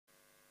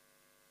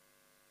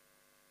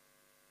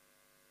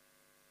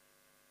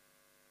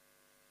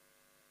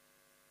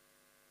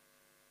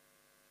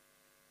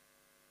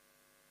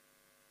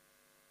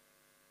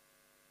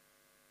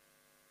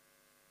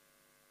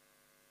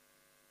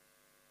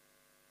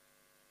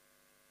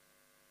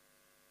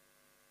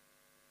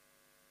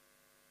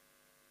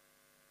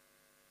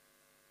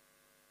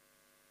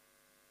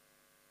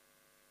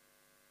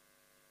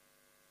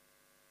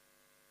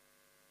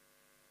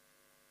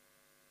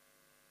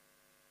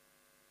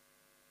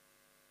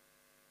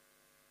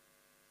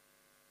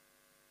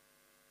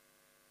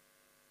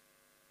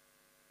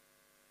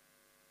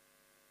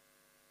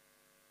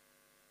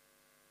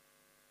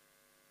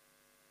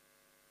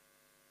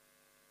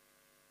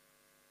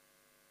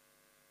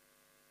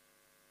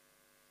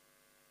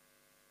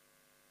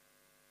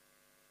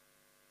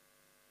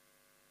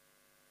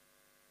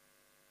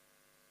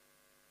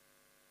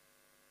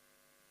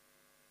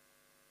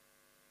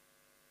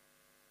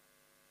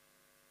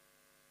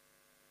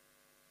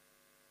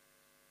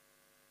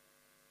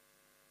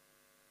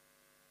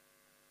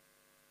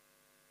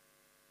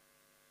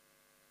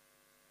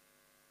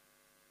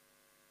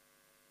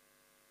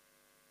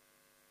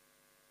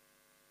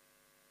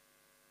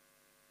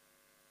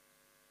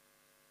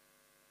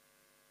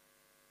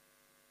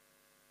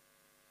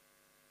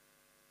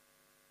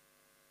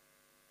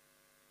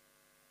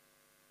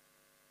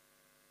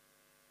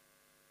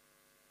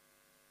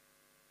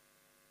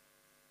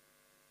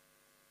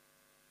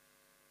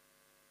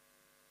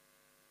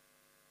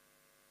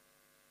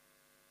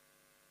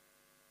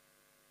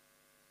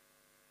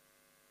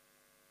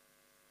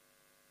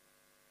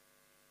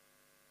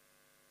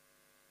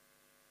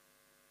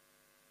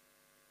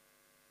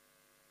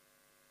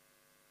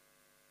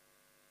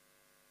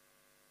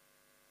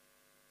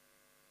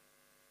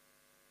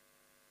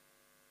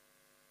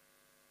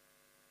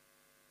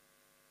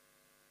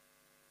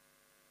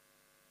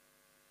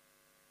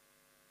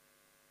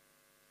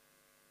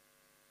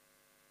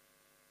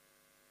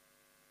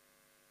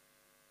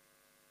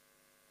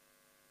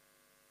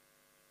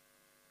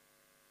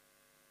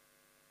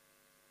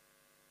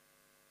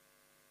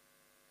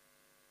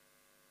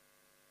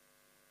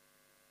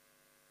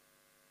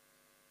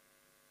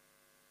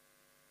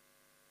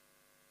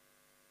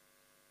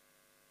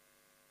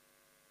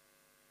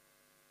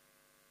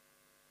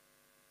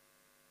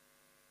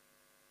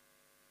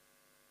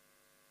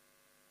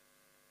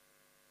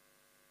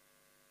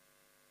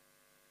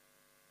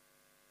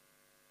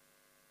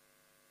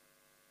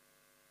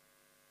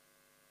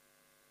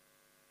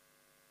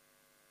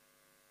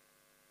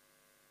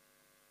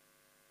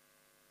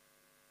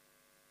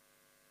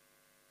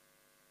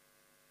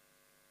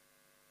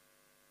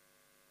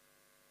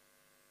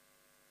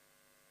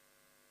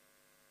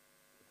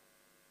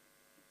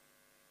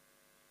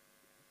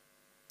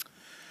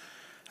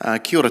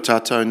Kia ora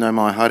tātou, no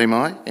mai haere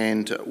mai,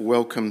 and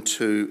welcome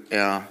to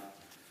our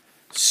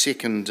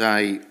second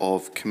day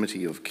of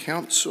Committee of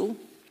Council,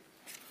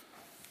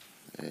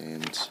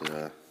 and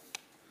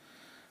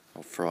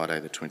on Friday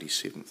the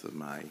 27th of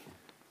May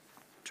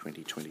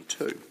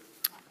 2022.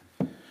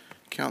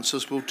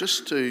 Councillors, we'll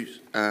just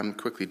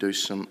quickly do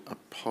some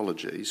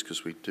apologies,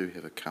 because we do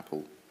have a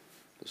couple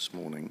this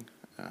morning.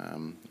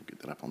 I'll get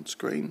that up on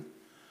screen.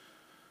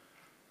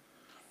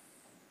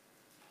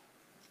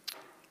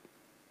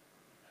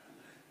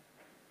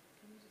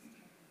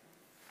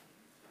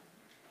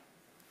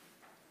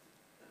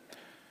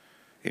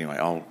 Anyway,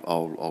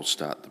 I'll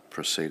start the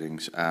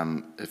proceedings.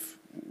 If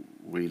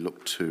we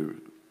look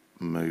to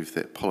move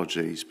that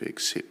apologies be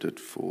accepted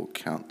for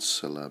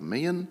Councillor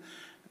Meehan,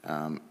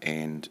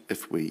 and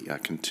if we are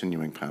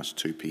continuing past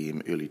 2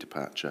 p.m, early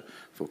departure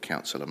for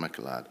Councillor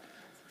Mickelard.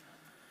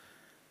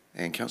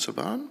 And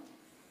Councillor Bowen?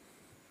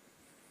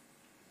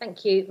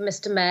 Thank you,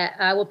 Mr Mayor.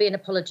 Will be an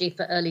apology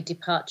for early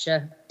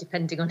departure,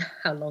 depending on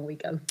how long we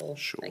go for.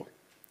 Sure. Thanks.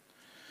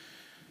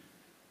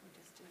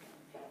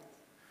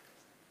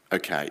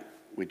 Okay.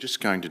 We're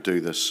just going to do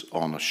this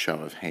on a show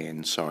of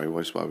hands, sorry,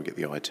 always while we get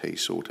the IT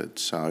sorted.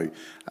 So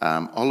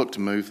I'll look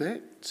to move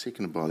that,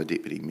 seconded by the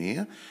Deputy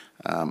Mayor.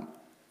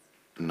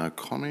 No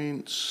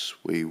comments,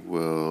 we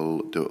will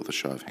do it with a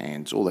show of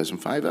hands. All those in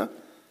favour?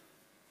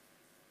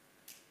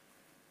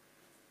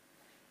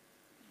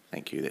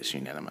 Thank you, that's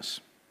unanimous.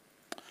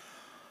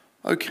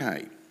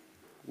 Okay,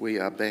 we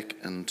are back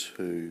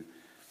into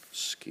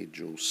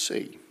Schedule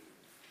C,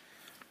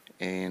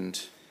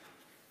 and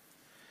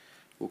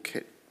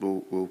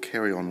we'll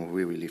carry on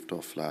where we left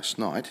off last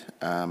night,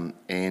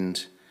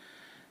 and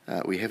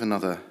we have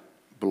another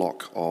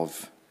block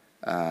of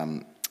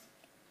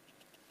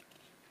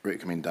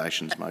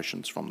recommendations,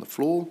 motions from the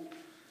floor.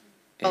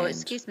 Oh,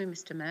 excuse me,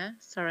 Mr Mayor,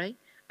 sorry.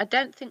 I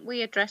don't think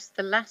we addressed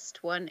the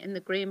last one in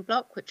the green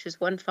block, which is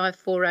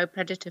 1540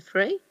 predator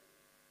free.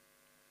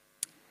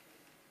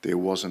 There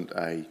was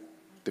nobody.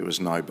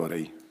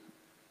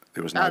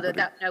 There was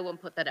nobody. No one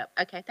put that up.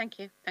 Okay, thank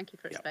you. Thank you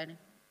for explaining.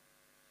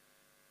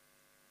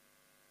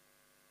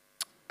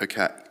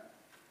 Okay,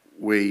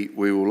 we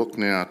will look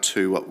now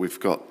to what we've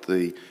got.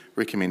 The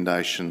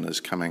recommendation is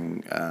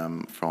coming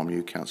from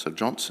you, Councillor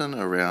Johnson,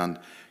 around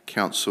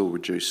Council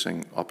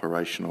reducing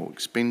operational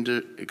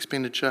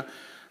expenditure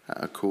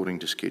according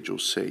to Schedule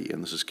C,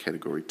 and this is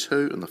Category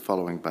 2 in the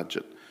following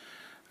budget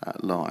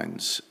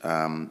lines.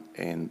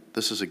 And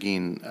this is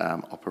again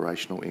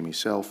operational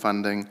MSL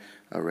funding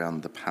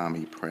around the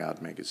Palmy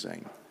Proud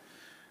magazine.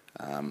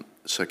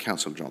 So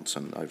Councillor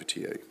Johnson, over to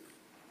you.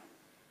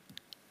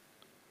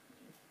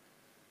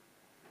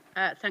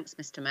 Thanks,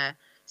 Mr Mayor.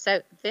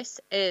 So this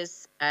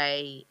is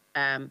a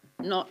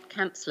not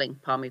cancelling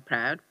Palmy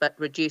Proud, but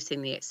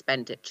reducing the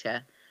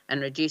expenditure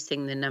and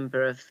reducing the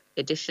number of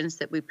editions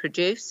that we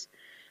produce.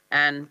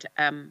 And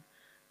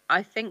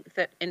I think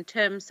that in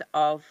terms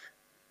of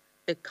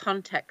the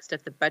context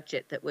of the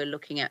budget that we're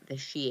looking at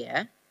this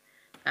year,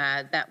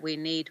 that we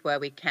need where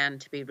we can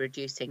to be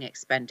reducing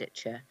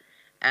expenditure,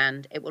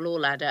 and it will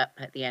all add up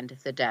at the end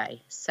of the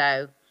day.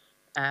 So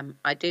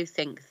I do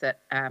think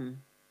that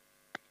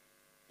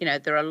you know,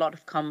 there are a lot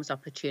of comms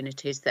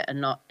opportunities that are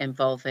not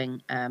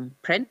involving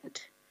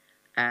print,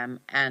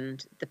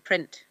 and the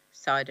print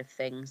side of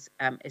things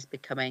is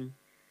becoming,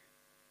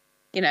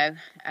 you know,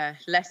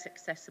 less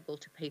accessible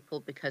to people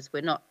because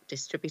we're not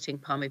distributing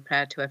Palmy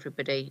Proud to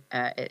everybody.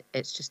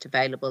 It's just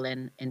available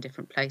in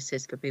different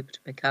places for people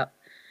to pick up.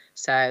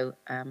 So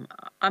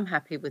I'm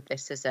happy with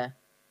this as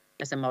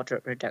a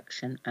moderate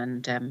reduction,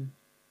 and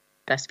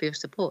bless for your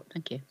support.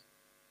 Thank you.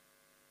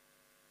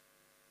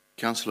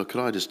 Councillor, could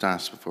I just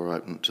ask before I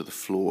open it to the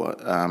floor,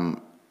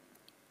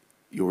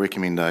 your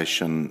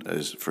recommendation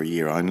is for a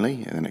year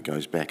only and then it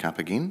goes back up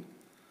again?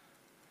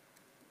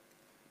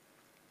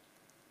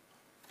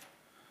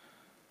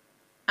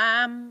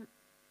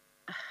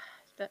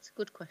 That's a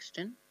good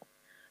question.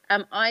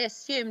 I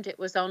assumed it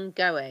was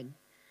ongoing,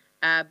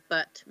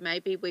 but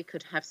maybe we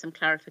could have some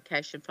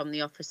clarification from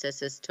the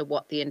officers as to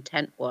what the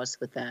intent was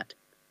with that.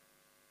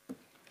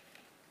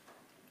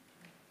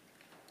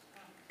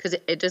 Because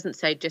it doesn't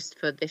say just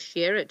for this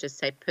year, it just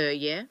say per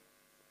year.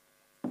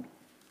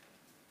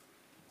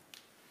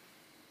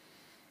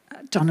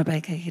 Donna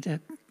Baker, Head of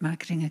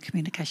Marketing and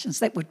Communications.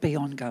 That would be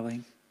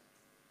ongoing.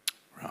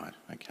 Right,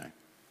 okay.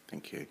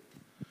 Thank you.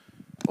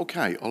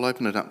 Okay, I'll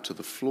open it up to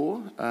the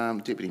floor.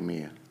 Deputy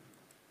Mayor.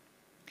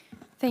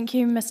 Thank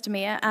you, Mr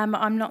Mayor.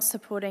 I'm not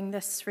supporting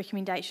this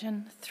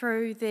recommendation.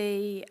 Through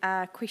the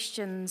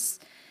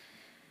questions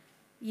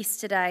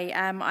yesterday,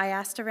 I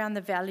asked around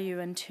the value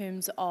in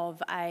terms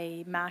of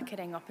a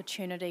marketing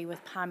opportunity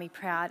with Palmy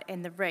Proud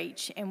and the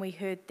reach, and we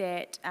heard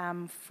that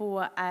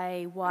for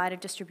a wider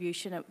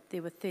distribution,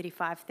 there were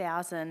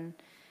 35,000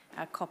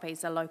 copies.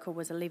 The local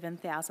was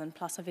 11,000,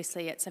 plus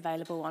obviously it's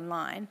available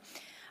online.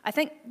 I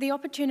think the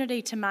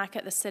opportunity to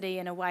market the city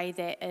in a way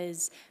that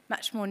is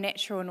much more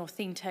natural and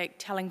authentic,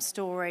 telling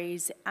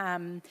stories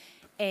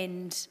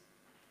and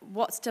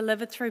what's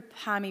delivered through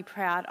Palmy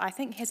Proud, I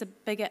think, has a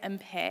bigger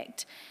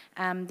impact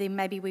than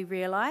maybe we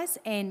realise.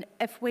 And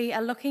if we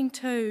are looking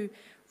to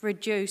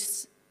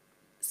reduce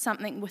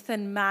something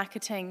within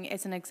marketing,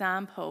 as an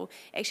example,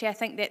 actually I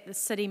think that the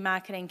city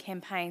marketing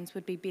campaigns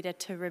would be better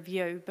to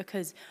review,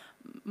 because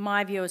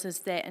my view is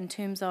that in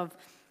terms of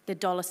the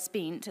dollar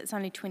spent, it's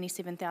only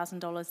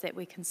 $27,000 that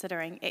we're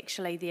considering.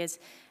 Actually, there's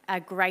a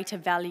greater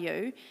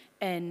value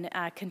in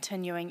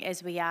continuing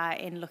as we are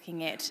and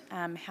looking at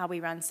how we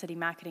run city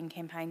marketing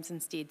campaigns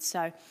instead.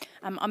 So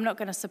I'm not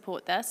going to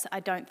support this. I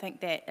don't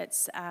think that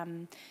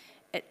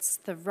it's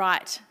the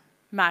right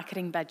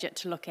marketing budget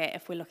to look at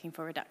if we're looking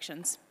for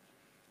reductions.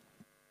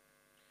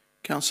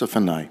 Councillor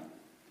Finney.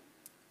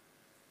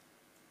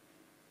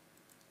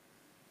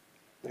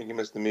 Thank you,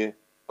 Mr Mayor.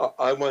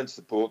 I won't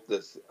support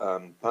this.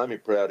 Palmy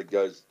Proud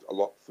goes a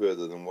lot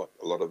further than what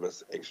a lot of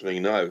us actually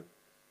know.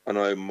 I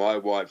know my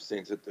wife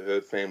sends it to her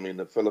family in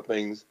the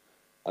Philippines.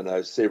 I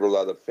know several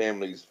other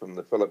families from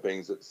the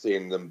Philippines that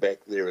send them back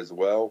there as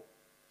well.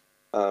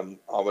 I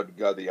would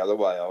go the other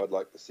way. I would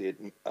like to see it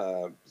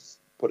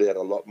put out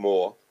a lot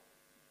more,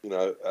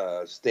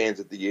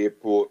 stands at the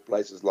airport,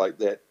 places like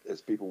that,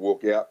 as people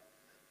walk out,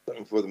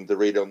 something for them to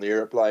read on the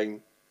aeroplane.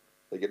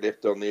 They get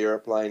left on the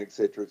aeroplane,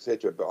 etc.,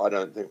 etc. But I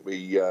don't think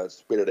we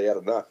spread it out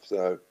enough,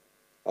 so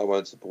I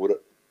won't support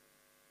it.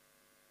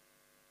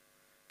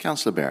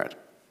 Councillor Barrett.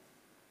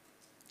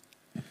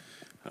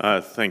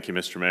 Thank you,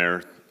 Mr.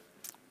 Mayor.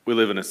 We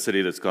live in a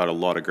city that's got a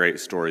lot of great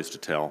stories to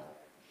tell,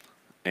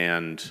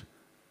 and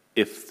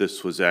if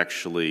this was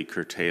actually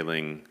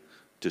curtailing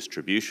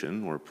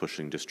distribution or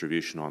pushing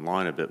distribution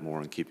online a bit more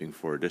and keeping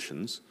 4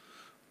 editions,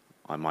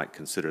 I might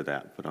consider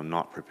that, but I'm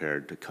not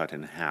prepared to cut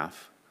in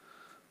half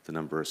the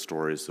number of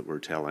stories that we're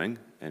telling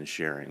and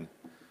sharing,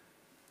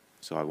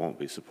 so I won't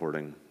be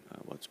supporting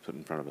what's put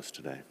in front of us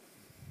today.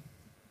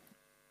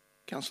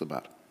 Councillor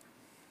Butt.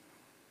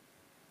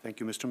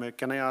 Thank you, Mr. Mayor.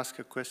 Can I ask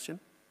a question?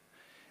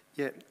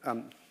 Yeah,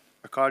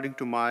 according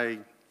to my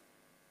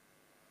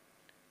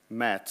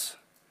maths,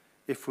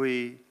 if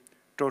we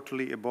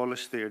totally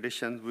abolish the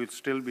editions, we'll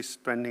still be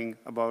spending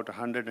about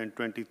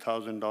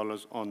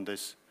 $120,000 on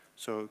this.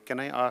 So can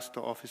I ask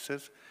the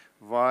officers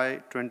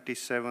why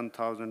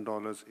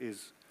 $27,000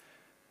 is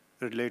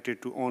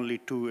related to only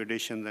 2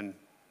 editions and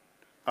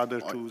other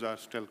 2s are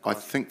still costing? I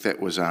think that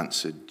was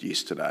answered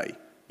yesterday.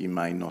 You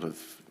may not have,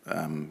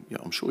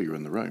 I'm sure you're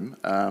in the room.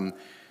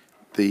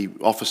 The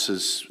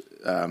officers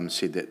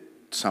said that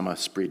some are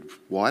spread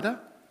wider,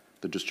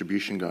 the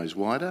distribution goes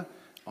wider,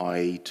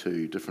 i.e.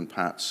 to different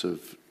parts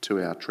of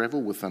 2-hour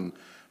travel within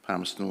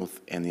Palmerston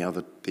North, and the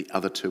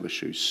other 2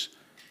 issues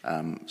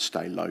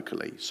stay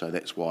locally. So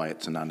that's why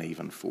it's an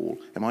uneven fall.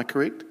 Am I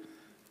correct?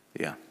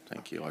 Yeah,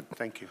 thank you.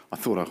 Thank you. I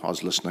thought I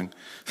was listening.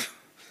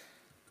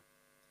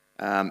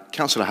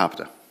 Councillor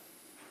Harper.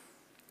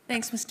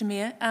 Thanks, Mr.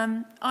 Mayor.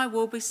 I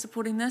will be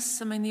supporting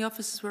this. I mean, the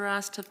officers were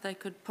asked if they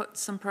could put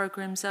some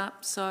programs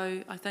up,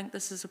 so I think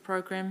this is a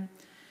program.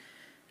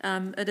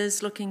 It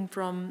is looking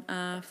from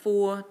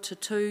 4 to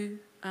 2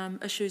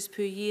 issues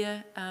per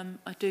year.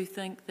 I do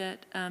think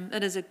that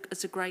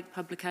it's a great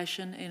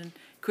publication, and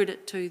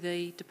credit to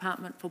the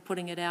department for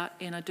putting it out,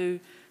 and I do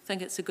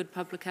think it's a good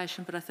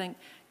publication, but I think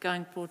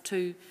going for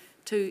two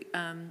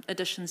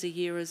editions a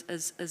year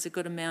is a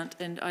good amount,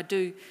 and I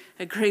do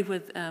agree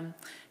with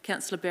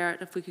Councillor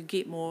Barrett. If we could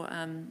get more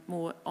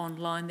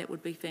online, that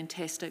would be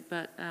fantastic,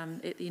 but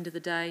at the end of the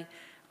day,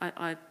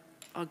 I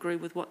agree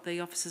with what the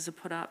officers have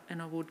put up,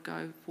 and I would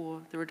go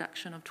for the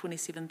reduction of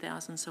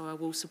 27,000, so I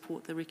will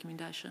support the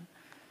recommendation.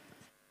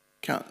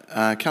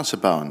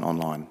 Councillor Bowen,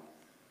 online.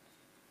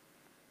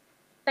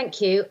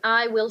 Thank you.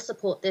 I will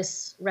support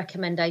this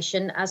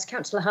recommendation. As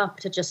Councillor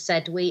Harper just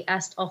said, we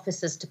asked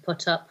officers to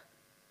put up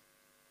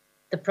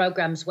the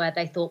programmes where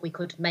they thought we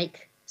could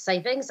make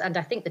savings, and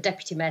I think the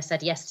Deputy Mayor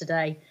said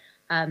yesterday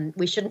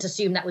we shouldn't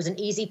assume that was an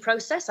easy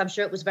process. I'm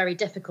sure it was very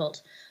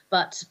difficult,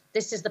 but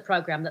this is the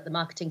programme that the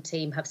marketing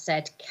team have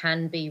said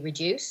can be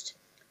reduced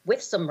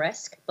with some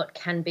risk, but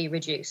can be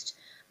reduced.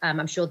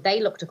 I'm sure they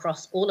looked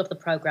across all of the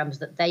programmes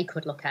that they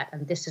could look at,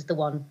 and this is the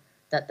one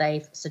that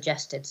they've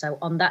suggested. So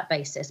on that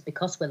basis,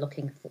 because we're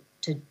looking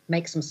to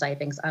make some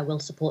savings, I will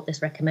support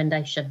this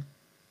recommendation.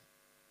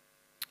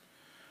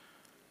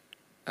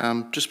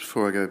 Just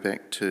before I go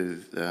back to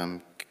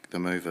the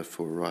mover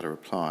for right of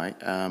reply,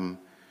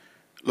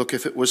 look,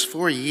 if it was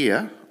for a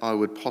year, I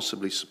would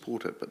possibly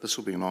support it, but this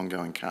will be an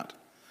ongoing cut,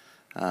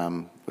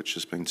 which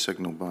has been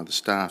signalled by the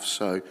staff.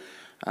 So,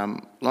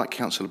 like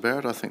Councillor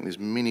Barrett, I think there's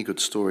many good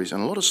stories,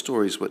 and a lot of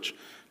stories which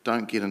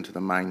don't get into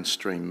the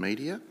mainstream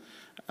media.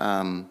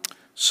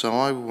 So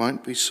I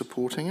won't be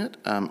supporting it.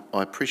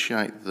 I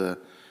appreciate the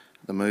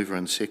mover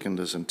and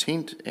seconder's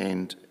intent,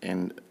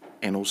 and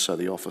also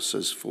the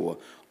officers for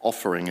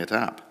offering it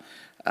up.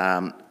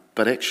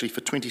 But actually,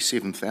 for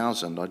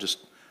 27,000, I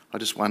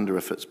just wonder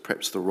if it's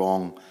perhaps the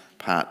wrong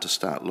part to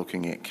start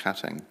looking at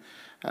cutting.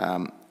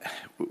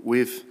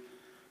 We're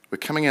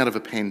coming out of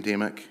a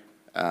pandemic.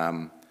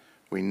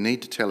 We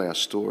need to tell our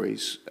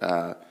stories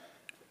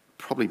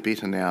probably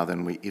better now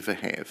than we ever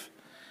have.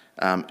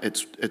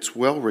 It's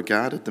well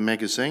regarded, the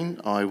magazine.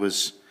 I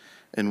was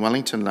in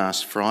Wellington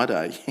last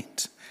Friday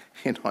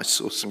and I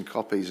saw some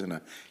copies in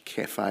a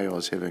cafe I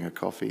was having a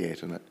coffee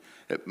at, and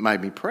it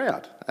made me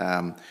proud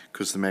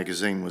because the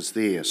magazine was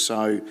there.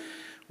 So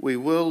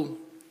we've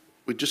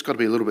just got to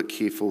be a little bit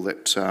careful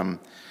that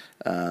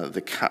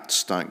the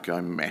cuts don't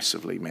go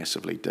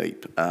massively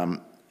deep.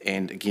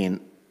 And again,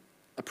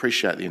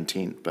 appreciate the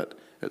intent, but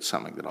it's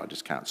something that I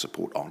just can't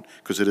support on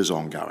because it is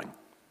ongoing.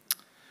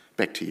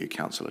 Back to you,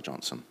 Councillor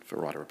Johnson, for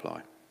right of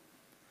reply.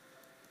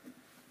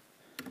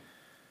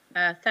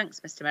 Thanks,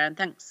 Mr Mayor, and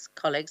thanks,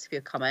 colleagues, for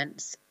your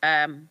comments.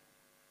 I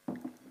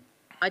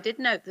did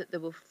note that there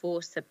were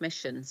 4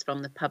 submissions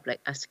from the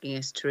public asking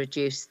us to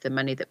reduce the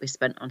money that we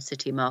spent on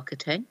city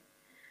marketing.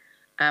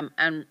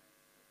 And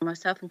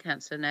myself and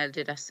Councillor Naylor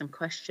did ask some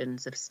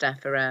questions of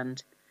staff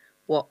around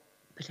what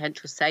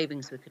potential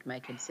savings we could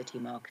make in city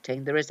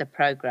marketing. There is a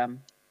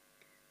programme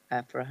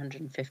for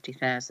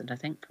 150,000, I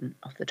think, from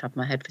off the top of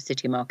my head, for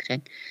city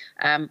marketing.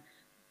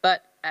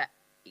 But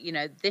you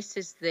know, this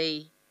is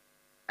the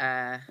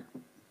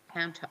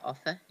counter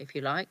offer, if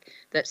you like,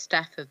 that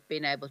staff have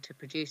been able to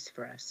produce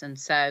for us. And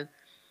so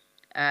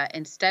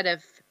instead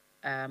of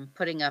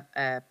putting up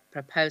a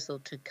proposal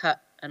to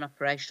cut an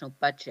operational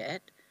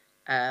budget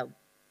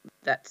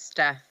that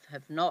staff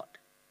have not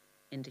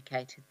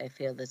indicated they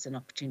feel there's an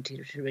opportunity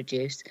to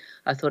reduce,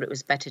 I thought it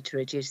was better to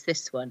reduce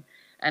this one.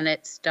 And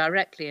it's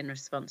directly in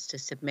response to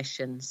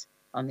submissions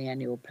on the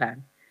annual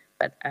plan.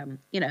 But,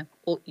 you know,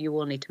 you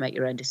all need to make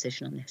your own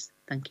decision on this.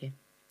 Thank you.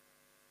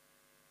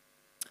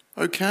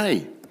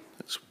 Okay,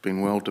 it's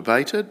been well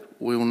debated.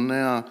 We will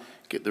now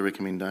get the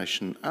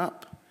recommendation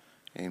up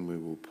and we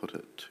will put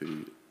it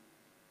to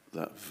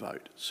the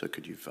vote. So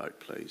could you vote,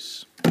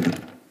 please?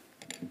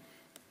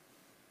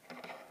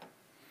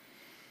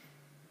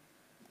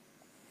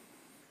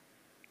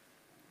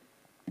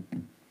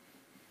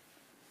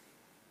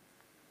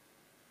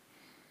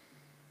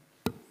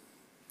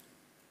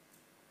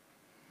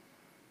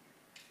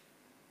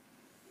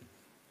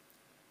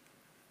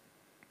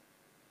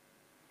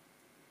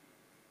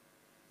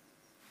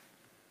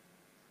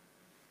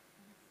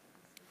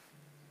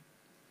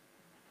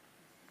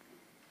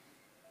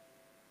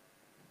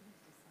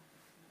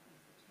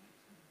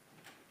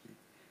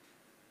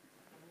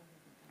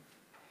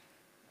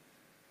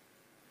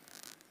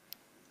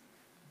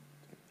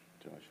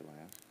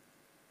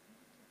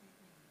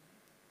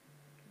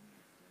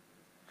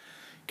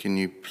 Can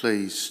you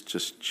please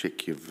just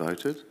check you've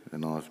voted?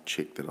 And I've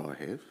checked that I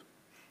have.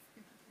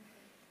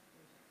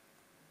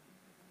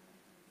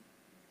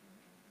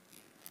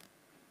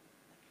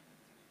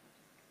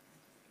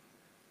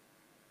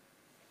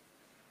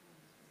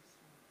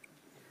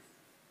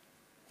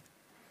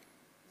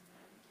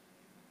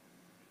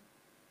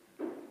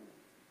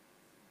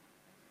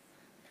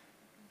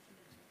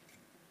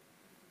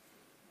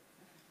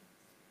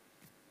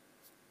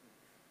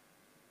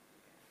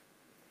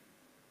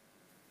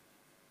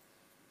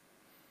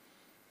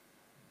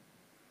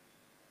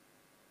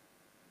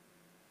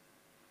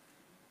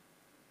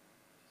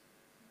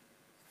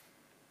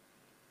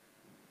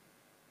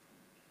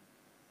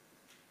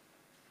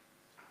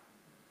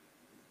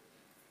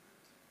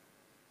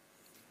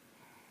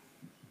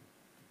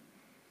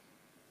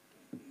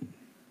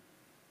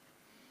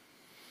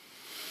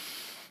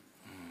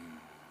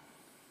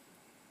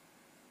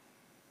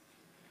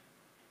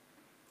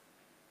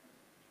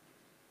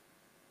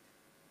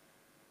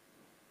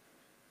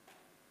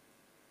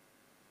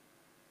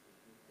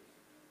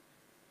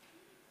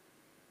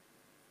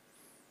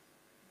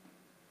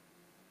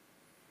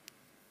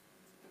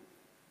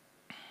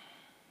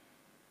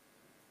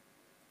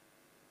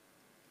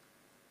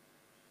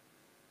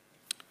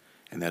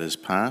 And that is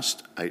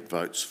passed, 8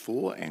 votes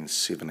for and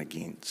 7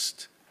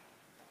 against.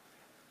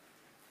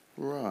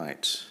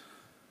 Right,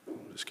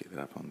 we'll just get that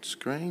up on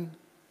screen.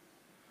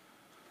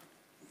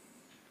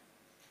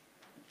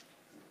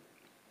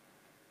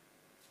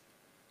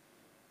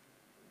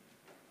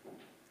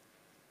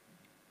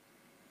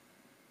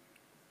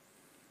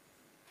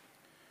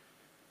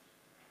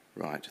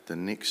 Right, the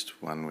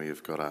next one we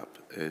have got up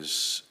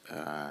is,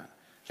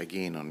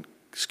 again, on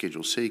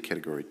Schedule C,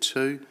 Category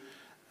 2,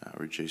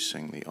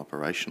 reducing the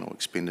operational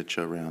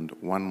expenditure around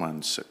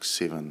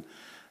 1167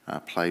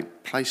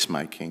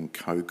 placemaking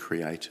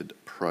co-created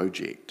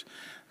project.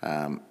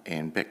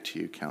 And back to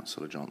you,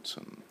 Councillor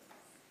Johnson.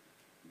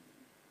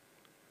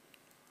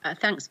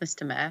 Thanks,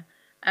 Mr Mayor.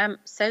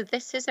 So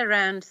this is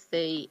around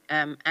the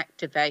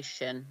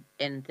activation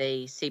in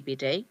the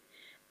CBD,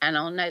 and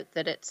I'll note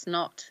that it's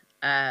not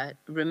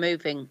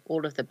removing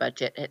all of the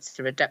budget, it's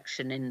the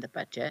reduction in the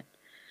budget.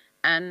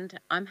 And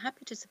I'm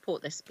happy to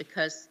support this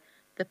because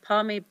the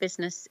Palmy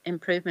Business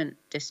Improvement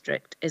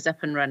District is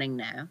up and running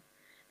now,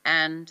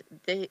 and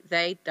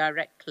they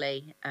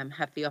directly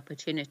have the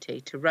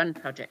opportunity to run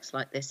projects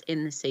like this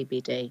in the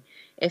CBD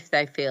if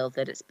they feel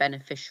that it's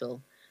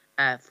beneficial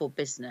for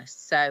business.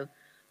 So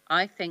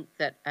I think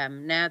that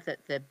now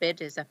that the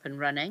bid is up and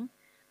running,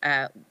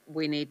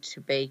 we need to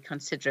be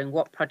considering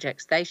what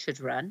projects they should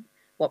run,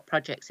 what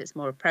projects it's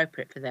more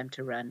appropriate for them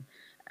to run,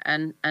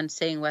 and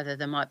seeing whether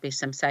there might be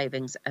some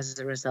savings as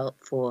a result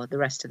for the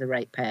rest of the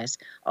ratepayers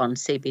on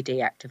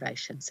CBD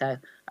activation. So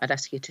I'd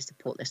ask you to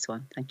support this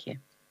one. Thank you.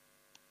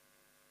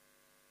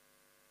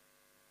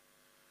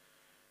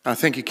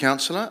 Thank you,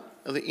 Councillor.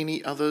 Are there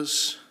any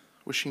others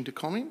wishing to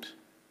comment?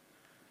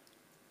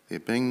 There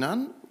being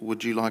none,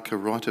 would you like a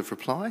right of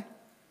reply?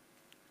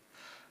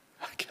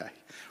 Okay,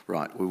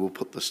 right, we will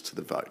put this to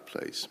the vote,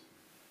 please.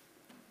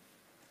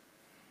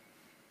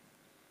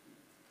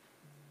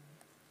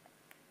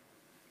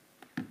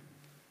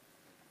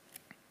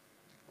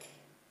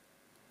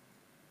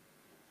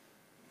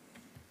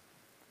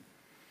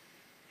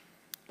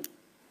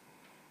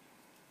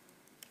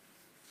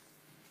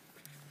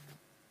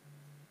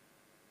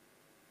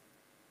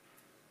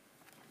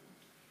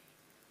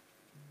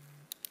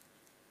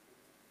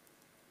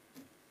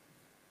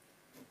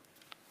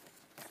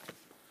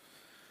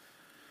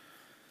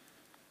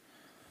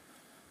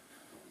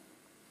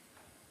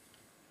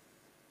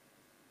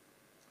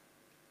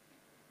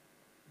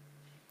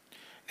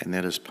 And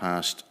that has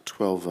passed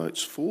 12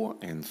 votes for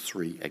and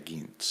 3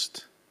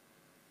 against.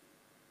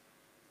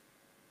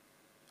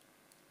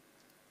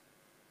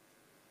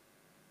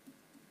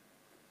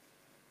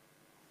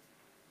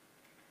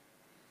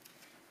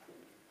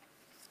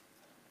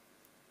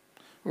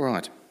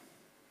 Right.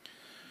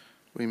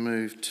 We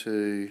move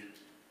to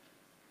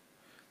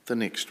the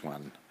next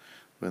one.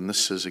 And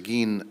this is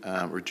again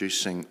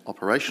reducing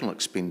operational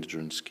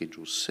expenditure in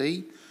Schedule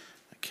C,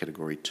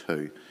 Category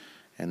 2.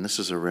 And this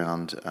is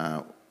around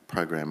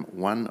Program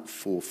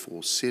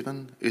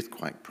 1447,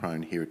 Earthquake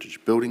Prone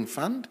Heritage Building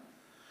Fund.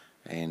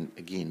 And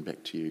again,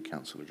 back to you,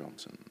 Councillor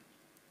Johnson.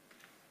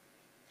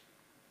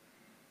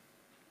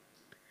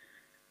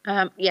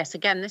 Yes,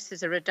 again, this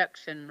is a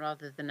reduction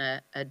rather than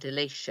a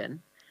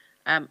deletion.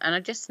 And I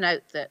just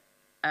note that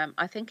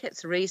I think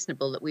it's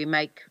reasonable that we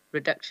make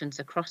reductions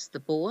across the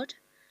board.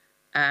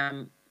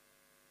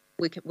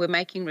 We're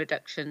making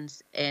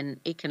reductions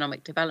in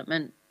economic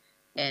development,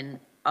 in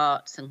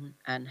arts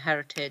and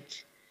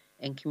heritage,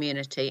 in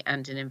community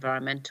and in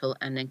environmental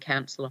and in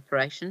council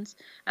operations.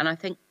 And I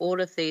think all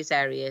of these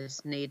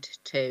areas need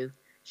to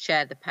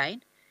share the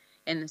pain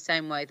in the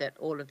same way that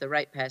all of the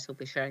ratepayers will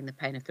be sharing the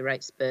pain of the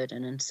rates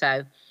burden. And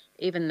so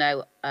even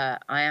though I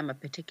am a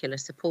particular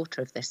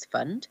supporter of this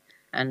fund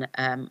and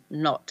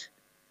not,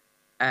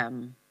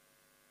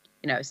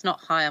 it's not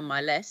high on my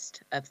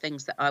list of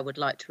things that I would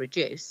like to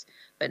reduce,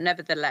 but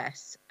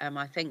nevertheless,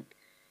 I think,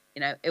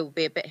 it will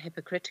be a bit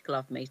hypocritical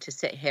of me to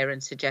sit here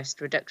and suggest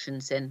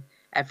reductions in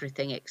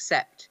everything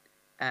except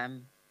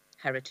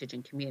heritage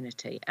and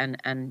community,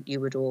 and you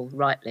would all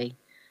rightly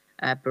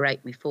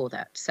berate me for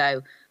that.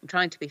 So I'm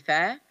trying to be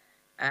fair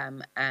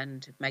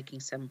and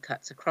making some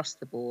cuts across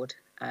the board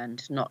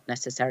and not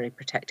necessarily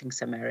protecting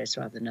some areas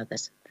rather than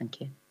others.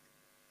 Thank you.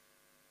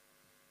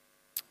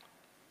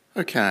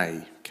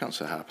 Okay,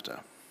 Councillor Harper.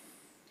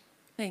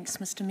 Thanks,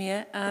 Mr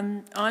Mayor.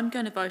 I'm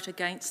going to vote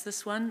against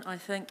this one. I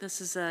think this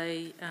is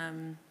a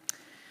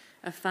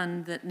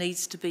fund that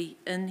needs to be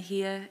in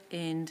here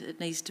and it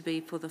needs to be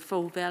for the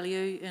full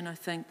value, and I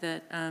think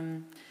that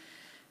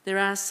there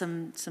are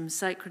some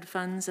sacred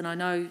funds, and I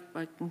know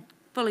I can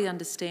fully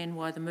understand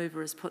why the mover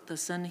has put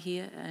this in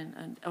here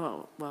and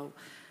well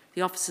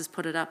the officers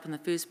put it up in the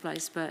first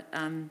place, but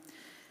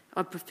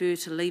I prefer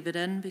to leave it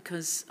in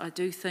because I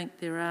do think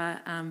there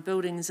are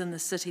buildings in the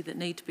city that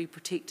need to be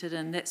protected,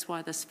 and that's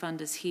why this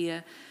fund is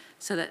here,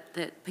 so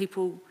that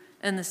people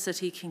in the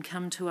city can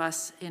come to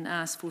us and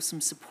ask for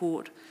some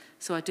support.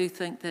 So I do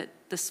think that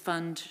this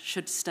fund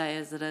should stay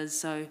as it is.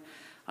 So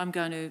I'm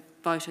going to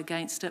vote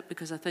against it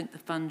because I think the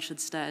fund should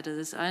stay as it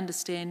is. I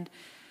understand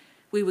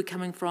where we're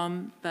coming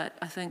from, but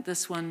I think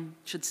this one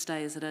should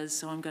stay as it is.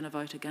 So I'm going to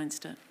vote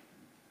against it.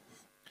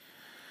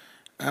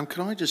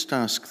 Can I just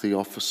ask the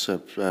officer,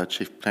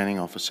 Chief Planning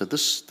Officer,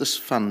 this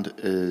fund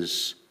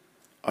is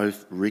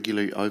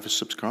regularly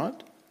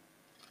oversubscribed?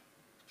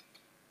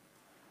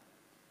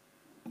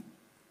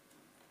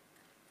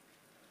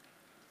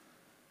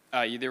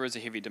 Yeah, there is a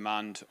heavy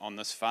demand on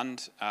this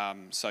fund.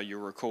 So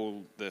you'll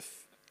recall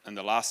in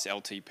the last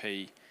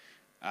LTP,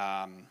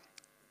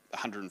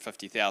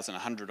 150,000,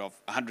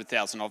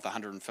 100,000 of the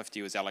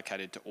 150 was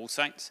allocated to All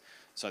Saints.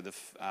 So the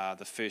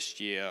first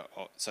year,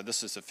 so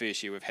this is the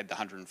first year we've had the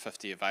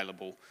 150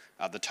 available,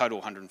 the total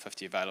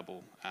 150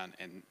 available,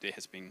 and there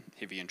has been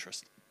heavy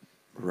interest.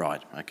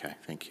 Right. Okay.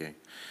 Thank you.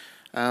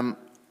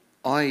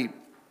 I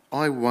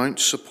won't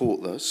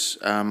support this.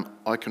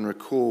 I can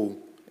recall.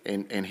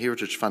 And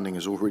heritage funding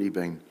has already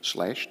been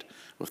slashed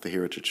with the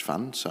Heritage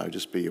Fund, so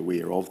just be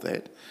aware of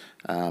that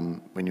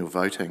when you're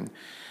voting.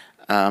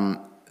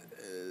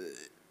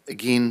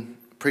 Again,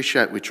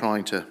 appreciate we're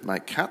trying to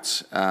make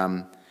cuts,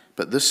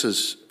 but this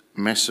is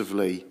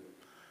massively,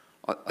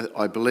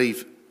 I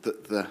believe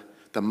that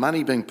the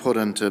money being put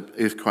into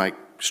earthquake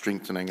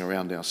strengthening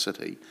around our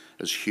city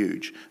is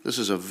huge. This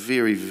is a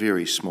very,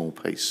 very small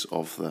piece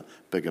of the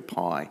bigger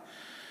pie.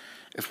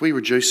 If we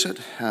reduce it,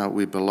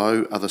 we're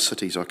below other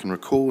cities. I can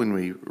recall when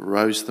we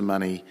rose the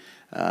money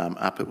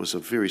up, it was a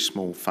very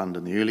small fund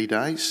in the early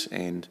days,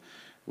 and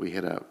we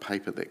had a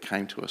paper that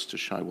came to us to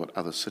show what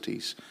other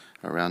cities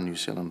around New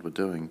Zealand were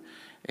doing,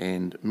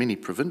 and many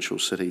provincial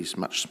cities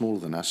much smaller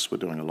than us were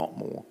doing a lot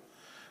more.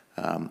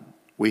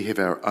 We have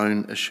our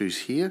own issues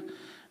here,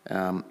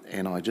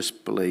 and I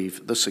just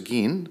believe this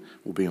again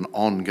will be an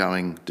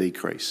ongoing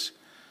decrease.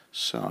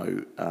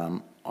 So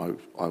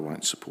I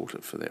won't support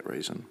it for that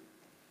reason.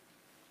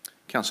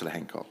 Councillor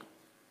Hancock.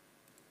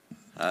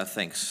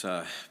 Thanks,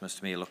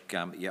 Mr. Mayor. Look,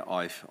 yeah,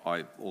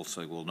 I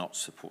also will not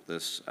support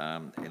this,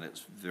 and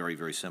it's very,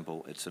 very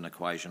simple. It's an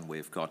equation.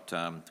 We've got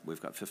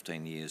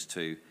 15 years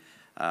to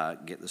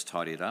get this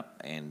tidied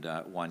up, and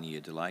 1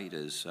 year delayed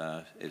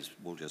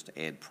will just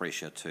add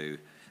pressure to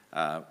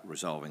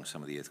resolving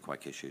some of the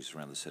earthquake issues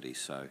around the city.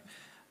 So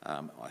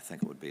I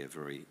think it would be a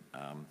very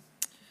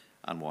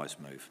unwise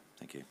move.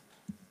 Thank you.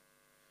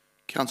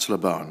 Councillor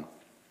Bowen.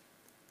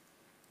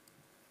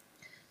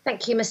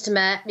 Thank you, Mr.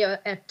 Mayor.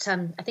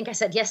 I think I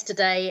said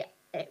yesterday,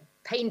 it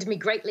pained me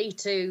greatly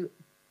to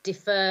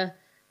defer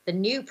the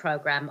new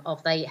programme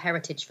of the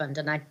Heritage Fund,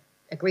 and I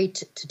agreed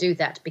to do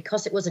that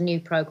because it was a new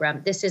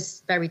programme. This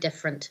is very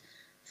different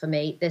for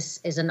me. This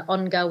is an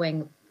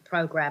ongoing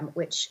programme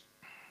which,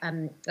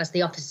 as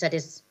the officer said,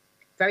 is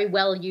very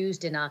well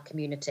used in our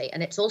community,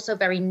 and it's also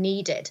very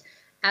needed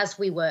as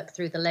we work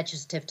through the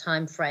legislative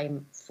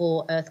timeframe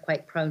for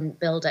earthquake-prone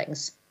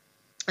buildings.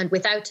 And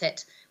without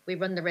it, we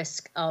run the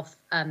risk of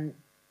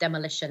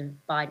demolition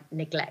by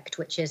neglect,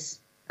 which is,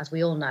 as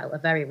we all know, a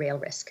very real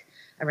risk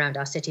around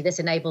our city. This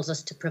enables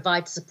us to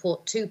provide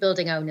support to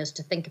building owners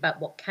to think about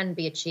what can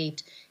be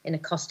achieved in a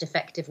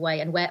cost-effective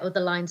way and where other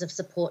lines of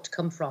support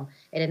come from.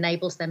 It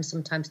enables them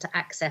sometimes to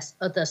access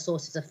other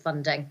sources of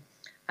funding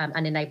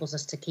and enables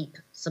us to keep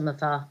some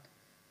of our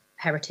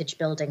heritage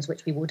buildings,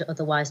 which we would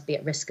otherwise be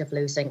at risk of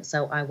losing.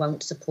 So I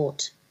won't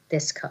support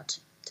this cut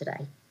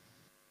today.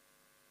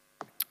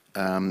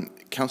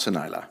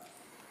 Councillor Naylor.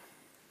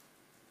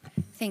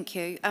 Thank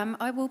you.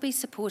 I will be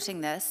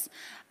supporting this.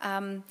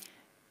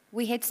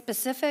 We had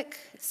specific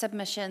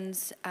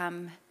submissions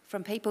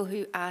from people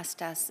who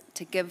asked us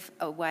to give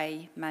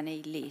away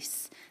money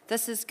less.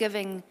 This is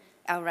giving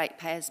our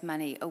ratepayers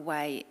money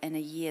away in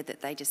a year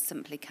that they just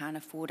simply can't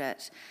afford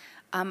it.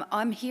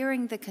 I'm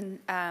hearing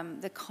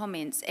the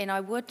comments, and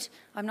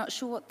I'm not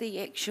sure what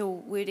the actual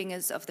wording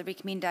is of the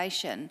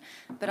recommendation,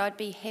 but I'd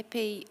be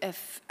happy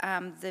if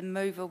the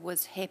mover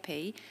was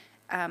happy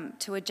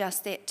to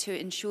adjust that to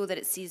ensure that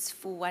it says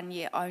for 1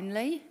 year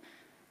only,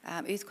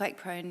 Earthquake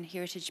Prone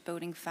Heritage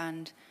Building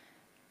Fund.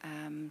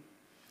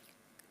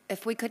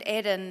 If we could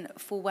add in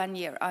for 1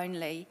 year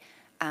only,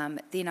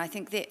 then I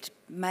think that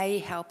may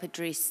help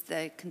address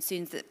the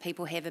concerns that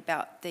people have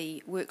about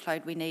the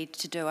workload we need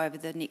to do over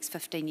the next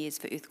 15 years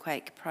for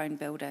earthquake-prone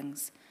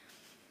buildings.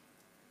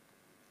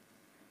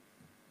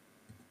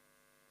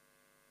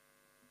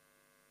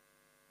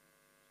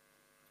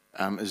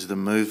 Is the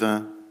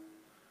mover?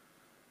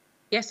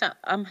 Yes,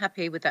 I'm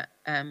happy with that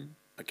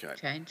Okay.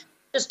 change.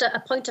 Just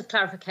a point of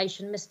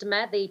clarification, Mr.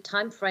 Mayor, the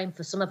time frame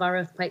for some of our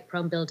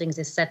earthquake-prone buildings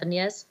is 7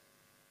 years.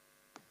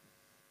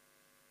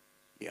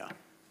 Yeah.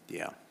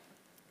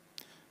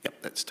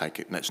 Yep,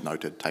 that's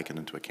noted, taken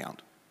into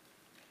account.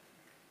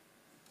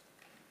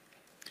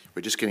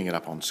 We're just getting it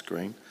up on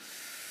screen.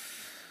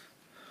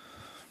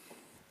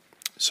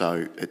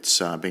 So it's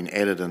been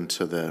added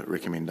into the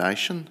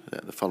recommendation,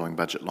 the following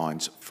budget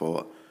lines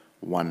for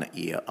 1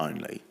 year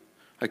only.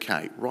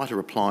 Okay, write a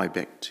reply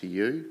back to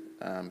you,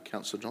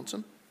 Councillor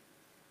Johnson.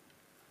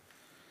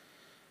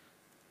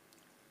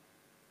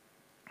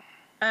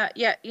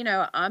 Yeah,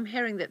 I'm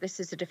hearing that this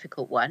is a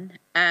difficult one,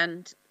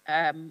 and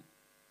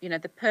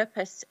the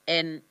purpose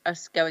in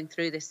us going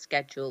through this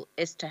schedule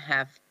is to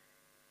have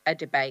a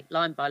debate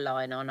line by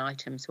line on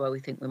items where we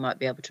think we might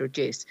be able to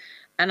reduce.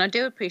 And I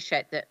do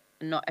appreciate that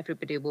not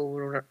everybody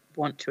will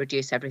want to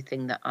reduce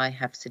everything that I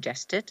have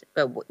suggested.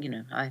 Well,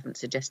 I haven't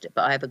suggested,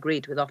 but I have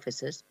agreed with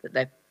officers that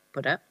they've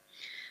put up.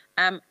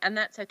 And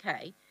that's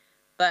okay.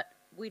 But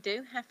we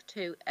do have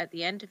to, at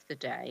the end of the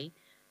day,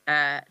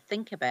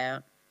 think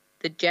about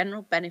the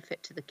general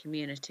benefit to the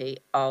community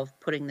of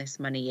putting this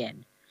money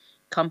in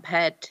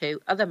compared to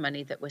other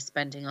money that we're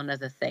spending on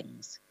other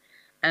things.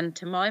 And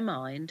to my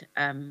mind,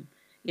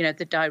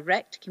 the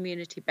direct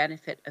community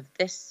benefit of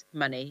this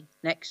money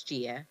next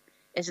year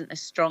isn't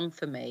as strong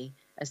for me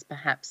as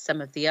perhaps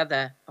some of the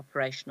other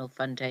operational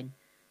funding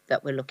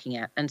that we're looking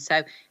at. And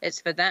so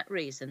it's for that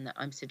reason that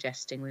I'm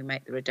suggesting we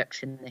make the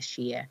reduction this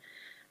year.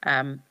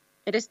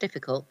 It is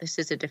difficult. This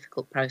is a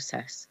difficult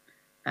process,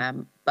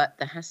 but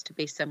there has to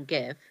be some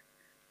give.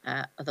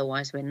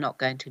 Otherwise, we're not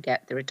going to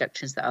get the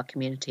reductions that our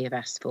community have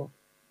asked for.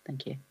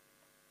 Thank you.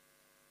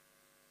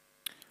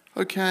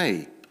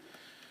 Okay.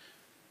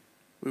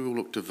 We will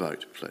look to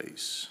vote,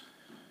 please.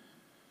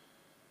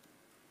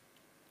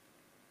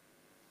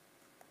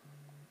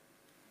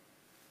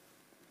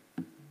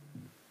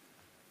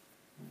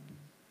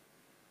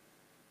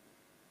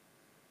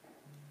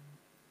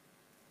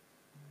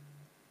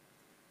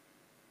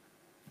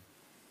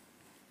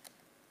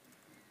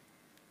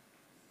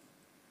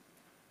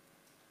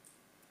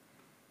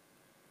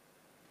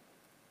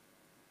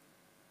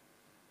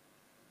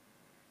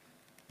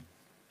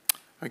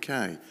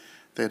 Okay,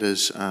 that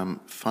is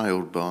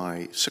failed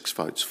by 6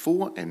 votes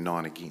for and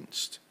 9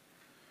 against.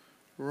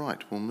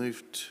 Right, we'll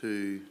move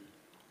to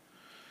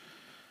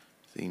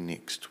the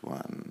next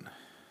one.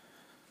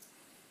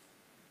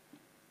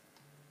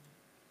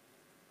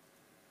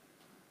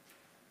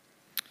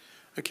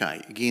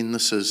 Okay, again,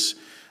 this is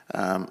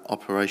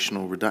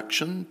operational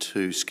reduction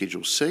to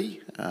Schedule C,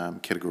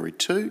 Category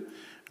 2,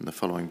 in the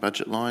following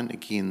budget line.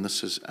 Again,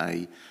 this is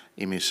a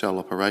MSL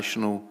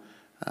operational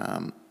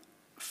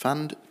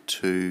fund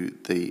to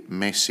the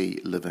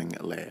Massey Living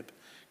Lab.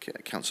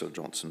 Councillor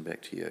Johnson,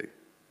 back to you.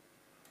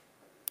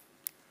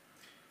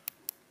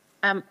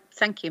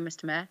 Thank you,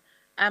 Mr. Mayor.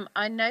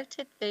 I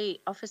noted the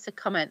officer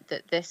comment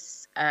that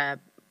this,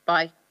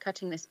 by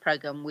cutting this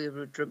programme, we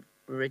would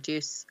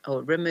reduce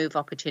or remove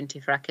opportunity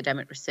for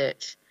academic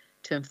research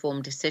to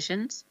inform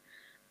decisions.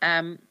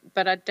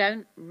 But I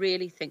don't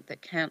really think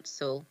that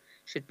council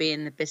should be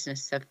in the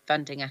business of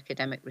funding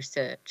academic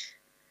research.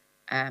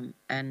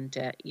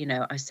 You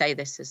know, I say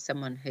this as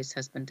someone whose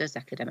husband does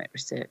academic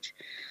research.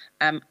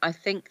 I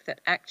think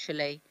that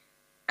actually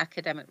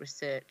academic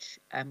research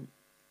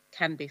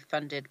can be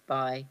funded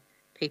by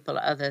people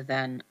other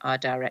than our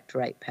direct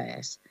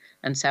ratepayers.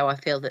 And so I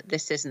feel that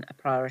this isn't a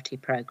priority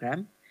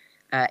programme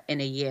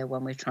in a year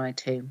when we're trying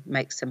to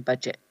make some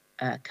budget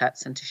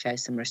cuts and to show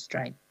some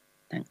restraint.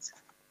 Thanks.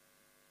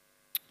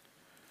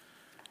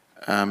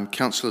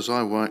 Councillors,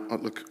 I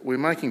won't look. We're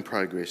making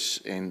progress,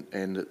 and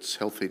it's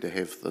healthy to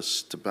have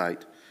this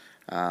debate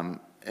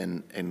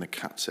in the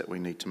cuts that we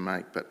need to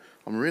make. But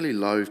I'm really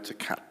loath to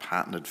cut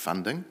partnered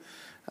funding.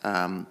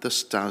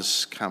 This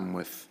does come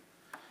with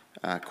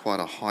quite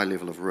a high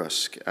level of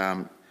risk,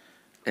 and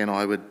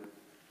I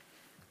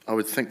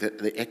would think that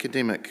the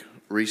academic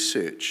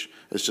research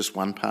is just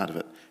one part of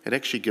it. It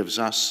actually gives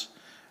us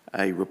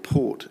a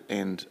report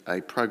and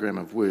a program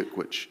of work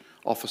which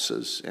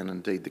officers and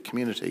indeed the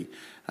community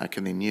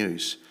can then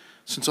use.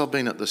 Since I've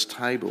been at this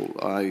table,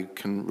 I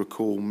can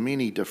recall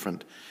many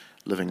different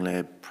Living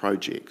Lab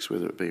projects,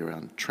 whether it be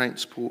around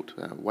transport,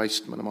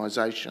 waste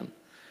minimisation,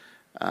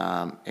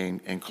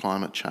 and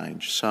climate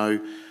change. So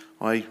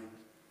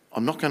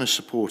I'm not going to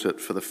support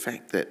it for the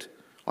fact that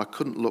I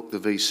couldn't look the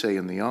VC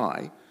in the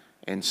eye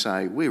and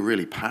say, we're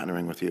really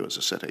partnering with you as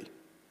a city.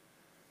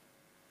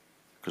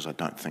 Because I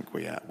don't think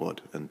we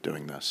would in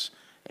doing this.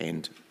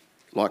 And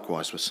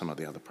likewise with some of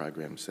the other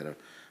programs that are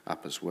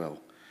up as well.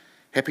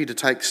 Happy to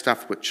take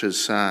stuff which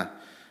is has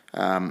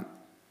a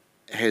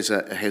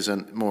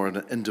more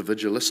an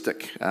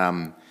individualistic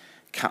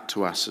cut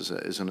to us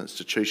as an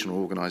institutional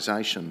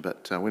organisation,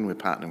 but when we're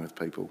partnering with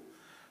people,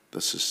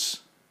 this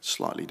is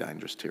slightly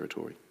dangerous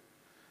territory.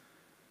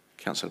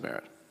 Councillor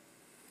Barrett.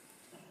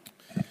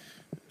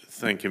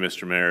 Thank you,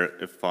 Mr. Mayor.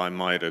 If I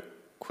might, a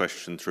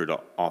question through to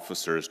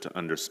officers to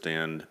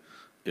understand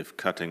if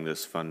cutting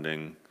this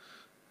funding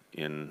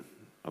in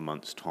a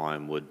month's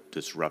time would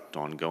disrupt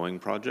ongoing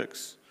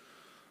projects.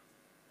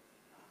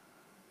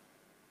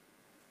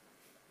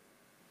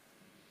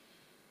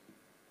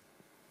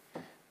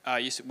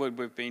 Yes, it would.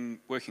 We've been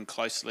working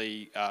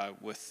closely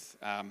with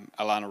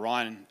Alana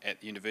Ryan at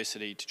the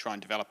university to try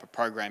and develop a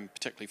program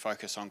particularly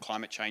focused on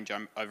climate change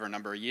over a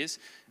number of years.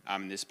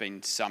 There's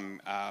been some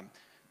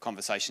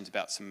conversations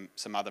about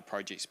some other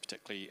projects,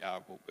 particularly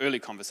early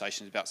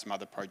conversations about some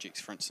other projects,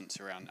 for instance,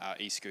 around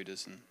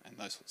e-scooters and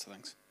those sorts of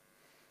things.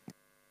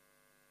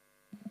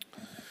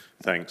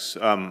 Thanks.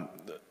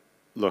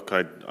 Look,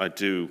 I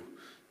do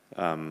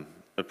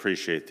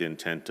appreciate the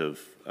intent of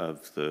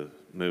the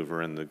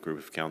mover and the group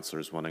of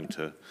councillors wanting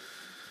to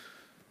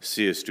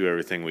see us do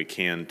everything we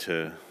can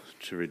to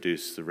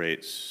reduce the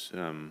rates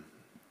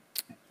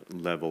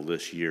level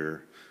this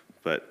year.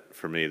 But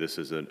for me, this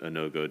is a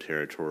no-go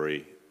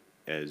territory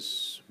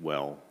as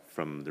well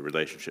from the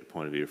relationship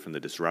point of view, from the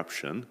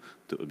disruption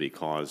that would be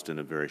caused in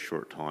a very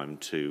short time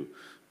to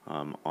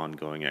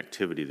ongoing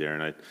activity there.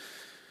 And I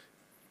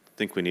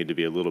think we need to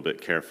be a little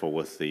bit careful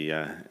with the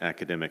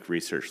academic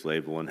research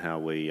label and how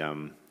we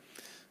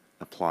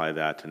apply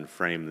that and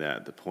frame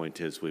that. The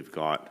point is we've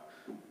got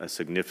a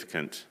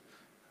significant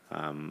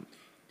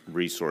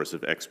resource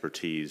of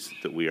expertise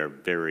that we are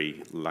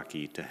very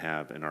lucky to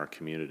have in our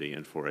community,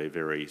 and for a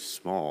very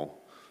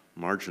small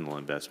marginal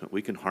investment,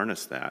 we can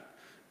harness that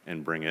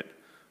and bring it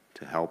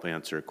to help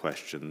answer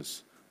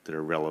questions that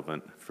are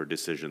relevant for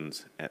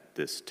decisions at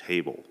this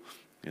table.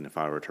 And if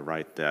I were to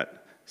write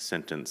that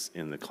sentence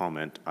in the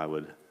comment, I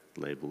would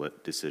label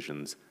it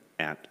decisions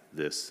at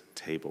this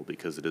table,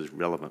 because it is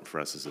relevant for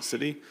us as a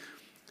city.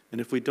 And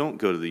if we don't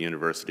go to the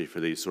university for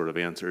these sort of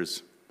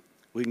answers,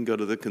 we can go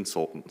to the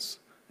consultants,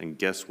 and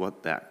guess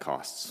what that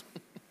costs?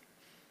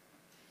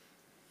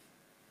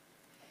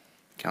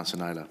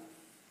 Councillor Naylor.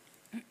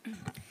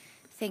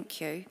 Thank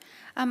you.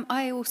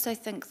 I also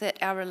think that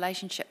our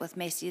relationship with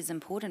Massey is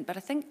important, but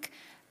I think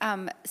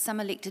some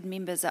elected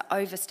members are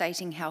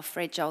overstating how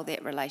fragile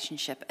that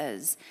relationship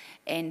is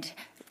and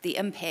the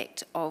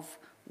impact of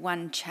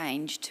one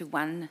change to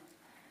one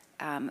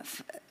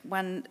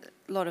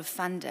lot of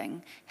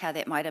funding, how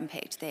that might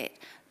impact that.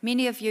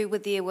 Many of you were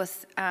there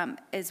with,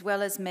 as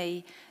well as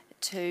me,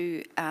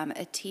 to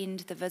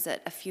attend the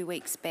visit a few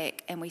weeks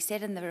back, and we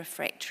sat in the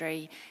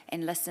refectory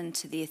and listened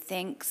to their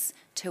thanks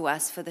to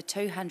us for the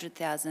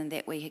 $200,000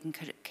 that we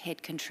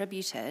had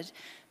contributed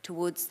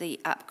towards the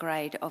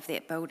upgrade of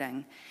that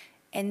building.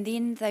 And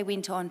then they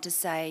went on to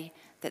say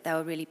that they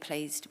were really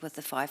pleased with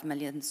the $5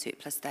 million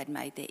surplus they'd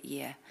made that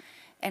year.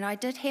 And I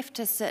did have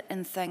to sit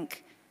and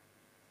think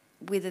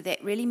whether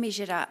that really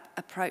measured up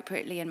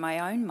appropriately in my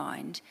own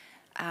mind,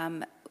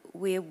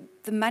 where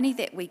the money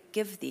that we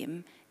give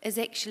them is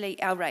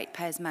actually our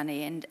ratepayers'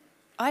 money. And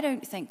I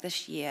don't think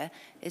this year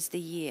is the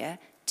year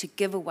to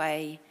give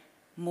away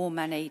more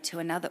money to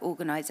another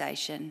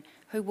organisation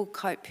who will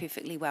cope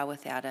perfectly well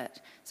without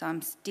it. So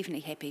I'm definitely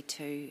happy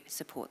to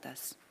support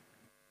this.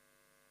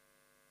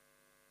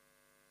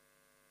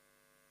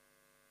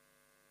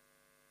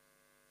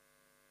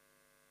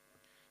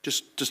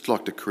 Just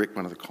like to correct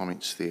one of the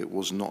comments there. It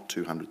was not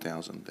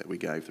 $200,000 that we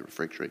gave the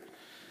refectory.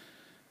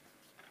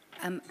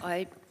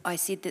 I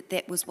said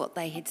that was what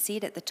they had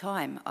said at the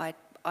time.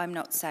 I'm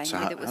not saying So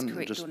whether it was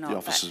correct or not. The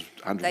office is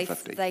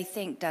 150. They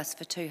thanked us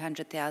for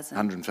 $200,000.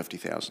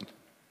 150,000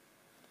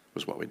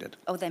 was what we did.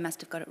 Oh, they must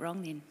have got it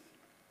wrong then.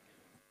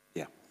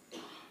 Yeah.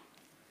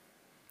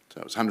 So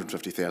it was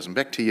 150,000.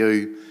 Back to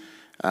you,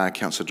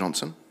 Councillor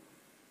Johnson.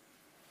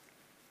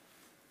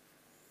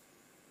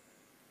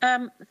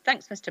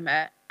 Thanks, Mr.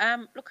 Mayor.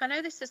 Look, I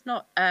know this is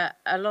not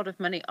a lot of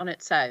money on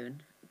its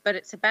own, but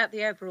it's about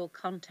the overall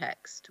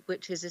context,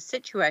 which is a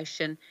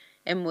situation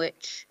in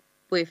which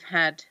we've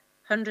had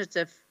hundreds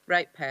of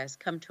ratepayers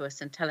come to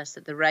us and tell us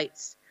that the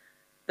rates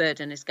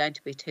burden is going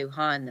to be too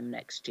high on them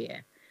next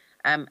year.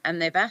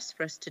 And they've asked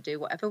for us to do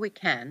whatever we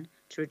can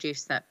to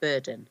reduce that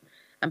burden.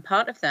 And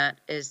part of that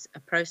is a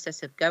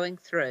process of going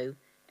through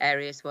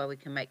areas where we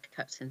can make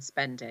cuts in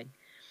spending.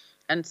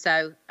 And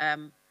so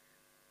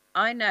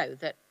I know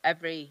that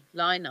every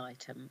line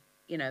item,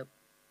 you know,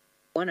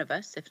 one of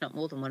us, if not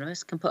more than one of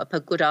us, can put up a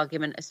good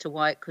argument as to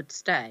why it could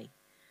stay.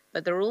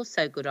 But there are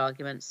also good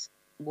arguments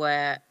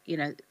where, you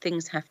know,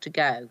 things have to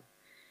go.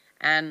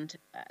 And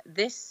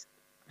this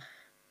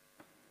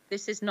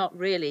is not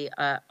really,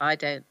 I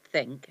don't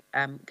think,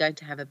 going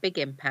to have a big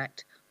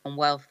impact on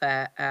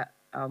welfare,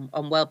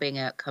 on wellbeing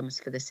outcomes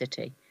for the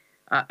city.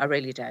 I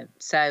really don't.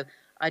 So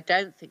I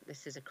don't think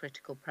this is a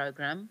critical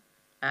programme.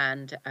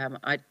 And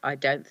I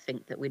don't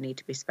think that we need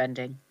to be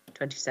spending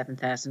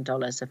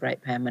 $27,000 of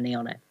ratepayer money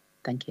on it.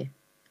 Thank you.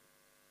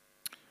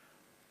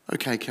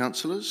 Okay,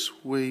 councillors,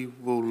 we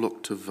will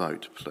look to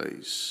vote,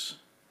 please.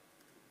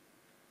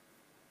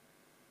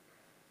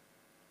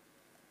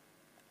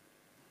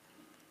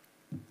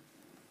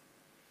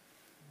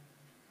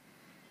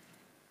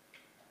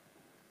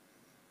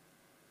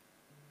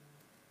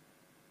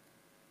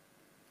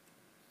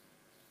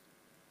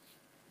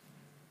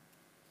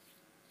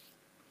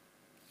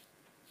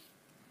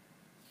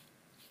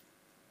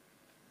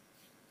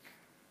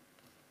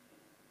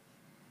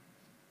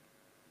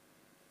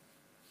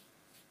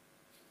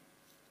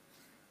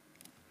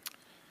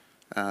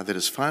 That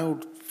has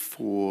failed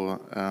for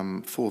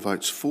 4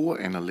 votes for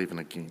and 11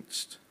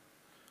 against.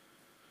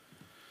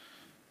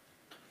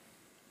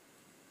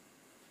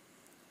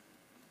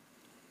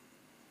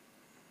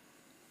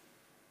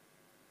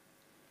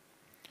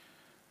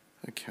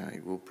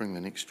 Okay, we'll bring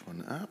the next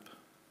one up.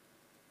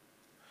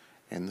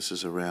 And this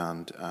is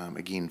around,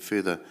 again,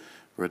 further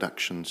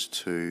reductions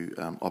to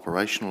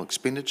operational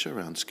expenditure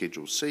around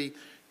Schedule C,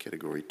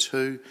 Category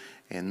 2,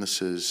 and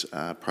this is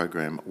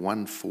Program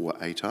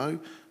 1480,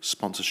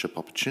 Sponsorship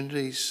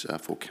Opportunities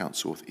for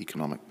Council with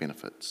Economic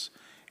Benefits.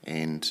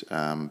 And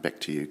back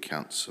to you,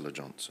 Councillor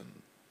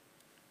Johnson.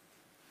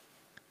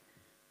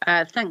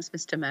 Thanks,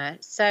 Mr. Mayor.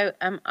 So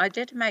I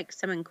did make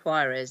some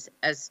inquiries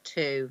as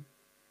to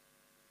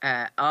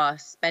our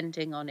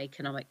spending on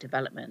economic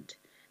development.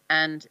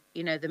 And,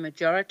 you know, the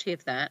majority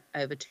of that,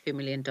 over $2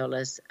 million,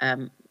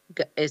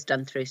 is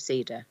done through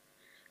CEDA.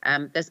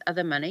 There's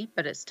other money,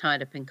 but it's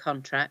tied up in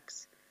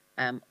contracts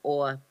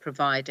or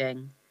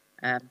providing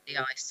the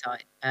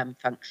eyesight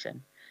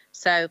function.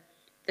 So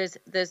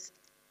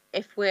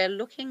if we're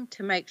looking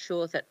to make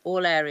sure that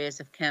all areas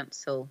of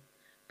council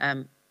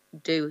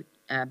do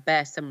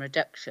bear some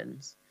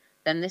reductions,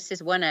 then this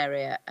is one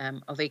area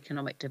of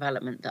economic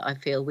development that I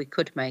feel we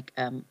could make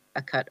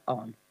a cut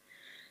on.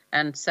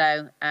 And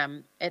so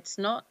it's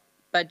not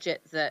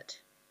budget that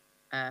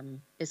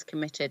is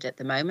committed at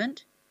the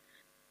moment.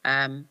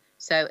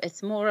 So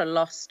it's more a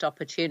lost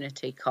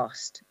opportunity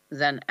cost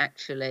than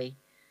actually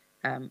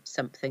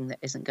something that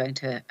isn't going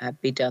to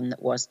be done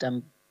that was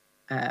done,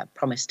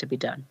 promised to be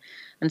done.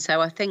 And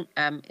so I think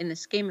in the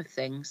scheme of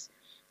things,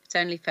 it's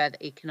only fair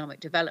that economic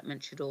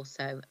development should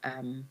also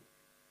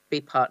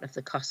be part of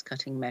the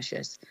cost-cutting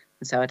measures.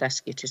 And so I'd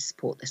ask you to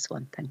support this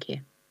one. Thank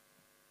you.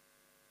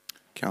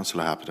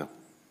 Councillor Harpiter.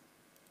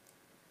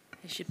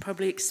 As you'd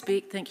probably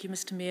expect, thank you,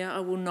 Mr. Mayor, I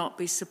will not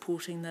be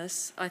supporting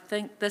this. I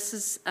think this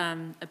is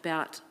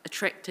about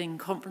attracting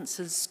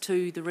conferences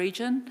to the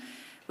region.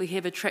 We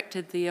have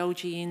attracted the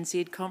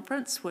LGNZ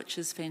conference, which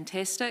is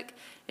fantastic,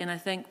 and I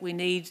think we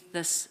need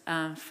this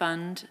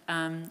fund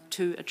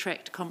to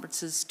attract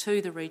conferences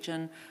to the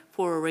region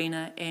for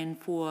Arena and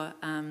for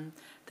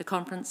the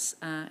conference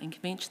and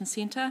convention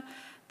centre.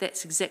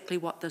 That's exactly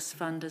what this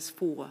fund is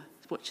for,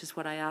 which is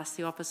what I asked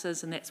the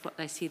officers, and that's what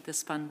they said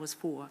this fund was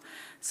for.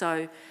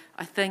 So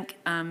I think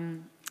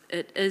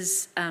it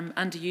is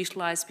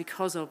underutilised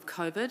because of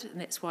COVID,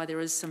 and that's why there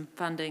is some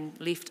funding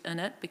left in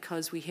it,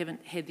 because we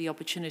haven't had the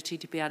opportunity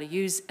to be able to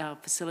use our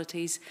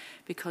facilities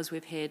because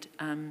we've had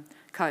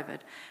COVID.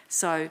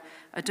 So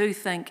I do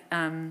think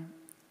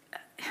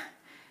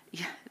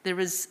there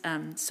is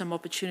some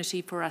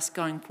opportunity for us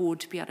going forward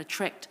to be able to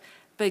attract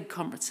big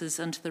conferences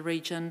into the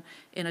region,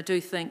 and I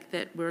do think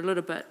that we're a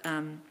little bit,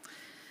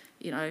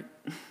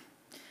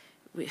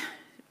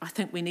 I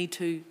think we need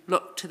to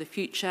look to the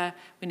future.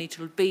 We need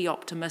to be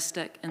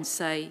optimistic and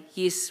say,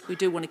 yes, we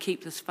do want to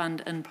keep this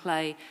fund in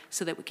play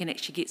so that we can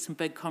actually get some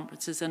big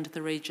conferences into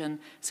the region,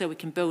 so we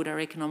can build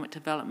our economic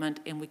development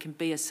and we can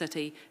be a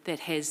city that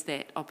has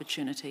that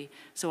opportunity.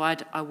 So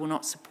I will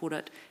not support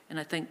it, and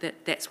I think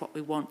that that's what we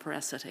want for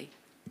our city.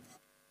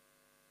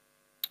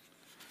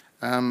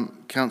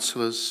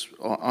 Councillors,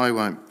 I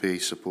won't be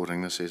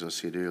supporting this, as I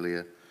said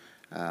earlier.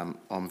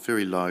 I'm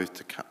very loath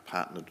to cut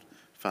partnered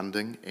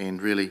funding,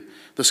 and really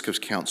this gives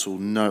council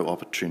no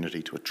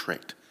opportunity to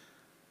attract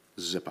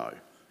Zippo,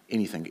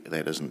 anything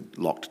that isn't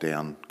locked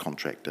down,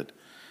 contracted,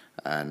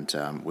 and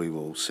we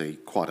will see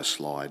quite a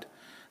slide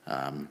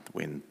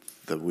when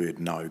the word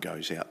no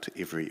goes out to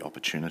every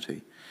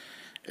opportunity.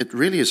 It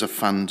really is a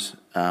fund,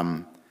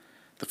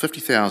 the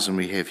 50,000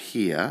 we have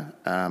here,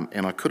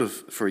 and I could have,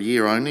 for a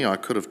year only, I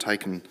could have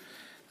taken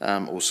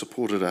or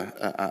supported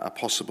a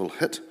possible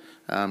hit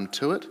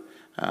to it.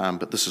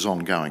 But this is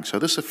ongoing. So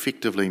this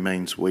effectively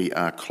means we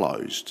are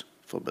closed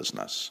for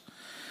business.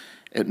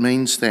 It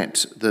means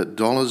that the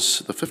dollars,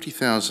 the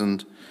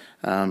 50,000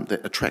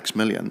 that attracts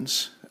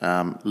millions,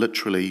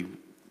 literally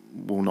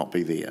will not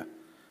be there.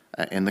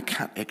 And the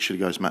cut actually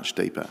goes much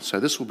deeper. So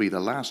this will be the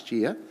last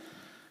year,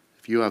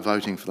 if you are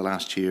voting for the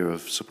last year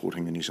of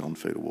supporting the New Zealand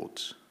Food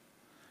Awards.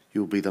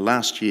 You'll be the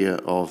last year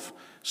of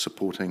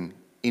supporting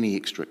any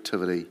extra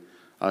activity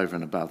over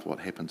and above what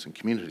happens in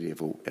community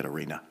level at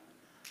Arena.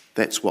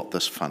 That's what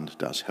this fund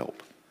does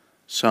help.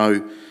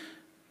 So,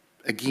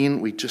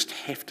 again, we just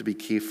have to be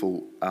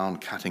careful on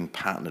cutting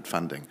partnered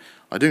funding.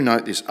 I do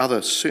note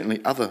there's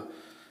certainly other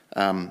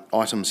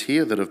items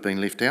here that have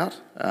been left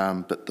out,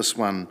 but this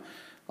one,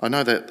 I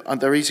know that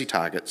they're easy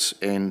targets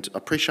and I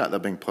appreciate they're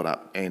being put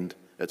up, and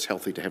it's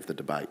healthy to have the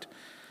debate.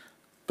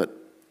 But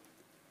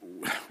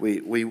we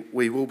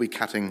will be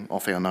cutting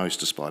off our nose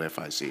to spite our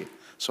face here,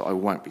 so I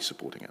won't be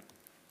supporting it.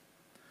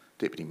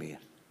 Deputy Mayor.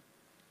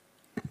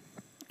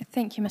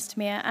 Thank you, Mr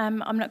Mayor.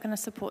 I'm not going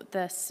to support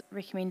this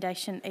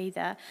recommendation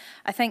either.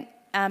 I think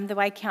the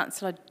way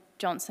Councillor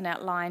Johnson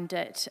outlined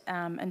it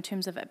in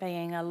terms of it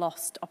being a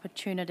lost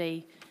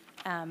opportunity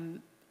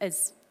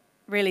is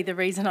really the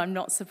reason I'm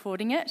not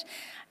supporting it.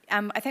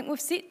 I think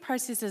we've set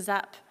processes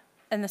up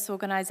in this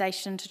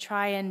organisation to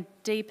try and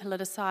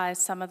depoliticise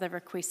some of the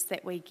requests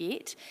that we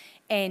get,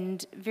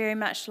 and very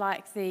much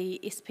like the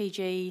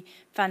SPG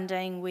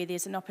funding, where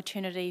there's an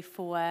opportunity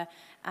for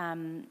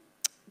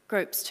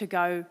groups to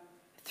go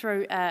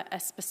through a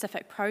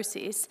specific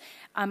process.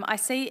 I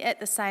see it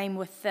the same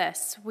with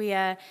this,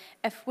 where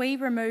if we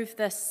remove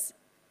this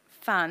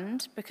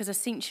fund, because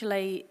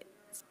essentially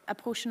a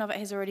portion of it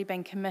has already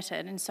been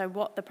committed, and so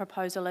what the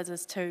proposal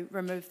is to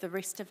remove the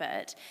rest of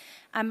it,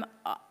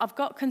 I've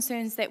got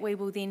concerns that we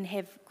will then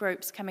have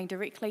groups coming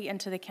directly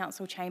into the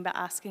council chamber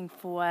asking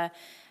for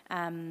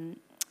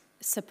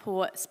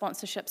support,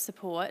 sponsorship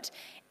support,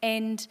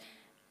 and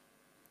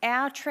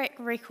our track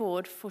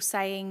record for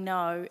saying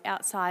no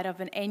outside of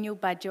an annual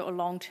budget or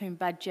long-term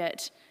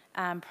budget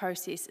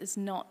process is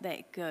not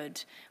that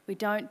good. We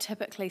don't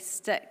typically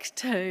stick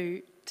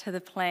to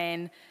the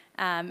plan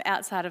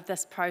outside of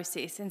this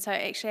process. And so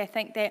actually I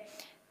think that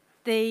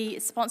the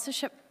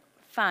sponsorship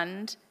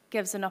fund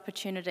gives an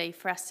opportunity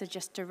for us to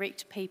just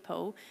direct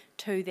people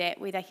to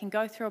that, where they can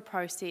go through a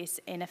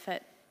process, and if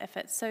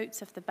it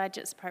suits, if the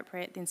budget's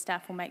appropriate, then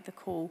staff will make the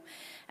call.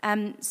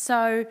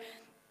 So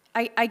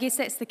I guess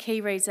that's the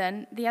key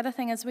reason. The other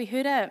thing is we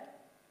heard a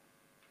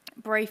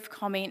brief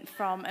comment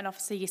from an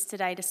officer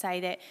yesterday to say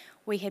that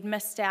we had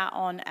missed out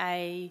on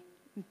a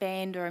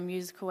band or a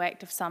musical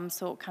act of some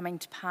sort coming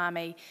to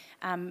Palmy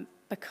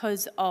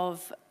because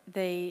of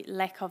the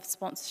lack of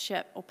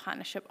sponsorship or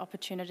partnership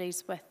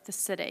opportunities with the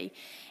city.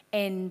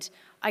 And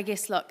I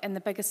guess, look, in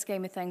the bigger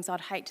scheme of things,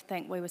 I'd hate to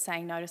think we were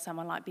saying no to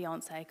someone like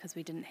Beyonce because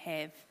we didn't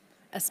have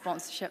a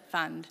sponsorship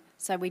fund.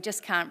 So we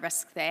just can't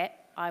risk that.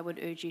 I would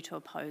urge you to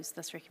oppose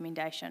this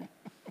recommendation.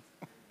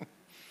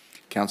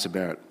 Councillor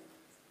Barrett.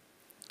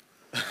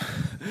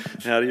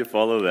 How do you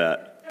follow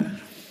that?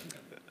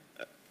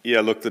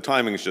 Yeah, look, the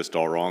timing's just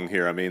all wrong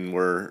here. I mean,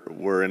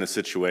 we're in a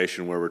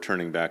situation where we're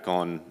turning back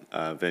on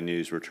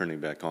venues, we're turning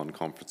back on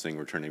conferencing,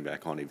 we're turning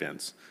back on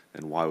events.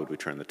 And why would we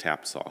turn the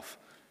taps off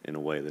in a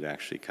way that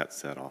actually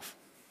cuts that off?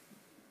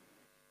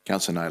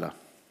 Councillor Naylor.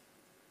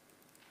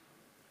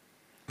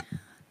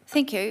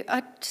 Thank you.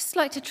 I'd just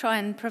like to try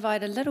and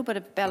provide a little bit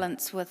of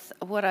balance with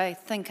what I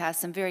think are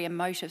some very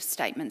emotive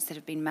statements that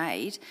have been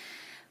made.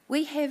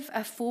 We have a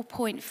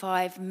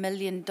 $4.5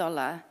 million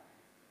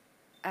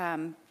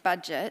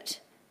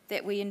budget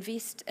that we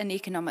invest in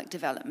economic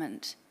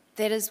development.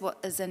 That is what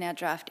is in our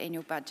draft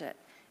annual budget.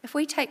 If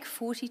we take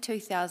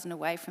 $42,000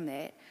 away from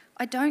that,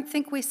 I don't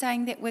think we're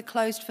saying that we're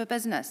closed for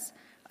business.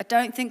 I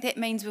don't think that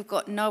means we've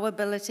got no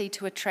ability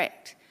to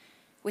attract.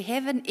 We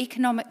have an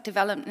economic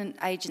development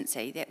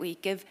agency that we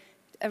give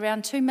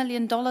around $2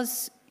 million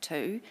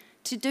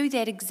to do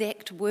that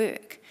exact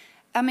work.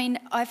 I mean,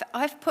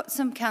 I've put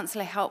some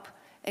councillor help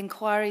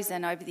inquiries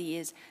in over the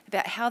years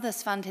about how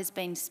this fund has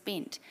been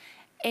spent.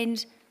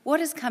 And what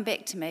has come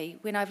back to me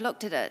when I've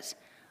looked at it,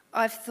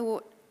 I've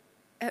thought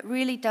it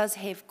really does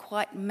have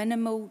quite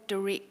minimal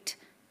direct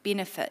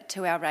benefit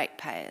to our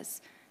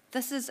ratepayers.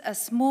 This is a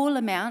small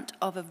amount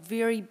of a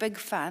very big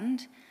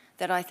fund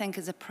that I think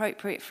is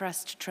appropriate for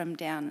us to trim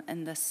down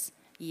in this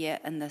year,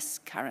 in this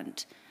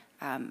current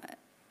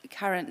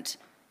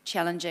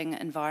challenging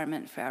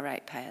environment for our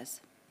ratepayers.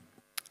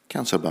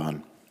 Councillor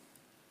Bowen.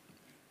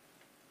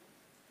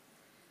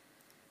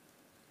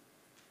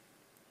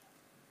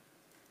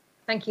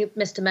 Thank you,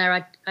 Mr.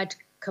 Mayor. I'd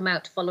come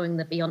out following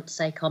the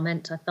Beyonce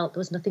comment. I felt there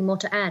was nothing more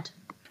to add.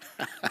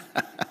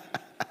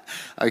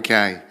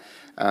 Okay,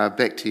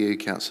 back to you,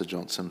 Councillor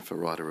Johnson, for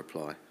right of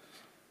reply.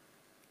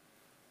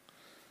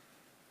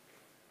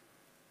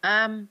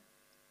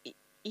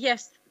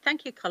 Yes,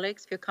 thank you,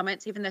 colleagues, for your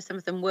comments, even though some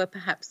of them were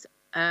perhaps,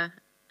 how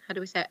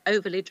do we say,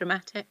 overly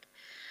dramatic.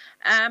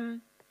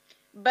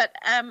 But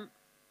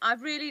I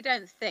really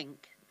don't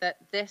think that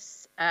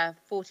this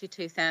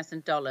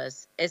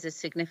 $42,000 is as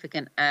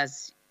significant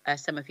as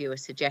some of you are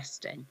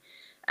suggesting.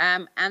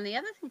 And the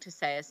other thing to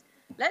say is,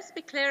 let's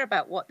be clear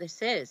about what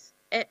this is.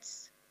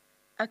 It's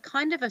a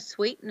kind of a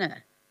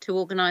sweetener to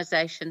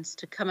organisations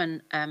to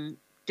come and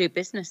do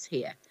business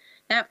here.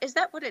 Now, is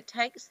that what it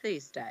takes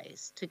these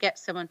days to get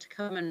someone to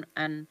come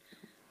and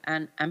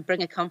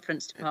bring a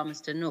conference to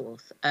Palmerston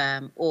North,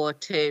 or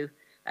to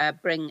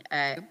bring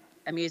a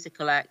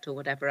musical act or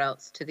whatever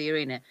else to the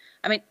arena?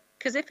 I mean,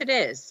 because if it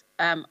is,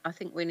 I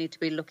think we need to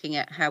be looking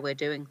at how we're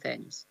doing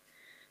things.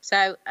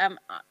 So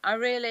I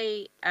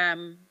really,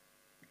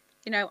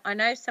 you know, I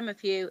know some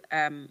of you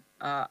are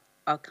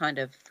kind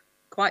of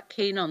quite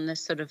keen on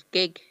this sort of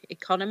gig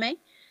economy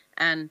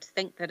and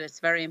think that it's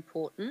very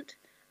important.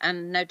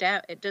 And no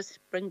doubt it does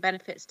bring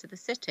benefits to the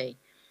city.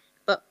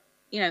 But,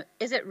 you know,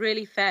 is it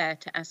really fair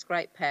to ask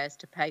ratepayers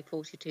to pay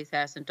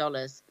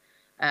 $42,000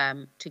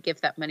 to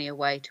give that money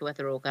away to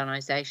other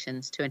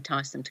organisations to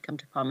entice them to come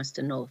to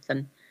Palmerston North?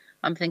 And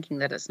I'm thinking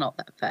that it's not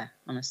that fair,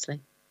 honestly.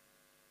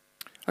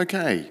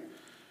 Okay,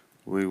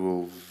 we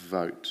will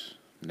vote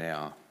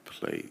now,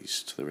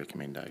 please, to the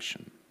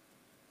recommendation.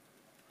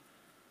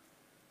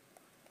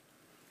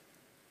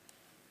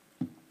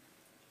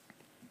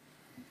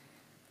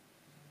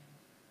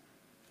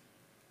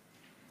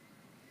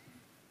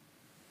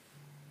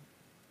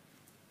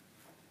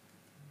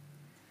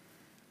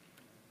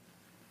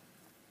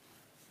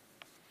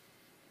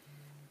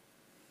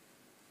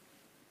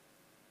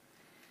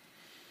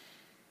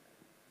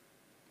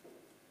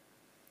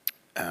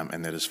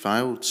 And that has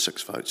failed,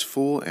 6 votes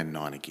for and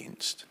 9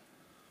 against.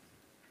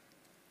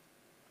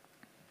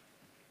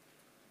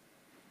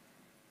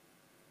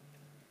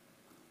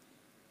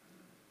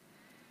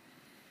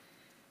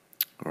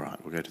 All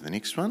right, we'll go to the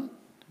next one.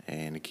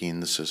 And again,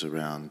 this is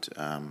around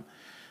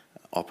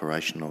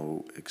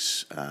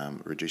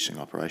reducing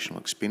operational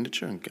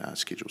expenditure in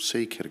Schedule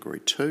C,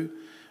 Category 2.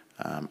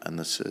 And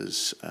this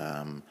is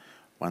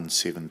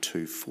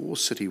 1724,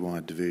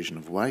 Citywide Diversion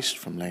of Waste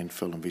from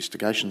Landfill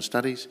Investigation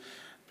Studies.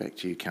 Back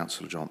to you,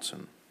 Councillor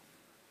Johnson.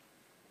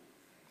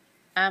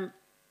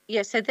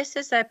 Yeah, so this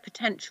is a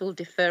potential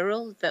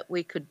deferral that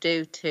we could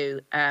do to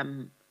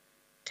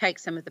take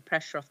some of the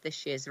pressure off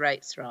this year's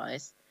rates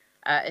rise.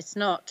 It's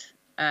not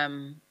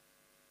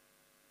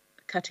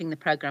cutting the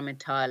programme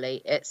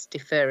entirely, it's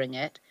deferring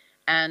it.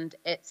 And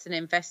it's an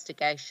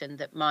investigation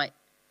that might,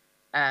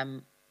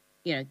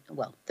 you know,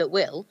 well, that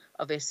will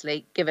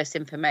obviously give us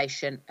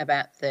information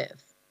about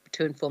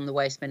to inform the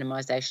waste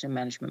minimisation and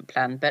management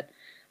plan. But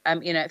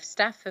you know, if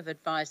staff have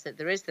advised that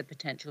there is the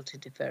potential to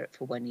defer it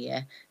for 1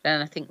 year, then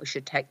I think we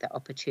should take that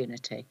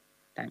opportunity.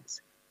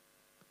 Thanks.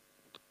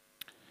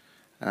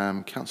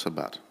 Councillor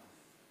Butt.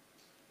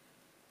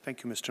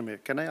 Thank you, Mr. Mayor.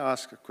 Can I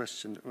ask a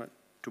question?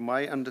 To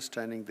my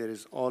understanding, there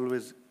is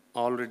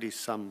already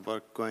some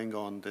work going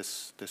on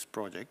this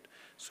project.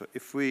 So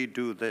if we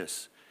do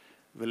this,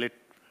 will it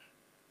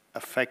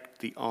affect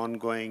the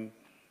ongoing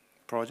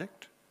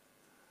project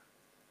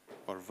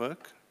or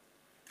work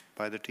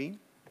by the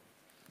team?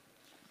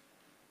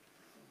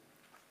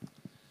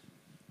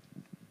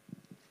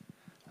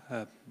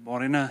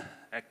 Morena,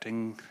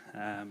 acting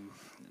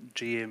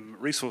GM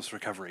Resource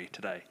Recovery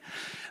today.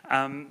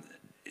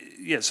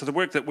 Yeah, so the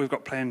work that we've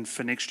got planned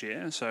for next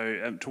year,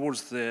 so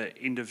towards the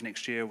end of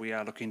next year, we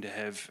are looking to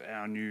have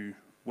our new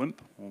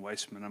WIMP, or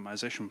Waste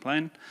Minimisation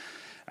Plan.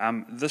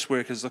 This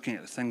work is looking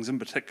at things in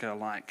particular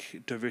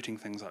like diverting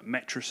things like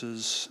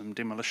mattresses, some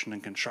demolition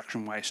and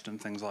construction waste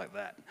and things like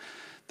that.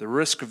 The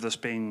risk of this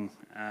being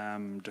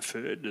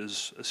deferred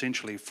is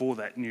essentially for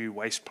that new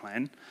waste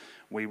plan,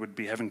 we would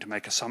be having to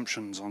make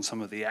assumptions on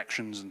some of the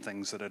actions and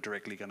things that are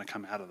directly going to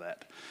come out of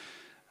that.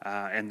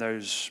 And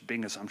those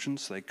being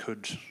assumptions, they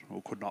could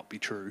or could not be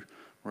true,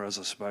 whereas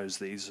I suppose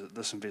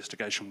this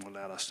investigation will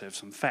allow us to have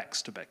some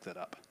facts to back that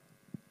up.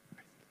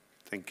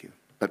 Thank you.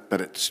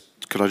 But it's,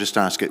 could I just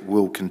ask, it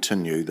will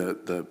continue,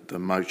 the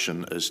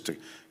motion is to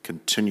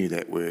continue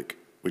that work,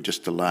 we're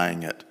just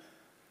delaying it?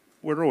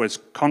 We're always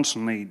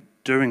constantly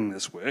doing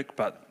this work,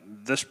 but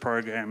this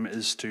program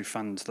is to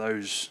fund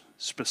those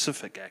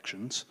specific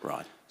actions.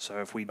 Right. So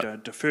if we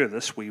don't defer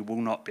this, we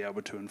will not be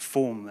able to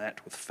inform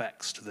that with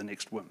facts to the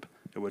next WIMP.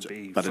 It would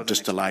be. But it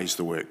just delays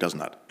the work,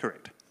 doesn't it?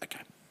 Correct.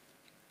 Okay,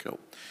 cool.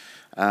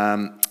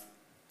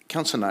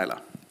 Councillor Naylor.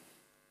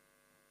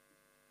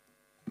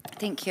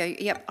 Thank you.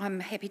 Yep, I'm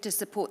happy to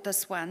support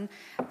this one.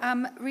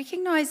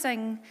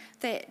 Recognising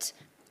that,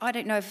 I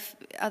don't know if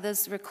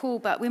others recall,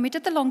 but when we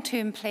did the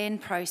long-term plan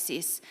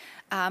process,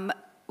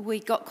 we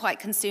got quite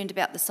concerned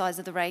about the size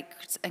of the rate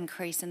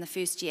increase in the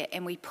first year,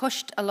 and we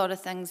pushed a lot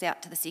of things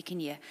out to the second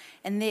year.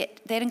 And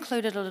that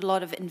included a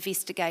lot of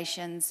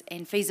investigations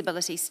and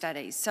feasibility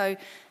studies. So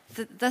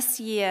this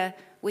year,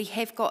 we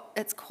have got,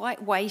 it's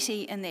quite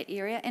weighty in that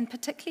area, and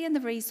particularly in the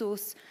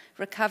resource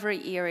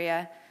recovery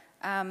area,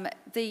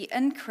 the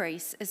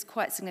increase is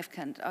quite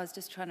significant. I was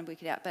just trying to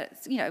work it out, but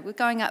it's, you know, we're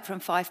going up from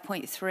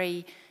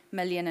 5.3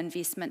 million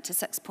investment to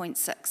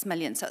 6.6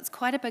 million, so it's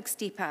quite a big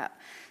step up.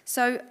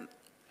 So,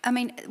 I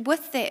mean,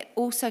 with that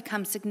also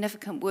comes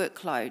significant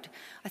workload.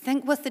 I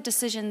think with the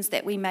decisions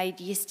that we made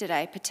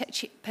yesterday,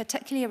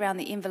 particularly around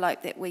the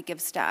envelope that we give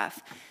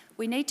staff,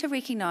 we need to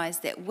recognise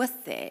that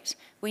with that,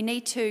 we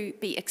need to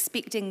be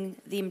expecting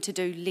them to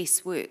do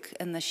less work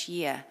in this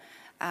year.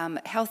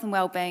 Health and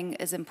wellbeing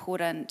is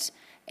important,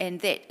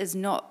 and that is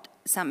not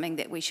something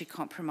that we should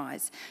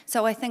compromise.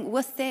 So I think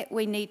with that,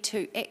 we need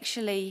to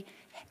actually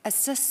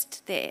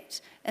assist that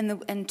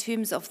in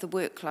terms of the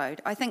workload.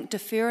 I think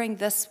deferring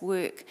this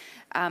work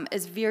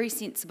is very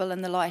sensible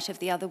in the light of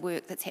the other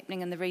work that's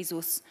happening in the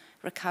resource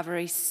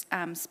recovery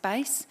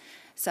space.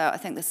 So I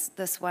think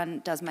this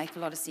one does make a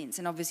lot of sense,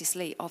 and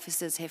obviously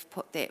officers have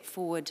put that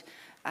forward,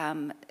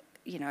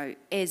 you know,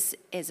 as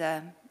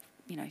a,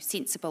 you know,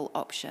 sensible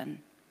option.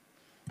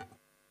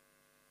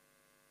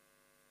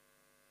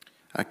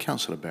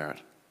 Councillor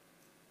Barrett.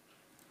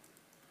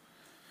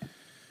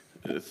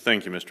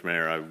 Thank you, Mr.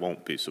 Mayor. I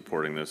won't be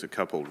supporting this. A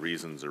couple of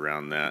reasons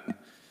around that.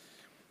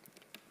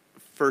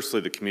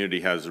 Firstly, the community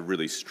has a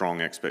really strong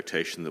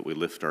expectation that we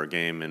lift our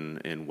game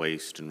in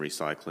waste and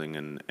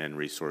recycling and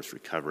resource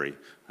recovery.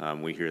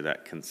 We hear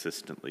that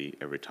consistently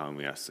every time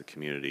we ask the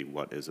community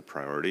what is a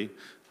priority.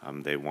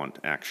 They want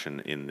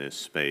action in this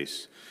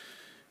space.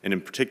 And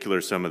in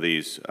particular, some of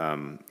these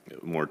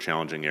more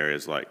challenging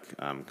areas like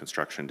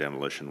construction and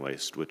demolition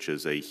waste, which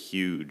is a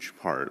huge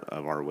part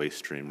of our waste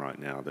stream right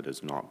now that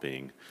is not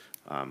being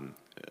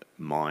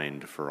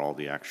mined for all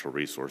the actual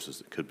resources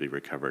that could be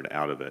recovered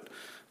out of it,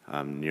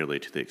 nearly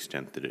to the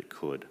extent that it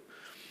could.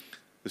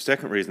 The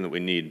second reason that we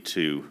need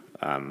to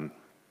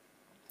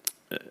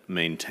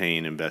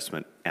maintain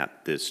investment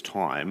at this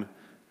time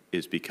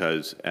is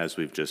because, as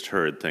we've just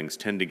heard, things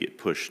tend to get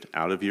pushed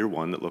out of year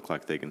one that look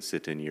like they can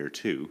sit in year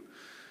two.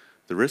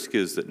 The risk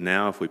is that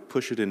now if we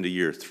push it into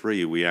year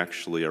three, we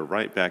actually are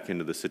right back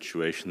into the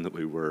situation that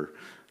we were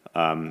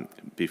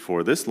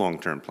before this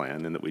long-term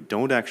plan, and that we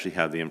don't actually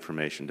have the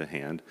information to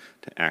hand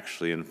to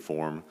actually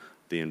inform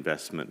the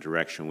investment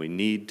direction. We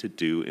need to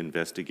do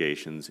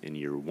investigations in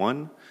year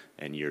one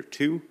and year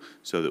two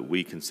so that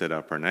we can set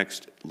up our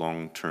next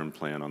long-term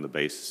plan on the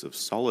basis of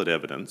solid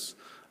evidence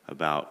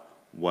about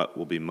what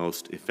will be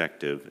most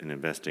effective in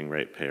investing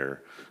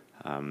ratepayer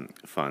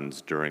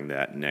funds during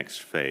that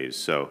next phase.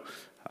 So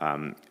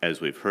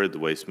as we've heard, the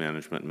Waste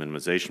Management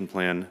Minimization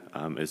Plan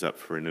is up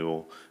for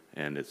renewal,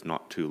 and it's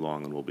not too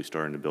long, and we'll be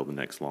starting to build the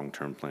next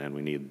long-term plan.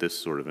 We need this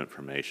sort of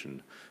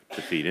information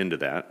to feed into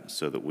that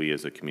so that we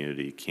as a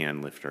community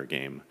can lift our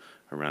game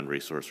around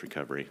resource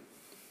recovery.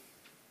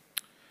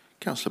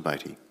 Councillor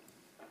Beattie.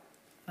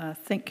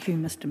 Thank you,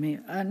 Mr.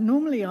 Mayor.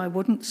 Normally I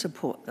wouldn't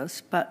support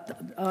this,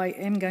 but I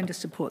am going to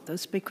support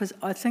this because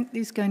I think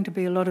there's going to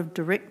be a lot of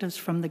directives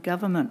from the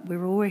government.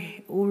 We're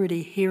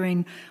already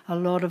hearing a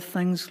lot of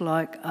things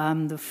like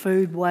the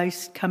food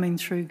waste coming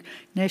through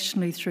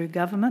nationally through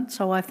government.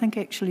 So I think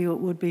actually it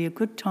would be a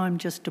good time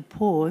just to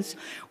pause,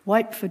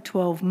 wait for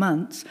 12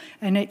 months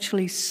and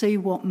actually see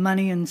what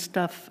money and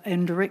stuff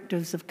and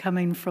directives have come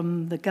in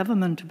from the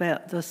government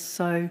about this.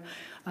 So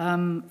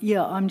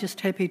yeah, I'm just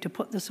happy to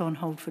put this on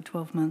hold for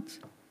 12 months.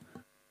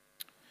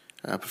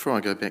 Before I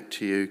go back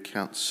to you,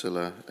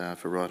 Councillor,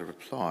 for right of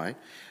reply,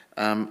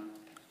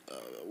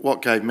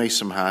 what gave me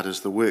some heart is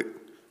the work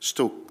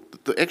still,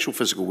 the actual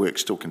physical work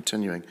still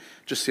continuing.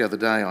 Just the other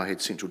day I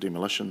had Central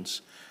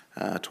Demolitions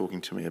talking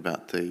to me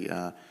about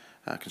the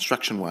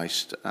construction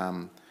waste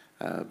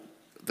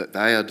that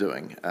they are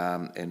doing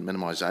and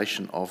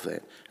minimisation of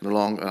that.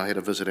 And I had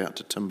a visit out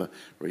to timber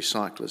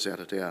recyclers out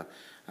at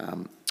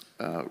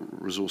our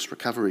resource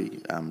recovery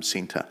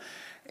centre,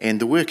 and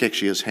the work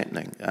actually is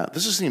happening.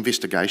 This is the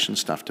investigation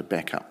stuff to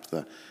back up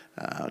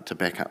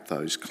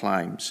those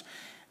claims.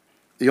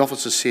 The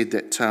officer said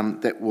that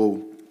that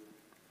will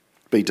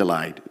be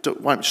delayed.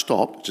 It won't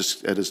stop,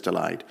 just it is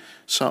delayed.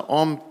 So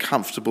I'm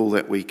comfortable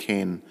that we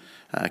can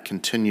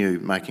continue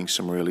making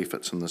some real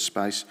efforts in this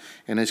space.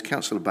 And as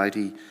Councillor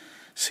Beattie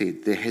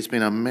said, there has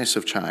been a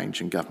massive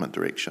change in government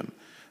direction.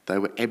 They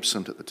were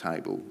absent at the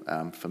table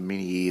for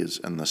many years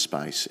in this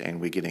space, and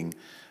we're getting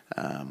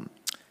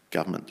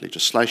government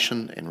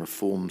legislation and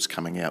reforms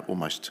coming out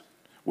almost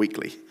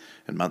weekly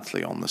and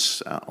monthly on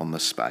this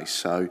space.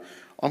 So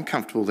I'm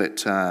comfortable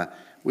that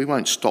we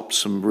won't stop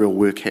some real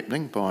work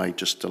happening by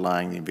just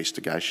delaying the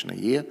investigation a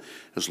year,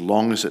 as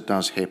long as it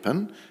does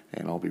happen,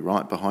 and I'll be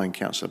right behind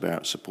Councillor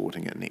Barrett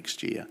supporting it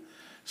next year.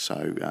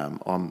 So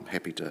I'm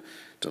happy to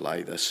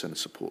delay this and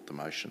support the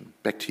motion.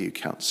 Back to you,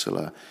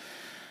 Councillor,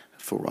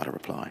 for right of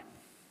reply.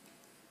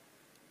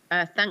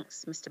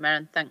 Thanks, Mr Mayor,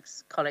 and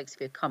thanks, colleagues,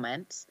 for your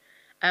comments.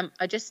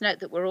 I just note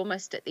that we're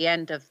almost at the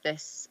end of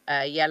this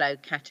yellow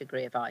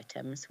category of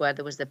items, where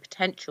there was the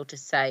potential to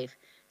save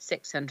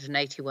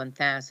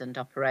 681,000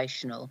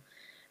 operational,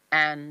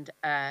 and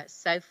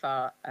so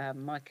far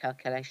my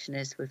calculation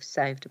is we've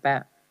saved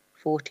about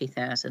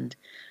 40,000.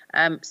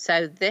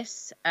 So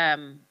this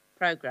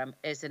programme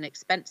is an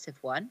expensive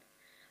one,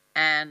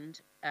 and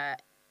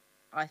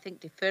I think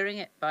deferring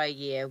it by a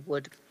year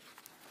would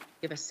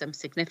give us some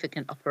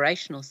significant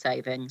operational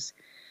savings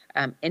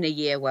in a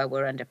year where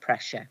we're under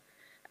pressure.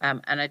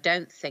 And I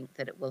don't think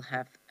that it will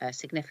have a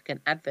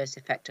significant adverse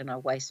effect on our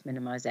waste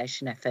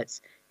minimisation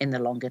efforts in the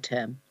longer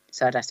term.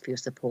 So I'd ask for your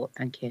support.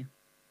 Thank you.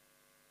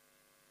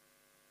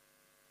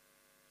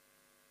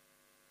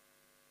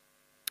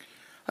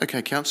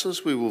 Okay,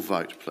 councillors, we will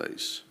vote,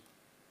 please.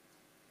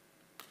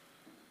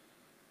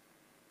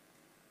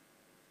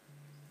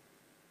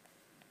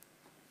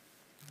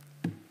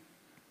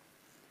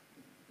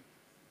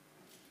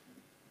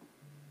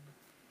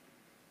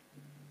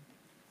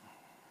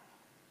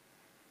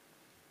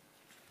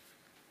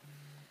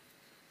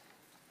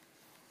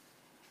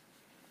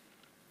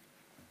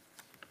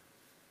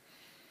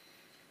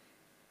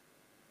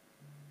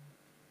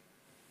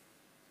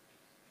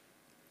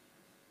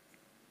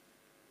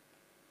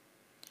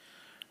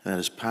 That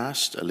is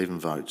passed, 11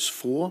 votes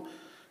for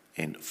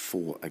and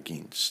 4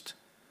 against.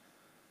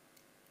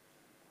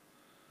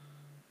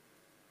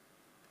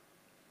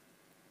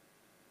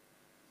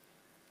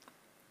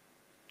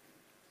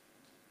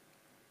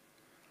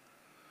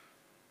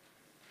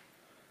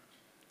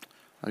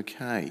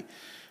 Okay,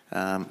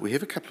 we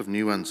have a couple of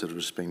new ones that have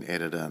just been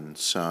added in.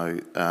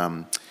 So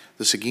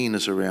this again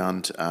is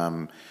around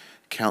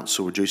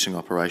Council reducing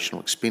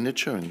operational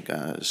expenditure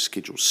in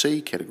Schedule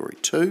C, Category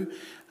 2.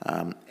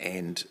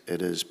 And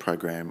it is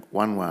Program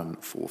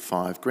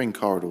 1145, Green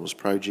Corridors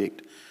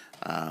Project,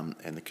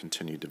 and the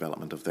continued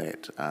development of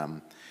that.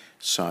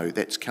 So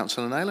that's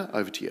Councillor Naylor,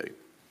 over to you.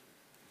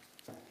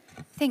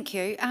 Thank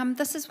you.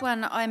 This is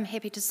one I'm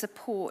happy to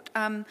support.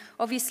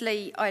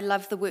 Obviously, I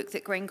love the work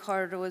that Green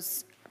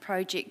Corridors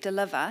Project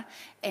deliver,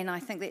 and I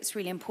think that's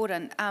really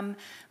important.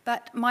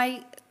 But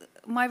my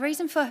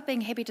reason for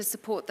being happy to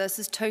support this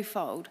is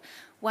twofold.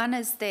 One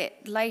is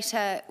that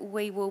later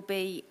we will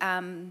be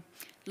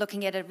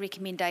looking at a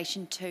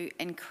recommendation to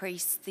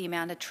increase the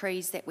amount of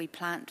trees that we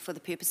plant for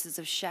the purposes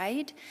of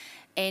shade.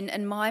 And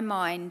in my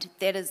mind,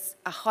 that is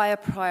a higher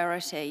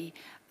priority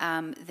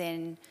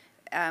than,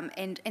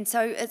 and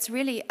so it's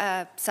really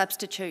a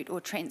substitute or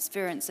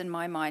transference in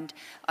my mind.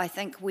 I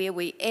think where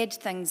we add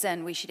things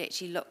in, we should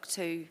actually look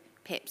to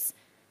perhaps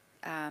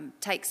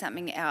take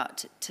something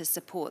out to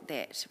support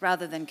that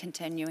rather than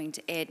continuing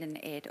to add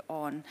and add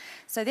on.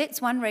 So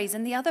that's one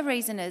reason. The other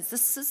reason is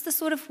this is the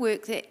sort of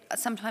work that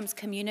sometimes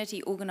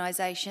community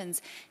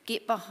organisations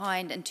get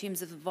behind in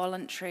terms of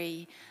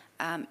voluntary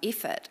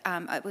effort.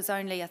 It was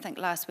only, I think,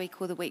 last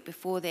week or the week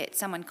before that,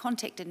 someone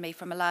contacted me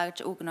from a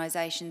large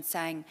organisation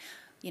saying,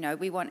 you know,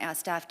 we want our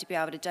staff to be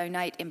able to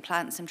donate and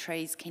plant some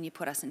trees. Can you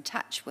put us in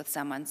touch with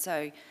someone?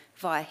 So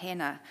via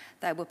Hannah,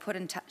 they were put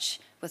in touch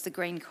with the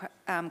Green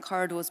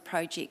Corridors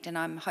Project, and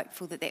I'm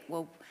hopeful that that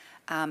will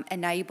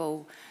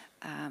enable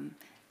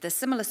the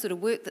similar sort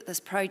of work that this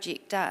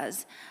project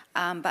does,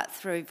 but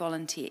through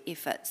volunteer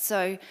effort.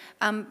 So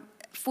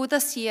for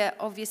this year,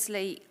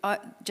 obviously,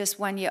 just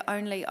 1 year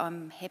only,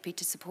 I'm happy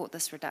to support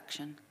this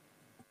reduction.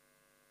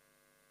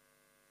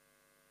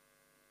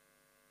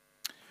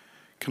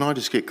 Can I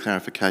just get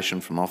clarification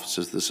from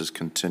officers? This is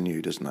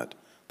continued, isn't it?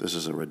 This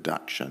is a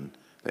reduction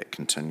that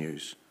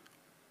continues.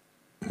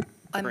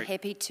 I'm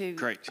happy to.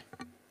 Correct.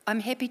 I'm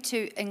happy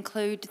to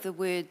include the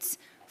words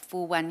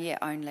for 1 year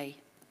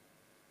only.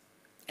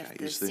 Okay,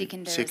 is the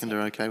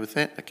seconder okay with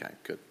that? Okay,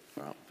 good.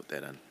 Well, I'll put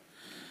that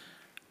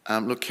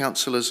in. Look,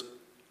 councillors,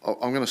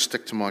 I'm going to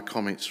stick to my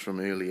comments from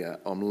earlier.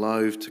 I'm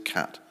loath to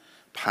cut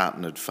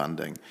partnered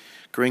funding.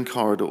 Green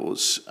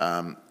Corridors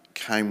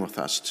came with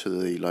us to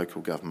the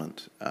local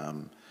government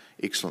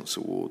Excellence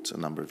Awards a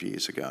number of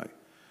years ago.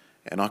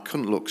 And I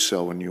couldn't look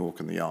Selwyn York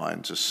in the eye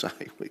and just say,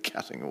 we're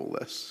cutting all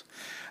this.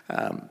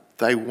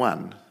 They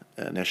won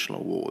a national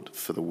award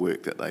for the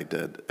work that they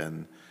did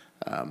in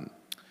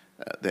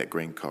that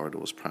Green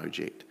Corridors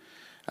project.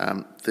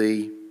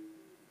 The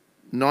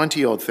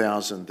 90-odd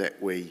thousand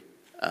that we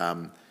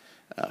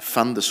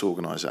fund this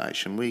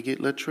organisation, we get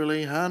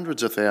literally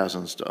hundreds of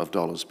thousands of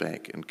dollars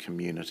back in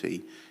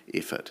community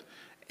effort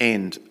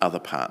and other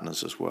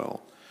partners as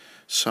well.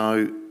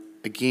 So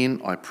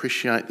again, I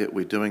appreciate that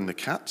we're doing the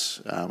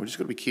cuts. We've just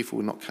got to be careful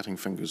we're not cutting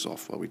fingers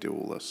off while we do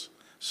all this.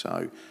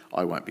 So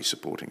I won't be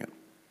supporting it.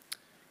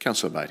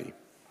 Councillor Beattie.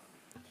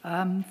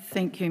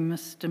 Thank you,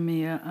 Mr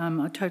Mayor.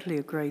 I totally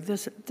agree.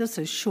 This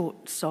is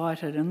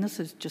short-sighted, and this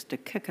is just a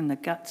kick in the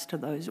guts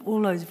to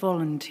all those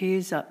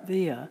volunteers up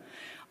there.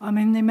 I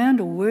mean, the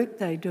amount of work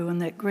they do in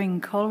that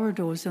Green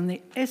Corridors and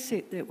the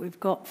asset that we've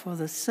got for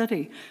the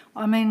city.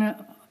 I mean,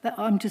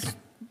 I'm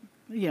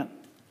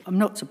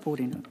not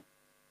supporting it.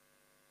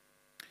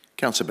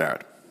 Councillor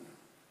Barrett.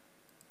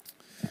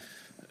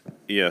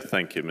 Yeah,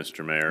 thank you,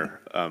 Mr Mayor.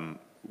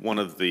 One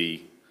of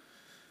the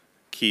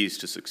keys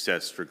to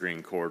success for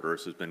Green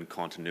Corridors has been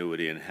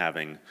continuity and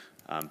having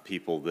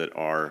people that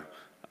are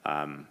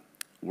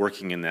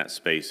working in that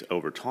space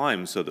over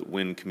time, so that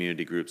when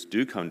community groups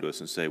do come to us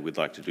and say, we'd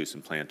like to do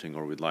some planting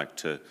or we'd like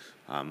to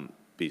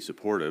be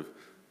supportive,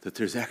 that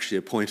there's actually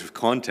a point of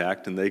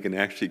contact and they can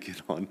actually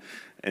get on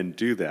and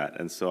do that.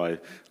 And so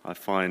I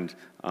find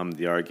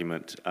the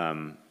argument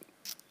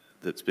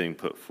that's being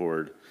put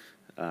forward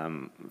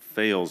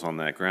fails on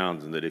that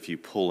ground, and that if you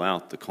pull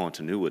out the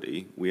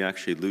continuity, we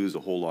actually lose a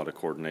whole lot of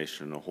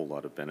coordination and a whole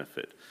lot of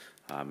benefit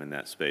in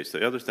that space.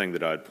 The other thing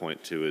that I'd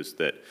point to is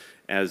that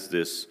as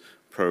this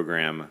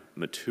program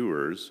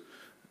matures,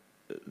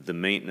 the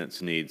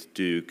maintenance needs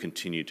do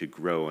continue to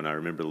grow. And I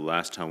remember the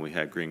last time we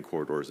had Green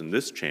Corridors in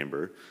this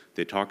chamber,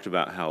 they talked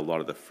about how a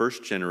lot of the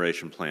first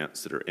generation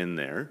plants that are in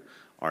there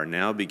are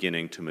now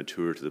beginning to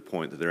mature to the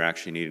point that they're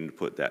actually needing to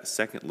put that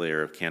second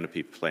layer of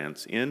canopy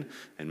plants in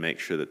and make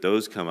sure that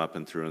those come up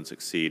and through and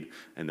succeed,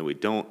 and that we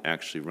don't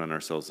actually run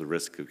ourselves the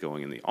risk of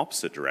going in the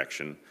opposite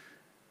direction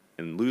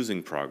and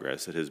losing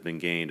progress that has been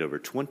gained over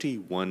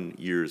 21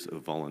 years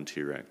of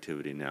volunteer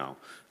activity now.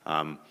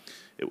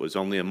 It was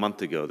only a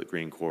month ago that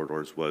Green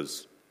Corridors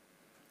was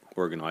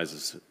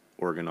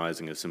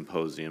organizing a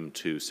symposium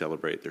to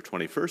celebrate their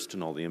 21st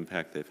and all the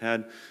impact they've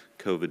had.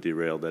 COVID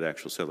derailed that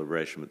actual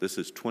celebration, but this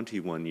is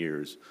 21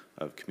 years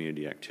of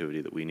community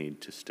activity that we need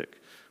to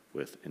stick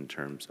with in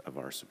terms of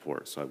our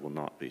support. So I will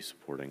not be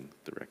supporting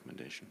the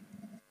recommendation.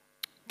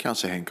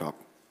 Councillor Hancock.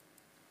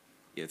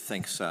 Yeah,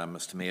 thanks,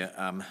 Mr Mayor.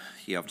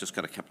 Yeah, I've just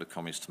got a couple of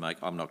comments to make.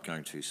 I'm not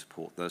going to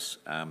support this.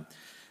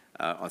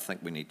 I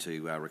think we need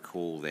to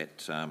recall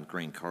that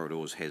Green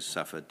Corridors has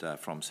suffered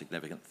from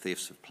significant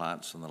thefts of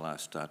plants in the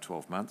last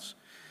 12 months.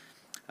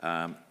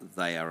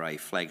 They are a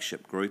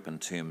flagship group in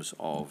terms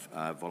of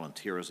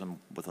volunteerism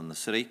within the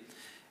city,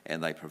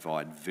 and they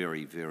provide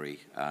very, very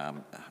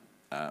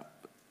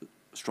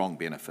strong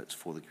benefits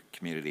for the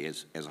community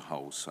as a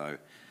whole. So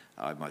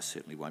I most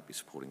certainly won't be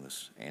supporting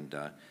this, and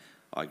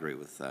I agree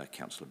with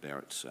Councillor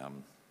Barrett's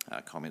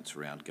comments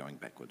around going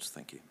backwards.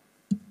 Thank you.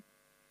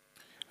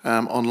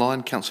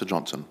 Online, Councillor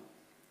Johnson.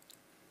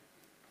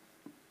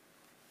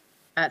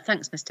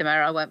 Thanks, Mr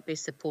Mayor. I won't be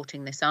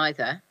supporting this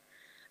either.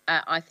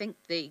 I think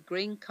the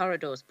Green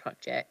Corridors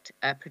project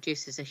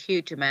produces a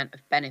huge amount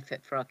of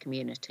benefit for our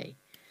community.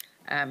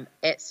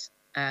 It's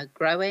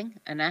growing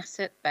an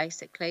asset,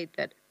 basically,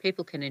 that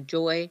people can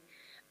enjoy.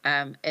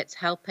 It's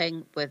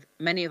helping with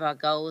many of our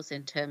goals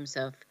in terms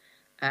of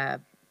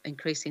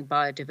increasing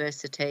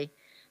biodiversity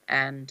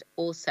and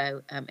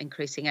also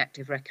increasing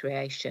active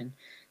recreation.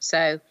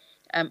 So,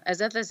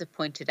 as others have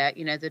pointed out,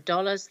 you know, the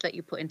dollars that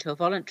you put into a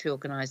voluntary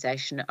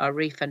organisation are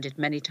refunded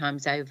many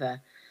times over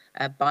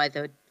by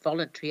the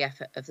voluntary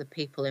effort of the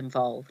people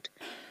involved.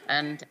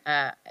 And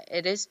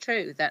it is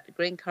true that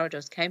Green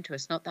Corridors came to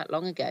us not that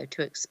long ago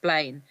to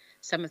explain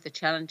some of the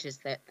challenges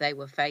that they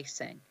were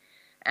facing.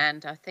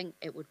 And I think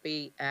it would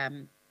be,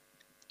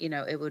 you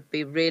know, it would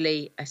be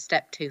really a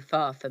step too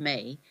far for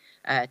me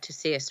to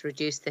see us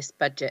reduce this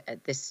budget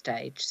at this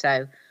stage.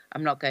 So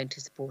I'm not going to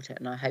support it,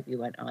 and I hope you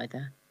won't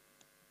either.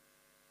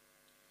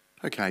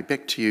 Okay,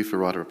 back to you for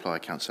right of reply,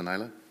 Councillor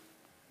Naylor.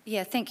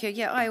 Yeah, thank you.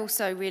 Yeah, I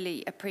also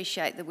really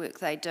appreciate the work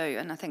they do,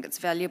 and I think it's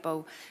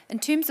valuable. In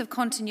terms of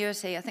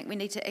continuity, I think we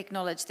need to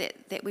acknowledge that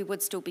we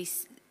would still be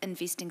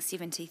investing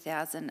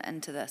 $70,000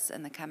 into this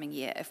in the coming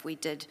year if we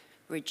did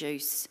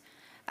reduce.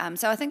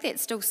 So I think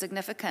that's still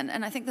significant,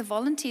 and I think the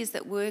volunteers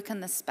that work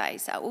in this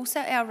space are also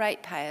our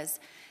ratepayers,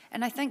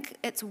 and I think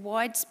it's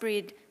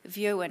widespread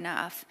view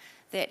enough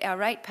that our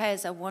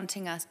ratepayers are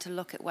wanting us to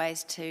look at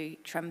ways to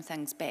trim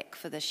things back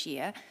for this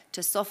year,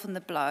 to soften the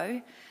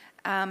blow.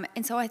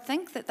 And so I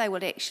think that they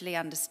would actually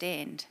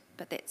understand,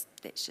 but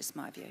that's just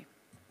my view.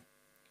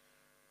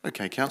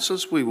 Okay,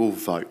 councillors, we will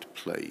vote,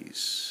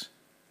 please.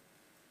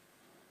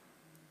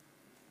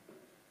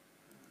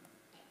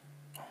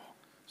 Oh,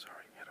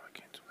 sorry, how do I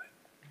cancel that?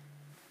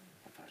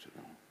 I voted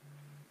wrong.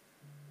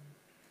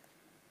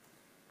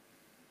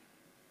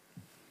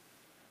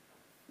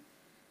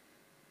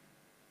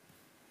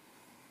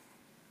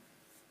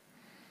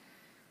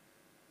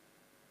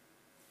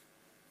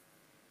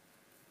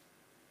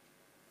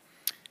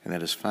 And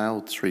that has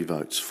failed. 3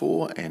 votes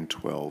for and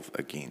 12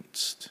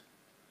 against.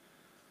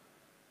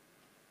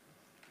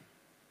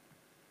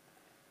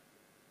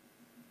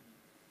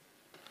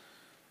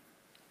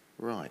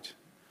 Right,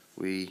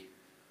 we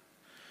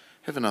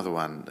have another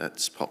one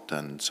that's popped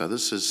in. So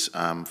this is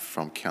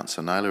from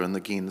Councillor Naylor, and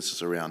again this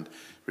is around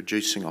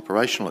reducing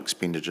operational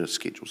expenditure,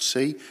 Schedule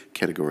C,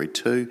 Category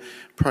 2,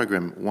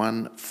 Program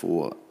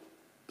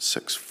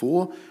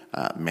 1464,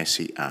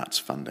 Massey Arts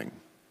Funding.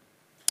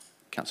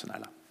 Councillor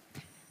Naylor.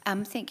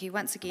 Thank you.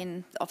 Once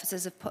again, the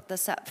officers have put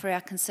this up for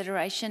our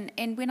consideration.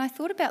 And when I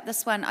thought about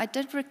this one, I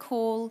did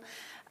recall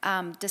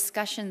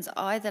discussions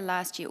either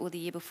last year or the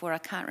year before, I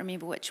can't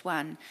remember which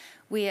one,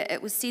 where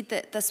it was said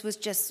that this was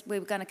just, we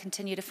were going to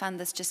continue to fund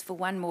this just for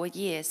one more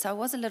year. So I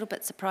was a little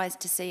bit surprised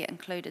to see it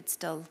included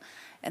still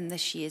in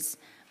this year's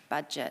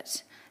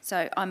budget.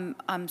 So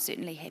I'm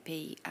certainly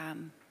happy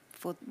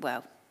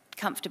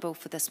comfortable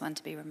for this one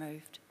to be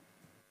removed.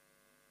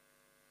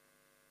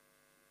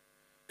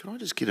 Could I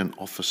just get an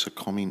officer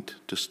comment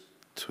just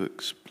to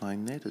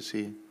explain that? Is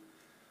there,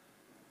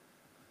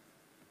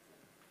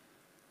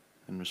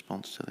 in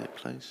response to that,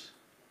 please?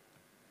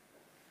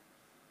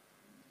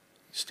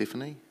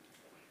 Stephanie?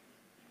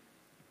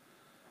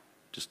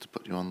 Just to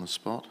put you on the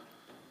spot.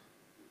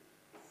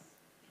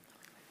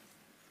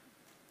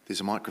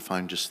 There's a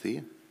microphone just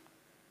there.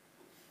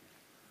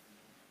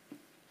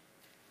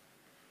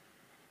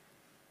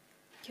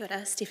 Kia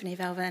ora, Stephanie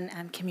Velvin,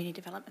 Community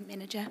Development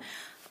Manager.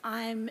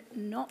 I'm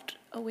not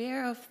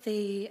aware of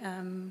the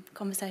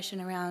conversation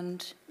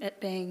around it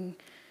being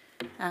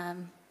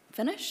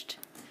finished.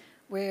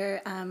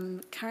 We're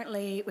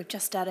currently, we've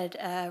just started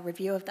a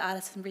review of the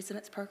Artists in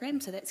Residence program,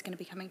 so that's going to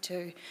be coming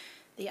to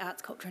the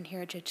Arts, Culture and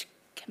Heritage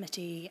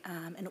Committee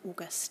in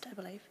August, I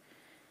believe.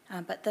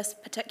 But this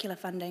particular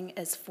funding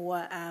is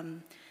for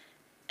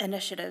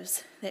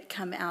initiatives that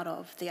come out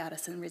of the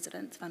Artists in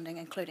Residence funding,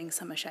 including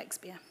Summer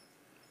Shakespeare.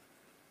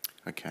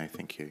 Okay,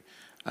 thank you.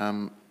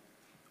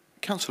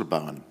 Councillor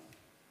Bowen.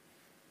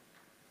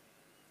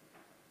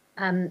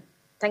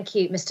 Thank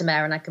you, Mr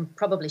Mayor, and I can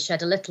probably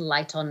shed a little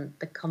light on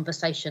the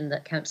conversation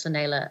that Councillor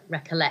Naylor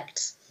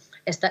recollects,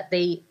 is that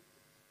the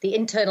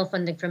internal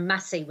funding from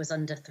Massey was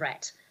under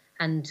threat,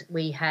 and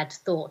we had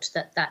thought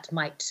that that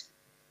might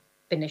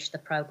finish the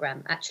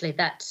programme. Actually,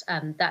 that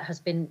has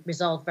been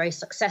resolved very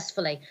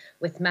successfully,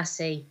 with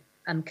Massey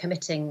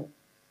committing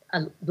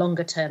a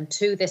longer term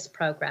to this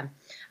programme.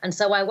 And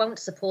so I won't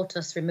support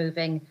us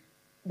removing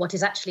what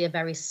is actually a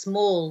very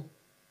small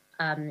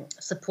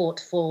support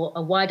for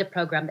a wider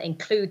programme that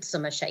includes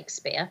Summer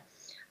Shakespeare.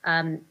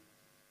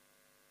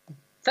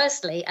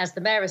 Firstly, as the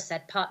Mayor has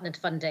said, partnered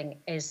funding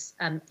is,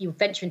 you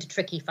venture into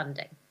tricky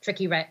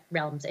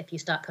realms if you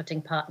start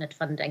cutting partnered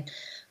funding.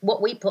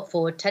 What we put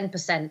forward,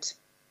 10%,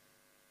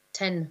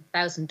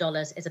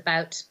 $10,000 is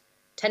about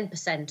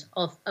 10%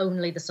 of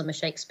only the Summer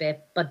Shakespeare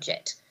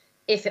budget,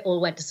 if it all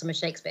went to Summer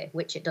Shakespeare,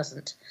 which it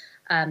doesn't.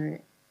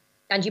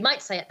 And you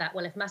might say at that,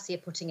 well, if Massey are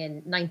putting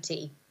in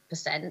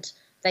 90%,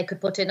 they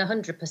could put in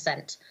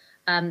 100%.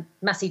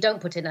 Massey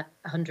don't put in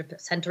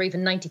 100% or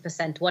even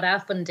 90%. What our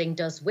funding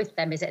does with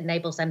them is it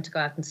enables them to go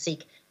out and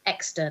seek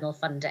external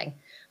funding,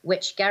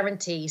 which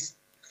guarantees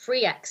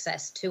free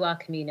access to our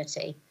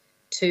community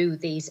to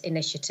these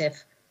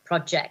initiative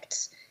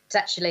projects. It's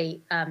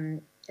actually,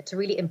 it's a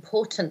really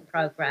important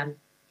programme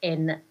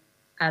in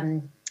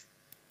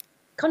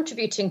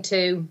contributing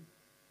to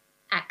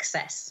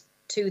access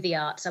to the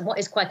arts, and what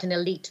is quite an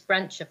elite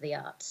branch of the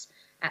arts,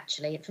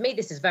 actually. For me,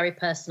 this is very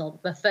personal.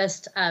 But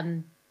first,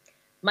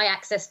 my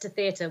access to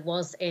theatre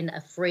was in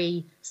a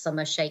free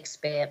Summer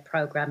Shakespeare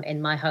programme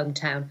in my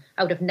hometown.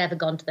 I would have never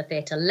gone to the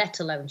theatre, let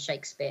alone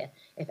Shakespeare,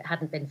 if it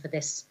hadn't been for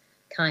this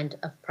kind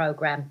of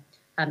programme.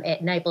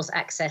 It enables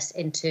access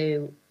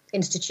into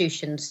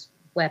institutions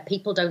where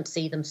people don't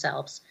see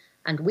themselves,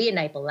 and we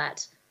enable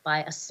that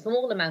by a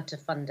small amount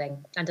of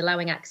funding and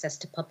allowing access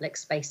to public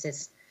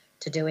spaces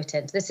to do it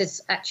in. So this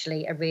is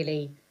actually a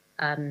really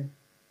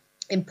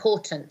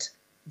important,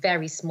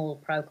 very small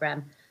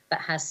programme that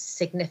has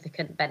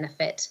significant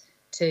benefit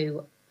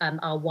to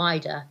our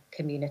wider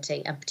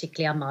community, and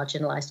particularly our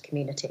marginalised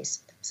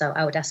communities. So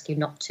I would ask you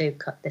not to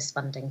cut this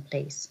funding,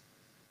 please.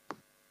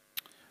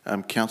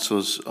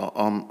 Councillors,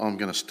 I'm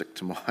going to stick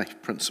to my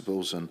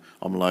principles, and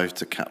I'm loath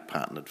to cut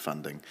partnered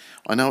funding.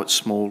 I know it's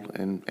small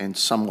and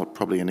somewhat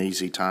probably an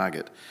easy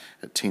target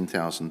at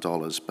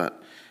 $10,000,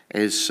 but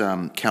as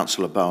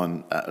Councillor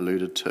Bowen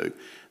alluded to,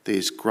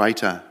 there's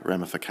greater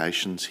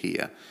ramifications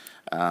here.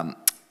 You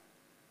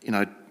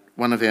know,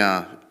 one of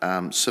our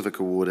civic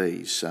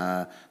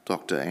awardees,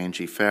 Dr.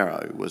 Angie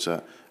Farrow, was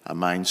a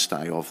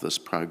mainstay of this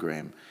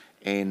program,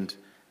 and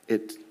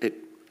it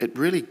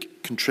really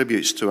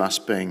contributes to us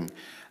being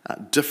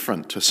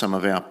different to some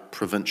of our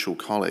provincial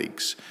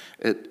colleagues.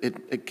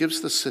 It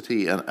gives the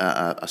city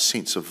a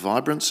sense of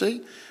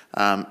vibrancy,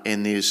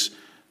 and there's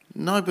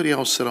nobody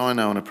else that I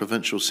know in a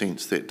provincial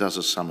sense that does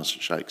a Summer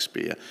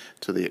Shakespeare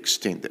to the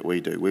extent that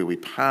we do, where we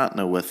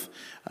partner with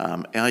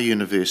our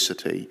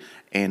university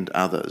and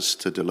others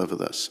to deliver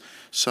this.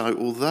 So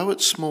although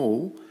it's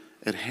small,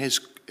 it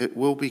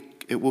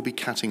will be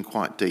cutting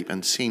quite deep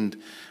and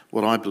send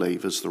what I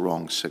believe is the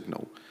wrong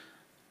signal.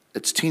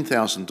 It's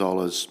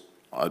 $10,000.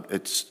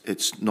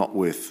 It's not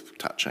worth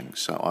touching,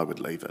 so I would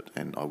leave it,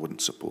 and I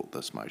wouldn't support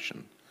this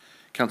motion.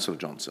 Councillor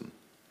Johnson.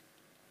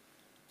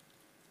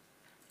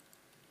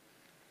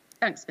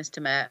 Thanks,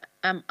 Mr Mayor.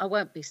 I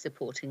won't be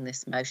supporting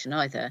this motion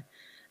either.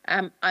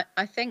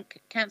 I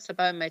think Councillor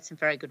Bowen made some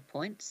very good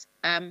points.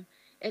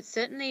 It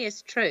certainly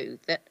is true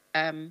that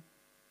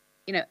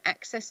you know,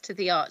 access to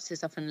the arts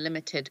is often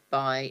limited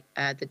by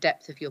the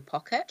depth of your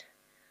pocket.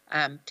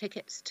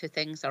 Tickets to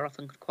things are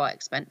often quite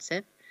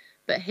expensive,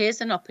 but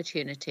here's an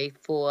opportunity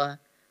for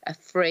a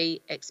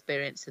free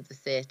experience of the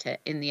theatre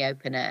in the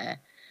open air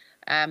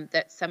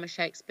that Summer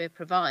Shakespeare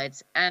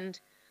provides. And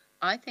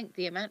I think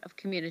the amount of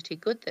community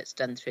good that's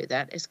done through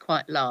that is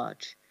quite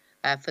large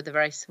for the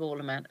very small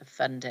amount of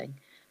funding.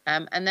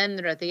 And then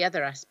there are the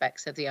other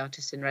aspects of the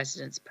Artist in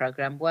Residence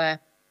programme where,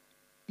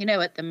 you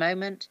know, at the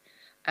moment,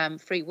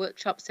 free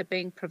workshops are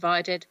being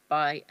provided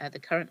by the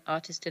current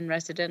Artist in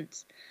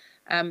Residence.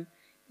 You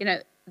know,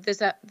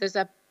 there's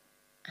a,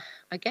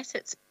 I guess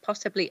it's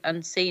possibly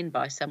unseen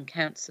by some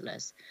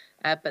councillors,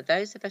 but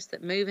those of us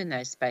that move in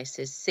those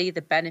spaces see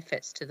the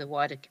benefits to the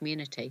wider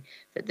community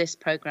that this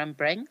programme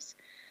brings.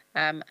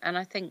 And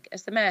I think,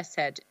 as the Mayor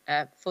said,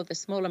 for the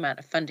small amount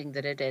of funding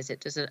that it is, it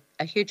does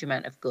a huge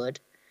amount of good.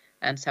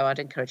 And so I'd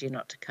encourage you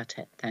not to cut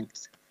it.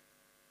 Thanks.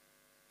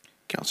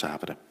 Councillor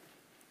Harper.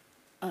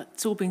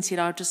 It's all been said.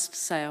 I'll just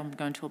say I'm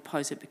going to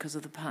oppose it because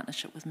of the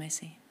partnership with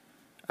Massey.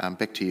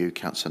 Back to you,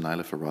 Councillor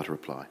Naylor, for right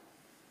reply.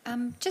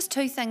 Just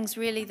two things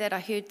really that I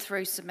heard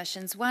through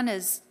submissions. One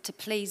is to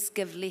please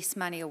give less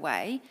money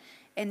away,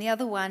 and the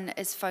other one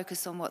is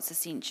focus on what's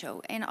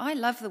essential. And I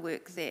love the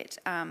work that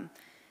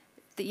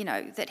you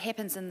know, that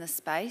happens in this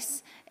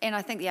space, and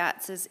I think the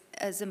arts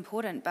is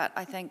important, but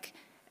I think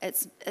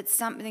it's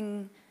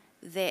something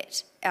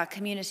that our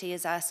community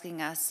is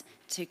asking us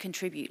to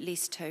contribute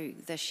less to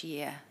this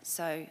year.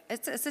 So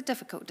it's a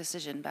difficult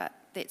decision, but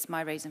that's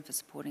my reason for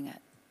supporting it.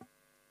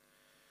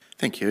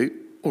 Thank you.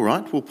 All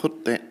right, we'll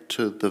put that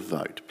to the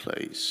vote,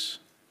 please.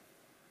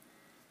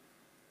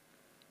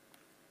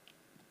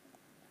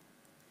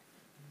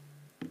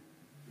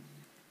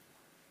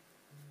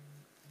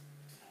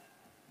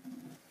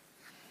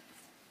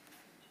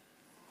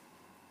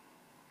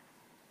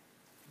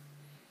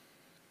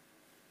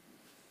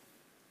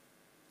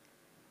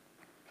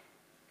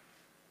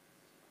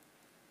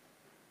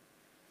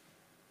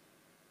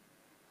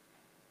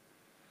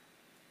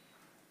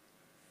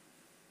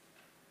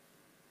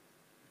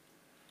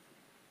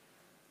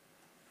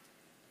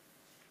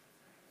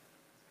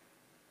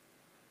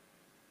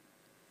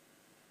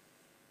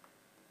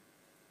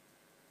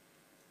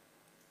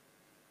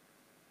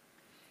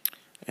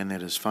 And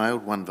that has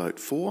failed. 1 vote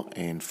for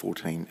and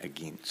 14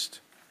 against.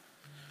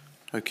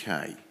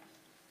 Okay.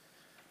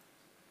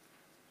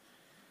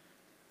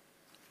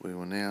 We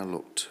will now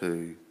look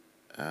to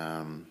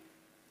the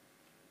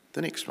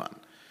next one.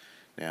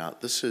 Now,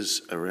 this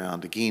is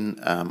around, again,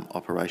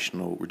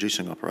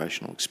 reducing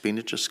operational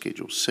expenditure,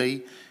 Schedule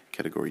C,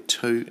 Category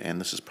 2, and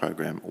this is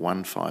Program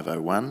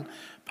 1501,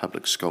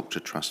 Public Sculpture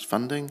Trust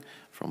Funding,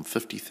 from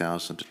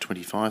 $50,000 to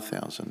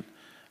 $25,000,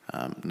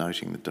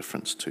 noting the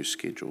difference to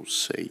Schedule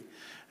C.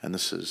 And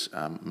this is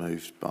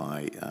moved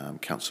by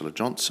Councillor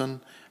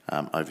Johnson.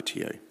 Over to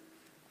you.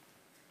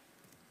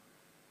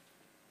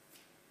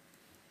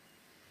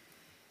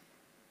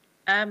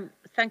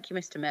 Thank you,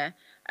 Mr Mayor.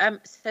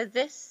 So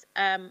this,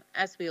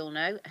 as we all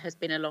know, has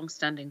been a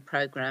long-standing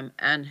programme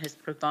and has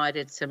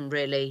provided some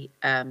really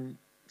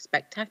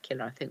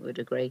spectacular, I think we'd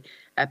agree,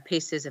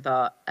 pieces of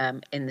art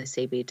in the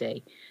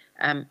CBD.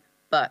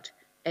 But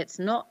it's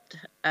not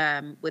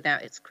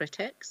without its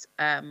critics.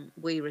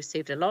 We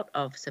received a lot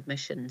of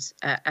submissions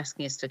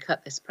asking us to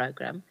cut this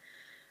programme.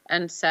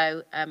 And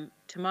so,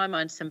 to my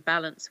mind, some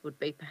balance would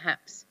be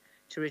perhaps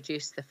to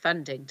reduce the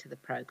funding to the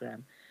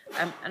programme.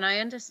 And I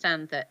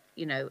understand that,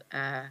 you know,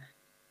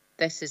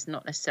 this is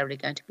not necessarily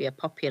going to be a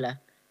popular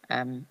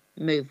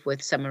move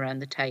with some around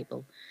the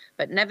table.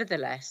 But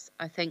nevertheless,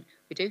 I think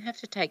we do have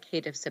to take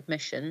heed of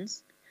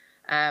submissions.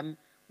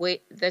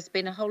 There's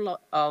been a whole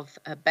lot of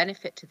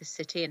benefit to the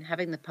city in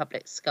having the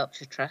Public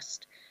Sculpture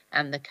Trust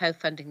and the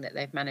co-funding that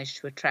they've managed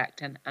to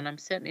attract, and I'm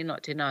certainly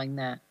not denying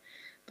that.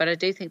 But I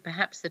do think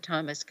perhaps the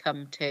time has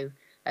come to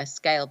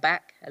scale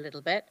back a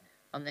little bit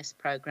on this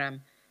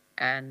programme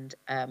and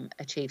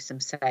achieve some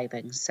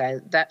savings. So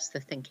that's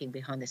the thinking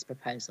behind this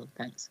proposal.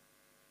 Thanks.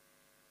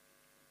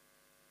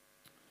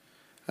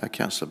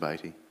 Councillor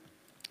Beattie.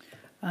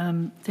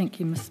 Thank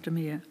you, Mr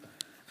Mayor.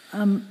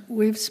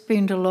 We've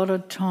spent a lot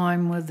of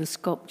time with the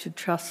Sculpture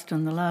Trust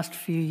in the last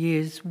few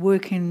years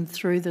working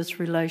through this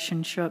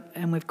relationship,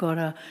 and we've got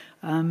a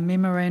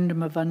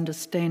memorandum of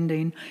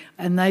understanding,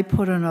 and they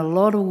put in a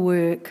lot of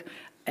work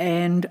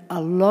and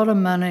a lot of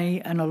money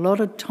and a lot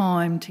of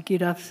time to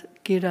get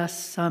us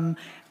some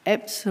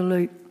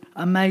absolute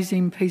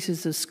amazing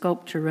pieces of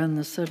sculpture in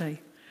the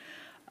city.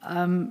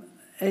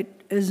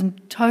 It is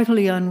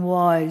totally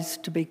unwise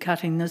to be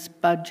cutting this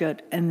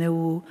budget, and there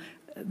will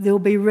there'll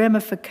be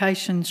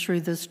ramifications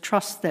through this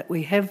trust that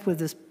we have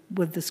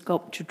with the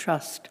Sculpture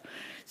Trust.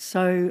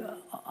 So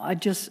I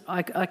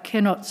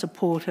cannot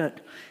support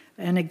it.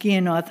 And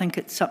again, I think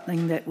it's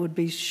something that would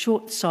be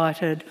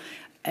short-sighted.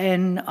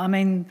 And I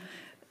mean,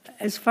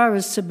 as far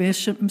as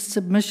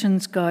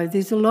submissions go,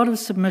 there's a lot of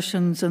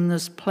submissions in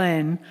this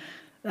plan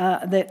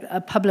that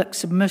are public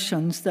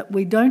submissions that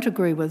we don't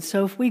agree with.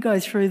 So if we go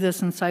through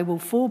this and say, well,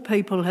 4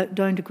 people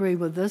don't agree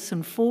with this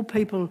and 4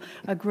 people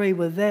agree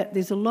with that,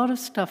 there's a lot of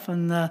stuff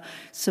in the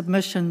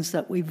submissions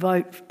that we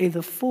vote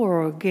either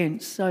for or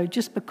against. So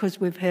just because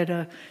we've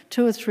had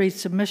 2 or 3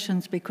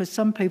 submissions because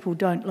some people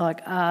don't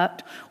like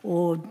art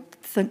or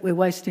think we're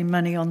wasting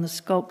money on the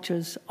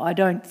sculptures, I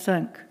don't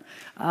think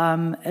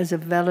as a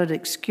valid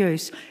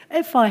excuse.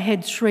 If I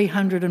had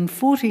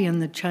 340 in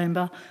the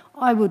chamber,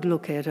 I would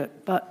look at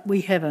it, but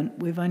we haven't.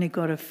 We've only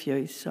got a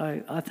few,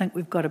 so I think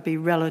we've got to be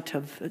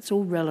relative. It's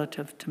all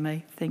relative to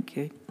me. Thank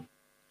you.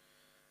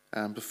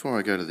 Before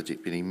I go to the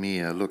Deputy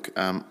Mayor, look,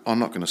 I'm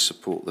not going to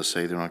support this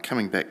either. I'm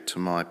coming back to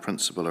my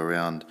principle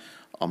around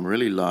I'm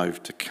really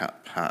loath to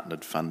cut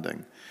partnered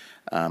funding.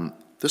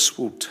 This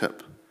will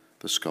tip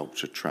the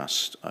Sculpture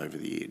Trust over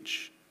the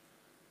edge.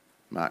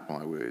 Mark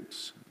my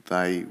words.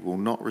 They will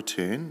not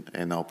return,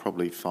 and they'll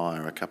probably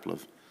fire a couple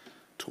of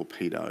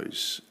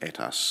torpedoes at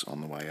us on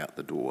the way out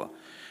the door.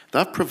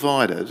 They've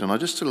provided, and I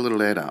just did a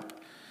little add up,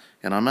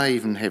 and I may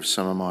even have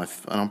some of my,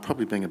 and I'm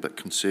probably being a bit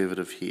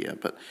conservative here,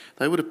 but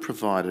they would have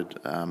provided,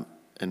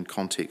 in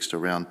context,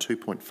 around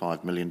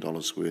 $2.5 million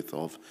worth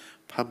of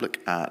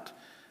public art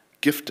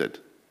gifted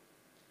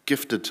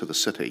to the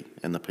city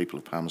and the people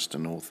of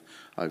Palmerston North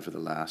over the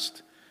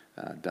last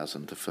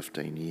dozen to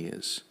 15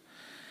 years.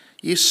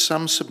 Yes,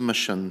 some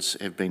submissions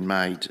have been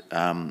made,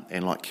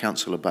 and like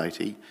Councillor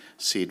Beattie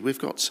said, we've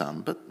got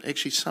some, but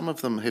actually some of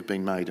them have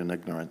been made in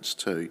ignorance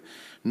too,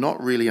 not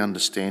really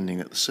understanding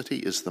that the city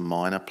is the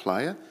minor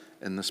player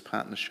in this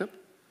partnership.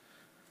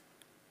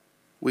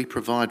 We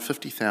provide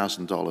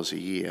 $50,000 a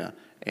year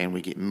and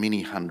we get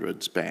many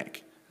hundreds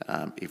back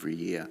every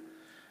year.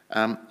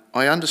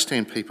 I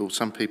understand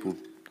some people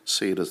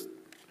see it as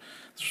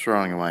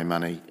throwing away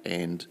money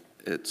and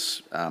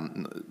it's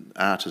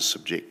art is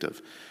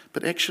subjective.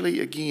 But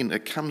actually, again,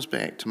 it comes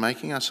back to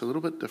making us a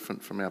little bit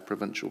different from our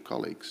provincial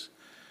colleagues.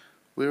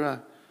 We're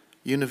a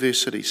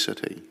university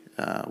city,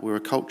 we're a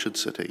cultured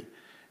city,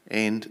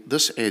 and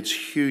this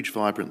adds huge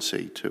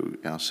vibrancy to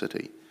our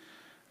city.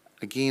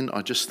 Again,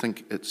 I just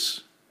think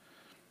it's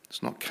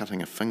not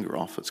cutting a finger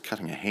off, it's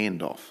cutting a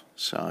hand off,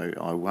 so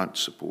I won't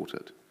support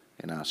it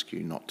and ask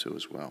you not to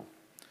as well.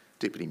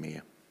 Deputy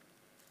Mayor.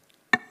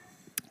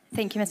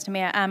 Thank you, Mr.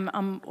 Mayor.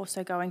 I'm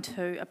also going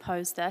to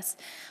oppose this.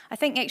 I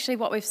think actually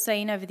what we've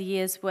seen over the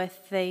years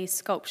with the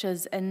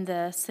sculptures in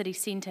the city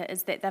centre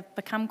is that they've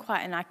become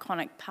quite an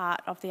iconic part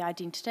of the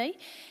identity.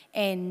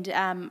 And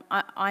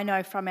I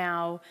know from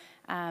our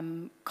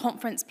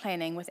conference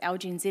planning with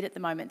LGNZ at the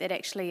moment that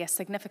actually a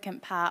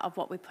significant part of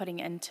what we're putting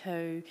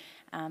into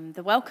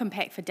the welcome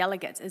pack for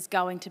delegates is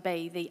going to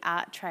be the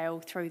art trail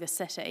through the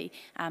city,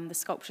 the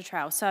sculpture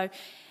trail. So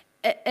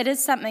it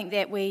is something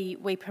that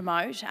we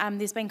promote.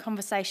 There's been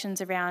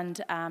conversations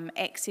around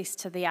access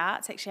to the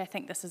arts. Actually, I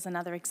think this is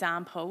another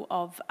example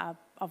of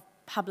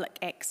public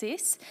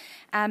access.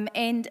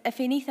 And if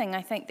anything,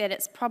 I think that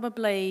it's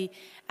probably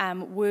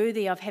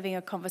worthy of having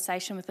a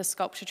conversation with the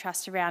Sculpture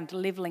Trust around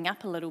levelling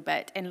up a little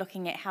bit and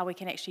looking at how we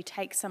can actually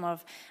take some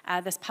of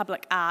this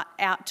public art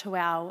out to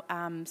our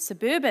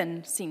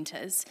suburban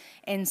centres.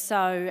 And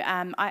so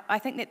I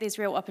think that there's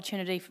real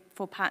opportunity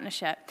for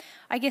partnership.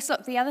 I guess,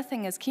 look, the other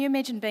thing is, can you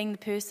imagine being the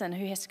person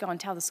who has to go and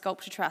tell the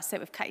Sculpture Trust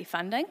that we've cut your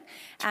funding?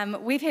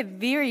 We've had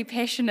very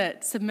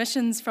passionate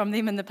submissions from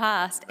them in the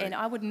past, and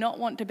I would not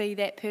want to be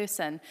that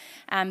person.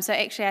 So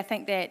actually, I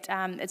think that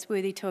it's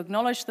worthy to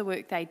acknowledge the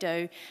work they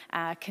do,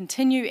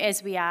 continue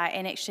as we are,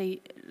 and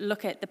actually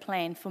look at the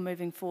plan for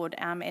moving forward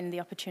and the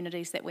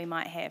opportunities that we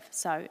might have.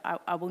 So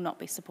I will not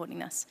be supporting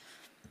this.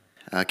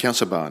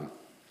 Councillor Bowen.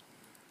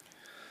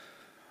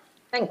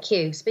 Thank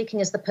you. Speaking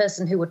as the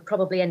person who would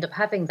probably end up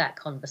having that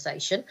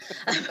conversation,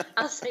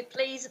 I'll say,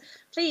 please,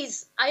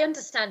 I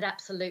understand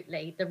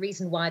absolutely the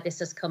reason why this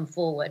has come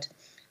forward.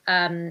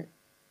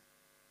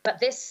 But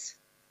this,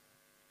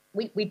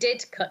 we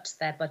did cut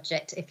their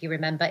budget, if you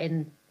remember,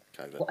 in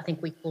COVID. What I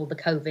think we call the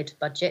COVID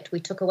budget.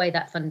 We took away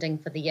that funding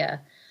for the year,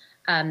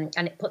 and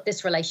it put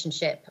this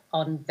relationship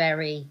on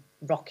very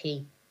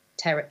rocky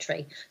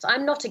territory. So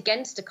I'm not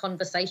against a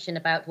conversation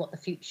about what the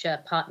future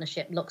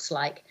partnership looks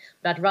like,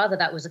 but I'd rather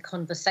that was a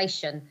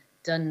conversation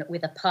done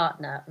with a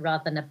partner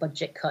rather than a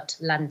budget cut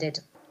landed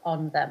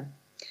on them.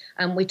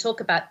 And we talk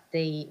about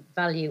the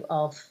value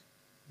of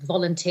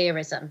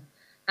volunteerism,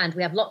 and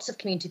we have lots of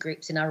community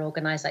groups in our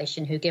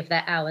organisation who give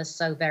their hours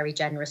so very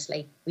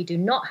generously. We do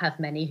not have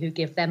many who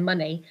give their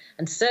money,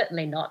 and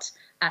certainly not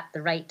at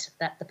the rate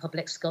that the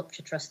Public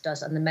Sculpture Trust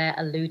does, and the Mayor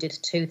alluded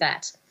to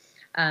that.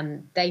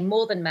 They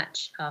more than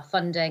match our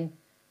funding,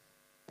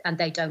 and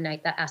they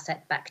donate that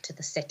asset back to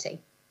the city.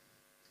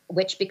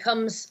 which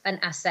becomes an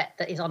asset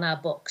that is on our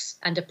books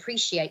and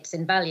appreciates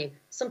in value.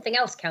 Something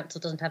else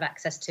council doesn't have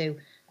access to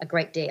a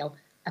great deal,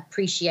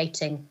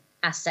 appreciating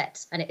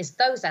assets. And it is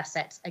those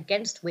assets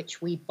against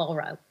which we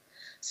borrow.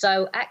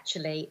 So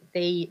actually,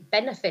 the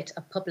benefit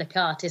of public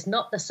art is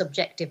not the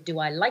subjective, do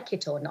I like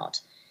it or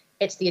not?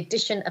 It's the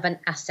addition of an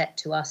asset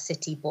to our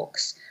city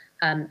books.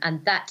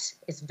 And that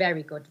is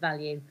very good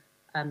value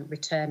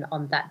return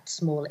on that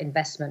small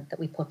investment that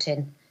we put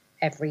in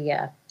every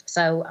year.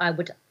 So I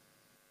would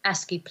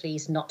ask you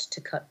please not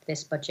to cut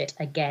this budget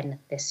again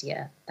this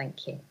year.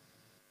 Thank you.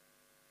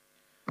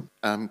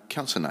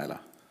 Councillor Naylor.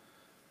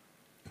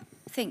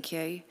 Thank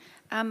you.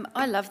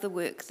 I love the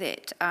work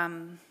that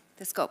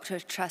the Sculpture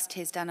Trust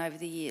has done over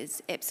the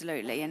years,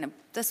 absolutely. And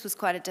this was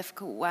quite a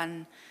difficult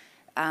one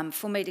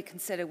for me to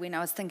consider when I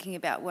was thinking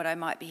about what I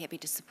might be happy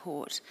to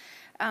support.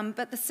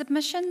 But the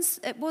submissions,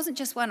 it wasn't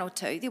just one or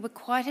two, there were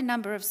quite a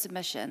number of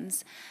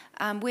submissions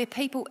where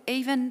people,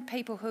 even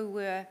people who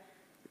were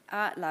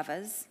art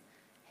lovers,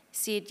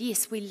 said,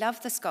 yes, we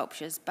love the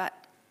sculptures, but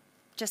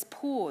just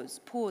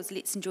pause,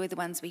 let's enjoy the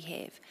ones we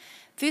have.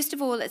 First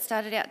of all, it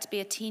started out to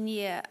be a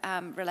 10-year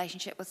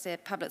relationship with the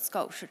Public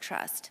Sculpture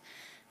Trust,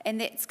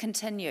 and that's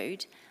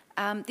continued.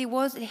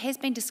 There has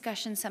been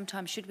discussion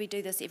sometimes, should we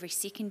do this every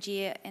second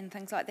year and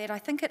things like that. I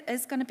think it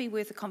is going to be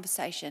worth a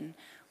conversation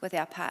with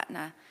our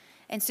partner.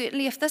 And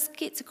certainly if this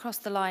gets across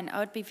the line, I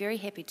would be very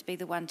happy to be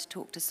the one to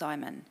talk to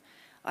Simon,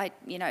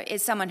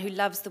 as someone who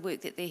loves the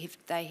work that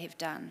they have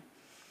done.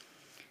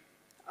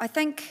 I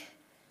think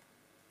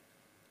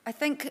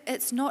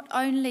it's not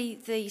only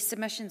the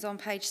submissions on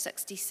page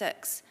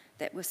 66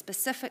 that were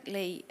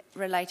specifically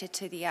related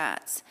to the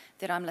arts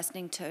that I'm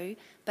listening to,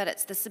 but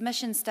it's the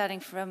submissions starting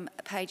from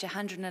page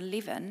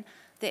 111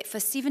 that for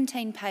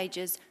 17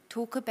 pages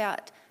talk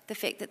about the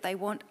fact that they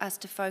want us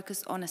to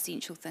focus on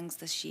essential things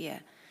this year.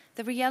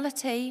 The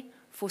reality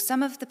for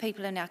some of the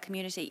people in our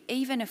community,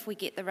 even if we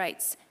get the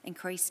rates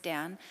increased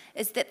down,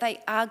 is that they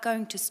are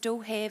going to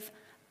still have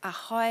a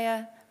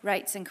higher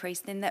rates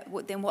increase than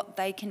what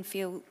they can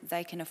feel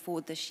they can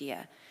afford this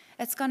year.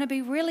 It's going to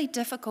be really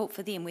difficult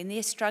for them when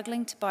they're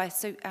struggling to buy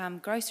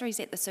groceries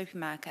at the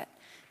supermarket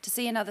to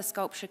see another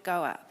sculpture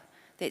go up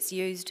that's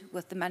used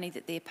with the money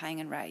that they're paying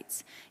in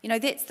rates.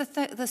 That's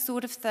the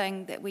sort of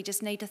thing that we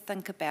just need to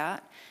think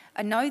about.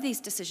 I know these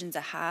decisions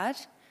are hard,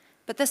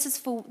 but this is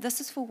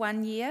for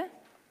 1 year.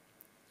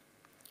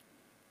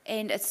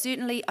 And it's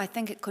certainly, I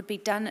think it could be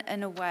done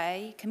in a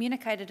way,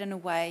 communicated in a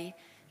way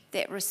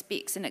that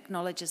respects and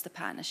acknowledges the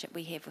partnership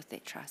we have with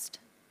that trust.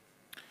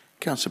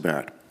 Councillor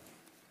Barrett.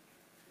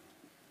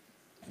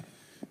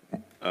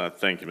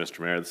 Thank you, Mr.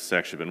 Mayor. This has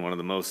actually been one of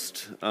the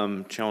most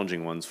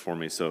challenging ones for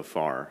me so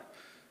far.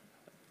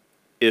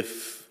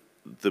 If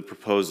the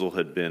proposal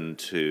had been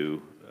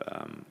to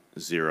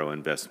zero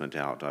investment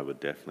out, I would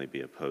definitely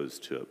be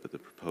opposed to it, but the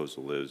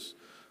proposal is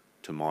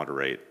to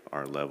moderate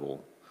our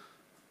level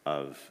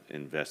of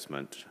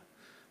investment.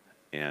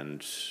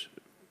 And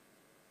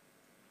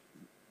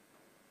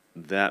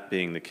that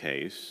being the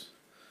case,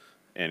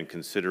 and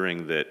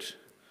considering that,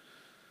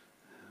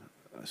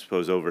 I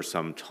suppose over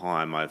some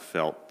time I've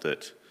felt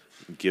that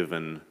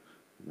given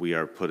we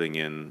are putting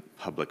in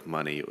public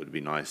money, it would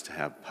be nice to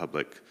have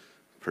public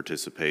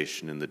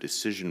participation in the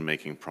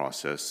decision-making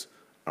process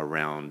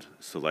around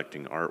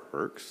selecting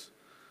artworks.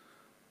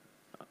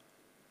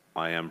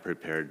 I am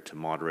prepared to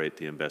moderate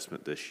the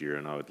investment this year,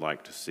 and I would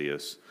like to see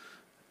us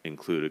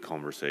include a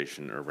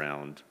conversation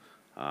around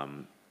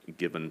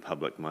given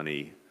public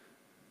money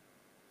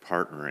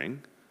partnering,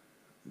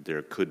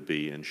 there could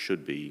be and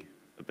should be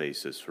a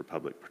basis for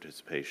public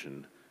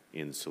participation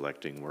in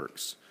selecting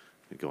works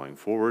going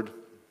forward.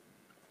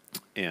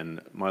 And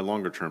my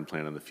longer term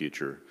plan in the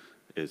future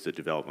is that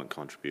development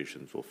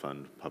contributions will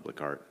fund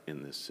public art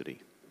in this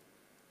city.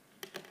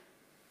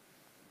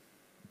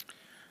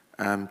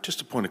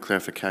 Just a point of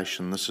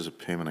clarification, this is a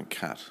permanent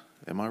cut,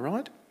 am I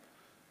right?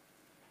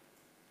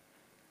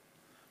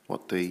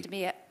 Mr.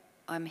 Mayor,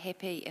 I'm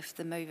happy if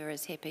the mover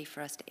is happy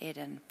for us to add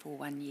in for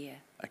 1 year.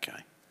 Okay,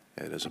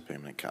 yeah, it is a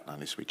permanent cut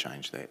unless we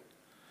change that.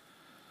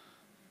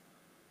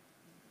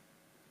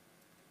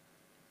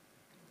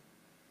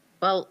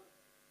 Well,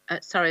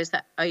 sorry,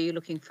 are you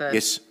looking for?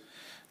 Yes,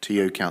 to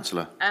you,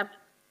 Councillor.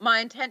 My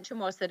intention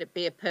was that it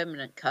be a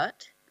permanent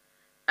cut.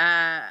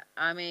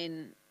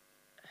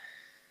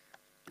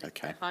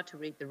 Okay. It's hard to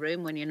read the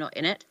room when you're not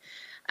in it,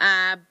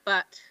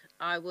 but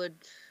I'd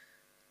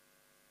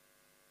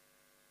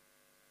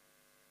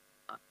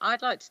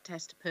like to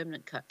test a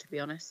permanent cut, to be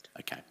honest.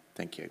 Okay,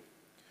 thank you.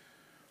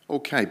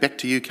 Okay, back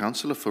to you,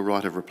 Councillor, for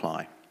right of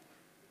reply.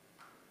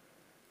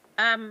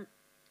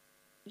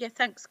 Yeah,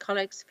 thanks,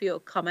 colleagues, for your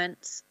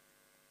comments.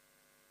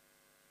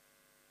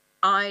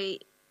 I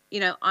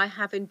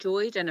have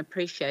enjoyed and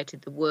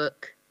appreciated the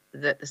work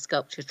that the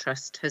Sculpture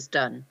Trust has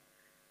done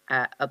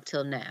up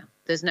till now.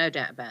 There's no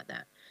doubt about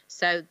that.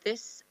 So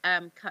this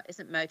cut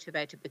isn't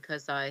motivated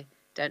because I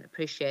don't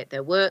appreciate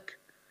their work,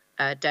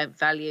 don't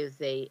value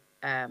the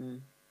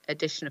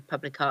addition of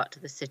public art to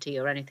the city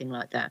or anything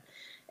like that.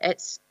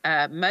 It's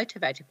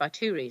motivated by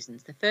two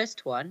reasons. The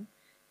first one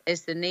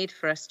is the need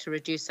for us to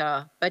reduce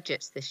our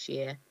budgets this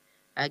year,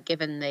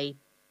 given the,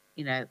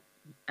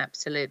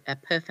 absolute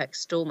perfect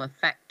storm of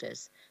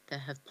factors that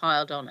have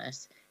piled on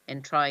us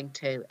in trying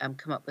to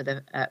come up with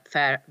a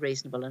fair,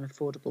 reasonable and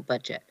affordable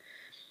budget.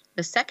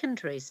 The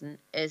second reason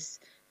is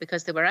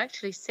because there were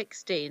actually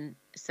 16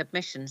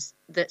 submissions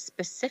that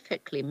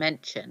specifically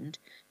mentioned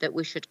that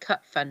we should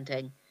cut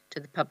funding to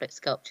the Public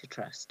Sculpture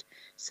Trust.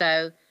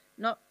 So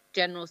not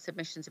general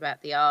submissions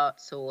about the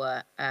arts,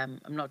 or I'm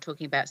not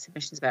talking about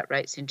submissions about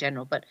rates in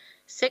general, but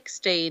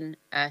 16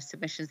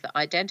 submissions that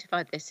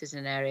identified this as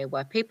an area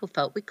where people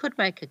felt we could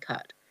make a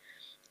cut.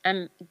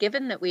 And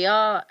given that we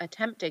are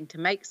attempting to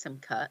make some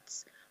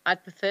cuts,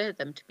 I'd prefer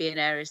them to be in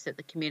areas that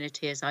the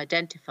community has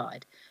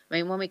identified. I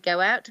mean, when we go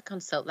out to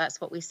consult,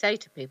 that's what we say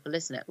to people,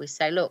 isn't it? We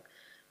say, look,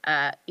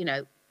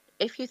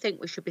 if you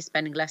think we should be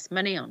spending less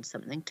money on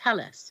something,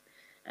 tell us.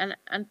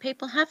 And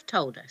people have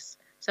told us.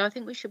 So I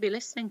think we should be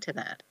listening to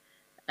that.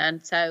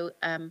 And so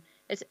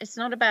it's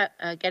not about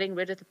getting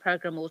rid of the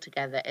programme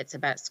altogether. It's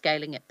about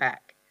scaling it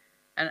back.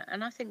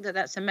 And I think that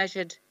that's a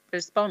measured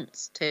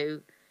response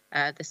to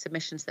the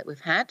submissions that we've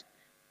had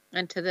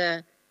and to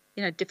the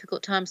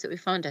difficult times that we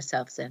find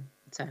ourselves in.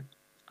 So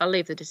I'll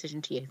leave the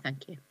decision to you.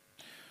 Thank you.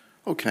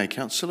 Okay,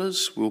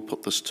 councillors, we'll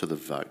put this to the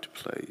vote,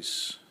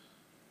 please.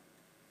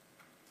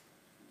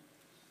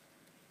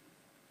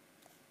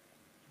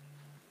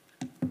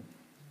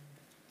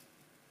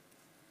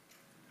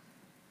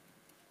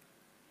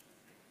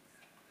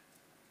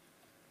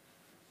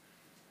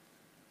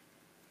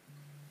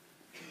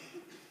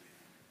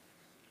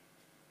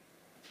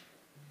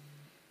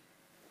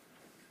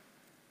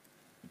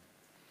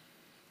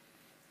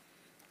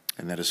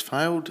 And that has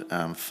failed.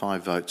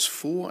 5 votes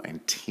for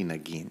and 10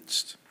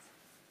 against.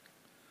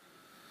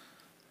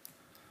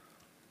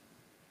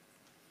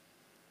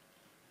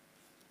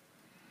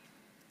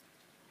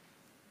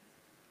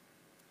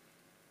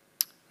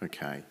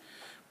 Okay,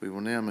 we will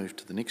now move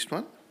to the next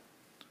one.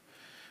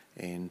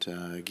 And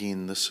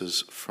again, this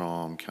is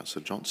from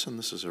Councillor Johnson.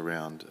 This is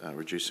around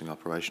reducing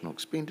operational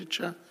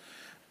expenditure.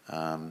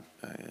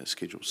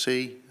 Schedule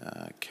C,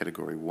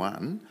 Category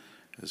 1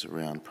 is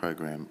around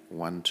Program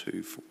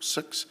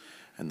 1246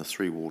 and the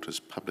Three Waters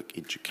Public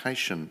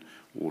Education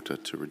Water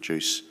to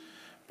reduce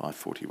by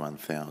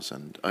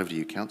 41,000. Over to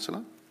you,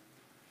 Councillor.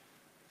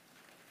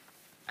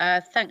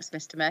 Thanks,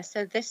 Mr Mayor.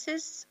 So this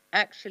is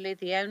actually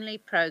the only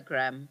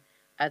programme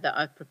that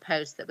I've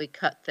proposed that we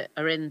cut that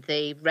are in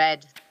the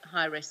red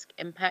high-risk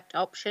impact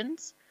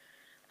options.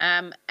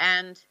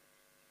 And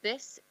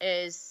this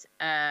is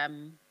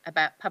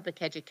about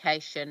public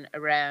education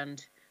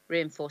around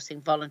reinforcing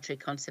voluntary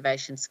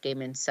conservation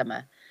scheme in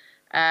summer.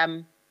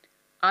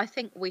 I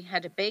think we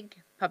had a big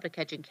public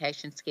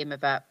education scheme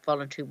about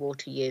voluntary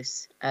water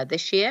use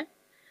this year.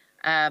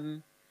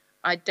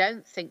 I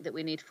don't think that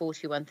we need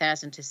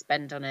 41,000 to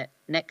spend on it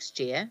next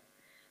year.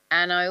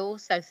 And I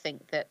also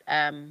think that,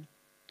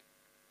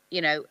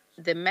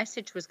 the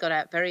message was got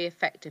out very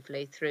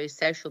effectively through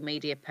social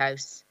media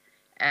posts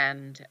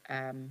and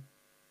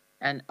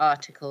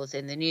articles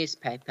in the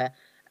newspaper.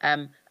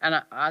 And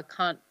I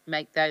can't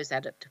make those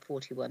add up to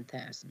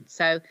 41,000.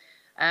 So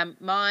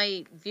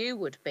my view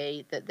would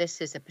be that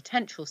this is a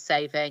potential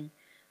saving,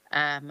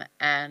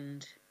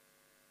 and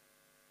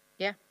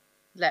yeah,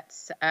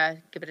 let's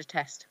give it a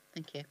test.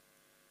 Thank you.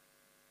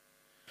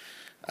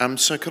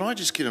 So could I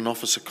just get an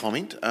officer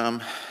comment?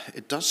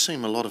 It does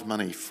seem a lot of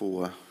money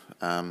for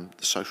the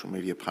social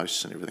media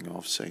posts and everything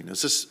I've seen.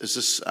 Is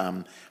this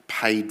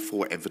paid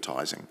for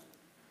advertising?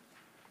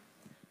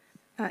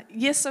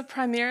 Yes, so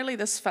primarily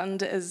this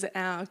fund is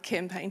our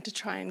campaign to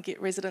try and get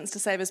residents to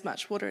save as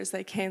much water as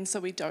they can so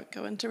we don't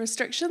go into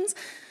restrictions.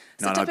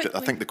 So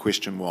I think the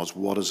question was,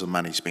 what is the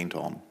money spent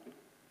on?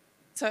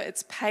 So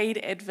it's paid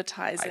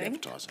advertising.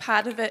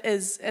 Part of it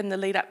is in the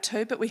lead up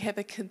to, but we have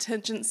a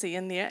contingency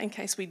in there in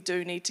case we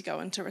do need to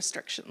go into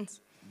restrictions.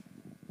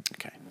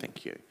 Okay,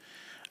 thank you.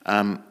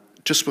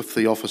 Just with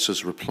the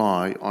officer's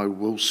reply, I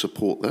will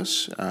support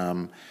this.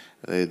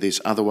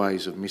 There's other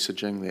ways of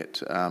messaging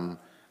that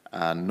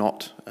are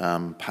not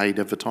paid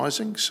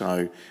advertising.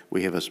 So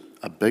we have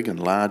a big and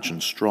large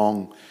and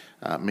strong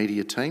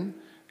media team.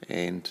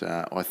 And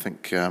I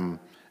think,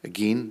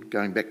 again,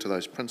 going back to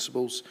those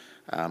principles,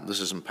 this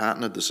isn't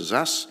partnered, this is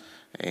us.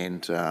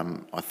 And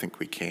I think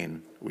we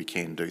can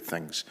do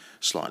things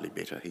slightly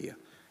better here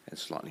and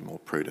slightly more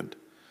prudent.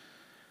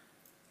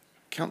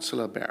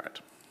 Councillor Barrett.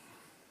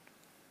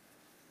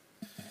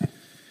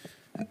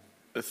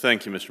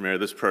 Thank you, Mr Mayor.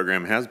 This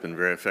program has been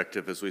very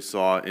effective, as we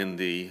saw in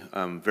the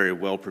very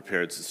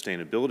well-prepared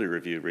sustainability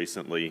review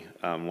recently.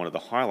 One of the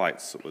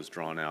highlights that was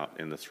drawn out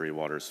in the Three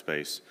Waters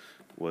space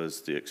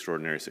was the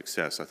extraordinary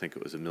success. I think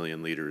it was 1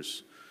 million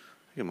litres,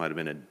 I think it might have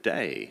been a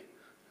day,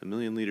 1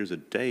 million litres a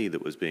day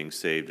that was being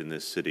saved in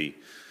this city,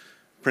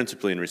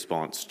 principally in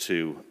response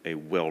to a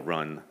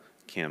well-run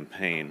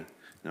campaign.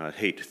 Now, I'd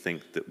hate to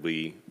think that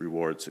we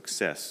reward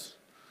success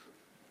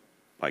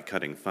by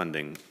cutting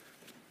funding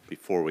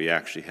before we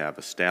actually have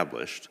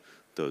established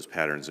those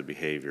patterns of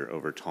behavior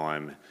over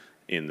time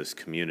in this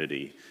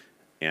community.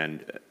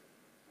 And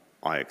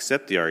I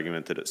accept the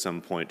argument that at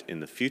some point in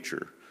the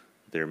future,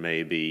 there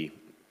may be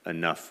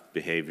enough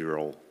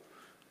behavioral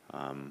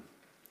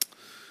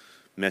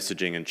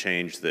messaging and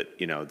change that,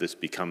 you know, this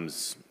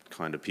becomes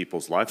kind of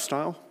people's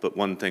lifestyle. But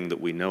one thing that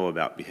we know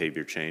about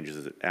behavior change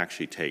is that it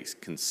actually takes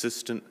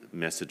consistent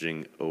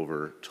messaging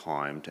over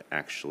time to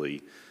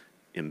actually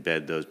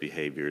embed those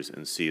behaviors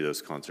and see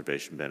those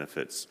conservation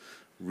benefits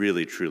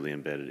really truly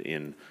embedded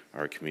in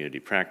our community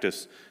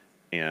practice.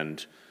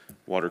 And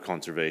water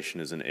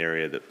conservation is an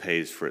area that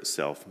pays for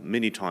itself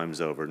many times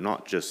over,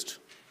 not just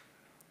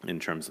in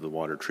terms of the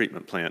water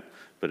treatment plant,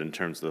 but in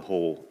terms of the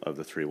whole of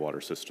the 3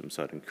 water systems.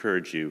 So I'd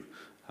encourage you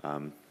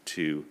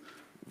to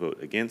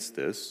vote against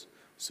this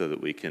so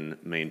that we can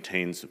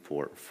maintain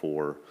support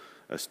for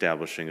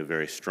establishing a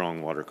very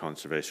strong water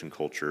conservation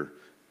culture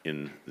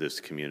in this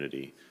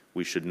community.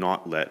 We should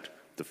not let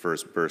the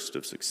first burst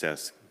of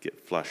success get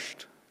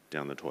flushed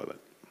down the toilet.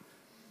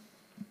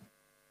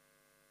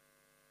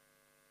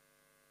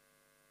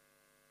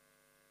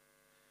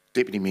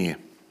 Deputy Mayor.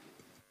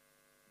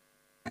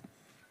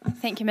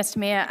 Thank you, Mr.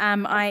 Mayor.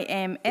 I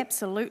am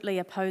absolutely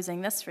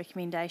opposing this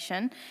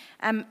recommendation.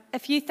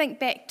 If you think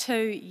back to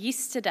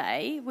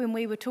yesterday when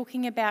we were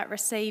talking about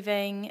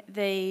receiving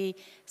the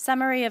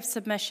summary of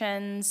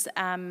submissions,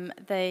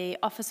 the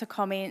officer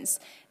comments,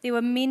 there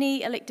were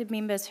many elected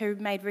members who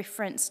made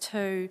reference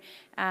to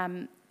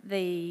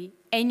the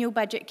annual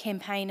budget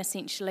campaign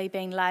essentially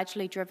being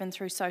largely driven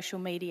through social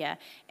media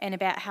and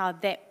about how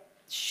that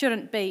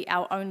shouldn't be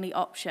our only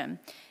option.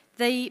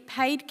 The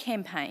paid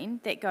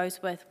campaign that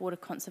goes with water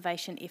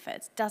conservation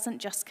efforts doesn't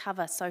just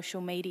cover social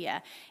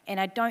media, and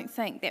I don't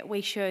think that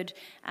we should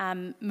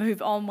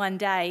move on one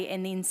day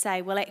and then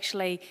say, well,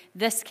 actually,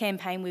 this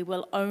campaign we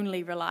will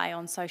only rely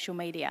on social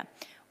media.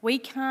 We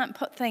can't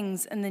put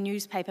things in the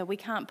newspaper, we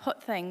can't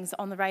put things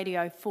on the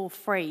radio for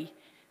free.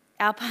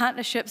 Our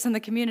partnerships in the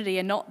community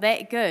are not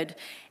that good.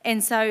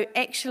 And so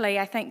actually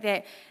I think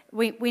that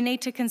we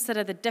need to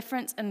consider the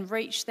difference in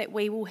reach that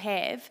we will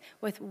have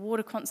with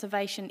water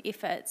conservation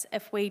efforts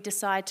if we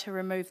decide to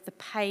remove the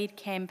paid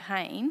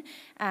campaign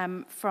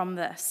from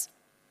this.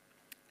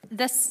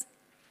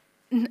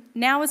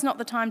 Now is not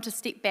the time to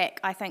step back,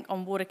 I think,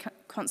 on water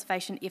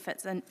conservation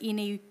efforts in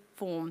any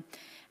form.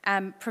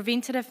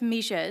 Preventative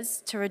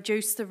measures to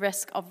reduce the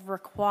risk of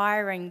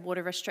requiring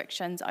water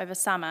restrictions over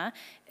summer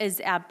is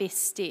our best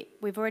step.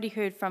 We've already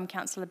heard from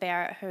Councillor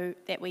Barrett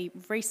that we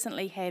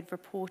recently had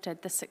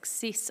reported the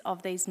success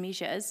of these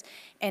measures,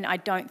 and I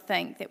don't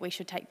think that we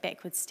should take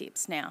backward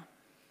steps now.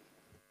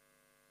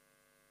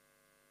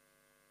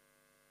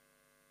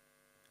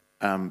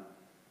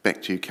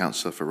 Back to you,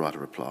 Councillor, for right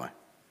of reply.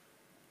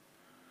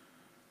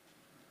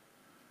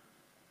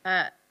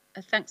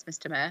 Thanks,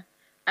 Mr. Mayor.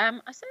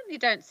 I certainly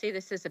don't see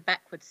this as a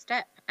backward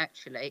step,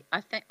 actually.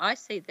 I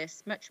see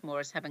this much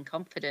more as having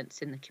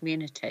confidence in the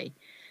community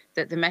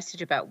that the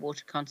message about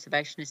water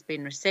conservation has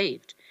been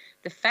received.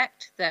 The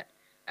fact that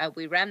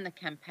we ran the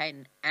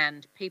campaign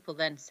and people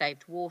then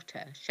saved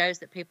water shows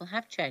that people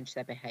have changed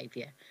their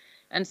behaviour.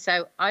 And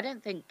so I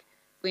don't think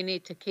we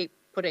need to keep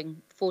putting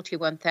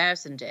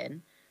 41,000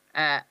 in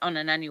on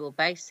an annual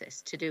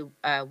basis to do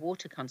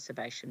water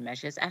conservation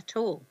measures at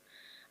all.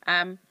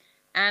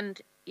 And,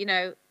 you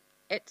know,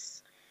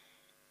 it's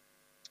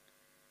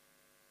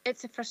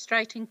a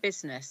frustrating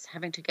business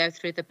having to go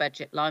through the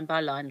budget line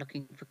by line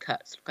looking for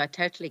cuts. Look, I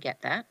totally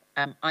get that.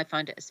 I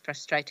find it as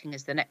frustrating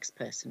as the next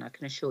person, I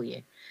can assure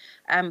you.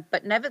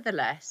 But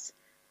nevertheless,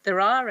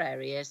 there are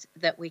areas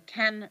that we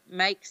can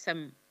make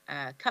some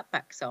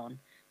cutbacks on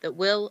that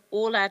will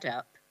all add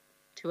up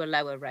to a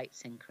lower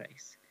rates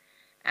increase.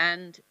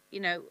 And, you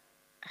know,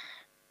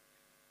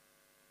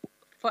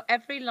 for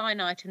every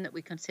line item that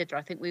we consider,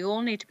 I think we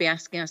all need to be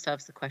asking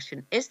ourselves the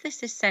question, is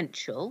this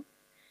essential?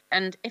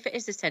 And if it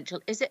is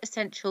it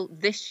essential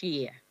this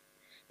year?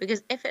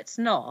 Because if it's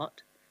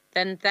not,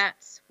 then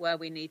that's where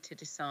we need to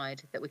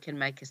decide that we can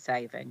make a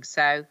saving.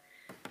 So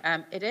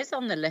it is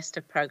on the list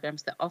of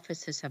programmes that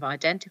officers have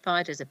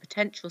identified as a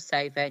potential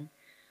saving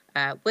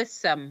with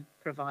some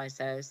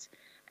provisos.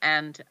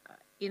 And,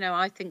 you know,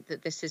 I think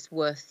that this is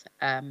worth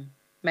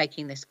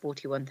making this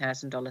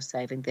 $41,000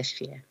 saving this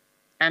year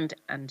and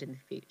in the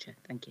future.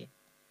 Thank you.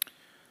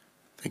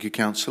 Thank you,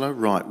 Councillor.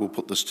 Right, we'll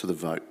put this to the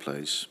vote,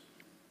 please.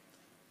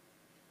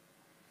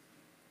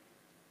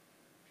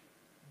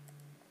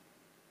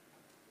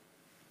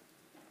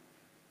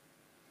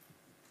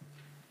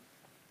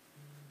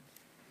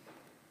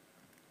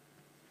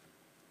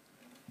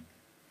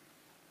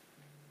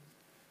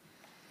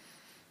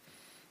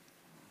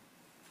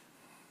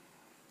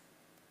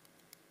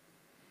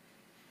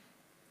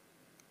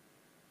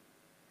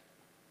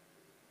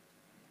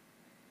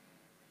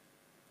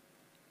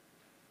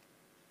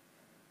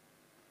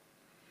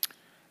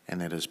 And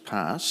that is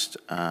passed,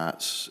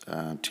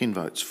 10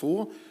 votes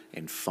for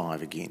and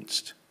 5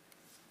 against.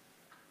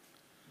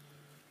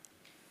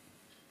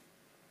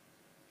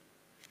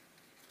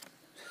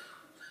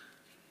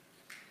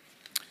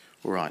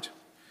 All right.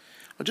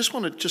 I just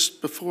want to,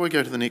 just before we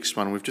go to the next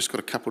one, we've just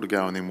got a couple to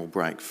go and then we'll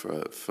break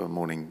for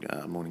morning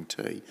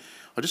tea.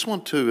 I just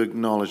want to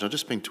acknowledge, I've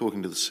just been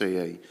talking to the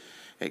CE,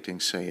 acting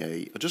CE,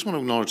 I just want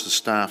to acknowledge the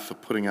staff for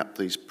putting up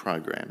these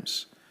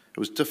programs. It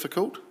was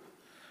difficult,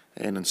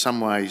 and in some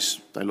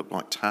ways they look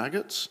like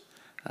targets.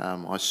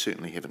 I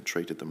certainly haven't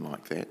treated them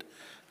like that,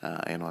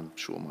 and I'm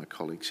sure my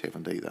colleagues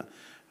haven't either.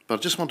 But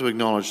I just want to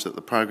acknowledge that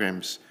the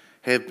programs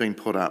have been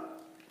put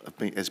up,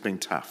 has been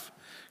tough,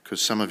 because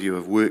some of you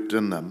have worked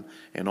in them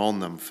and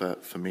on them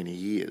for many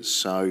years.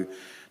 So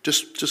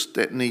just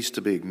that needs to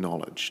be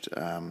acknowledged.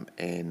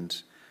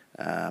 And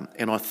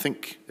I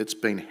think it's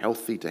been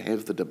healthy to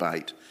have the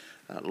debate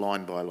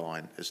line by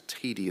line, as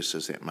tedious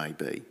as that may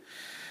be.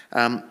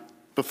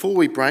 Before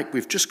we break,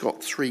 we've just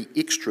got 3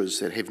 extras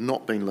that have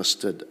not been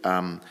listed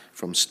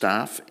from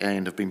staff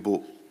and have been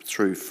brought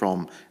through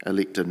from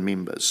elected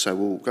members. So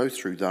we'll go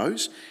through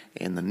those,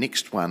 and the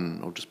next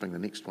one, I'll just bring the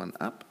next one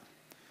up.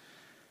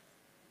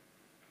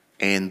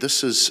 And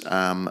this is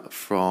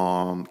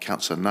from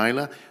Councillor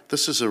Naylor.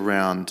 This is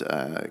around,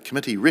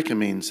 committee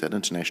recommends that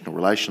international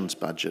relations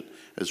budget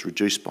is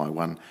reduced by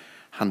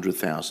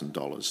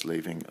 $100,000,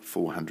 leaving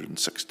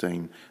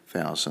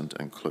 $416,000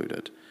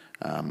 included.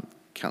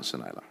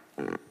 Councillor Naylor.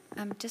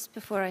 Just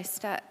before I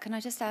start, can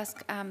I just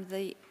ask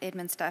the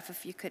admin staff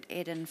if you could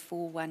add in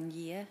for 1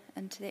 year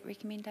into that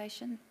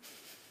recommendation?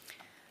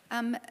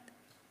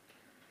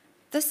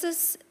 This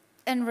is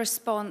in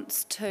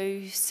response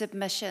to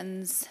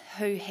submissions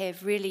who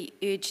have really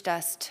urged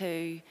us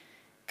to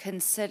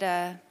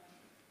consider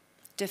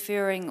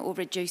deferring or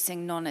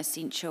reducing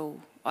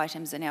non-essential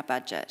items in our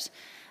budget.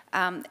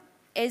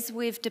 As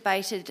we've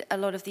debated a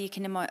lot of the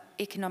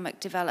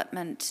economic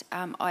development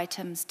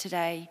items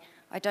today,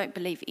 I don't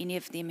believe any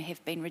of them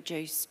have been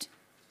reduced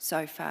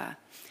so far.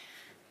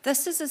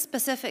 This is a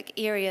specific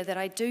area that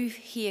I do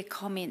hear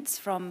comments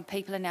from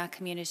people in our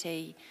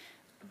community,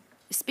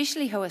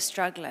 especially who are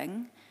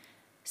struggling,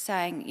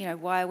 saying, you know,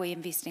 why are we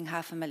investing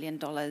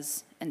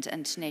 $500,000 into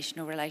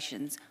international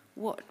relations?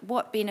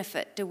 What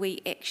benefit do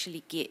we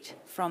actually get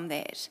from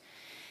that?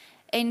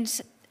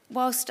 And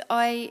whilst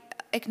I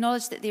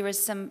acknowledge that there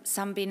is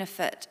some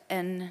benefit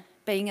in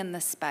being in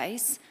this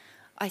space,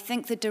 I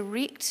think the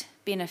direct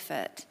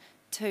benefit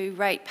to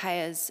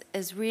ratepayers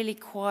is really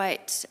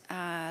quite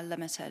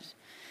limited.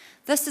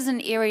 This is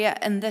an area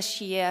in this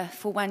year,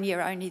 for 1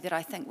 year only, that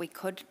I think we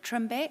could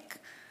trim back.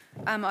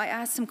 I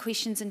asked some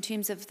questions in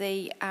terms of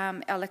the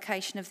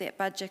allocation of that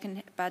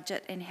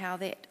budget and how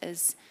that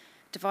is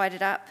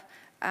divided up.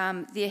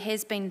 There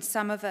has been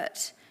some of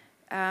it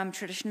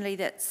traditionally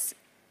that's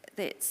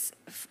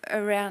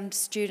around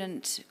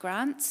student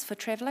grants for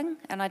travelling,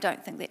 and I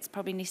don't think that's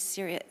probably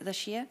necessary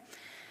this year.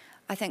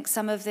 I think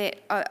some of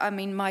that, I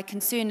mean, my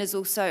concern is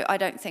also, I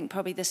don't think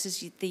probably this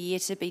is the year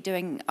to be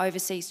doing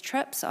overseas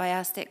trips. I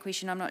asked that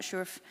question, I'm not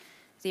sure if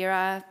there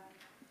are,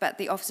 but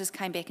the officers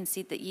came back and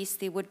said that yes,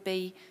 there would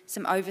be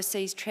some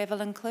overseas travel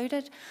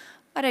included.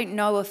 I don't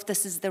know if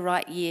this is the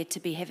right year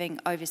to be having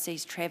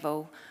overseas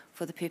travel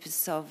for the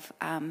purpose of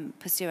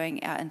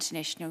pursuing our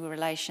international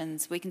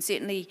relations. We can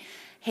certainly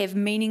have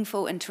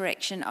meaningful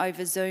interaction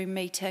over Zoom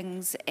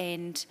meetings,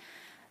 and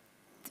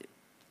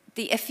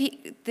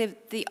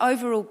the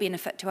overall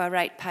benefit to our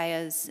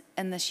ratepayers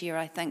in this year,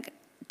 I think,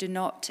 do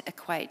not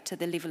equate to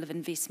the level of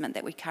investment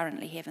that we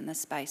currently have in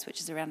this space, which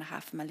is around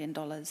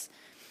 $500,000.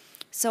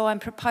 So I'm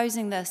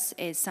proposing this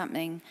as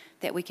something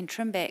that we can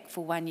trim back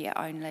for 1 year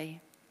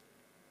only.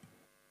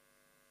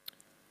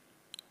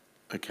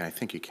 Okay,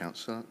 thank you,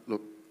 Councillor.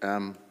 Look,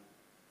 again,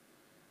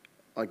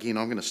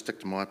 I'm going to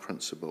stick to my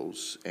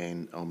principles,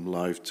 and I'm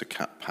loath to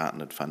cut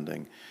partnered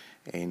funding.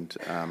 And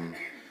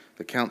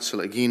the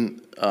Council,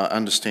 again,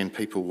 understand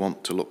people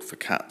want to look for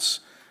cuts,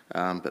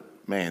 but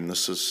man,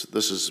 this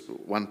is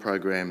one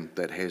program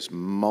that has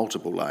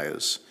multiple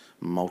layers.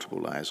 And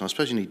I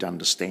suppose you need to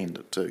understand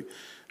it too.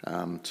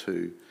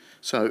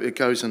 So it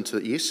goes into,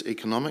 yes,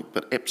 economic,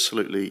 but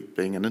absolutely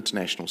being an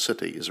international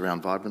city is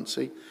around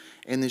vibrancy,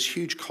 and there's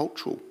huge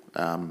cultural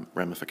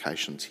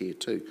ramifications here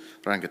too.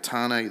 The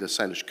Rangatane, the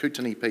Salish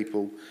Kootenai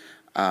people,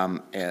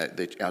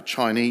 our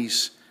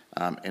Chinese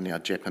and our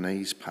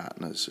Japanese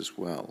partners as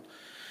well.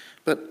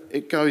 But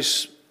it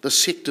goes, the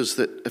sectors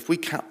that, if we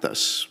cut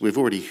this, we've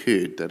already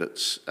heard that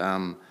it's,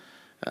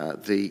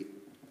 the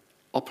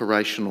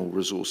operational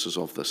resources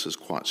of this is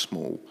quite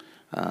small.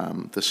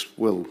 This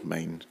will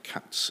mean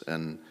cuts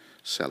in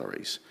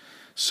salaries.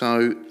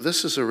 So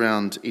this is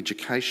around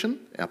education.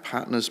 Our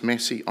partners,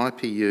 Massey,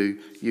 IPU,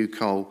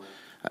 UCOL,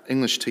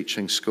 English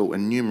Teaching School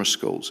and numerous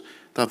schools,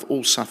 they've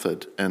all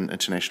suffered in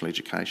international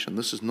education.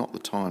 This is not the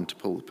time to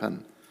pull the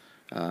pin.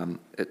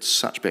 It's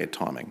such bad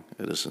timing.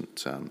 It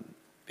isn't,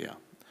 yeah,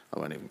 I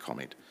won't even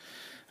comment.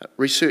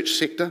 Research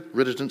sector,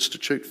 Riddett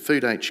Institute,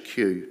 Food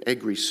HQ,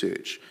 Ag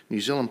Research,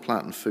 New Zealand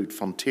Plant and Food,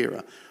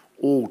 Fonterra,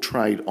 all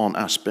trade on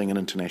us being an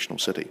international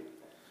city.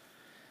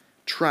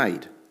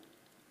 Trade,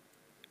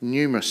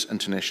 numerous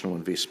international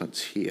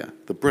investments here.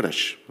 The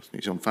British with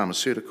New Zealand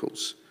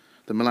Pharmaceuticals,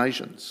 the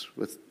Malaysians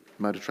with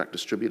motor truck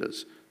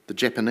distributors, the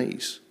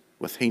Japanese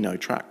with Hino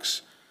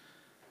trucks,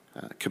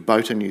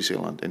 Kubota New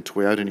Zealand and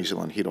Toyota New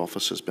Zealand head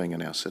offices being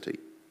in our city.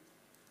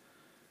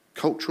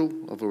 Cultural,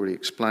 I've already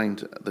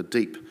explained the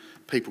deep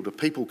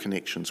people-to-people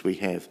connections we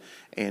have,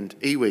 and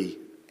iwi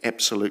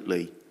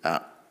absolutely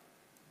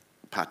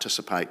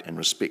participate and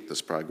respect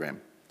this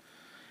program.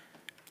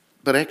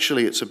 But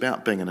actually it's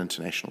about being an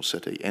international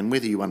city and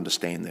whether you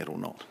understand that or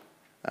not.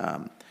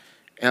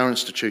 Our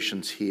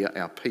institutions here,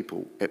 our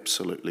people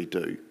absolutely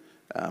do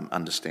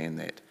understand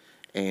that,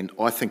 and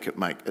I think it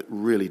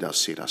really does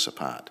set us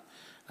apart.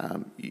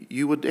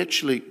 You would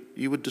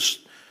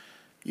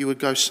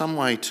go some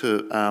way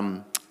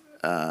to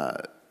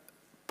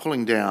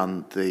pulling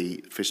down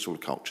the Festival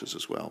of Cultures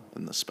as well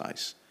in this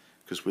space,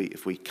 because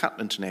if we cut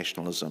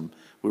internationalism,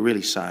 we're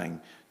really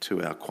saying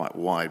to our quite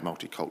wide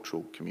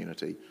multicultural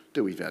community,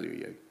 do we value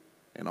you?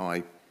 And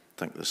I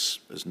think this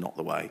is not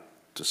the way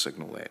to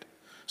signal that.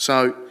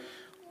 So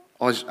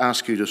I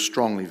ask you to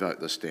strongly vote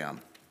this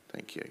down.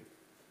 Thank you.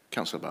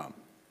 Councillor Barham.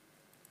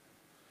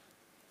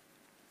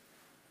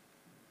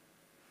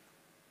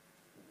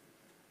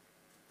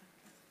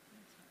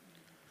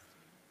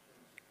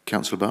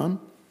 Councillor Barham?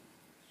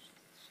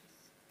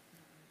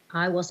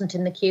 I wasn't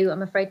in the queue,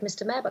 I'm afraid,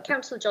 Mr Mayor, but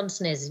Councillor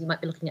Johnson is. You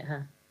might be looking at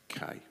her.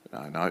 Okay.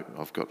 No,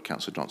 I've got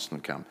Councillor Johnson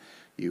to come.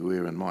 You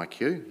were in my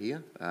queue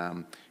here.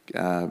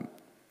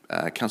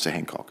 Councillor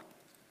Hancock.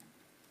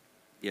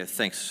 Yeah,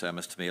 thanks,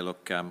 Mr Mayor.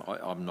 Look,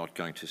 I'm not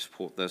going to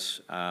support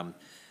this. The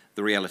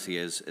reality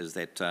is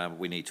that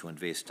we need to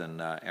invest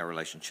in our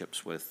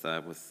relationships with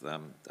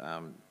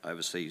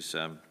overseas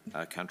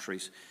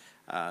countries,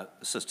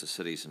 sister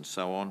cities and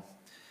so on.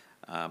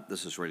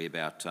 This is really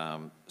about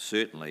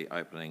certainly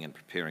opening and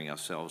preparing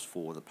ourselves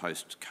for the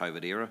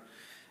post-COVID era.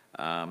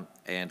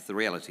 And the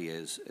reality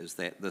is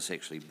that this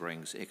actually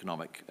brings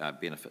economic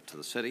benefit to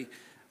the city,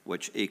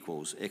 which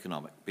equals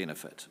economic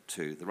benefit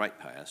to the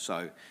ratepayer.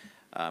 So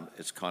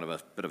it's kind of a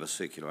bit of a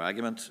circular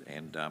argument,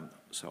 and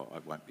so I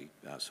won't be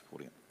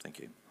supporting it. Thank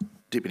you.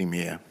 Deputy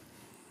Mayor.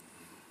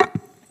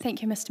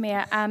 Thank you, Mr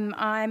Mayor.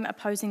 I'm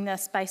opposing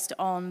this based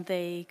on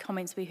the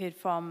comments we heard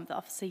from the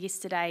officer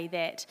yesterday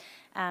that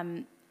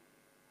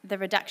the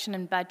reduction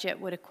in budget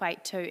would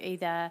equate to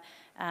either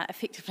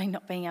effectively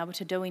not being able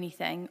to do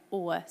anything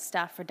or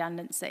staff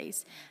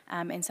redundancies.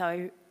 And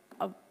so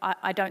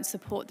I don't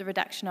support the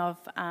reduction of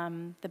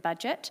the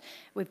budget.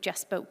 We've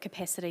just built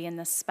capacity in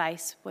this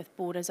space with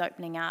borders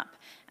opening up.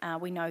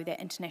 We know that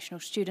international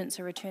students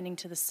are returning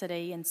to the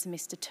city in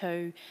semester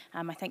 2.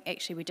 I think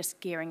actually we're just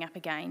gearing up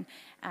again.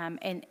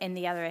 And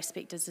the other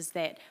aspect is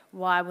that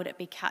why would it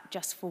be cut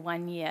just for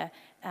 1 year?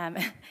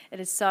 It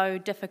is so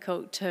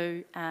difficult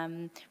to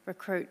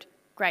recruit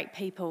great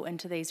people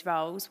into these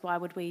roles. Why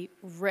would we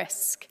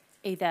risk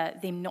either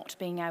them not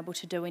being able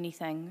to do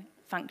anything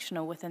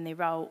functional within their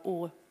role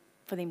or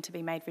for them to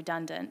be made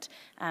redundant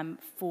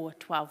for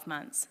 12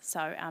 months. So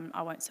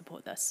I won't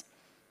support this.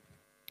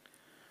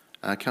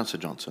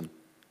 Councillor Johnson.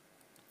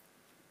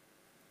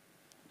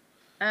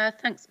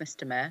 Thanks,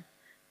 Mr Mayor.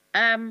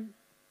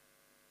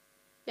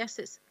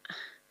 Yes,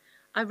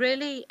 I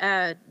really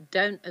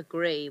don't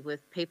agree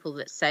with people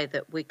that say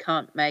that we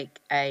can't make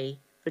a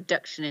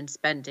reduction in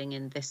spending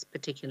in this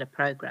particular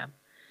programme.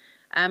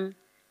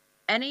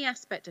 Any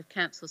aspect of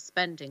council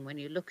spending, when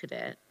you look at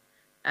it,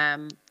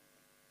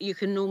 you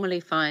can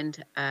normally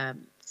find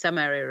some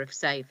area of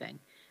saving.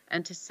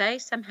 And to say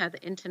somehow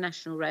that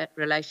international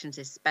relations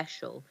is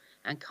special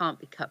and can't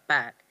be cut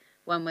back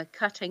when we're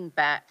cutting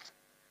back,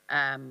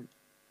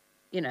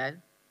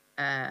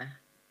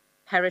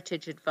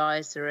 heritage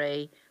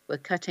advisory, we're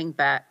cutting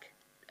back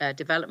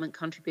development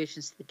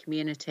contributions to the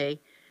community,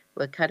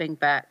 we're cutting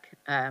back,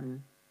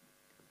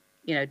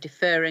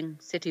 deferring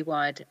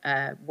citywide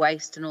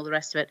waste and all the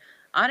rest of it.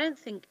 I don't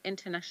think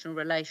international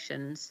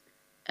relations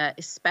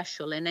is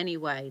special in any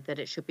way that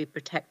it should be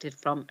protected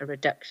from a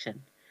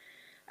reduction.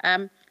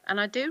 And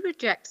I do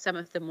reject some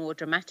of the more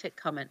dramatic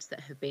comments that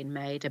have been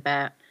made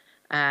about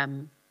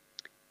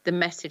the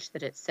message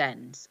that it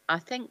sends. I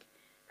think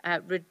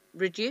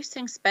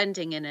reducing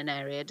spending in an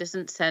area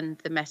doesn't send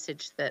the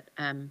message that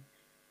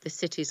the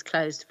city's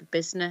closed for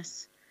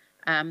business.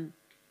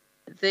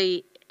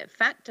 The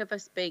fact of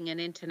us being an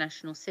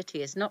international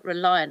city is not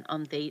reliant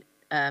on the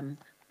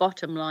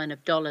bottom line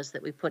of dollars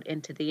that we put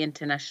into the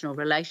international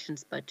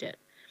relations budget.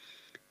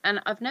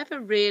 And I've never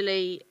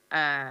really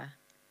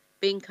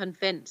been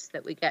convinced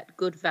that we get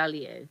good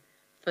value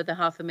for the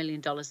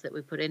 $500,000 that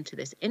we put into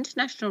this.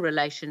 International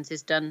relations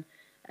is done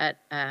at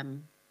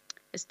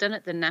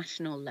the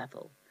national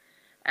level,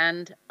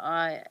 and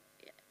I'm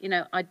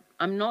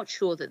not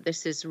sure that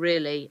this is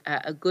really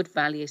a good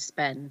value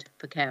spend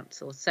for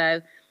council. So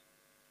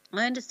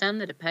I understand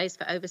that it pays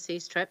for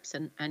overseas trips,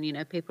 and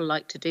people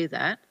like to do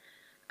that.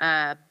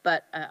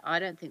 But I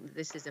don't think that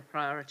this is a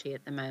priority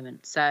at the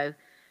moment. So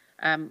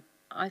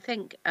I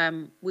think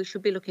we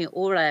should be looking at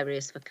all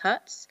areas for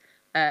cuts.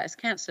 As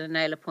Councillor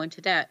Naylor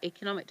pointed out,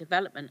 economic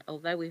development,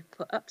 although we've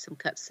put up some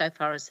cuts so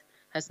far,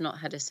 has not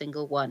had a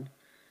single one.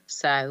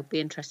 So it'll be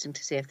interesting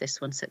to see if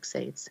this one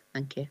succeeds.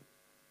 Thank you.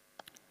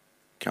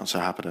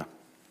 Councillor Harper.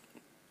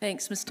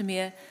 Thanks, Mr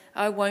Mayor.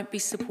 I won't be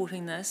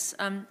supporting this.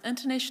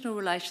 International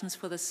relations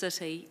for the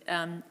city,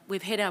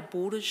 we've had our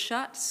borders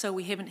shut, so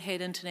we haven't had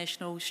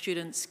international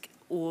students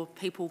or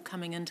people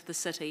coming into the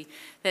city.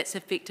 That's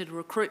affected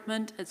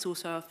recruitment. It's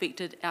also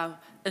affected our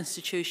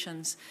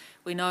institutions.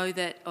 We know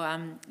that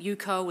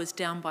UCO is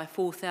down by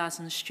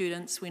 4,000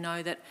 students. We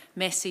know that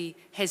Massey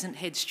hasn't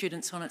had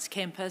students on its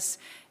campus,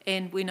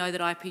 and we know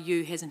that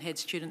IPU hasn't had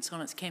students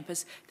on its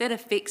campus. That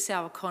affects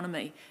our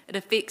economy. It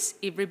affects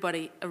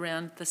everybody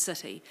around the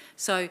city.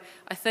 So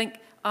I think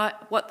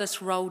what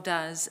this role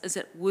does is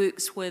it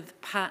works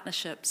with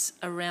partnerships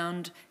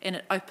around, and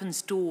it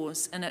opens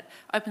doors. And it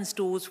opens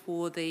doors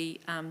for the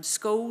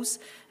schools,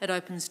 it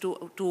opens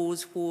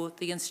doors for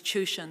the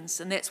institutions,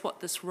 and that's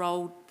what this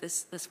role,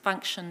 this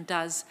function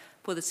does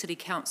for the City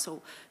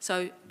Council.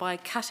 So by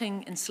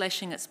cutting and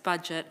slashing its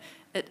budget,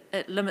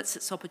 it limits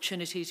its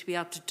opportunity to be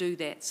able to do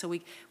that. So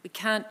we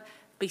can't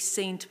be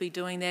seen to be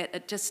doing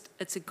that.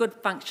 It's a good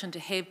function to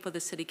have for the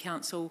City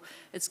Council.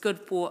 It's good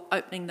for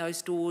opening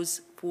those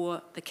doors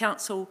for the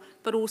council,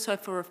 but also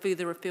for a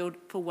further afield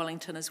for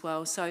Wellington as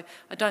well. So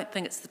I don't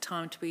think it's the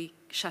time to be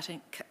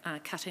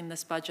cutting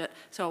this budget,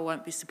 so I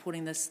won't be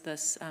supporting this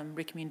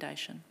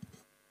recommendation.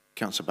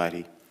 Councillor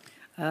Beattie.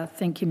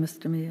 Thank you,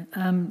 Mr Mayor.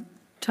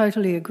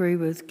 Totally agree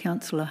with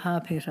Councillor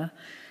Harpeter.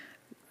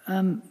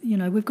 You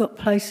know, we've got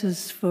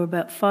places for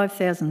about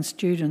 5,000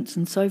 students,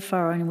 and so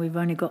far we've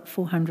only got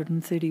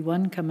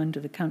 431 come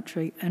into the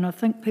country. And I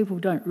think people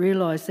don't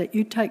realise that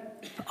you take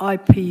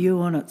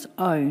IPU on its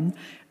own,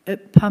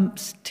 it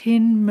pumps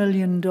 $10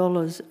 million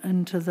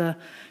into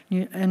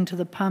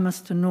the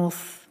Palmerston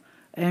North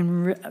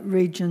and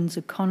region's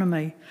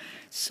economy.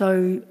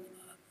 So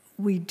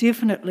we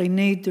definitely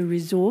need the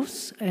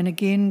resource. And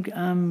again,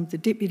 the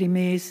Deputy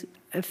Mayors,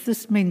 if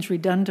this means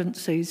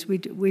redundancies,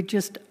 we're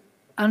just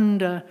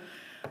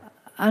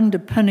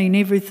underpinning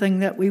everything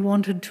that we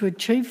wanted to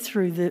achieve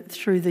through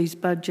these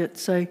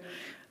budgets. So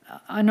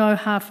I know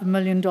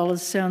 $500,000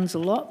 sounds a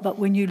lot, but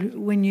when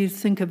you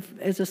think of,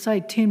 as I say,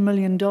 $10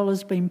 million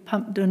being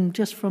pumped in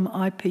just from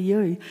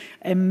IPU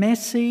and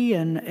Massey,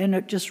 and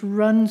it just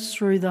runs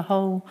through the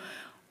whole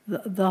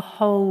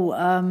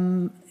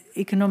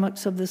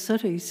economics of the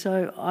city.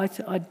 So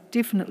I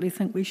definitely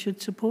think we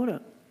should support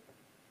it.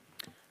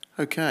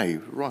 Okay,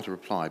 right, a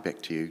reply.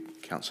 Back to you,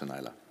 Councillor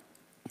Naylor.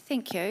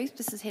 Thank you.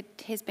 This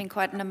has been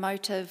quite an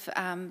emotive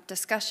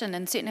discussion,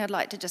 and certainly I'd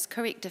like to just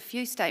correct a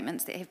few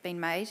statements that have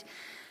been made.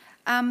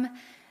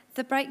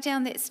 The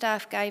breakdown that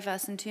staff gave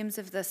us in terms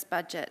of this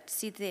budget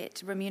said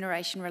that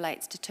remuneration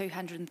relates to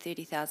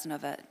 230,000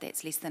 of it.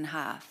 That's less than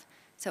half.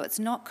 So it's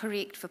not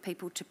correct for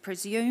people to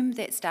presume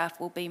that staff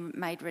will be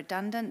made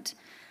redundant,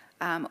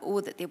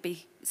 or that there'll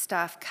be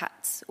staff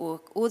cuts,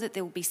 or that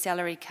there will be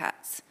salary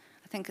cuts.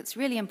 I think it's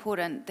really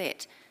important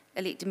that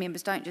elected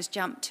members don't just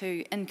jump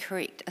to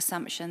incorrect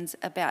assumptions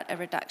about a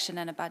reduction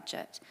in a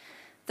budget.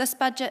 This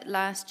budget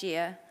last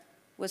year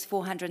was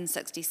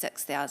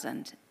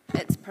 466,000.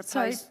 It's proposed...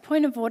 Sorry,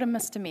 point of order,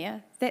 Mr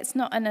Mayor. That's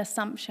not an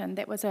assumption.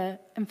 That was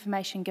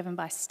information given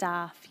by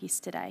staff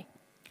yesterday.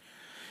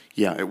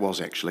 Yeah, it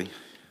was actually.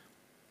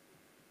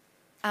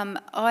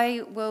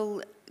 I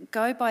will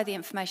go by the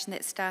information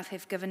that staff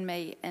have given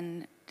me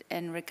in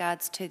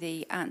regards to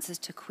the answers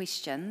to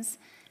questions.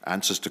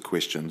 Answers to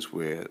questions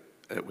where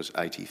it was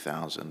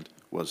 80,000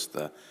 was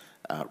the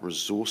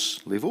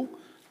resource level.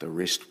 The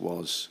rest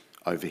was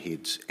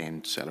overheads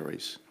and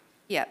salaries.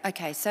 Yeah,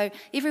 okay, so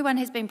everyone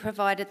has been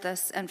provided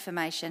this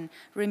information.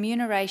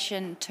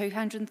 Remuneration,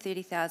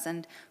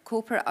 230,000,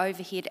 corporate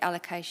overhead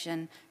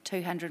allocation,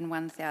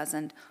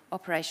 201,000,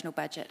 operational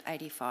budget,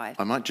 85.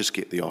 I might just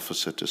get the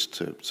officer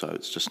so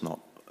it's just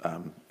not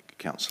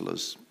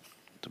councillors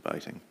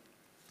debating.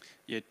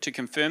 Yeah, to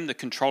confirm, the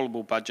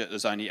controllable budget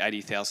is only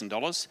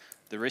 $80,000.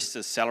 The rest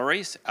is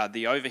salaries.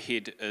 The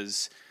overhead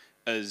is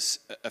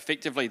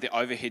effectively the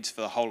overheads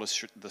for the whole of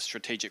the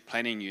strategic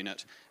planning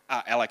unit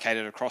are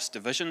allocated across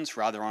divisions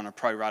rather on a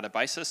pro rata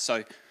basis.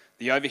 So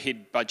the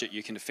overhead budget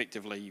you can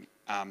effectively,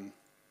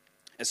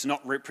 it's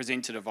not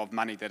representative of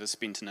money that is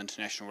spent in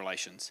international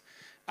relations.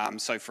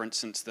 So for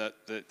instance, the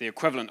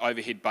equivalent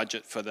overhead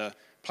budget for the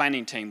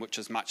planning team, which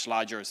is much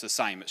larger, is the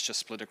same. It's just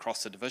split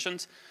across the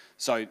divisions.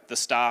 So the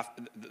staff,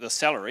 the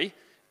salary,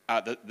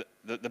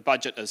 the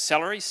budget is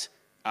salaries,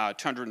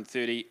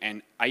 $230,000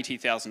 and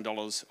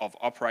 $80,000 of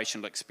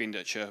operational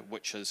expenditure,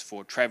 which is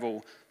for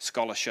travel,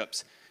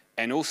 scholarships,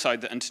 and also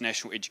the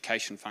international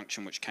education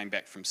function, which came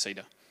back from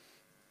CEDA.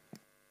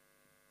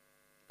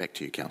 Back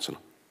to you, Councillor.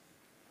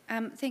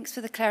 Thanks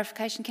for the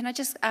clarification. Can I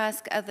just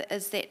ask,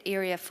 is that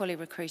area fully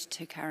recruited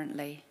to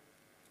currently?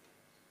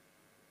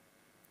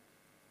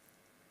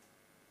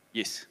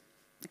 Yes.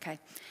 Okay.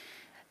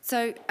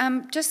 So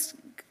just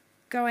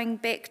going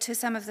back to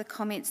some of the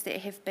comments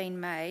that have been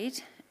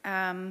made,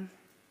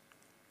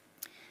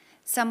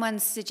 someone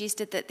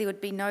suggested that there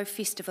would be no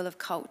festival of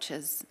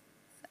cultures.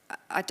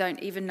 I don't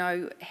even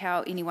know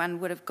how anyone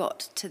would have got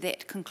to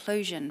that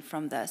conclusion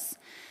from this.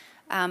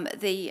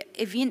 The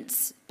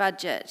events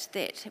budget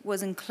that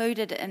was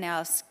included in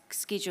our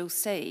Schedule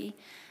C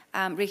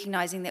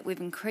recognising that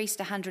we've increased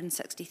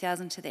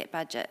 160,000 to that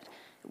budget.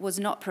 It was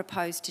not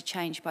proposed to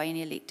change by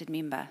any elected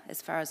member,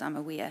 as far as I'm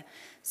aware.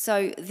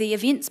 So the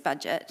events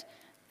budget,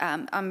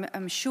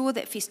 I'm sure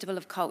that Festival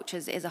of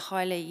Cultures as a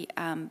highly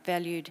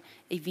valued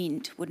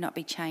event would not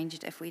be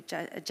changed if we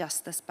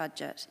adjust this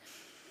budget.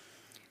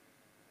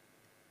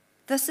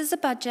 This is a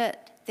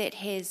budget that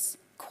has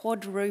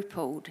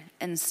quadrupled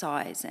in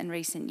size in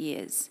recent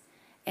years,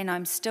 and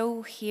I'm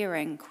still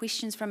hearing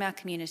questions from our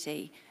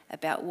community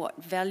about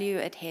what value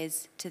it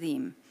has to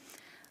them.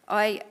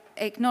 I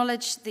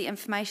acknowledge the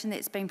information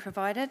that's been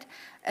provided.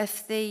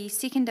 If the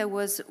seconder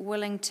was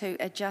willing to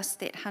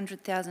adjust that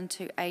 100,000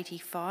 to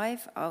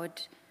 85, I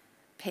would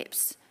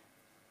perhaps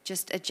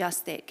just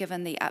adjust that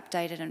given the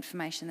updated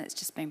information that's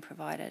just been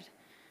provided.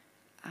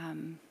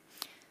 Can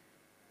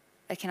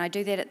I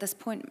do that at this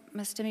point,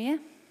 Mr. Mayor?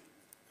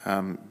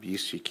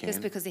 Yes, you can.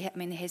 Just because there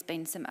has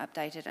been some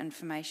updated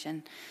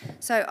information.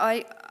 So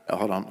I...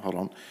 Hold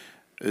on.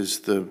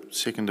 Is the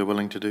seconder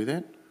willing to do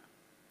that?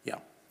 Yeah,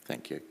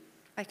 thank you.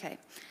 Okay.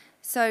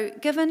 So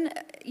given,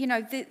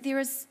 there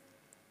is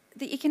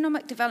the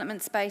economic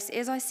development space,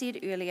 as I said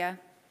earlier,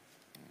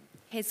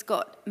 has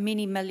got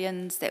many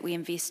millions that we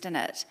invest in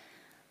it.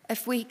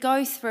 If we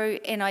go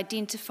through and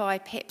identify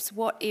perhaps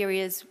what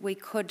areas we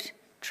could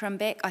trim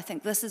back, I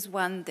think this is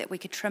one that we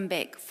could trim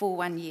back for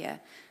 1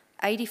 year.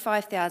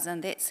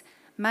 85,000, that's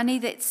money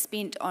that's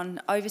spent on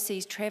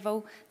overseas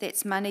travel,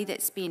 that's money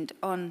that's spent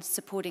on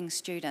supporting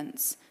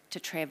students to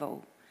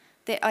travel.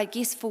 That, I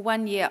guess for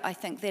 1 year, I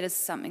think that is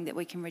something that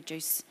we can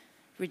reduce,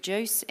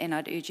 and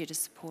I'd urge you to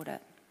support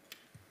it.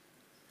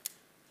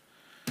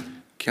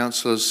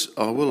 Councillors,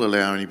 I will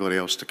allow anybody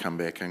else to come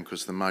back in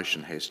because the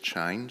motion has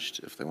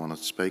changed if they want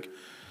to speak.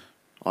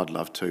 I'd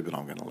love to, but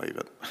I'm going to leave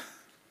it.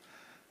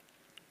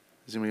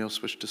 Does anybody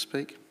else wish to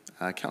speak?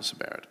 Councillor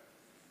Barrett.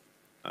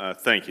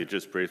 Thank you.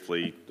 Just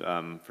briefly,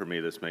 for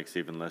me, this makes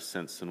even less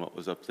sense than what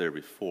was up there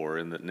before,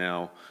 in that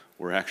now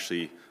we're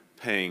actually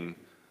paying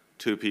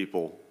 2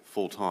 people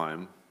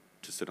full-time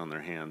to sit on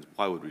their hands.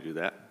 Why would we do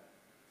that?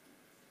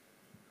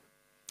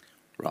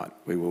 Right,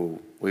 we will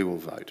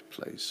vote,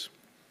 please.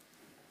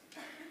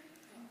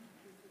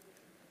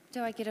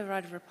 Do I get a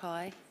right of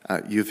reply?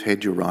 You've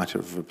had your right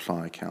of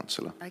reply,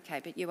 councillor. Okay,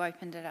 but you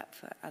opened it up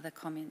for other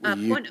comments.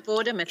 Point of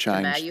order,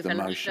 Mr. Mayor. You've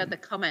allowed motion. other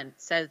comment.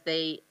 So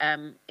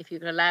if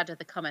you've allowed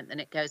other comment,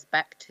 then it goes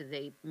back to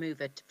the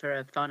mover for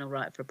a final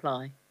right of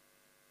reply.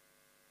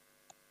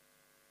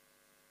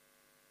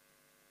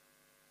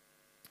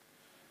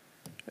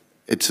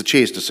 It's the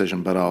chair's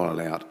decision, but I'll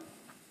allow it.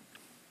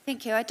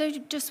 Thank you. I do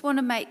just want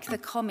to make the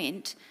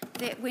comment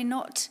that we're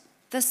not,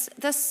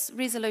 this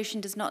resolution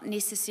does not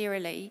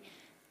necessarily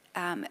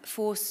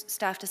force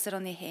staff to sit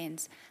on their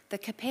hands. The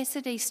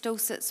capacity still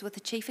sits with the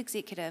Chief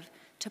Executive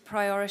to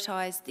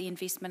prioritise the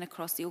investment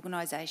across the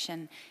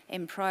organisation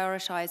and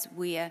prioritise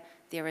where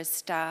there is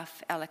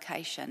staff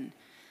allocation.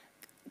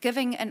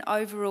 Giving an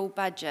overall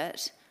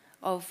budget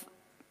of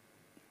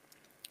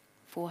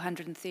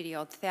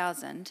 430-odd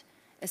thousand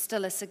is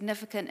still a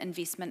significant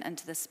investment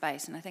into this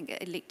space, and I think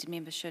elected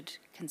members should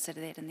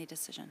consider that in their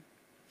decision.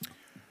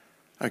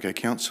 Okay,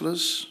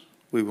 councillors,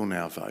 we will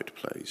now vote,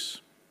 please.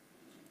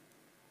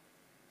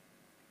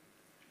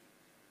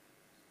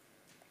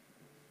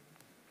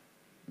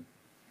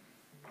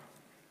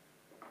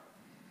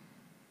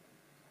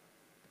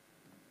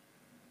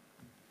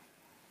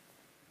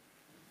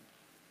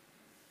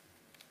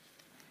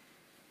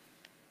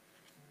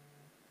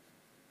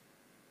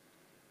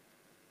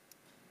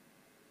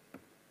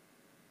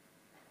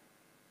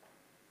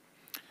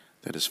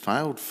 That has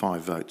failed.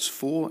 5 votes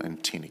for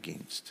and 10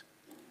 against.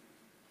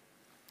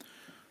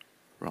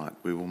 Right,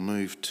 we will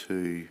move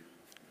to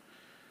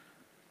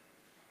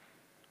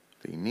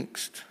the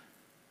next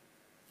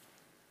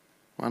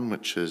one,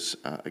 which is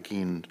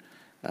again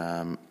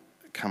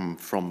come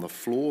from the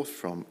floor,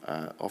 from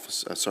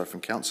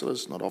from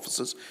councillors, not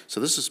officers.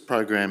 So this is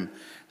program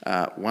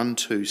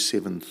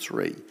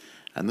 1273,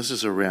 and this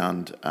is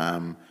around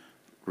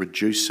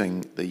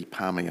reducing the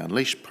Palmy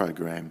Unleashed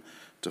program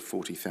to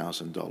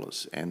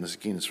 $40,000, and this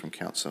again is from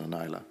Councillor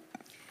Naylor.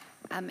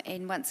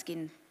 And once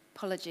again,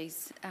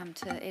 apologies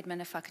to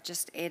admin if I could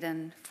just add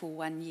in for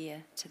 1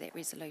 year to that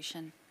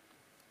resolution.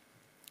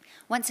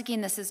 Once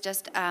again, this is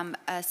just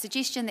a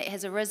suggestion that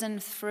has arisen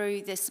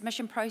through the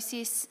submission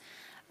process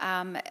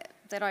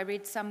that I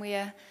read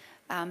somewhere,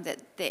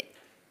 that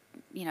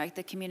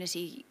the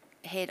community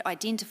had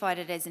identified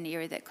it as an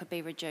area that could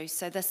be reduced.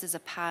 So this is a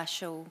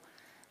part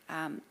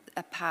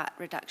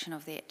reduction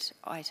of that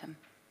item.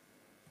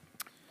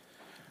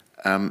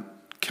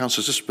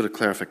 Councillors, just a bit of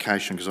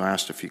clarification because I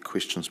asked a few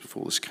questions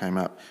before this came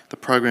up. The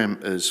program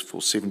is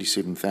for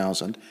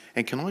 77,000,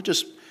 and can I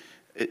just?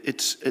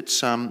 It's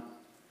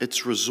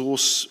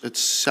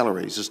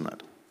salaries, isn't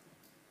it?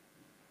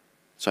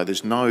 So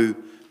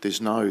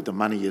the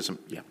money isn't.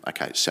 Yeah,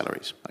 okay, it's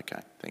salaries.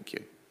 Okay, thank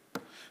you.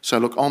 So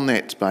look, on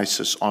that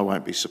basis, I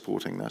won't be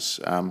supporting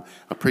this.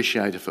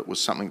 Appreciate if it was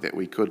something that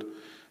we could,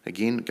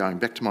 again, going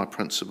back to my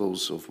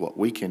principles of what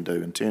we can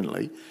do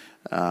internally,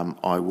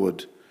 I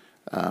would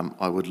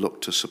I would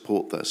look to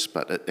support this,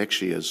 but it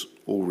actually is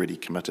already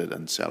committed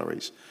in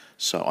salaries,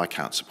 so I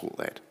can't support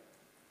that.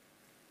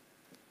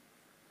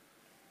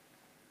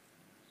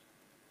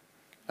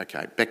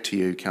 Okay, back to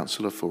you,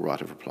 Councillor, for right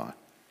of reply.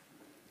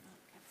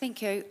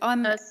 Thank you.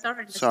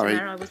 Sorry, Mr.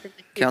 Mayor, I was in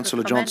the queue for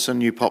Councillor comment.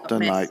 Johnson, you popped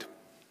in late.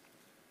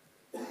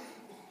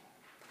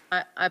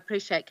 I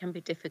appreciate it can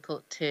be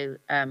difficult to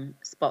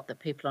spot that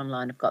people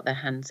online have got their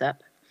hands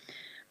up.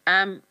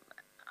 The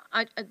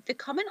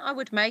comment I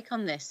would make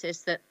on this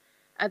is that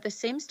there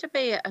seems to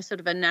be a sort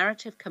of a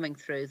narrative coming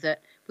through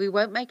that we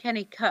won't make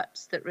any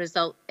cuts that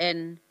result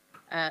in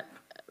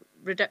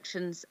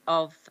reductions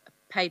of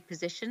paid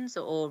positions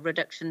or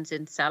reductions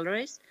in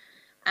salaries.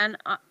 And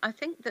I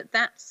think that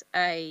that's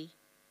a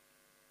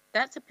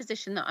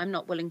position that I'm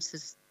not willing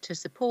to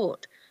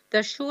support.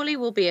 There surely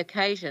will be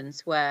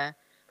occasions where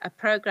a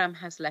programme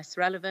has less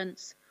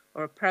relevance,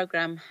 or a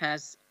programme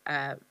has,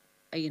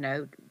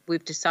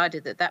 we've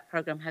decided that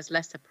programme has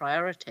lesser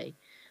priority,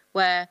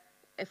 where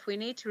if we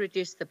need to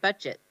reduce the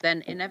budget,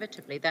 then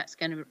inevitably that's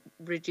going to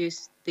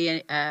reduce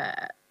the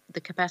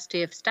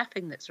capacity of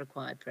staffing that's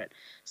required for it.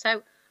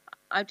 So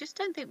I just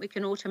don't think we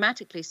can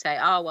automatically say,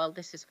 oh, well,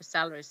 this is for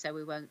salaries, so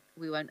we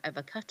won't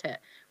ever cut it.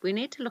 We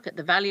need to look at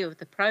the value of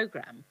the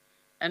programme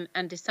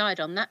and decide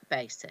on that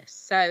basis.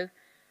 So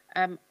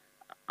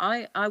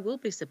I will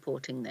be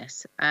supporting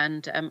this,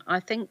 and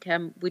I think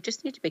we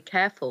just need to be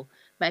careful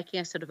making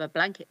a sort of a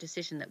blanket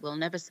decision that we'll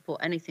never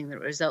support anything that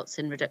results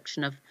in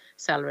reduction of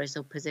salaries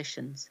or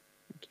positions.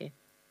 Thank you.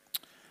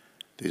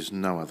 There's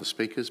no other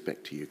speakers.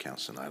 Back to you,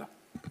 Councillor Naylor.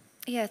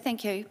 Yeah,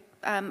 thank you.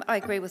 I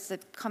agree with the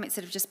comments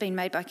that have just been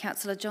made by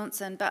Councillor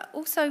Johnson, but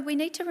also we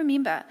need to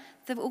remember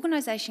the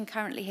organisation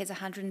currently has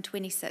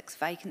 126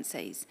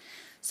 vacancies.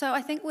 So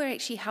I think we're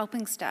actually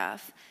helping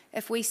staff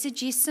if we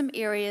suggest some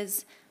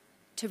areas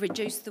to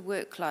reduce the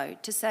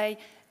workload, to say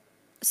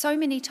so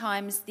many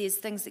times there's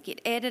things that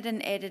get added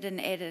and added and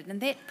added,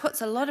 and that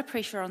puts a lot of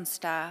pressure on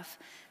staff,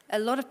 a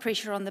lot of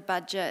pressure on the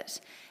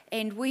budget,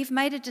 and we've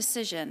made a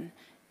decision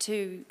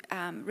to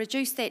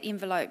reduce that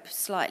envelope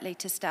slightly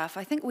to staff.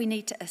 I think we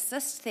need to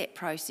assist that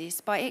process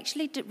by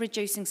actually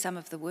reducing some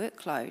of the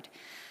workload.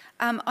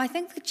 I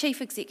think the Chief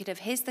Executive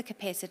has the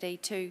capacity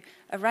to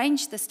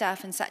arrange the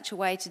staff in such a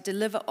way to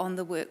deliver on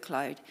the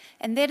workload,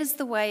 and that is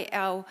the way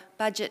our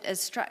budget is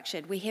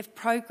structured. We have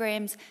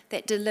programs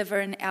that deliver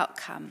an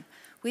outcome.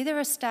 Whether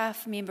a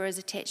staff member is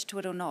attached to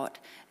it or not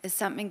is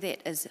something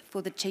that is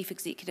for the Chief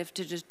Executive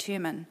to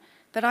determine.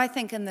 But I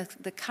think in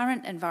the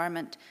current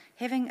environment,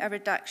 having a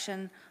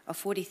reduction of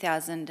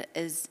 40,000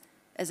 is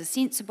a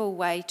sensible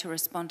way to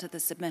respond to the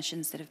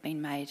submissions that have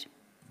been made.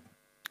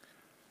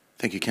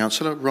 Thank you,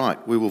 Councillor.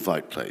 Right, we will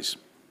vote, please.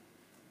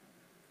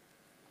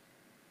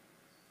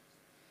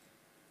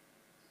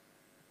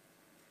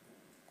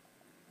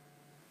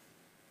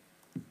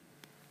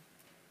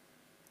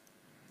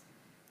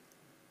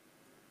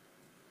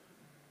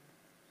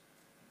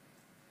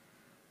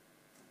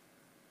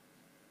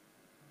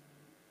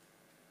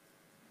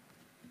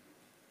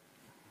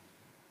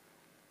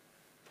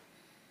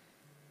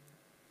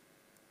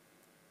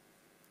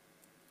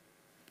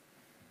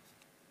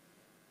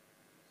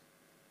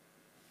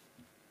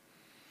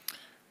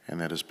 And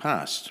that is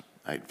passed.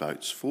 8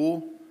 votes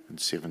for and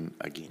 7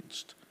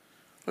 against.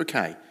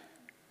 Okay,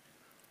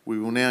 we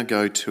will now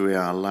go to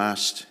our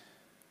last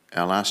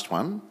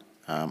one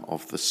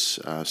of this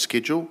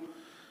schedule,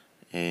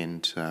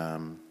 and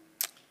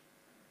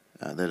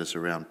that is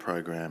around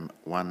program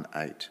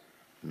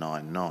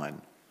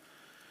 1899.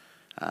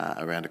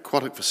 Around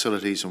aquatic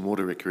facilities and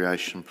water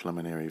recreation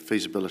preliminary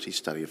feasibility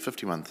study of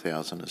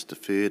 51,000 is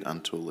deferred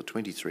until the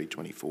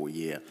 23-24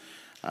 year.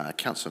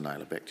 Councillor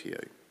Naylor, back to you.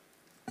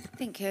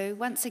 Thank you.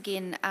 Once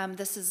again,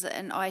 this is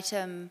an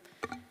item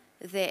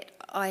that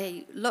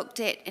I looked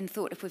at and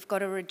thought if we've got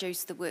to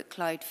reduce the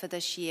workload for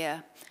this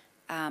year,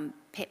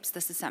 perhaps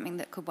this is something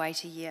that could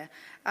wait a year.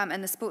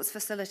 In the sports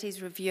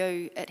facilities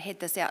review, it had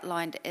this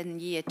outlined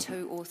in year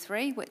 2 or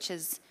 3, which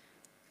is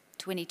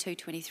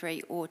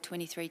 22-23 or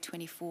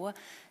 23-24.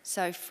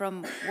 So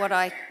from what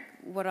I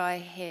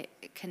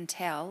can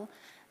tell,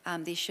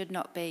 there should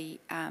not be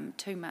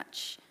too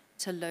much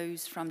to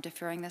lose from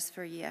deferring this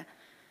for a year.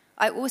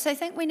 I also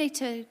think we need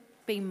to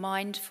be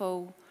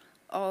mindful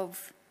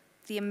of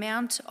the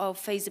amount of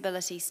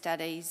feasibility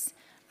studies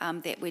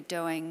that we're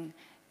doing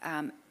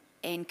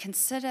and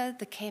consider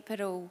the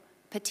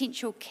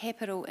potential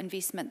capital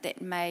investment that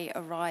may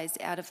arise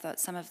out of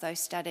some of those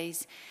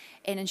studies,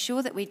 and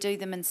ensure that we do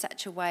them in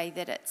such a way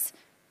that it's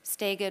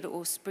staggered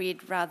or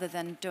spread rather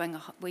than doing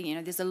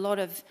there's a lot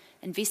of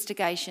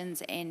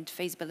investigations and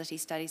feasibility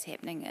studies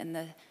happening in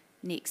the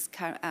next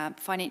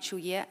financial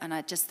year, and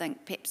I just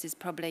think perhaps there's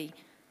probably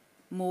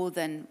more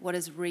than what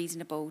is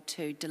reasonable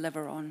to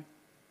deliver on.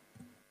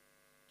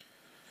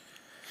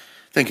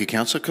 Thank you,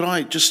 Councillor. Could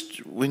I just,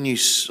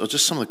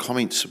 just some of the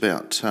comments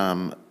about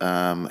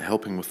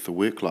helping with the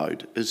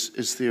workload,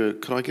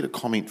 could I get a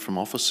comment from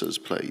officers,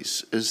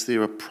 please? Is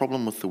there a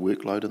problem with the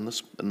workload in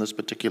this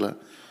particular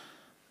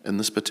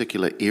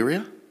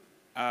area?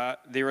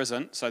 There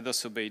isn't, so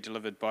this will be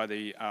delivered by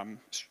the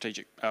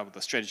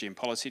strategy and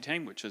policy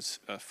team, which is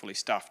fully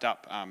staffed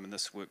up, and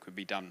this work would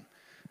be done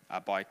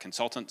by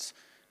consultants.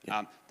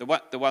 Yep.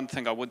 The one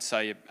thing I would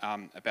say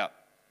about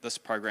this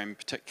program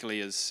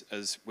particularly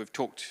is we've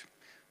talked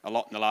a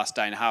lot in the last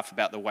day and a half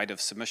about the weight of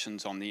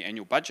submissions on the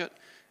annual budget.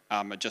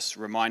 I just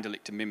remind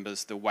elected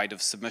members the weight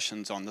of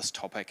submissions on this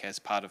topic as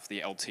part of the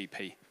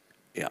LTP.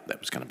 Yeah, that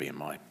was going to be in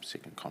my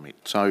second comment.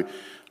 So,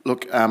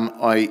 look,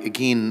 I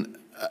again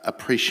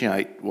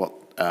appreciate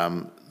what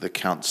the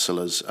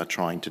councillors are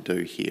trying to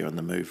do here, and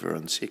the mover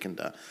and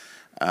seconder.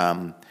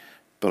 But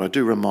I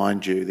do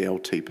remind you, the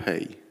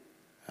LTP,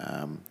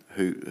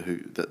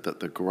 that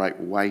the great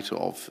weight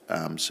of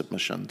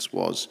submissions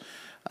was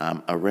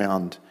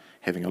around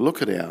having a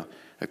look at our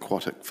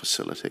aquatic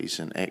facilities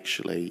and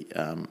actually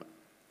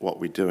what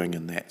we're doing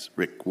in that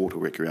water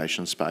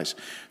recreation space.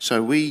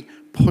 So we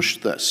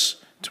pushed this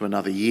to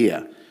another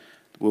year.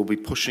 We'll be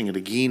pushing it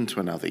again to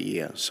another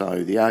year.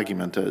 So the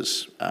argument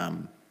is,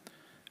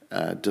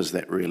 does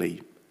that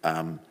really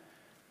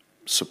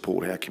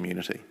support our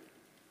community?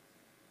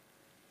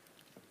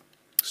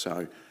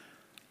 So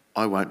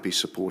I won't be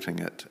supporting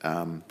it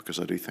because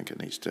I do think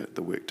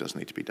the work does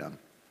need to be done.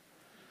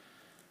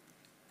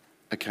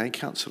 Okay,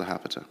 Councillor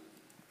Harpiter.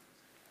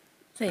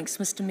 Thanks,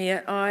 Mr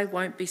Mayor. I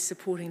won't be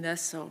supporting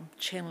this, so I'm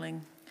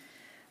channeling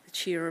the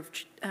Chair of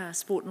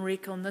Sport and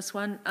Rec on this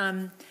one.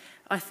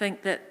 I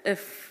think that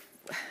if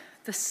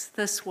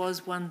this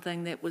was one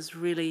thing that was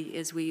really,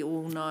 as we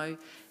all know,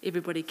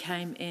 everybody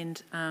came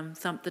and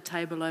thumped the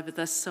table over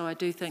this, so I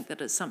do think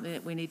that it's something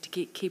that we need to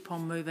keep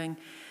on moving.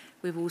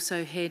 We've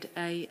also had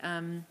a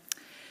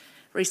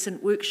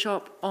recent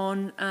workshop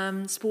on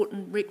sport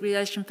and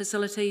recreation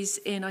facilities,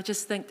 and I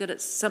just think that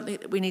it's something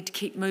that we need to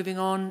keep moving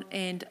on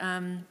and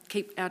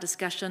keep our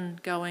discussion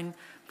going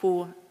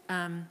for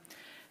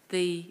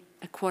the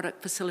aquatic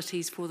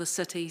facilities for the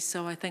city.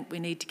 So I think we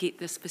need to get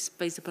this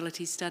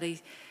feasibility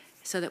study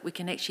so that we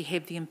can actually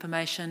have the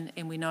information,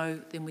 and we know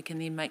then we can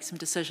then make some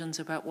decisions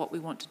about what we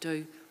want to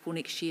do for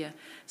next year.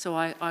 So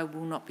I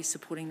will not be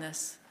supporting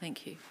this.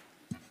 Thank you.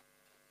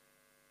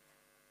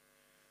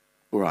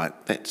 All right,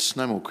 that's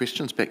no more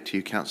questions. Back to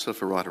you, Councillor,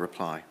 for right of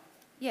reply.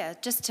 Yeah,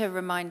 just to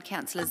remind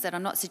councillors that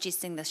I'm not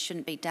suggesting this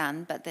shouldn't be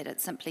done, but that it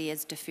simply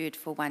is deferred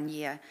for 1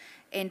 year.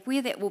 And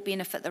where that will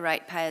benefit the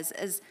ratepayers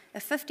is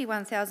if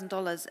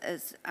 $51,000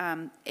 is,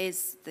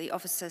 as the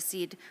officer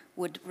said,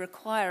 would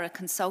require a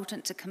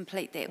consultant to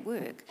complete that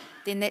work,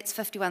 then that's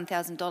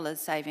 $51,000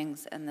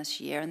 savings in this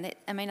year. And that,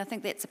 I mean, I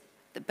think that's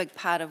a big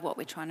part of what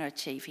we're trying to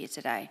achieve here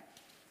today.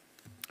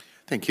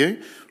 Thank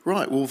you.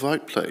 Right, we'll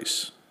vote,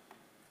 please.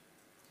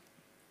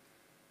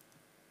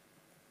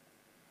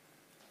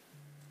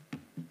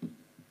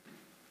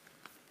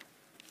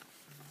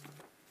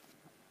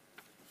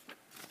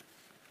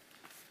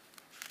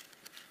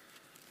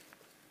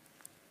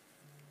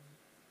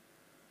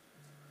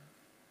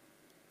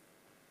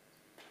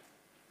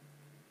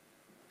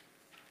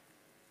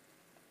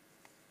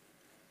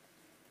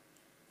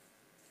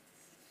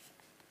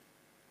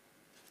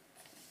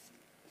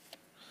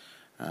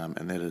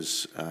 And that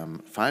is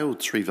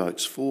failed, 3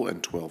 votes for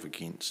and 12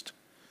 against.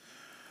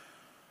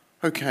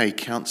 Okay,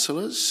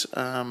 councillors,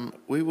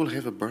 we will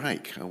have a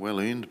break, a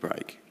well-earned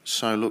break.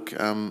 So look,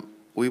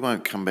 we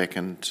won't come back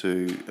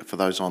for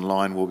those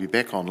online, we'll be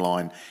back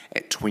online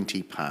at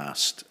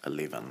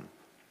 11:20.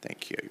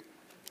 Thank you.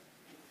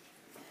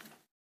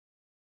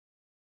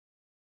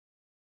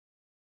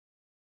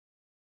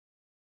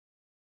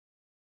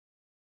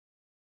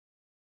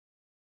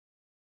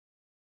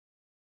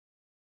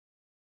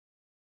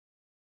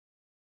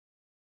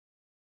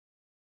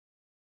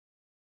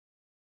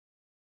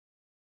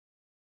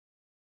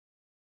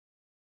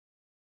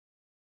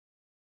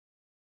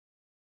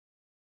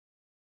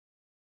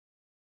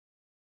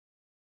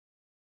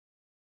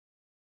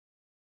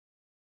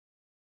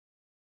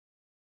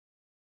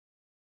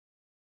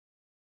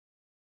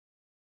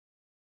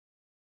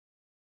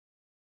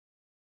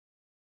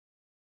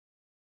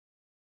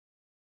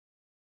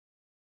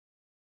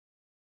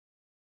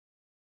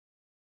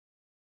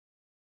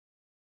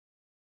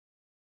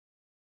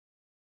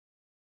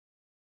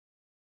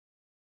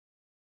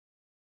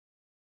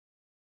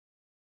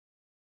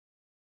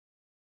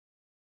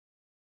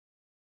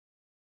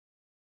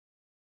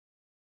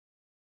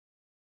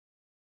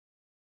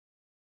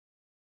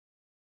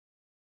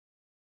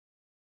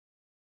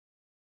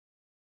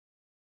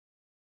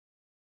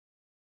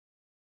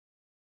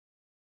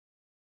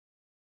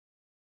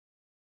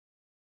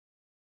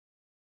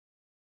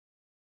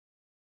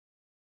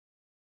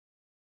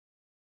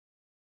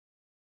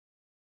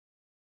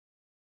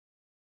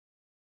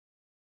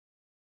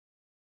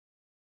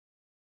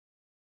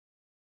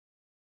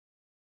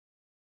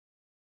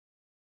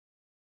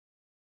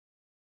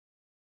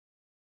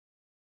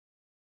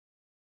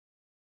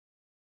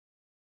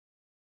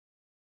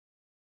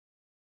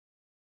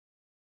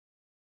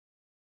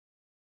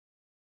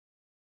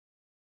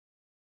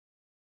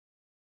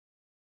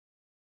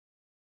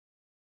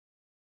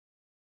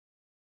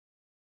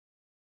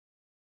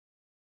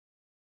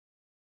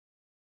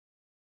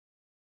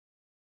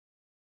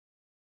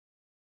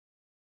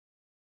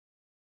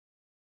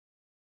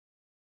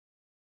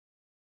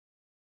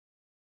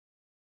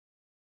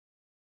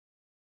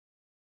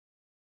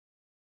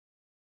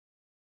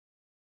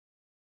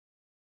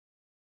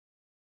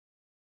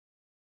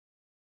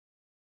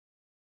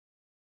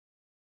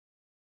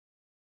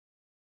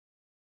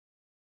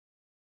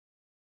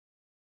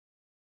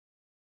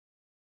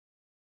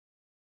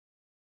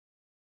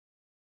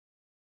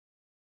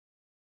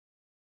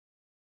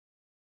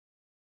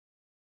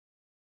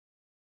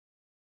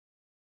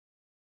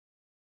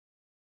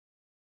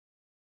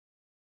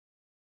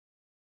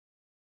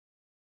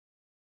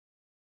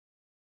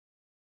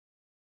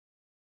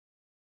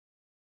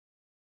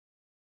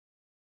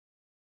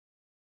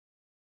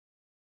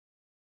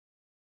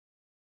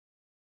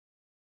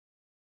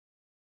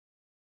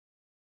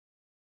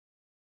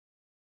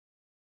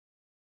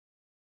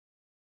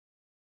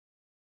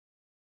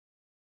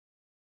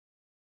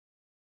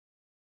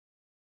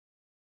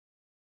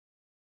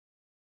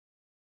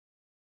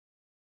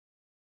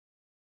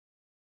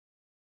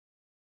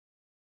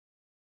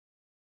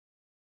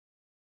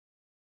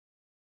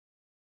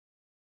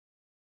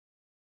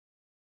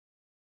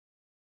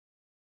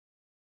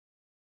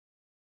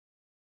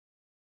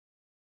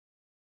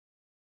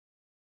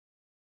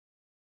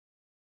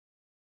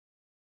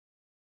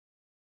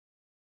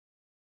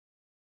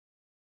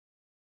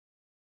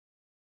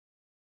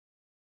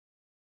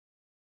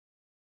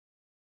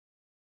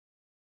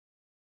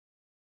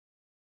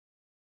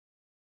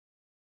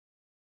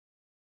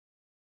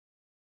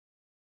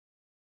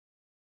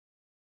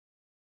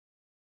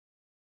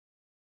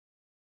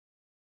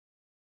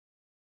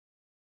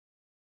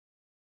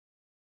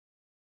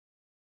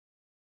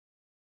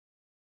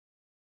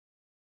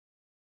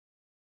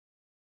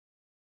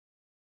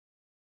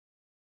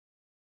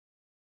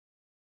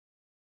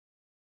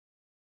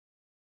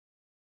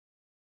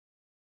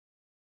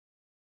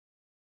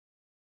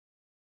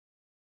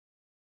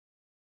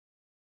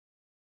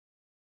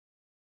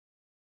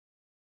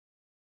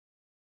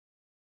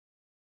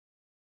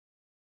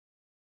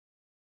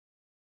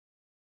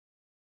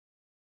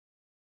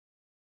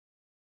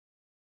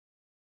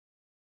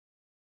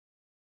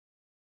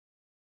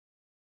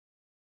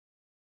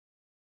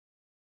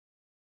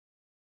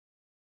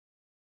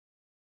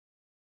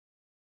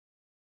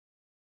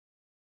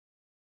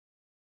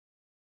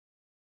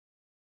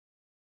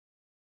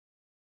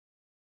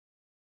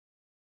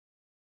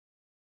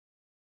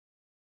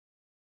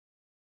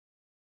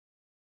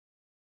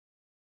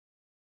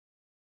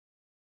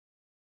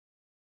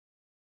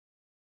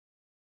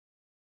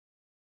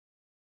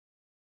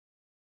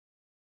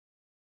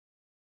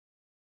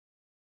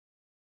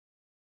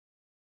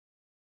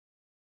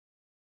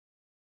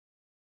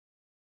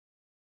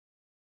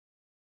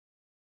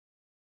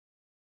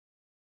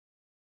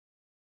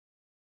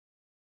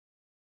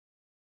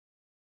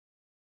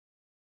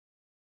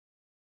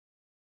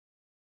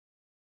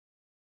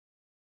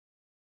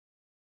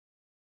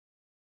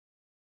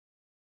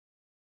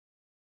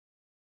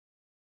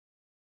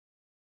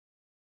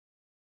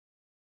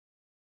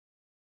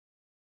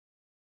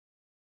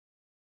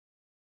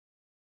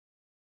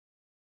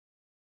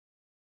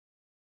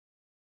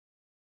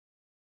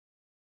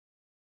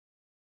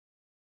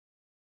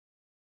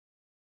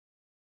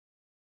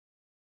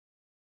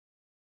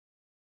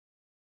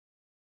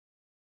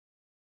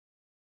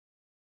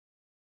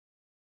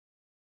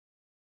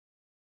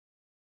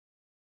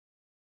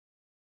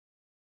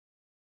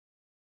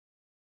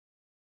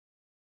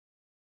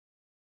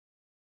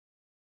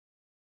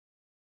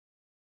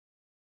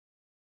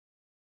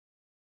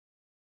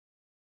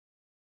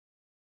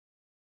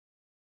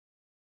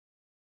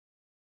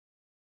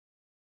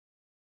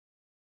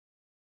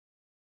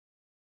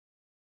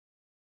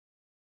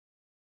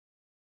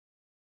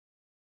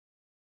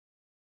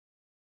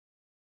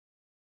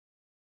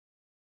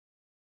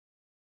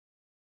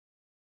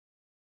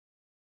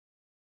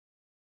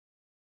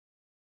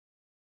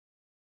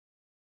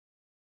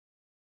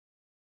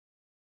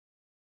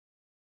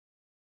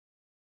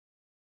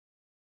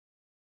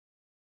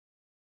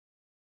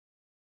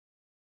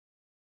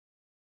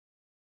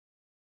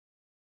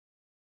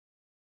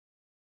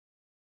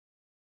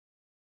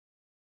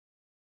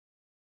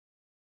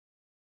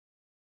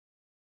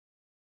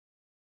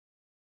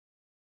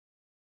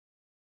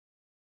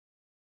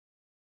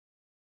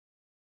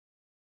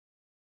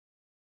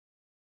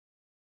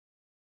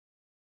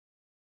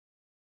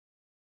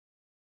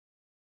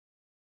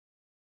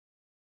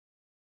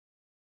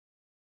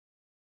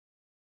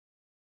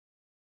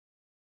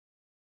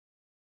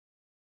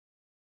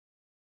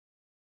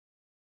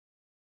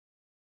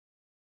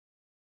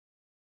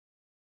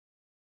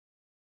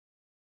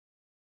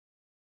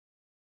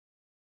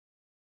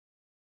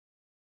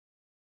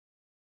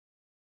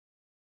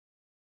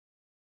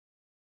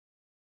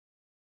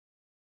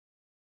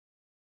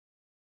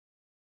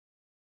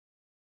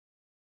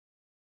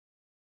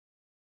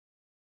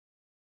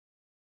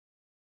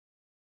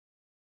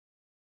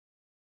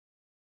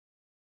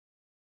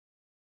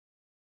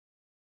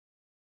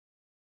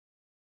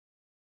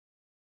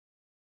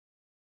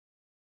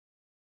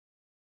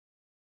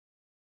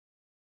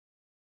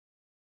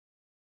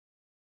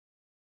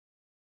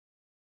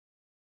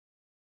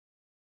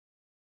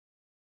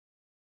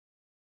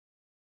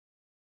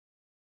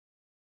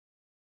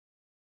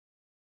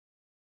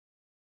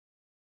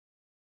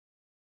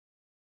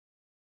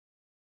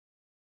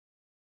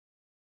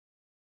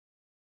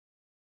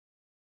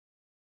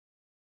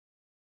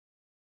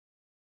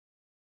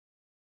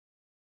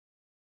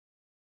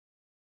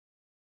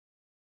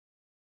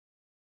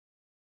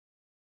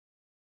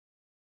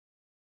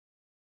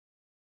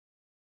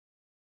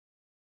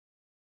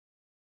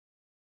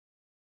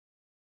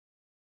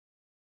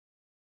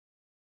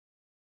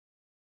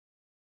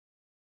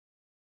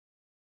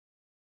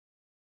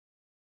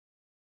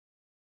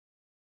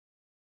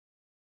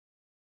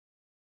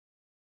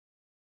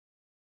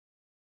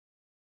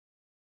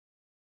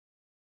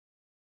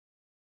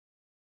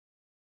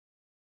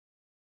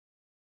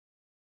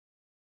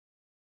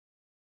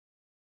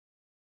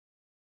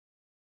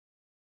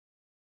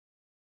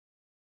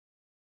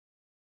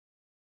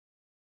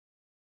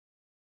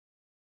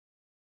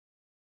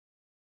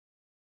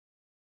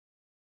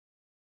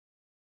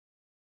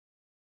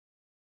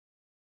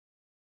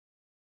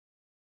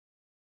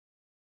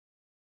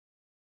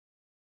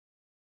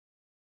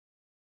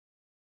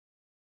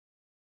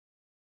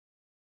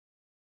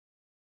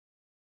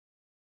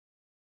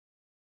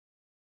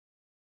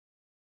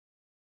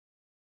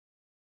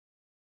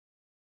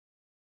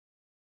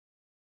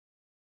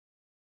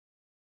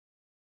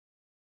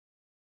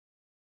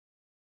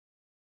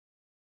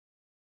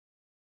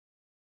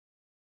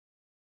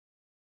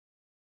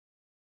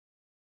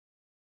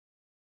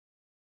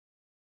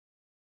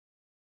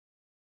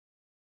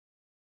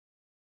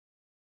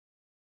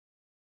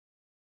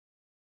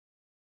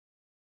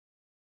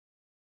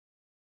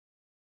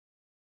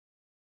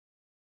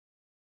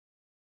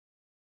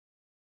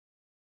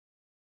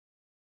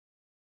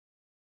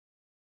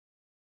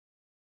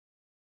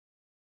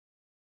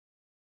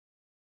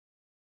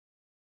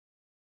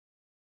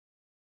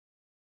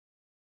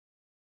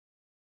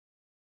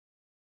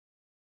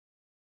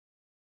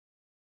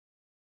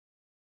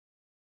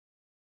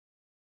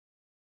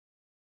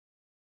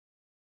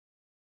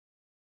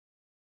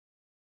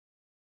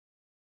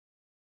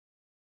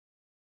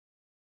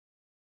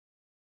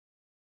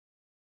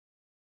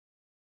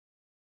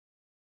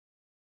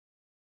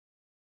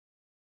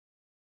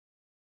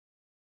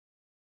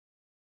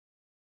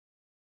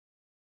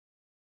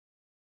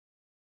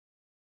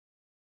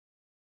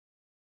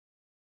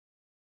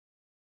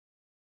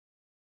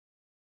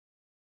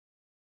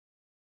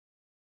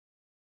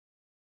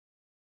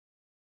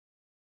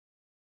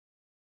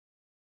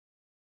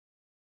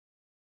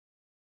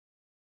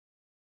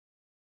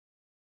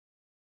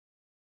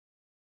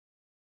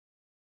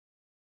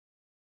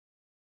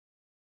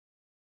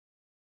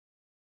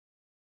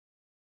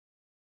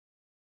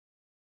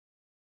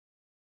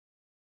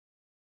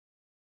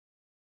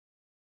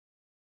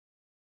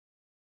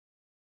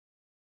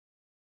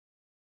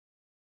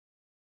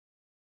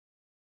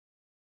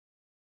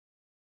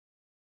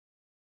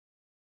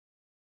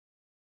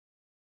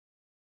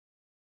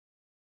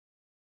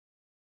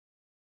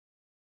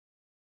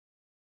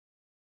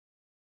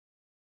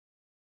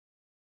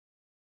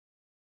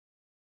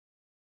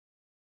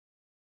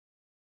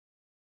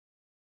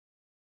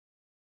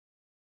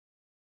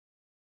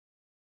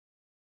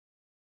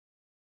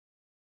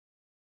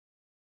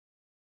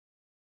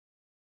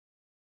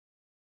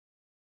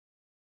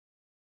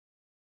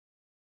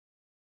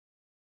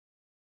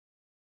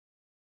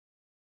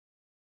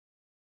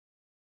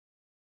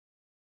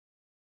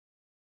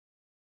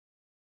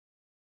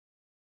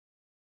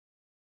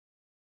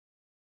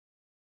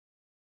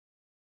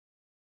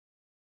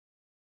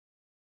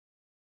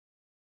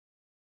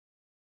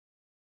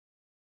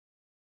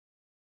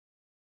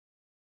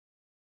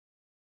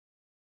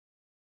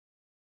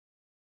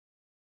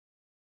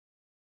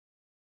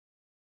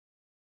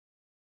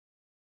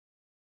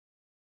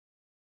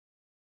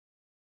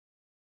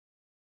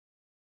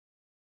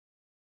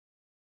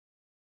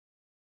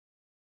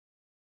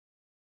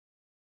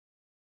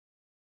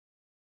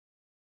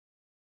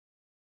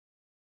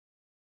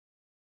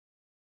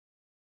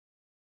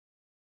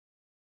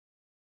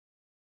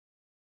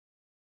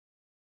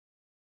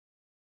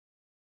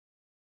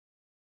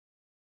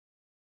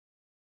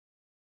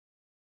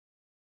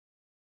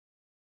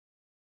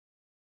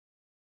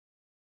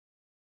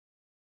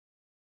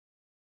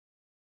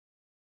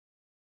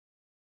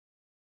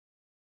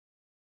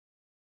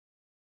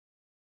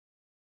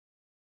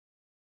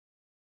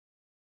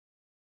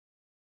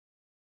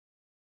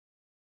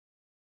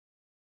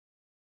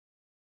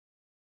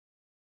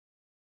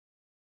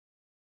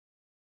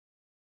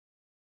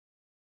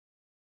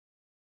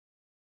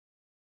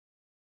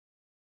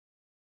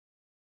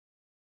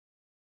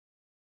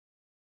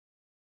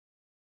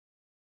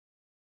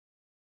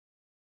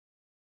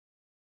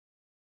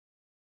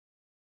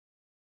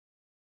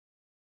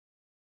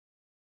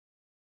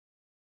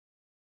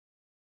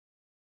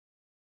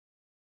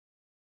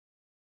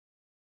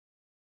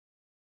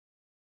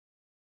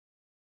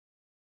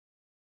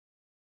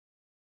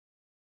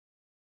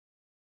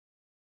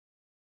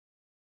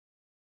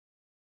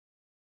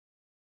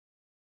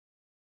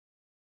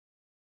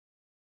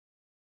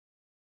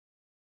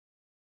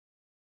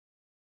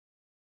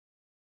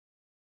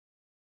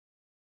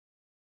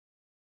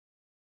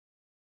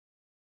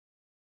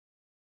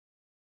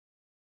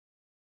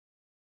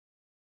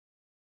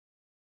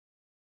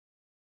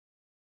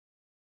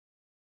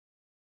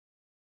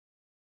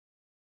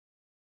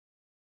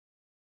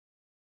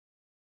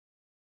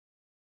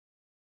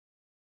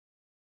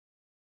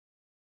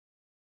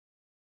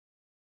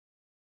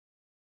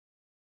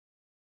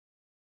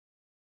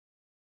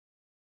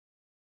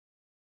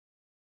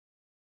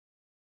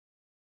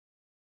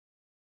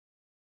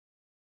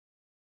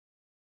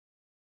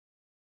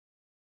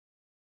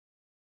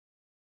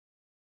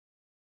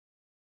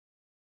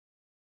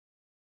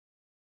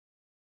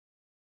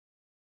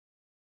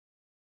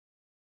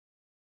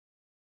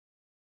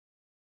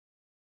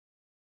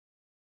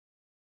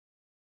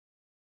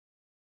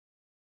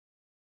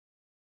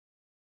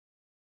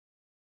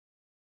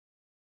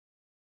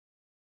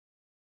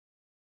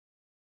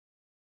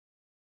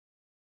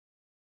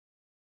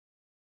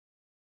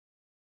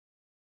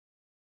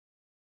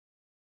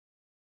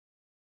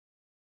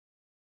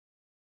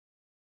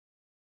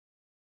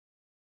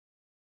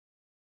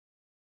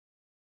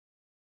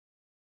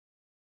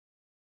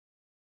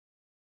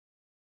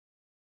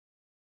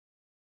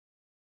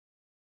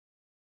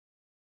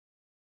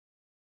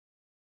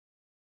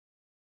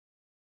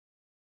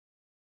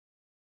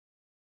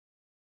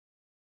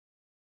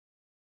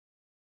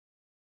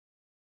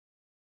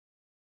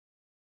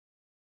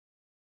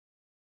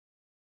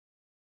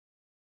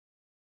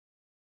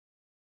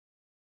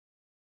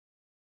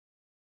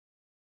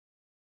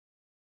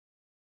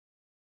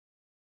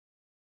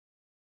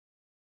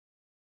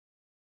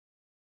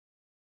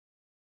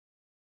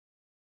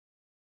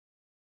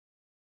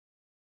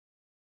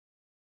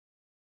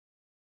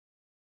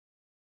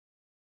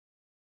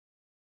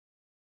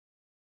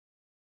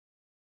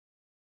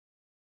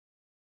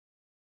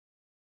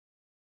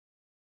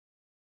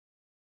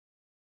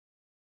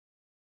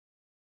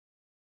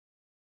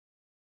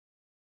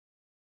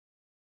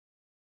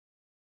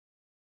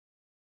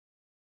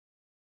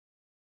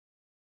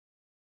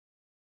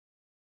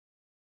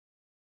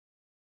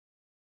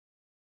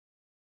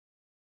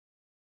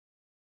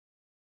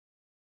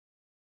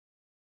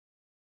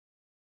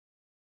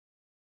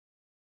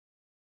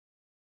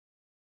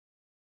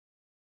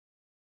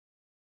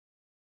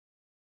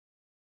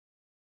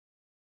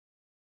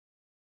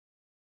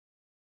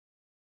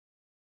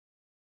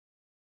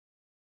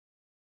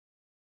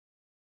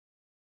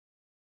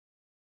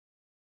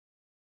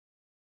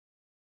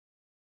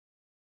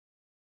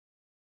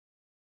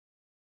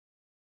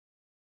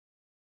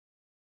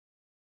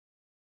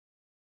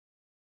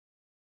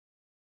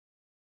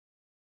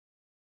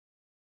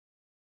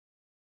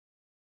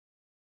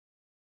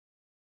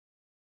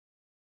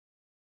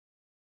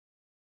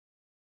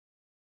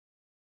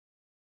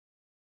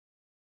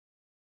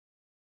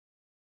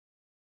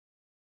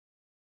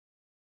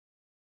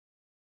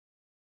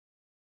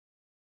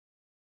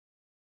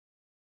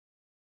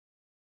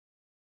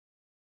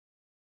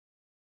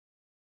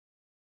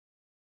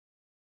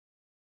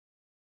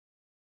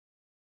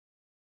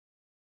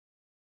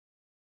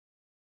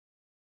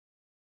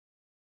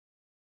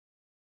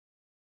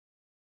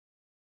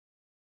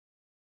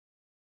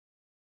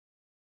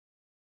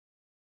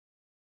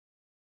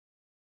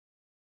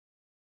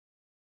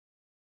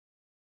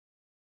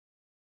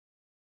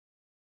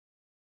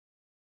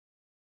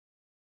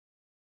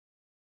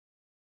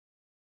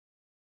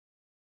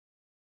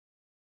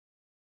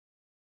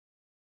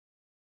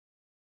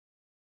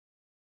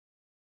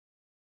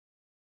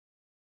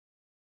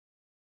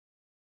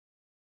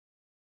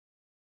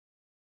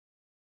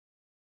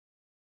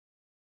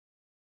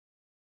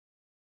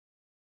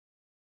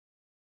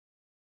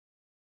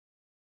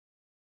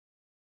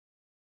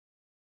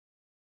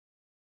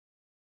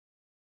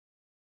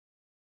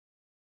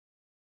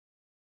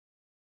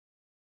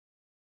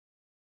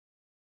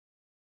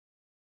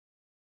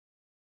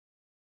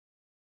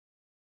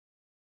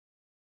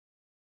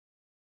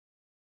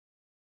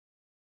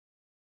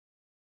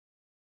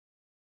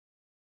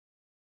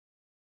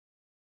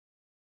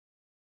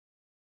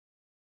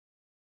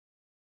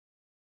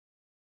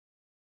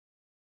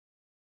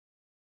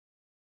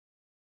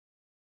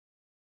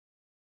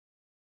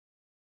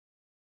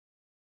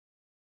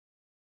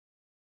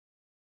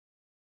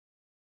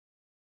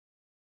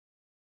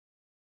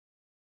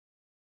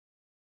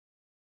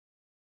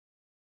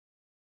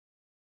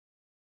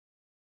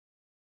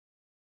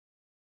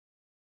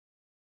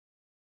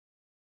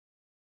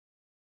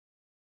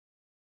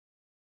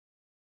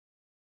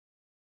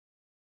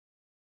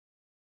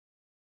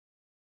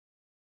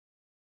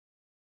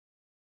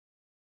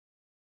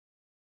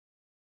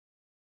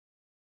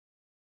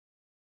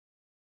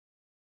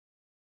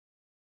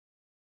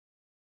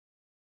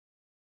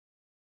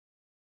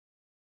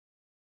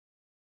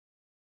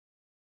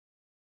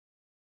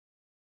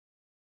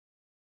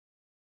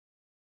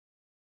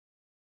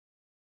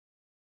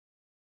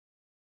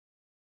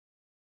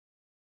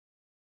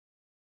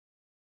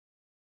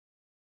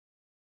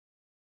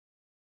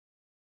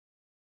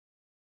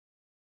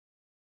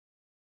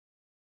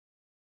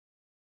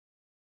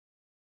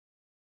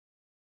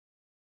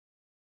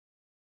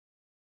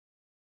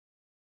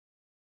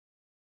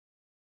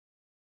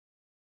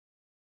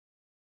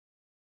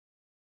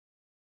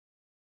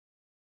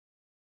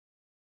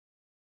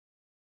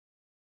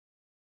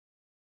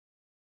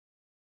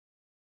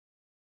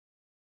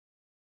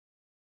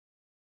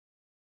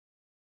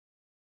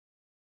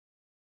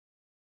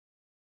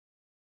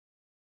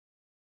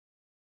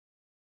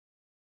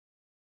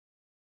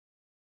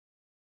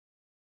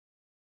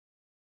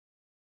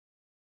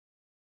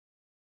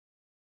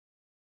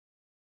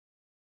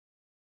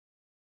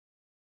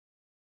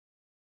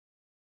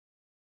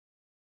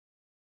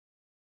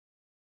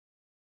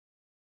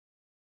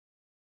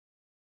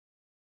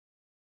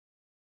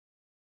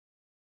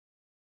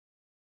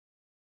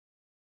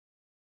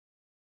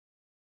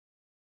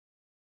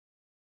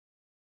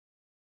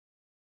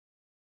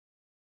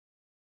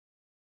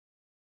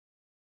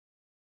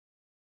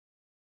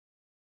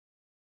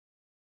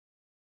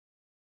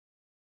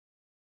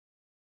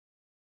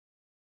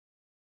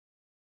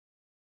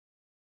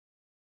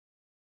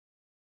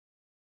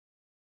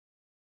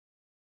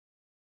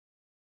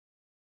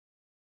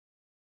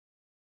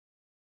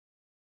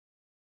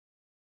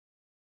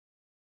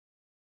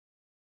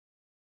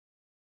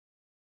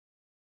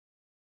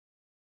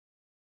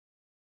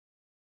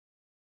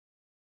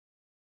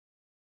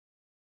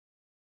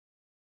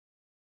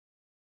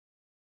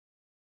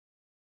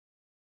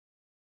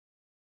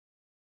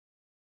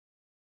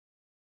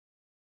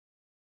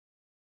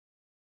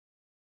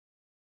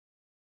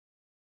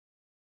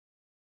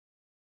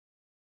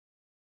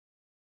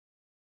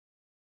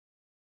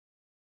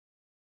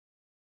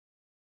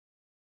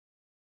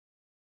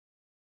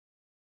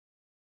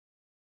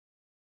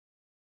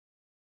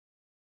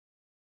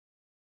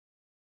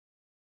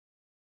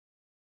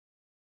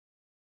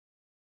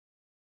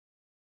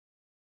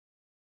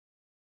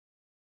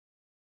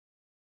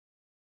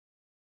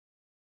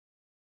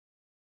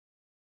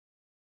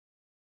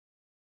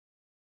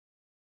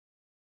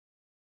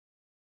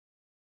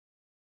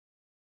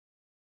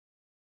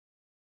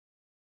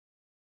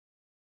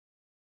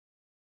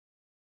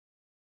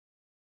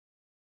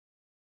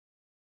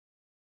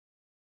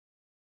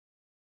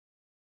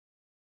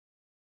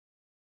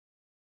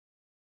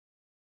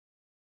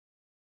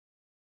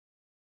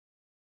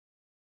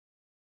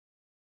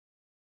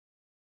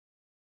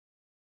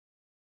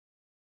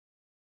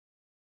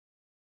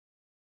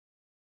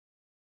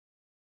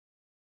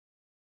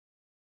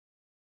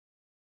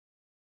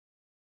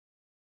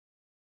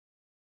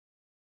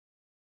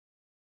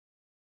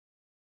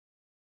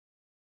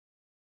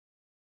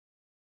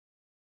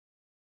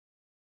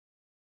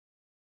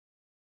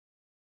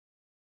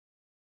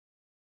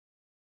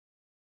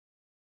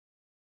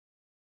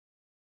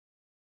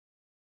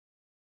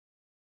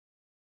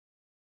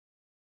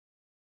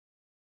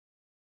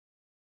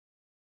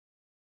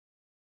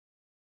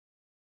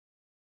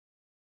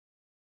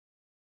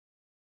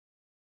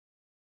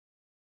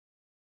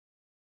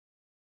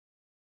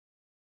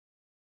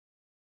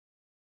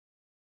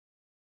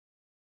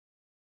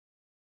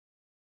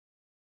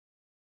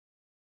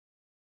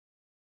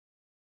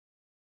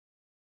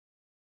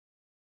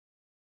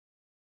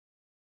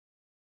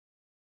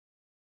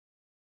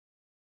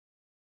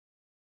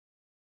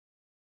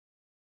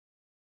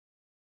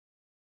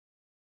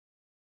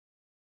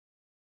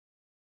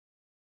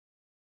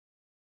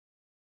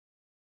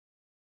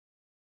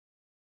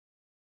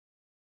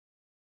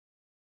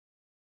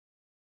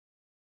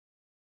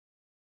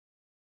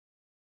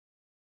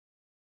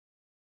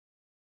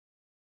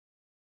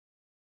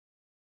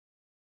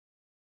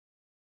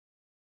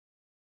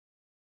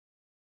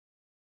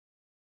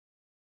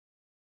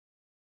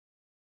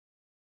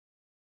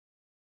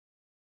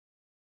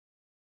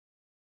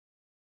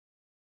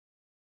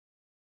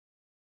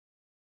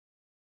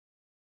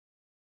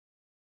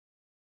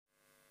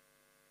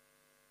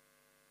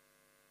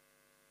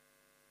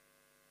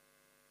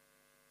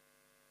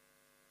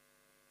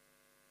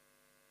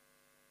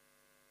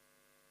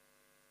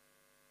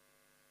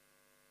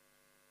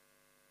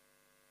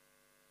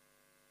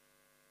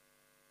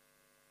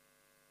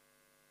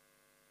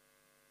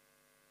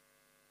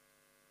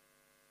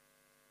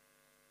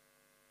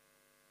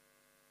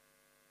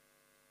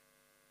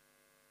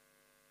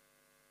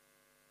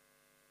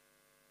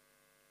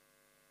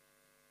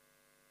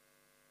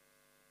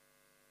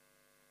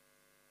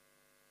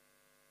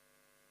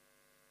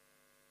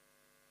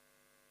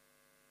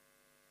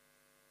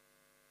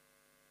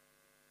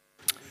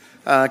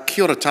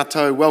 Kia ora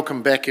tātou,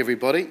 welcome back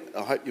everybody.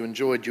 I hope you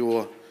enjoyed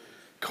your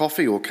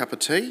coffee or cup of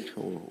tea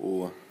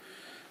or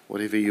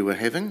whatever you were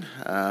having.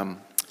 And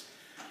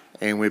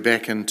we're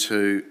back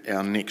into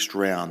our next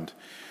round.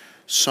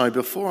 So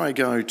before I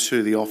go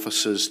to the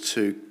officers,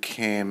 to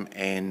Cam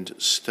and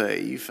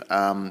Steve,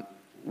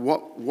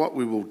 what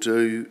we will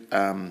do,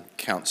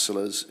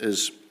 councillors,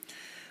 is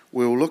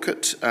we'll look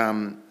at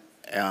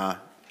our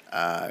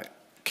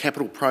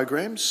capital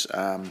programs,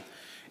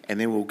 and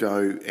then we'll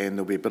go and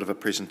there'll be a bit of a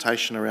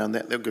presentation around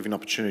that. That'll give you an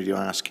opportunity to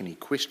ask any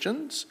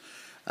questions.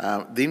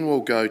 Then we'll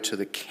go to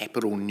the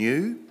capital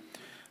new.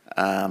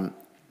 Then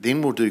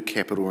we'll do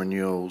capital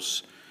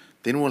renewals.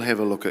 Then we'll have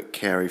a look at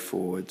carry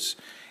forwards.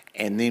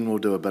 And then we'll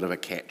do a bit of a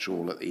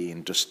catch-all at the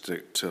end just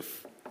to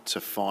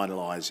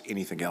finalise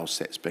anything else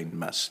that's been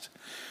missed.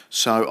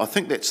 So I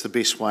think that's the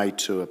best way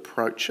to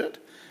approach it.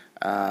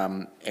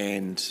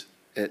 And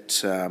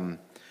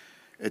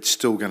it's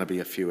still going to be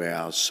a few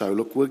hours. So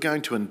look, we're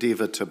going to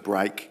endeavour to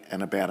break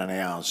in about an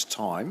hour's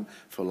time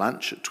for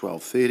lunch at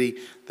 12:30.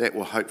 That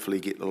will hopefully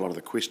get a lot of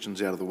the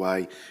questions out of the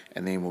way,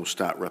 and then we'll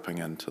start ripping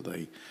into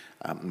the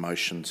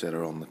motions that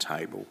are on the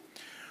table.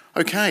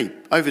 Okay,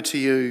 over to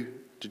you.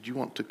 Did you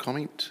want to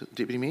comment,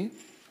 Deputy Mayor?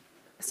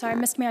 Sorry,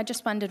 Mr Mayor, I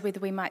just wondered whether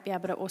we might be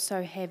able to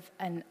also have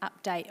an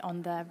update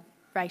on the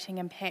rating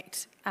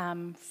impact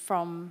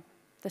from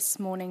this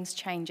morning's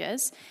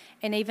changes,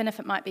 and even if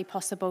it might be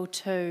possible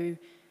to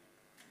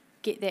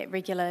get that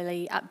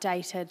regularly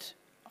updated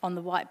on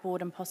the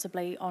whiteboard and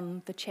possibly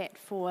on the chat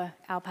for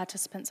our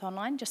participants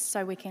online, just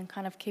so we can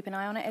kind of keep an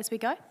eye on it as we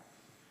go.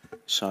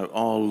 So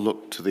I'll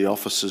look to the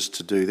officers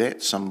to do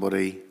that.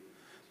 Somebody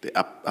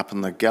up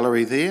in the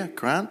gallery there,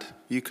 Grant,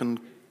 you can...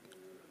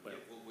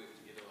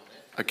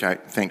 Okay,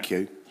 thank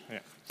you.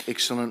 Yeah.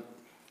 Excellent.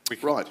 We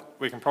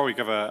can probably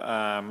give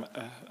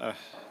a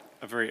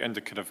very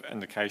indicative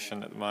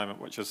indication at the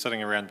moment, which is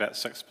sitting around about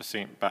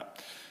 6%,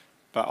 but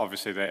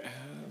obviously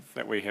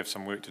that we have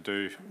some work to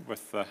do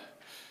with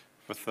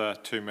the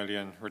 2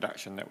 million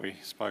reduction that we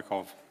spoke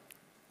of,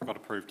 got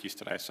approved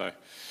yesterday. So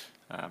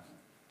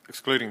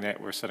excluding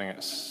that, we're sitting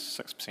at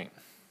 6%.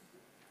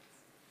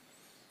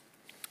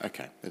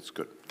 Okay, that's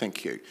good.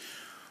 Thank you.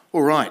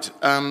 All right,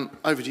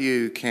 over to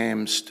you,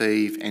 Cam,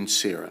 Steve and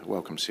Sarah.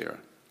 Welcome, Sarah.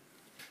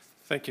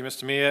 Thank you,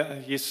 Mr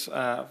Mayor. Yes,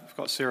 I've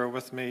got Sarah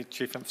with me,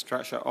 Chief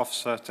Infrastructure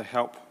Officer, to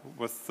help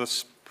with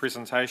this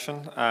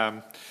presentation,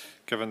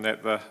 given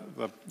that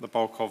the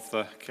bulk of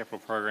the capital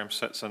program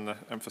sits in the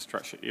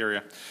infrastructure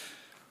area.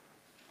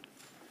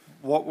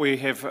 What we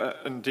have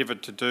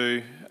endeavoured to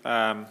do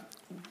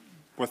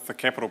with the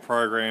capital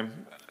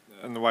program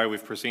and the way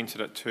we've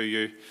presented it to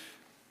you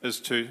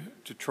is to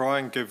try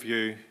and give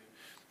you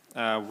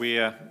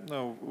where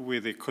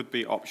there could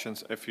be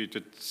options if you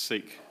did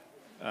seek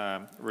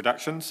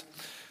reductions,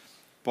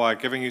 by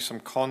giving you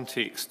some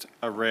context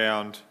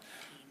around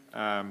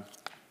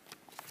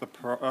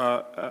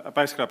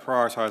basically a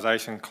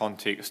prioritisation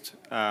context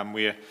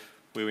where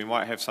we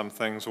might have some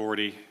things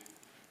already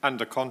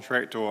under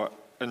contract or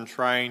in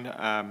train,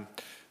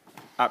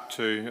 up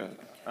to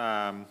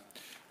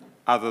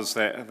others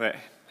that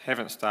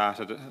haven't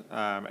started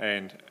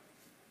and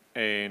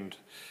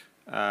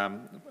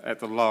at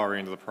the lower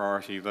end of the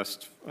priority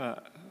list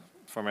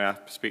from our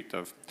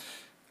perspective.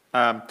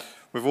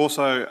 We've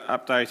also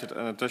updated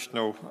an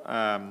additional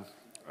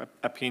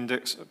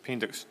appendix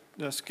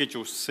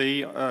Schedule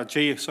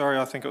G, sorry,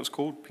 I think it was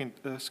called,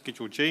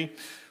 Schedule G,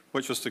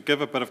 which was to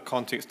give a bit of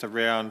context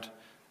around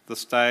the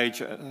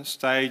stage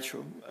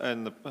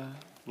in the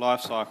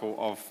life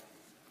cycle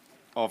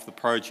of the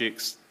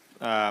projects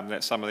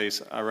that some of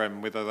these are in,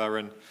 whether they're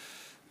in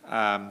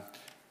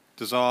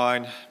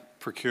design,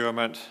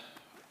 procurement,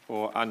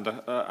 or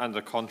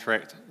under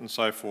contract and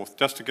so forth,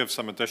 just to give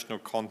some additional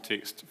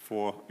context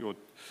for your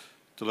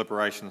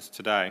deliberations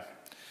today.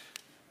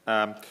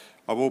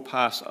 I will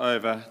pass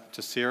over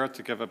to Sarah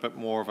to give a bit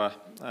more of a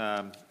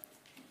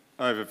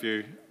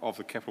overview of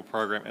the capital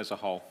program as a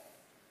whole.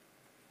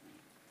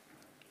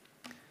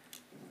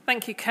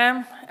 Thank you,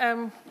 Cam.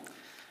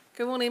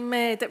 Good morning,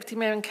 Mayor, Deputy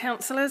Mayor and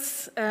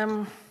councillors.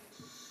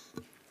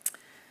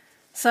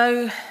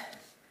 So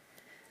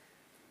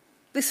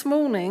this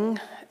morning,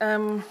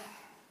 I'm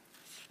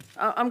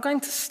going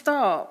to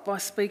start by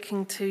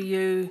speaking to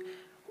you.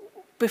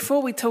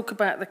 Before we talk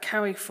about the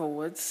carry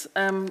forwards,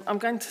 I'm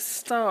going to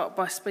start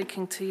by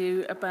speaking to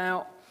you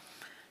about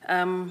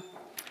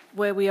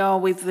where we are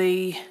with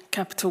the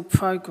capital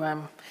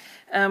programme.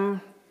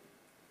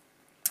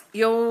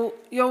 You'll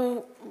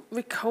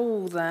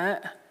recall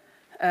that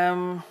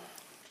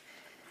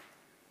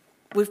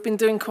we've been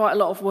doing quite a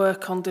lot of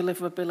work on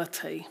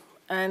deliverability,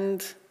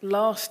 and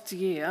last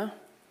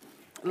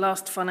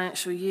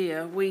financial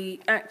year, we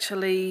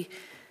actually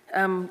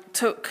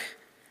took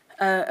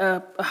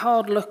a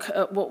hard look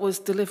at what was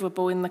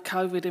deliverable in the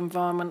COVID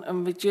environment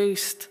and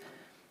reduced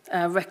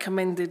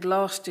recommended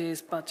last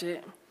year's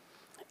budget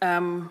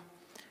and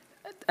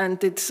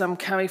did some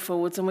carry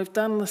forwards, and we've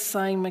done the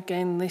same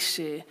again this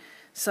year.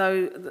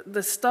 So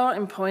the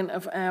starting point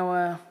of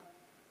our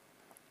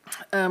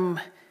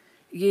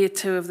year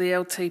 2 of the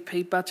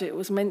LTP budget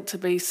was meant to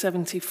be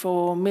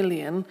 74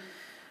 million,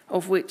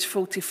 of which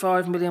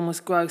 45 million was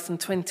growth and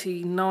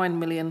 29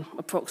 million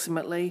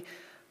approximately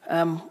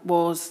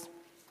was,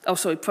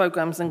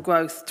 programmes and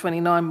growth,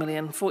 29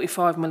 million,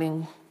 45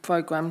 million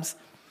programmes.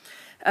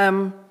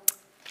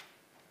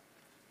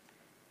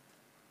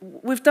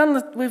 We've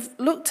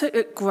looked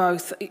at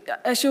growth.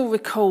 As you'll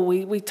recall,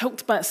 we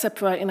talked about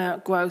separating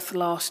out growth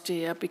last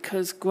year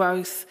because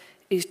growth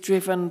is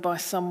driven by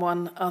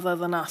someone other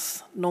than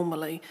us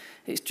normally.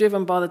 It's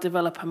driven by the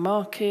developer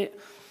market,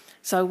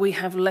 so we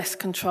have less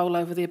control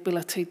over the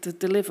ability to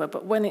deliver.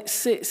 But when it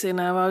sits in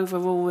our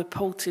overall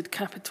reported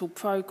capital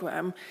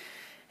programme,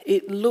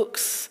 it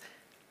looks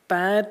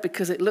bad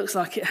because it looks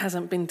like it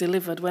hasn't been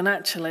delivered, when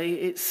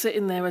actually it's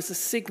sitting there as a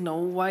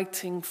signal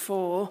waiting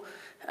for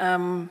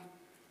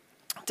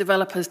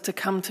developers to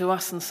come to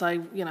us and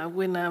say, you know,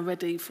 we're now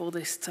ready for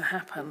this to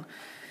happen.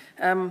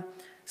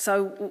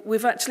 So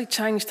we've actually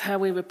changed how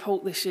we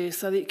report this year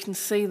so that you can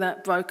see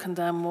that broken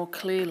down more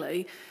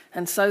clearly,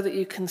 and so that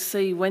you can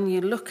see when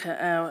you look at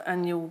our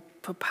annual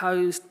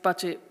proposed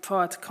budget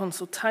prior to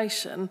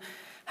consultation,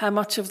 how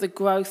much of the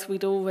growth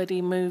we'd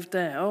already moved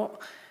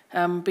out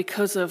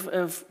because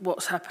of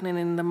what's happening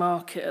in the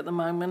market at the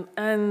moment,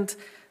 and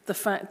the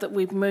fact that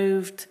we've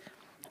moved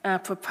our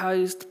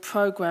proposed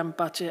programme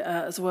budget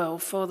out as well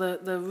for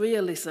the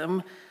realism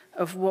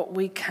of what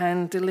we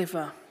can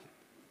deliver.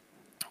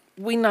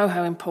 We know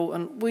how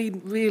important, we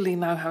really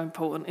know how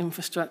important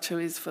infrastructure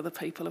is for the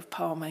people of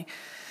Palmy.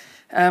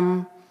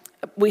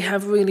 We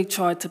have really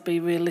tried to be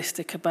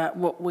realistic about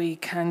what we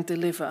can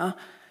deliver,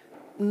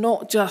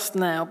 not just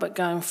now, but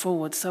going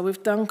forward. So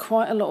we've done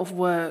quite a lot of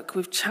work.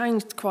 We've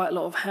changed quite a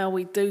lot of how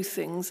we do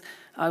things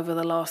over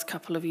the last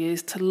couple of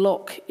years to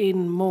lock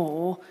in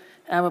more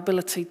our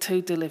ability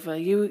to deliver.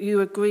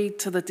 You agreed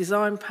to the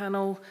design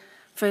panel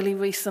fairly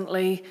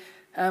recently.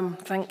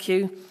 Thank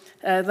you.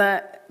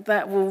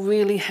 That will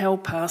really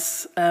help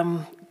us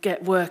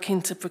get work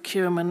into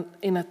procurement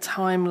in a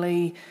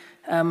timely,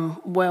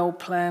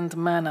 well-planned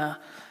manner.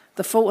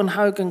 The Fulton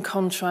Hogan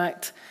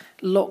contract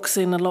locks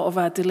in a lot of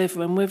our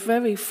delivery, and we're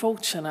very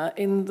fortunate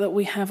in that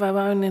we have our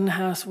own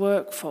in-house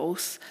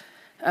workforce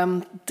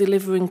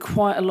delivering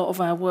quite a lot of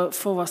our work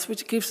for us,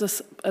 which gives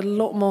us a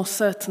lot more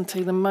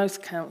certainty than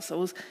most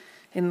councils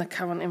in the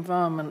current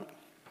environment.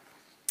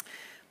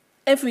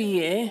 Every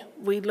year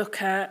we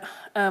look at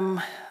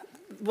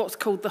what's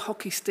called the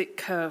hockey stick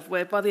curve,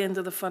 where by the end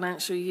of the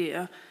financial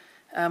year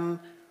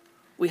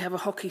we have a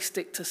hockey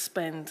stick to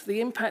spend. The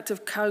impact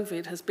of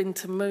COVID has been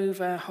to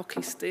move our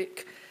hockey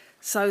stick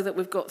so that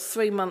we've got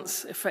 3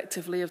 months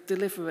effectively of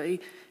delivery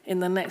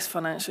in the next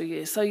financial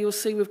year. So you'll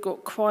see we've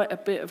got quite a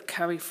bit of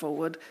carry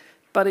forward,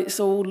 but it's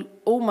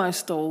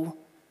almost all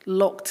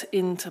locked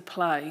into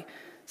play.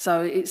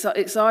 So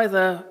it's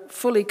either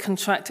fully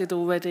contracted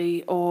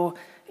already or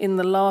in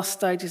the last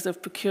stages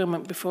of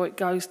procurement before it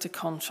goes to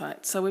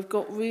contract. So we've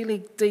got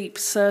really deep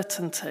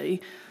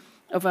certainty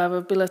of our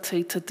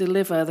ability to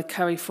deliver the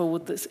carry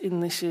forward that's in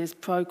this year's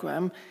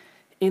programme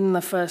in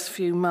the first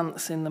few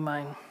months in the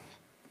main.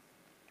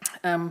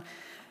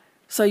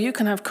 So you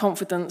can have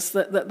confidence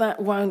that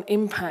won't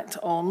impact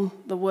on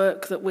the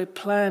work that we're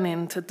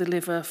planning to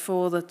deliver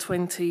for the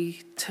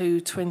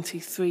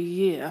 22-23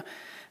 year.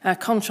 Our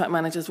contract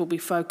managers will be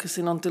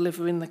focusing on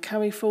delivering the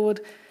carry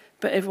forward,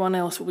 but everyone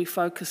else will be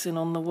focusing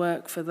on the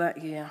work for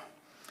that year.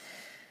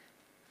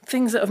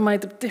 Things that have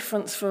made a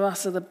difference for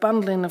us are the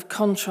bundling of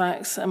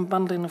contracts and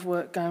bundling of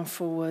work going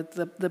forward,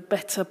 the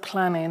better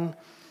planning,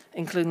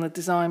 including the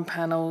design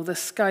panel, the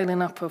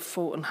scaling up of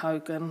Fulton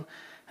Hogan,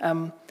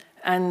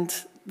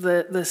 and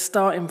the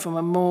starting from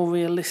a more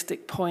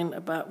realistic point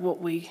about what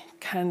we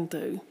can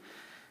do.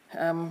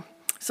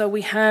 So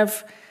we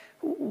have,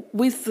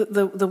 with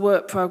the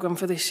work programme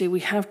for this year, we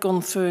have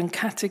gone through and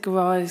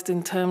categorised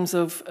in terms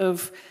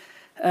of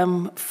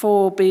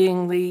 4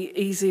 being the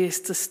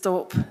easiest to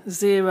stop,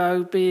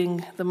 0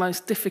 being the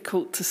most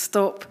difficult to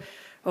stop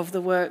of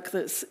the work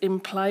that's in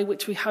play,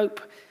 which we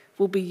hope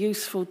will be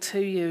useful to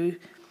you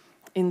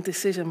in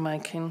decision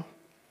making.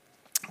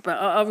 But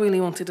I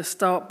really wanted to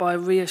start by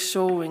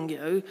reassuring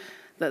you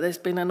that there's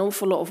been an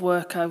awful lot of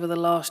work over the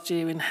last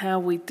year in how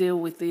we deal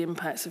with the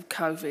impacts of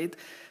COVID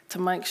to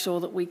make sure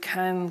that we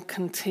can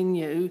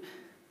continue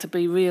to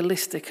be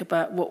realistic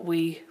about what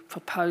we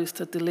propose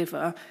to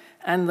deliver,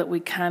 and that we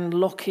can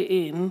lock it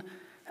in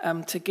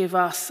to give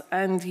us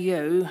and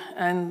you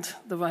and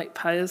the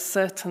ratepayers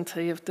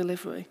certainty of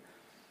delivery.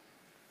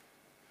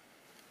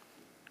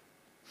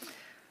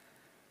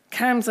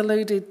 Cam's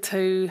alluded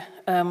to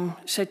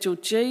Schedule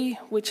G,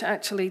 which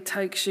actually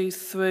takes you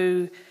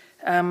through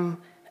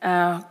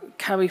our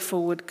carry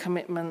forward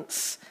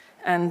commitments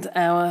and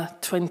our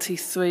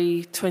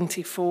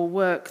 23-24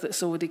 work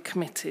that's already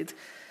committed.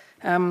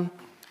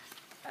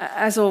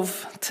 As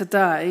of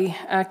today,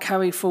 our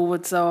carry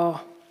forwards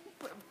are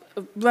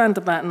around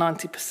about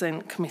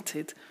 90%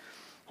 committed.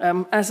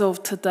 As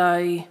of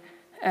today,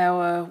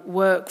 our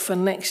work for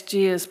next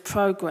year's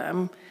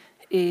programme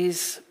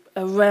is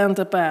around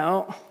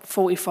about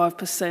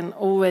 45%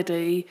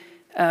 already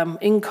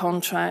in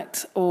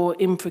contract or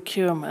in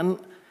procurement.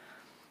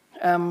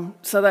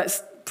 So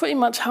that's pretty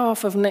much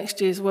half of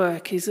next year's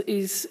work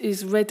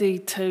is ready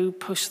to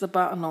push the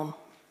button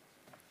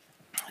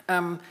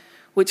on,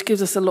 which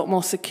gives us a lot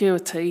more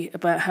security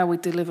about how we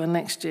deliver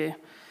next year.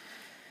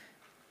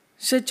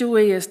 Schedule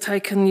E has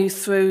taken you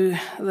through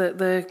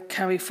the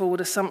carry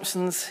forward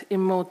assumptions in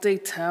more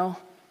detail.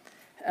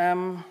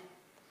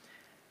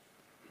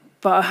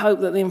 But I hope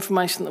that the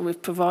information that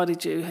we've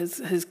provided you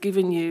has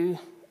given you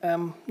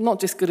not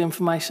just good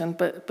information,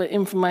 but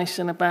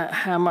information about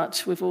how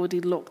much we've already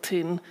locked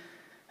in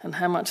and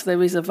how much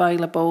there is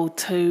available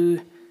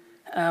to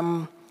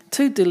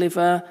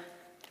deliver,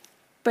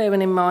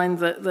 bearing in mind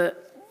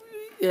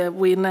that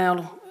we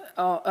now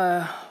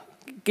are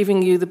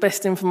giving you the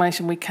best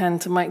information we can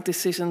to make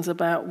decisions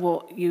about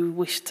what you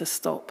wish to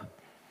stop.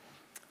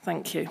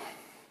 Thank you.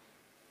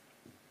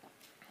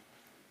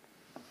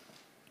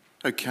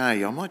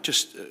 Okay, I might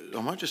just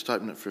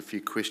open it for a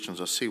few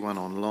questions. I see one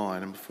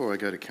online, and before I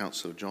go to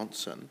Councillor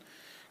Johnson,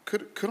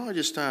 could I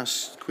just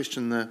ask a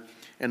question there,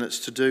 and it's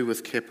to do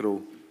with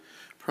capital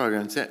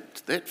programs.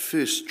 That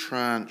first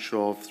tranche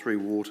of Three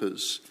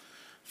Waters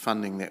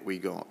funding that we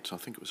got, I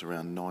think it was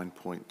around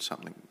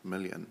 9-point-something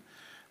million.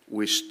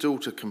 We're still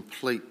to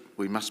complete.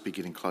 We must be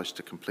getting close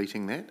to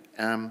completing that.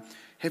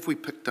 Have we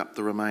picked up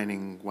the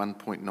remaining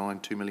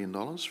 $1.92 million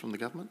from the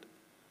government?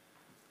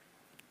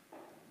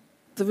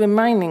 The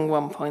remaining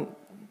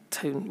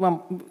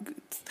 1.2.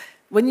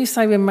 When you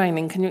say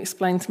remaining, can you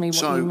explain to me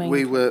what you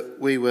mean? So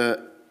we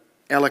were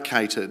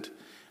allocated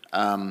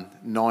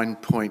 9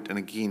 point, and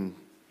again,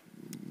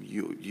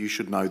 you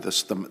should know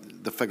this.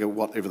 The figure,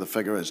 whatever the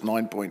figure is,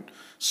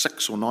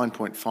 9.6 or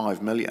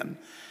 9.5 million.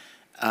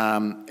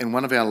 In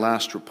one of our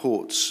last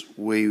reports,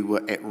 we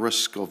were at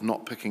risk of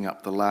not picking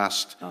up the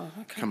last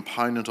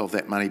component of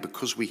that money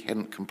because we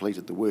hadn't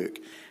completed the work.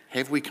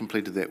 Have we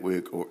completed that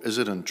work, or is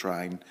it in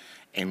train?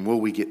 And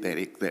will we get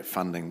that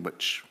funding,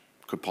 which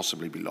could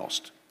possibly be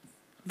lost?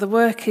 The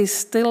work is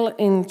still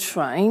in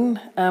train.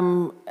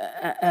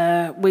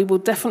 We will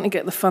definitely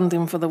get the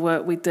funding for the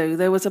work we do.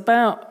 There was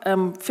about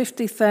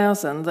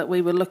 50,000 that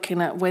we were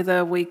looking at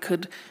whether we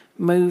could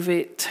move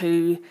it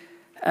to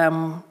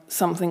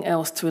something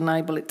else to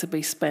enable it to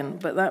be spent.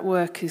 But that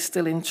work is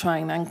still in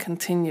train and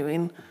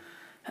continuing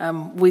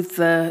with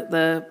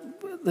the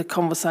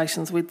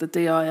conversations with the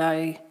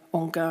DIA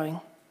ongoing.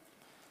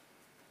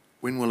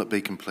 When will it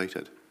be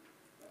completed?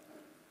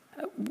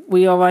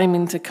 We are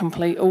aiming to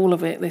complete all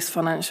of it this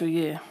financial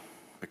year.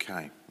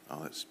 Okay.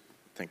 Oh,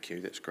 thank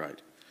you. That's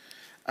great.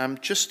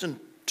 Just in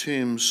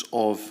terms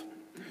of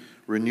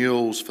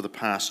renewals for the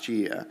past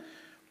year,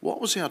 what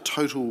was our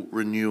total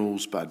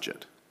renewals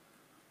budget?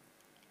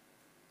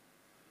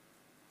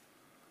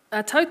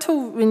 Our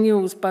total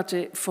renewals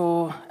budget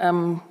for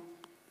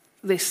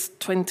this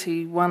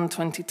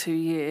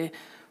 21-22 year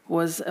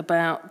was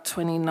about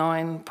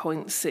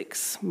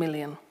 29.6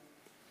 million.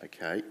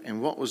 Okay,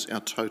 and what was our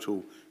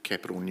total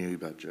capital new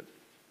budget?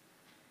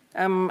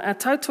 Our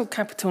total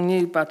capital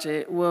new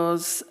budget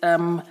was,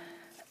 the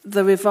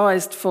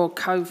revised for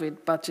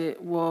COVID budget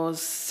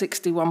was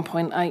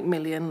 61.8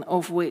 million,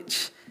 of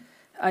which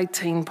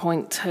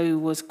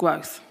 18.2 was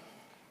growth.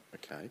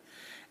 Okay,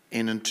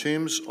 and in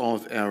terms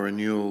of our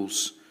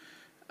renewals,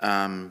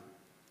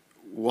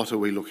 what are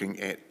we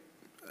looking at?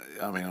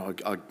 I mean,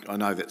 I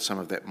know that some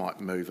of that might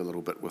move a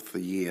little bit with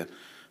the year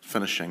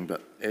finishing,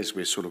 but as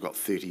we've sort of got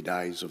 30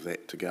 days of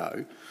that to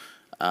go,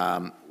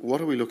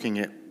 what are we looking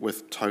at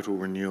with total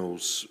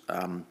renewals,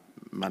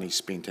 money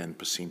spent and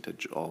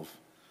percentage of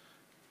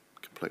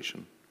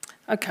completion?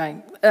 Okay,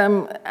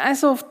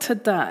 as of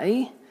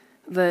today,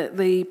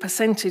 the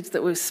percentage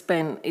that we've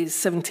spent is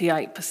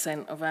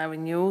 78% of our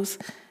renewals.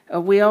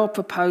 We are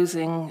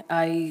proposing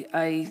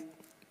a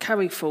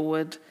carry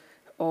forward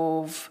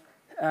of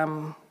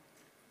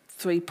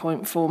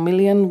 3.4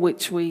 million,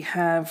 which we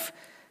have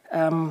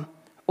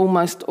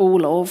almost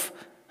all of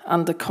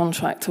under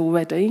contract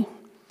already.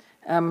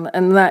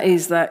 And that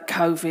is that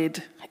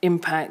COVID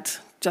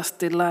impact, just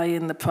delay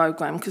in the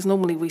programme, because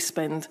normally we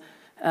spend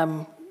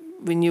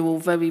renewal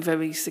very,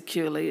 very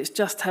securely. It's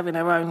just having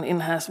our own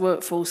in-house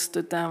workforce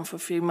stood down for a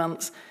few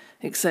months,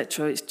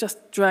 etc. It's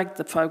just dragged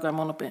the programme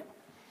on a bit.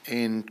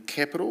 And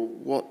capital,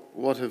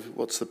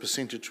 what's the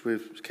percentage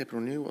with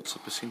capital new? What's the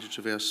percentage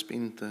of our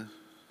spend this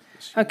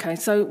year? Okay,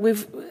 so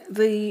we've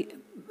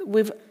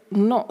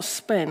not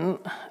spent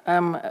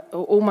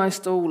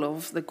almost all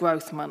of the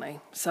growth money.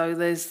 So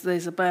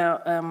there's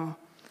about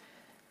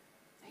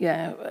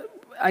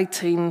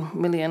 18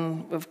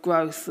 million of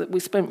growth. That we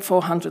spent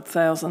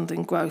 400,000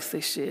 in growth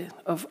this year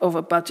of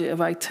a budget of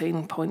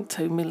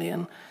 18.2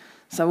 million.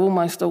 So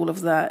almost all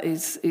of that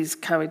is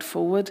carried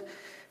forward.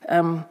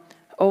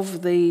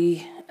 Of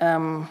the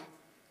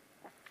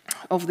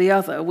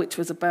other, which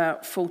was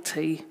about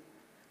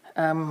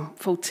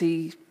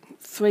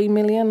 43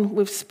 million,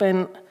 we've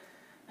spent.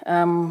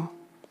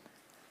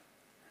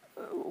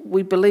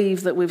 We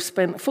believe that we've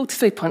spent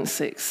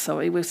 43.6.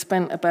 Sorry, we've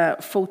spent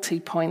about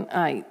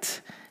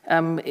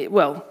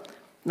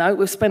 40.8.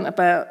 We've spent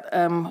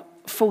about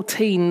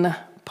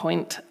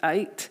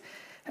 14.8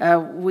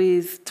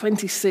 with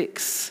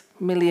 26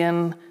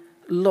 million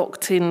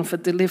locked in for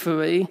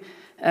delivery,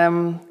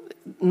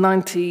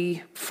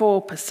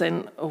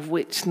 94% of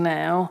which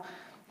now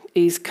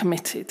is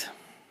committed.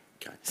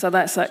 Okay. So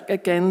that's,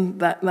 again,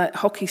 that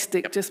hockey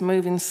stick just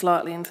moving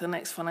slightly into the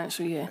next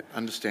financial year. I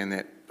understand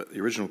that, but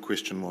the original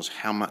question was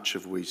how much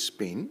have we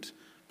spent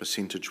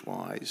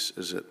percentage-wise?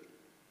 Is it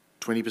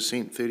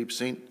 20%,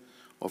 30%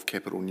 of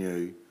capital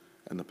new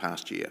in the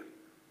past year?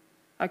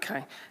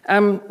 Okay.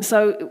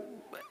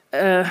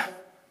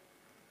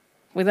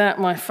 Without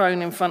my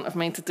phone in front of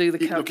me to do the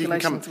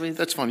calculations with...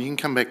 That's fine, you can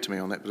come back to me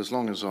on that, but as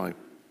long as I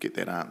get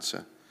that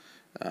answer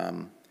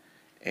and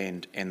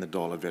the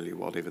dollar value,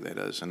 whatever that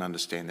is, and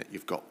understand that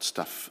you've got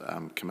stuff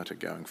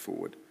committed going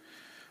forward.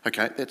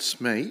 Okay,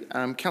 that's me.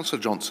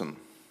 Councillor Johnson.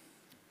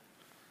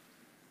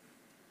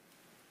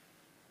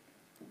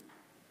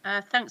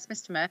 Thanks,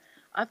 Mr Mayor.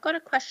 I've got a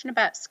question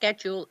about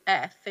Schedule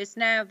F. Is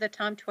now the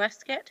time to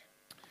ask it?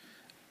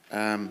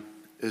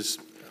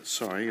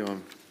 Sorry,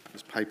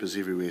 there's papers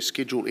everywhere.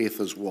 Schedule F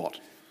is what?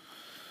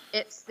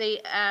 It's the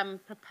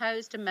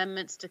proposed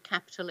amendments to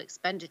capital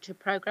expenditure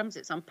programmes.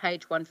 It's on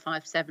page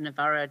 157 of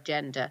our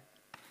agenda.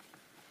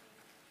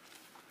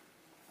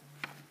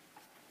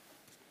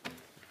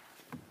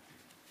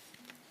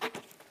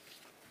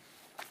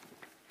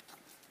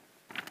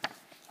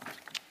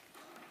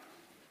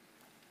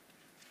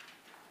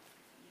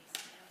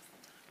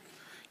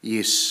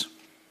 Yes.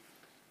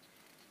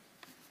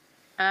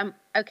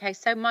 Okay,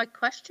 so my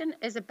question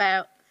is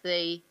about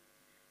the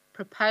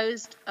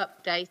proposed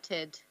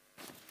updated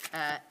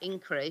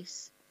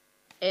increase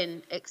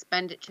in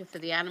expenditure for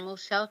the animal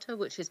shelter,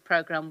 which is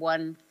programme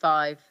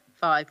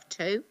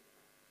 1552.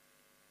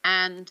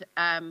 And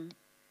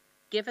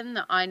given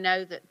that I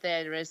know that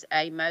there is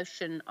a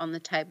motion on the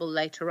table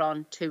later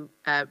on to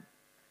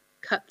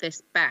cut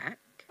this back,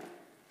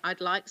 I'd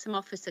like some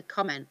officer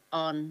comment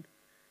on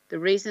the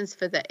reasons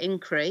for the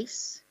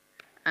increase,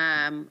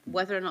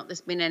 whether or not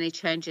there's been any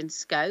change in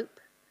scope,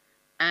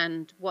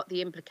 and what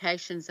the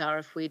implications are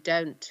if we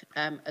don't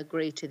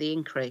agree to the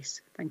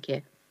increase. Thank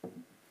you.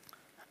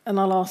 And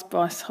I'll ask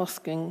Bryce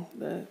Hosking,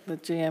 the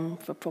GM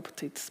for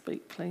property, to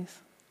speak, please.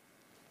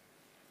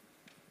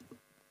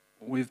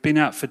 We've been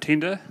out for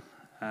tender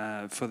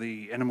for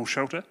the animal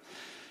shelter,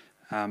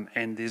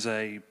 and there's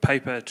a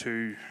paper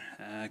to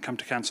come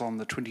to council on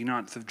the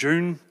 29th of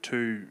June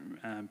to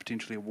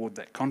potentially award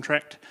that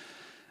contract.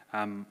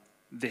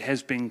 There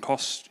has been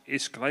cost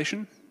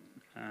escalation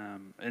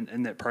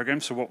in that program,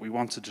 so what we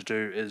wanted to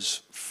do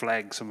is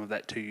flag some of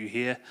that to you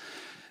here.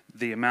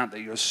 The amount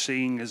that you're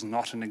seeing is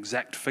not an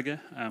exact figure.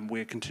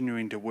 We're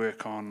continuing to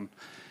work on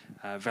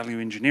value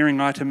engineering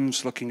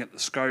items, looking at the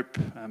scope.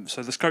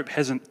 So the scope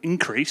hasn't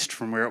increased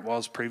from where it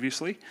was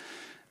previously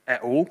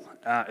at all.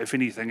 If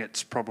anything,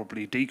 it's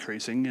probably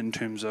decreasing in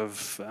terms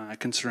of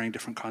considering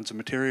different kinds of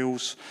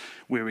materials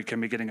where we can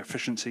be getting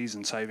efficiencies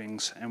and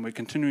savings, and we're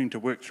continuing to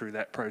work through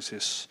that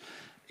process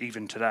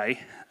even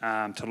today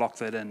to lock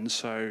that in,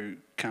 so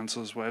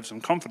councillors will have some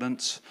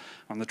confidence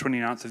on the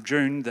 29th of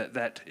June that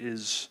that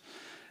is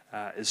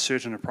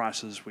certain of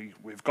prices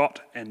we've got,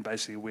 and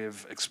basically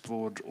we've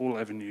explored all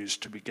avenues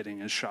to be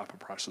getting as sharp a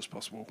price as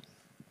possible.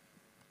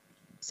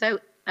 So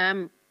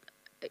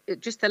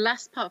just the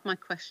last part of my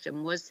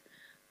question was,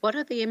 what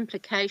are the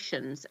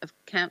implications of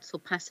council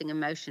passing a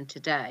motion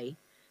today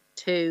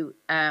to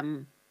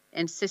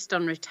insist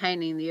on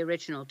retaining the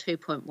original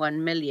 2.1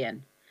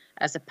 million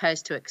as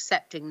opposed to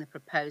accepting the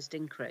proposed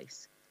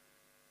increase?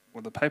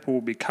 Well, the paper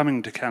will be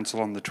coming to council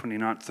on the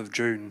 29th of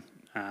June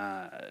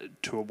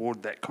to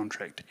award that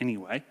contract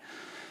anyway.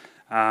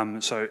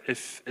 So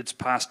if it's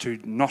passed to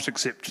not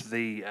accept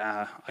the,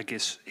 I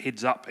guess,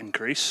 heads-up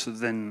increase,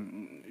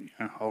 then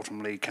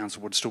ultimately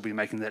council would still be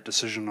making that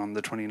decision on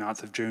the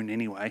 29th of June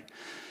anyway.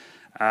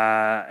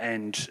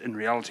 And in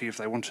reality, if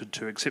they wanted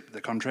to accept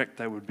the contract,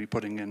 they would be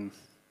putting in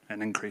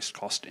an increased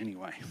cost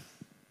anyway.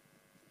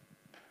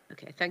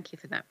 Okay, thank you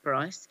for that,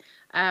 Bryce.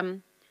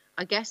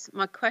 I guess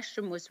my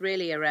question was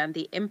really around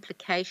the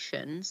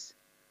implications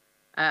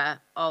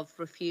of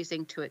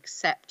refusing to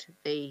accept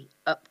the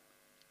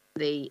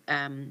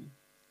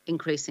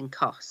increase in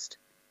cost.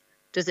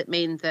 Does it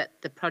mean that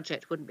the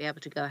project wouldn't be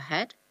able to go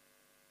ahead?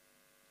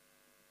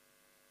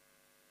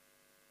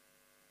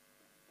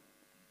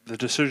 The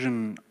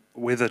decision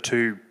whether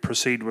to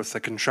proceed with the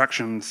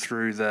construction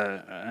through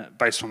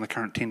based on the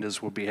current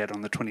tenders will be had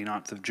on the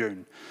 29th of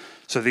June.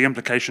 So the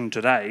implication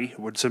today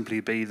would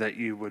simply be that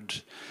you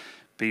would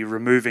be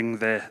removing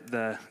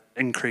the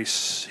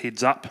increase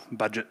heads up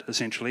budget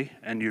essentially,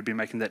 and you'd be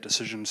making that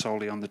decision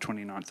solely on the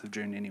 29th of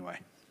June anyway.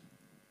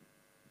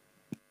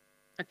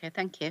 Okay,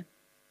 thank you.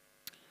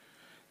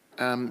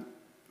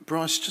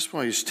 Bryce, just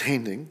while you're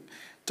standing,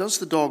 does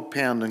the dog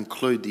pound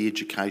include the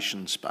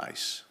education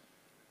space?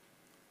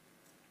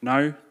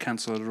 No,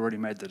 council had already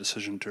made the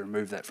decision to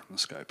remove that from the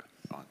scope.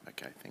 Right,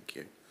 okay, thank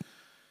you.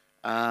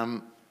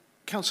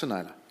 Councillor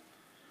Naylor.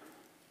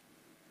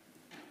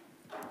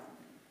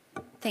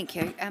 Thank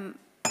you.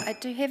 I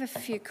do have a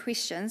few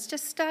questions,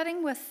 just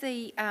starting with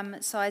the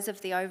size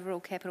of the overall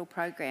capital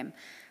program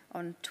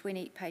on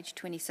page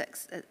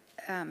 26. It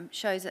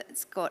shows that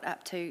it's got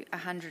up to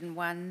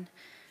 101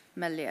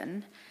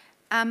 million.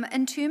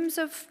 In terms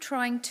of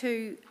trying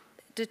to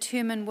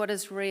determine what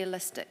is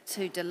realistic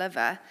to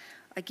deliver,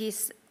 I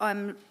guess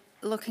I'm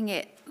looking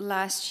at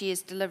last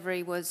year's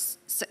delivery was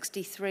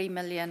 63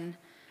 million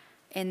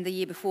and the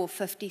year before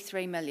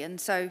 53 million.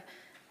 So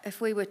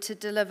if we were to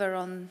deliver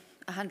on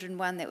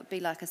 101, that would be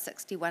like a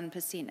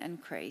 61%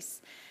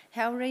 increase.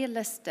 How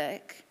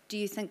realistic do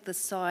you think the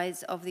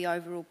size of the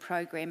overall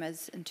program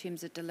is in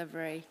terms of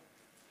delivery?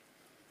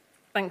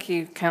 Thank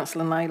you,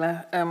 Councillor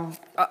Naylor.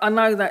 I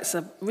know that's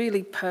a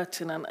really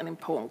pertinent and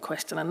important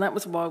question, and that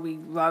was why we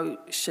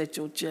wrote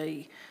Schedule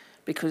G,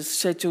 because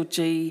Schedule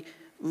G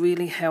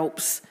really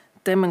helps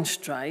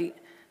demonstrate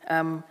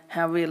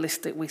how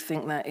realistic we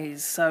think that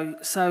is.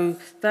 So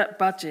that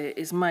budget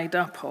is made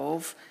up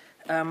of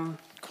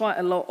quite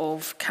a lot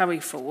of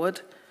carry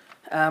forward,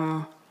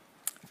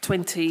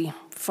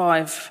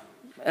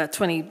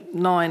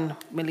 29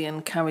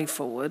 million carry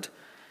forward,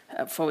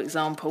 for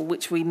example,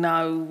 which we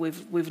know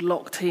we've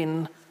locked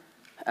in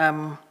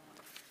around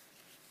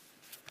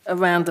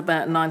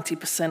about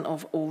 90%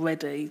 of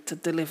already to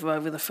deliver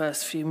over the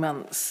first few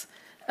months.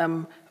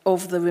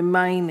 Of the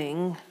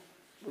remaining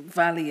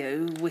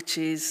value, which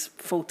is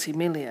 40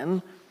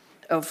 million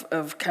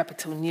of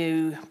capital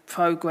new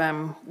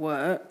programme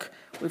work,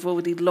 we've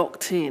already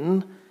locked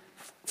in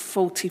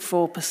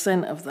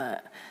 44% of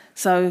that.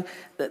 So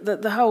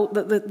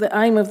the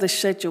aim of this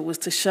schedule was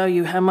to show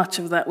you how much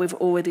of that we've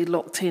already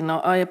locked in.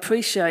 I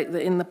appreciate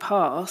that in the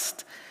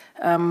past,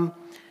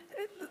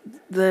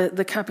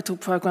 the capital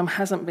programme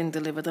hasn't been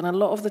delivered, and a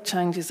lot of the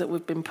changes that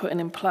we've been putting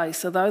in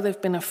place, although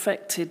they've been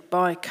affected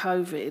by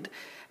COVID,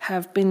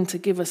 have been to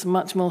give us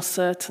much more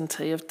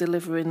certainty of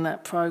delivering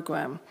that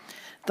programme.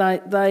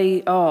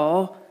 They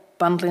are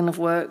bundling of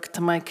work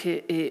to make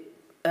it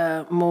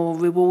more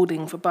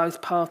rewarding for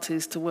both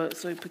parties to work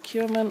through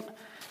procurement.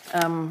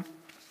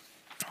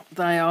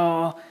 They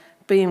are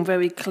being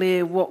very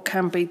clear what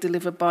can be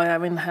delivered by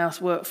our in-house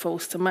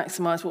workforce to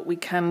maximise what we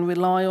can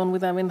rely on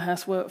with our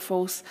in-house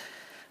workforce,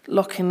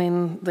 locking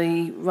in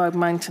the road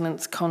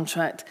maintenance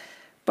contract,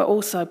 but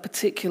also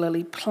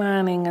particularly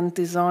planning and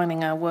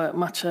designing our work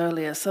much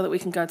earlier so that we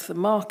can go to the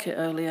market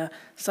earlier,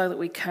 so that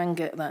we can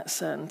get that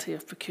certainty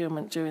of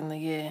procurement during the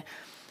year.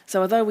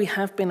 So although we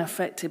have been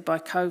affected by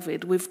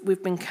COVID,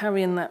 we've been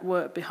carrying that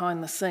work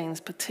behind the scenes,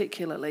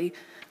 particularly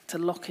to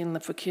lock in the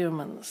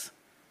procurements.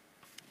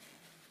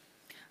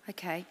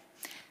 Okay.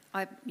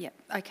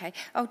 Okay.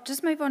 I'll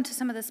just move on to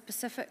some of the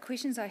specific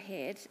questions I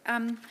had.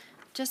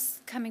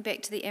 Just coming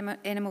back to the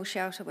animal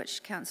shelter,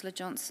 which Councillor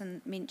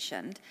Johnson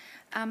mentioned,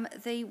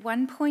 the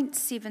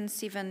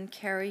 1.77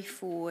 carry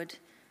forward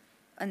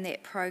in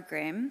that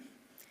program,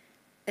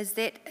 is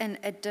that in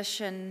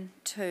addition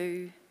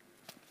to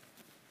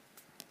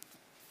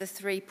the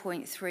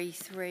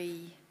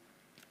 3.33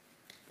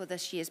 for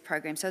this year's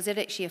program? So is it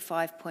actually a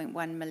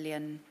 $5.1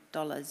 million?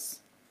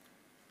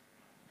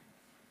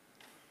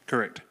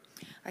 Correct.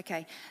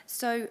 Okay,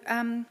 so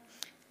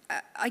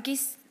I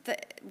guess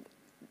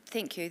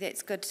thank you,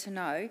 that's good to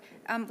know.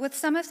 With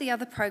some of the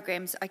other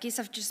programs, I guess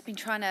I've just been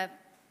trying to,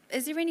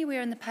 is there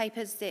anywhere in the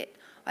papers that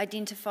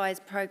identifies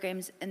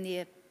programs in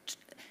their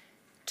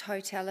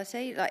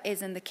totality, like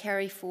as in the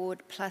carry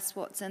forward plus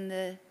what's in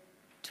the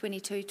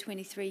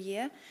 22-23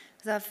 year?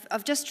 Because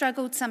I've just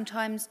struggled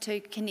sometimes to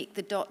connect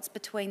the dots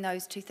between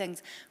those two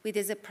things, where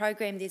there's a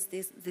program, there's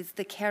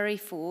the carry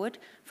forward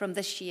from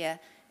this year,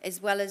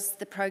 as well as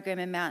the program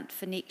amount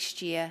for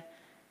next year.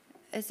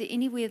 Is there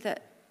anywhere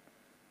that...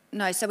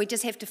 No, so we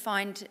just have to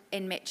find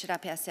and match it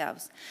up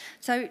ourselves.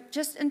 So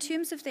just in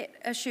terms of that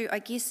issue, I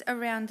guess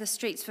around the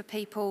Streets for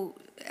People,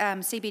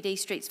 CBD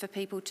Streets for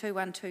People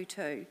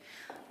 2122,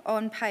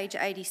 on page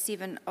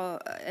 87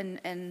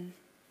 in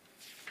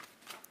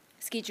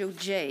Schedule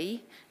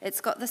G, it's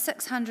got the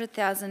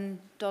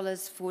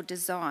 $600,000 for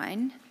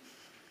design,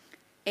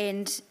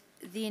 and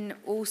then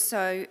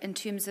also in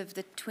terms of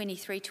the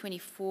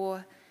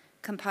 23-24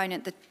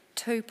 component, the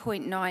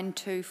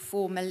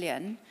 2.924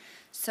 million.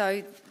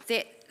 So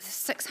that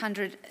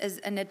 600 is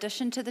in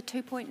addition to the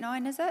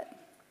 2.9, is it?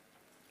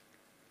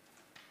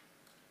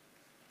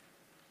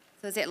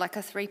 So is that like a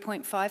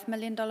 $3.5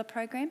 million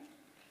program?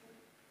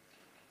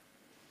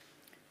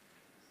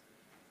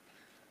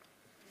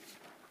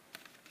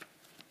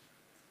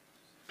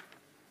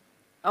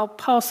 I'll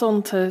pass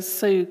on to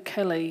Sue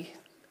Kelly,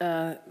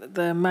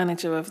 the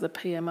manager of the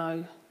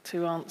PMO,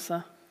 to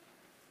answer.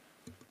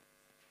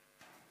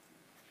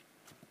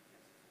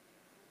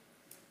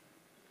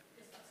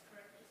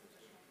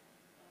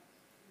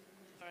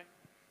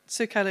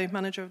 Sue Kelly,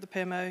 manager of the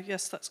PMO.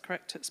 Yes, that's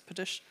correct. It's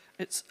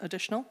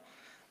additional,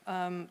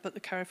 but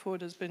the carry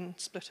forward has been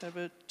split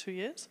over 2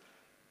 years.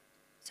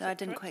 So I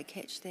didn't quite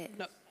catch that.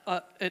 No,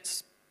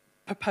 it's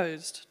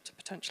proposed to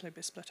potentially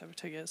be split over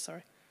 2 years.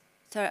 Sorry.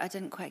 Sorry, I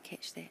didn't quite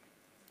catch that.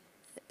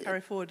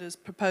 Carry forward is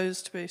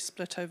proposed to be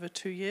split over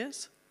 2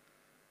 years.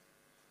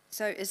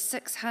 So is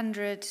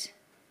 600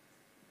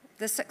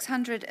 the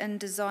 600 in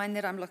design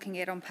that I'm looking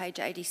at on page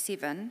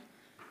 87,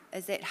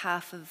 is that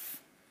half of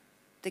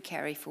the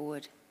carry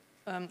forward?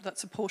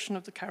 That's a portion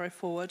of the carry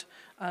forward,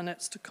 and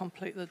it's to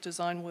complete the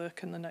design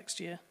work in the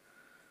next year.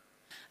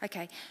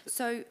 Okay,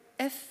 so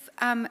if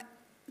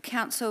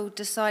Council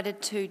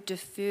decided to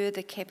defer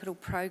the capital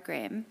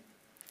program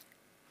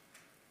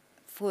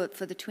for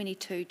the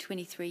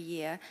 22-23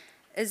 year,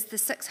 is the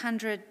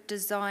 600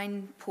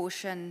 design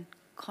portion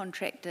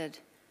contracted?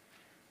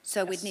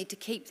 So yes. We'd need to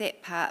keep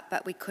that part,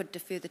 but we could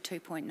defer the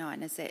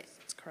 2.9, is that?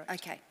 That's correct.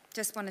 Okay,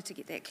 just wanted to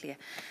get that clear.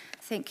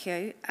 Thank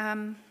you.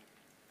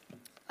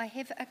 I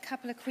have a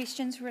couple of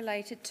questions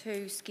related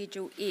to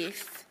Schedule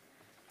F.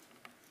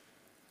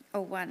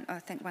 I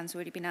think one's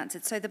already been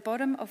answered. So the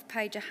bottom of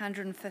page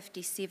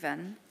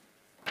 157,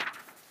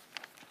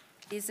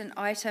 there's an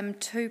item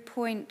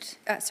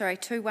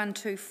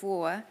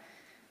 2124,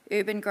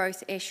 urban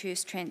growth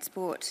Ashurst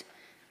transport,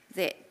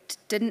 that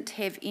didn't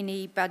have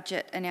any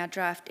budget in our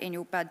draft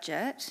annual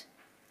budget,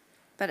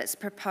 but it's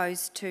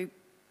proposed to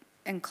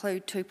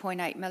include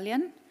 2.8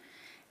 million.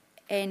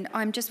 And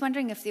I'm just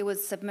wondering if there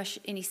was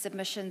any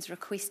submissions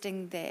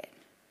requesting that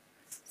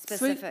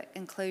specific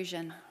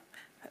inclusion.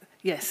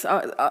 Yes,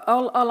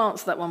 I'll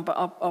answer that one, but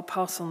I'll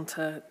pass on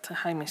to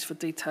Hamish for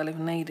detail if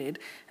needed.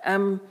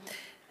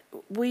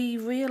 We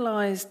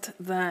realised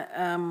that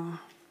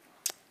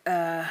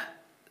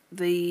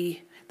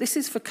this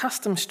is for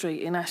Custom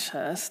Street in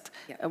Ashurst,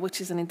 which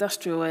is an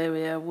industrial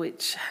area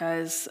which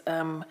has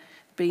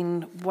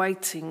been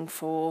waiting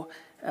for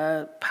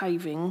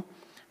paving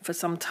for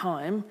some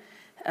time.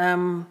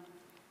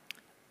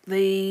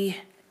 The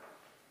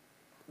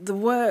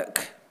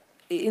work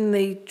in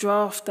the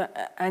draft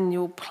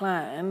annual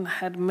plan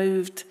had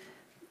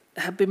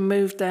been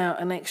moved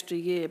out an extra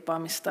year by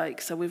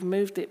mistake, so we've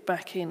moved it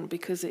back in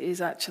because it is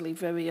actually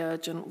very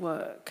urgent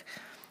work.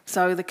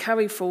 So the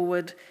carry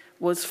forward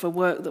was for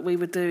work that we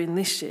were doing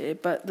this year,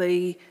 but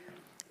the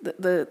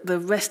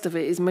rest of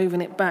it is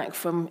moving it back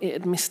from it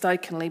had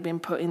mistakenly been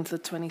put into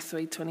the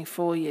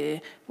 23-24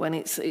 year when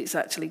it's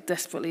actually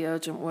desperately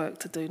urgent work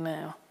to do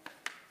now.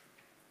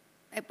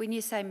 When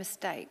you say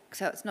mistake,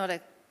 so it's not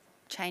a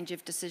change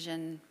of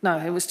decision? No,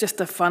 it was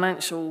just a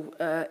financial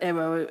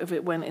error if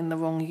it went in the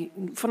wrong year.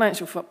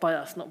 Financial by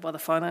us, not by the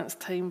finance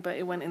team, but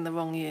it went in the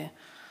wrong year.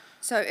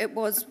 So it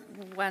was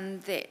one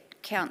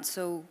that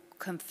Council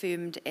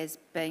confirmed as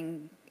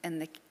being in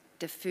the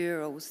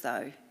deferrals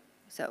though?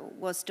 So it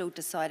was still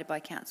decided by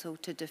Council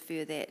to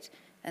defer that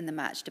in the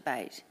March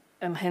debate?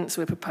 And hence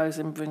we're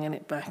proposing bringing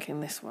it back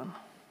in this one.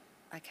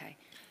 Okay.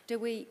 Do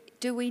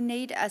we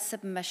need a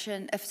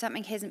submission, if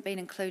something hasn't been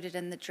included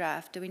in the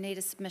draft, do we need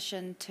a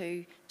submission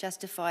to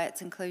justify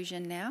its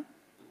inclusion now?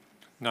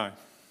 No.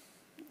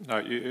 No,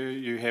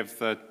 you have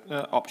the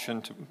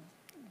option to,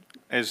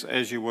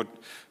 as you would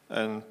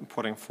in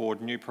putting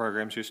forward new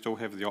programs, you still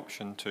have the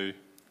option to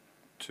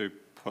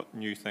put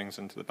new things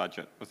into the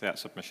budget without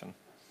submission.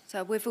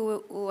 So we've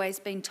always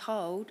been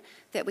told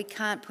that we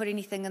can't put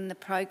anything in the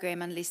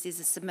program unless there's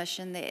a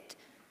submission that...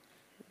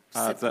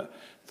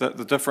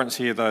 The difference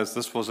here, though, is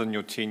this was in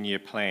your 10-year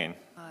plan.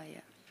 Oh, yeah.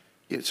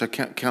 Yeah, so,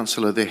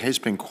 Councillor, there has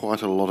been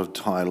quite a lot of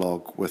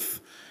dialogue with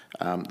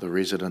the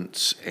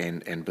residents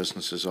and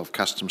businesses of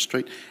Custom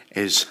Street,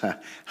 as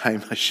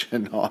Hamish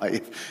and I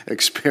have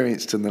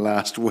experienced in the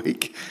last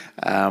week,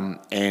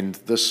 and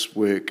this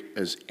work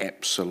is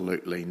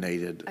absolutely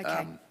needed.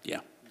 Okay.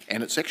 Yeah.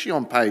 And it's actually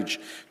on page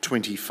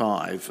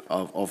 25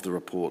 of the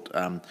report,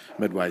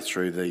 midway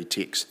through the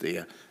text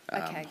there,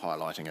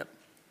 highlighting it.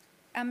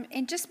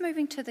 And just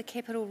moving to the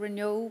capital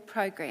renewal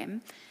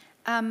program,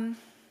 on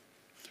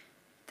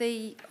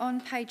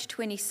page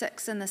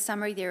 26 in the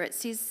summary there, it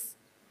says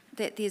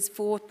that there's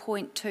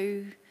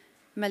 4.2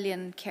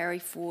 million carry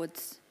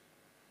forwards.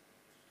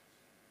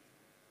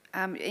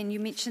 And you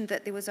mentioned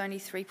that there was only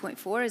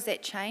 3.4. Is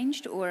that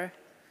changed or?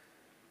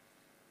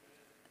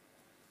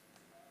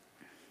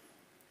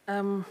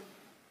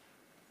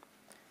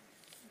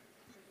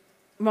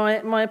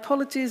 My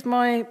apologies.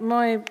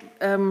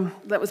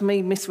 That was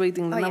me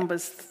misreading the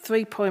numbers.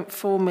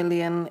 3.4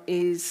 million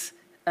is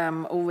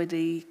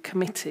already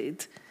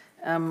committed.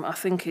 I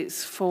think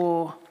it's it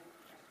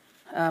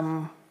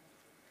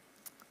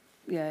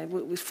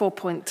was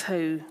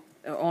 4.2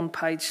 on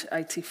page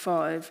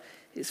 85.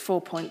 It's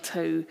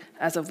 4.2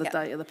 as of the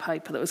date of the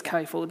paper that was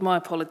carried forward. My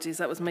apologies.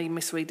 That was me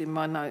misreading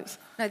my notes.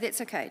 No,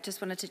 that's okay.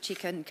 Just wanted to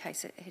check in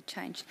case it had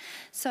changed.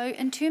 So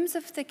in terms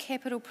of the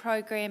capital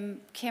program,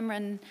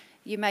 Cameron,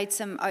 you made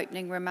some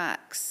opening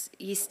remarks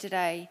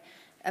yesterday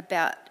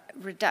about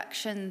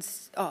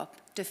reductions,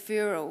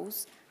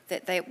 deferrals,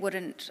 that they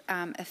wouldn't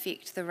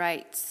affect the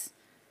rates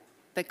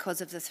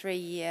because of the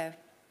 3-year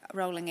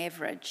rolling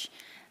average.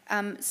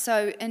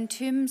 So in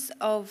terms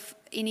of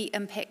any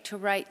impact to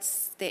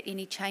rates, that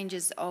any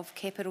changes of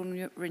capital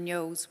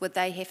renewals, would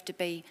they have to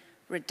be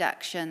a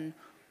reduction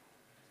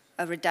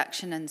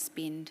in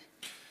spend?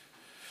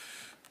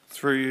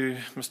 Through you,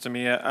 Mr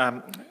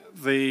Mayor,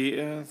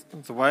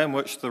 the way in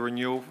which the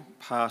renewal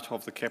part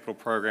of the capital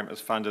program is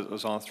funded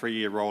is on a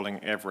 3-year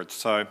rolling average.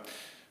 So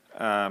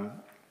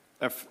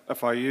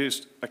if I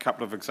used a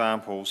couple of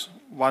examples,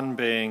 one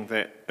being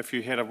that if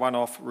you had a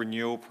one-off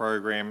renewal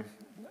program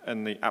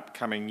in the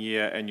upcoming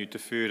year and you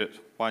deferred it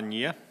 1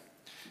 year,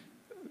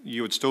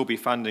 you would still be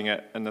funding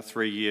it in the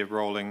 3-year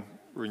rolling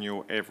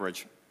renewal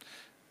average.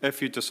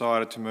 If you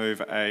decided to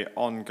move an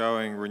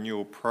ongoing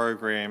renewal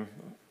program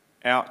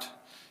out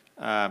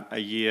a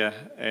year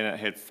and it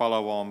had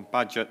follow-on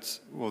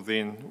budgets, well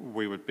then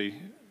we would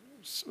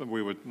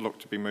look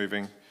to be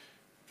moving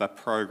the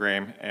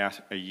program out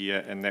a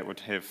year, and that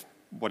would have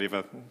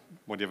whatever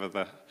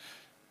the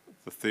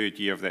 3rd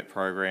year of that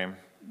program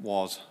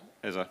was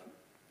as an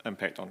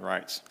impact on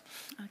rates,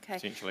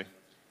 essentially.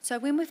 So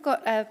when we've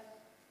got a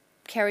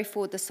carry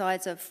forward the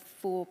size of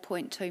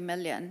 4.2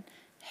 million,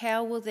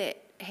 how will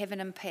that have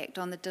an impact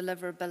on the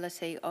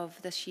deliverability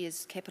of this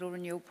year's capital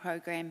renewal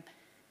program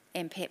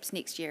and perhaps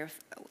next year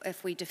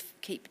if we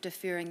keep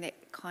deferring that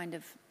kind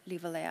of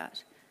level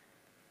out?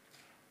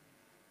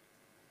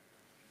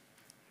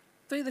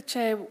 Through the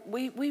Chair,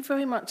 we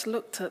very much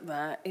looked at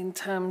that in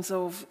terms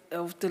of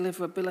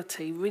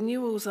deliverability.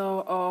 Renewals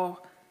are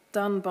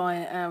done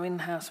by our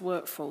in-house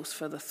workforce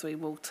for the Three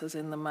Waters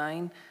in the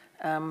main,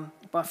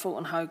 by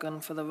Fulton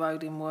Hogan for the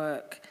roading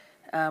work,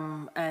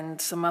 and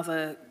some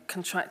other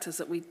contractors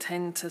that we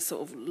tend to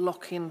sort of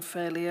lock in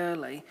fairly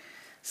early.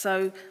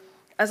 So,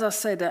 as I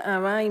said,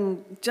 our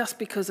aim, just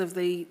because of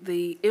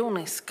the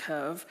illness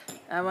curve,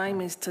 our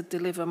aim is to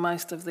deliver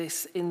most of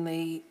this in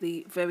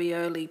the very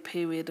early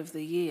period of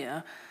the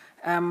year,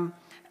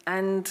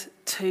 and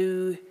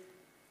to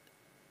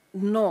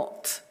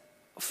not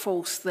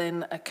force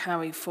then a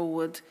carry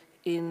forward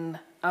in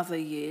other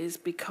years,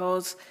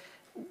 because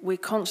we're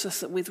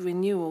conscious that with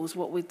renewals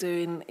what we're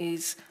doing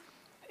is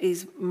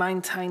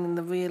maintaining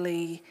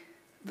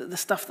the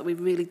stuff that we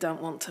really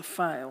don't want to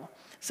fail.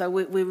 So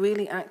we're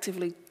really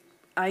actively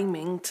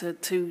aiming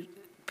to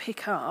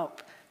pick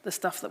up the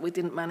stuff that we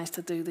didn't manage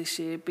to do this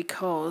year,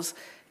 because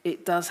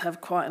it does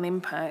have quite an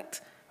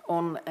impact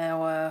on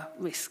our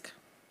risk.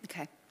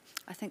 Okay,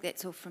 I think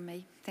that's all from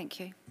me. Thank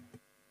you.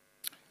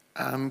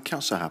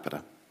 Councillor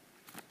Harper.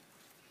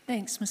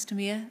 Thanks, Mr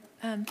Mayor.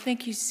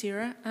 Thank you,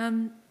 Sarah.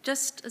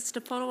 Just as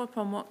to follow up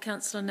on what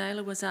Councillor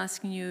Naylor was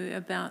asking you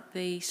about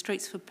the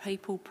Streets for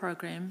People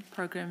program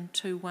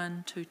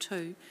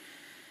 2122,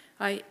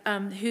 I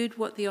heard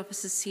what the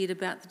officers said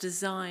about the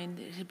design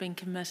that had been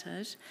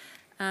committed.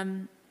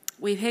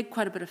 We've had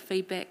quite a bit of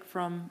feedback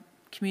from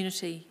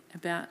community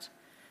about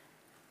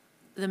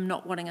them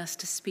not wanting us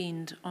to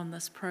spend on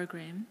this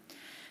program.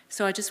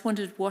 So I just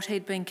wondered what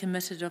had been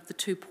committed of the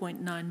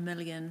 2.9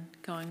 million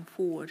going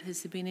forward.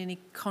 Has there been any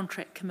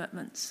contract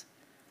commitments?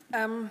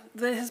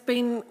 We've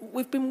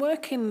been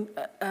working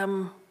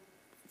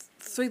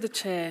through the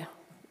Chair.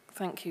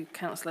 Thank you,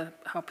 Councillor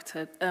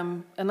Harper.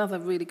 Another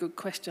really good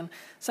question.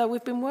 So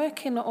we've been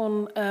working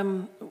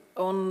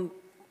on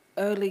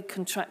early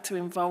contractor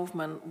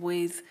involvement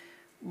with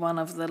one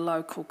of the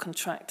local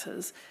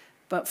contractors,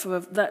 but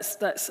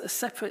that's a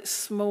separate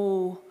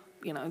small,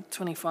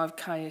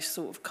 25k-ish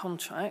sort of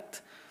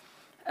contract.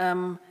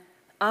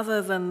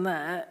 Other than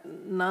that,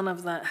 none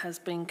of that has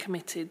been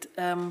committed.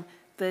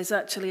 There's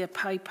actually a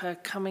paper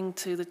coming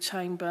to the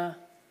Chamber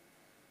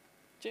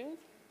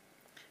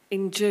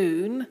in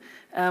June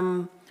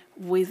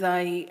with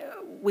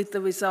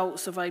the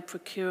results of a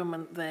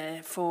procurement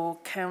there for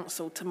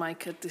council to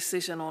make a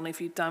decision on if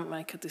you don't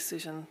make a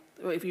decision,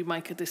 or if you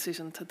make a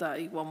decision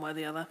today, one way or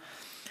the other.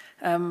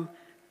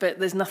 But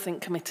there's nothing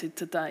committed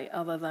today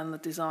other than the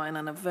design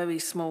and a very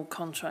small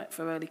contract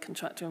for early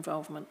contractor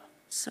involvement.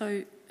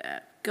 So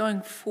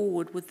going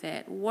forward with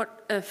that,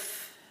 what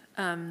if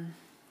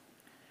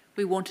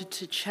we wanted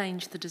to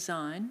change the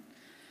design?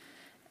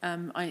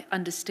 I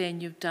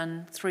understand you've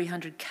done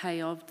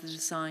 300k of the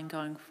design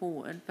going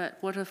forward, but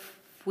what if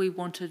we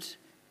wanted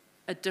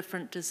a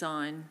different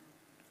design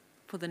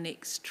for the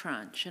next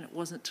tranche and it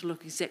wasn't to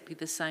look exactly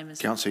the same as...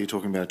 Councillor, you're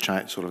talking about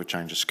sort of a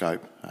change of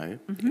scope, are you?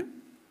 Mm-hmm. Yeah.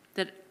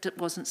 That it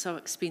wasn't so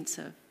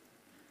expensive.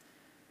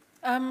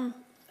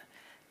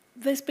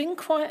 There's been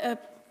quite a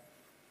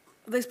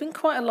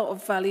lot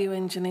of value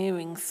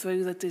engineering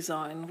through the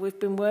design. We've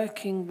been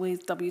working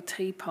with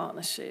WT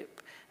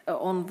Partnership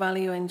on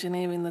value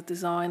engineering the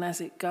design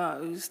as it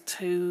goes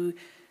to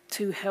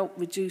help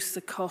reduce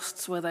the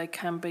costs where they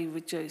can be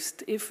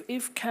reduced.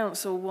 If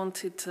council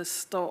wanted to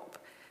stop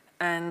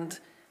and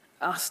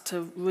us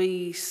to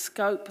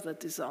re-scope the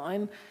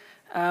design,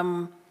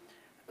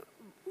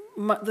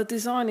 the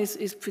design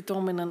is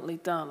predominantly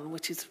done,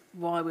 which is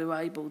why we're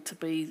able to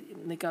be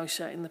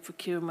negotiating the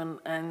procurement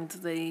and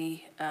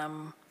the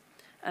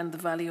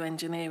value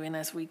engineering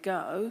as we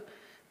go.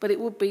 But it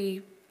would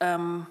be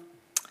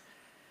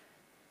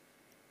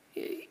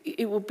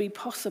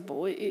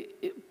possible.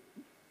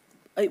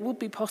 It would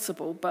be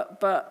possible,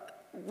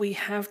 but we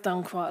have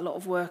done quite a lot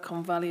of work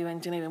on value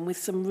engineering with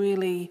some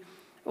really,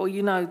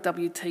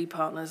 WT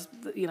Partners.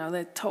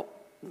 They're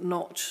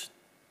top-notch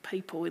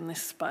people in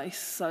this space.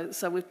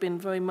 So we've been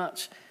very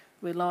much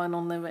relying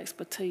on their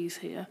expertise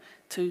here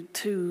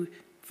to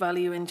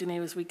value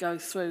engineer as we go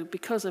through,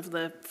 because of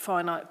the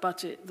finite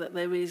budget that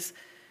there is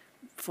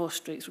for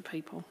Streets for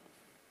People.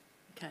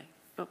 Okay,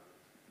 but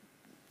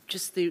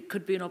just there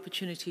could be an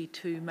opportunity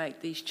to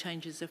make these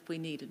changes if we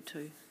needed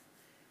to.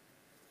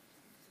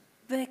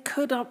 There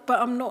could, but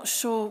I'm not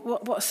sure.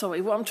 What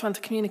I'm trying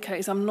to communicate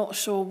is I'm not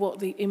sure what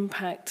the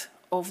impact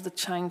of the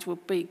change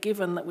would be,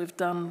 given that we've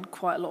done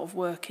quite a lot of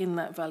work in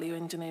that value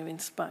engineering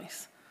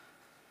space.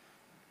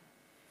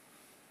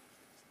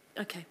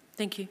 Okay,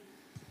 thank you.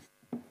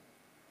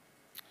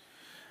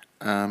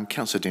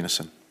 Councillor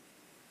Dennison.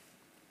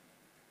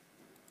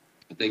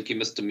 Thank you,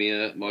 Mr.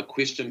 Mayor. My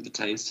question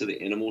pertains to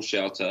the animal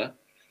shelter.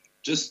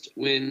 Just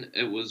when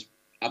it was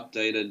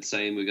updated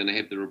saying we're going to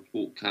have the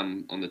report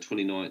come on the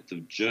 29th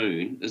of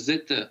June, is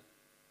that the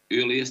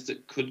earliest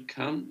it could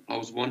come? I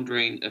was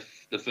wondering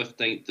if the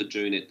 15th of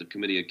June at the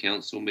Committee of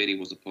Council meeting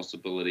was a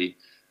possibility,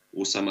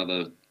 or some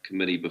other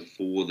committee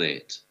before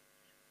that.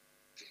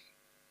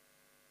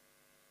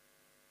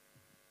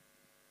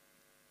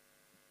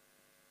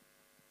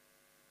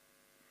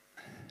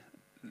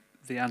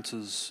 The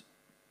answer's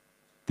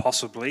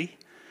possibly.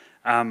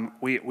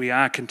 We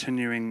are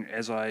continuing,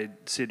 as I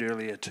said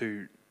earlier,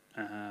 to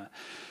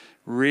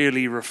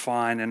really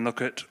refine and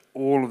look at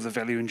all of the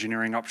value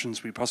engineering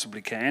options we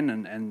possibly can,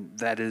 and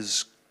that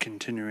is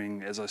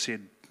continuing, as I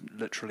said,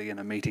 literally in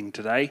a meeting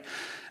today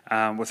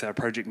with our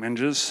project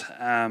managers.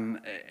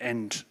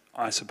 And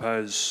I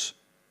suppose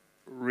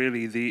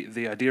really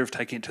the idea of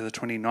taking it to the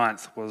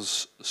 29th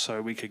was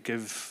so we could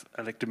give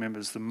elected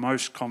members the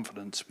most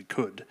confidence we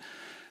could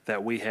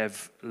that we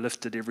have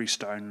lifted every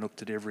stone,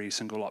 looked at every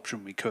single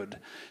option we could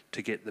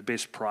to get the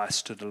best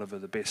price to deliver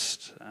the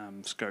best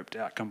scoped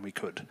outcome we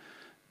could.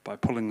 By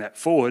pulling that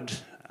forward,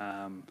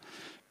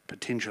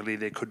 potentially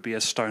there could be a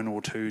stone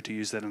or two, to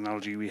use that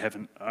analogy, we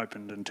haven't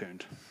opened and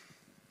turned.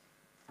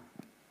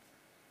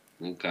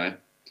 Okay.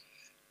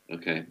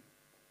 Okay.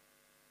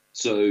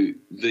 So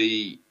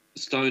the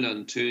stone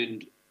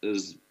unturned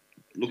is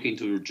looking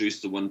to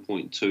reduce the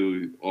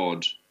 1.2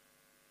 odd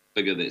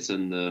figure that's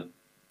in the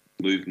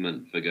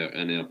movement figure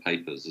in our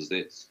papers. Is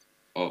that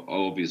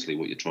obviously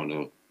what you're trying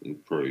to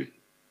improve?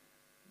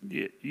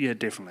 Yeah,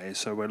 definitely.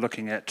 So we're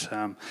looking at,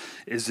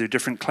 is there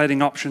different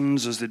cladding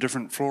options? Is there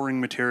different flooring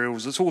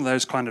materials? It's all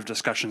those kind of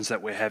discussions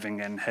that we're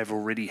having and have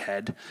already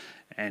had.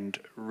 And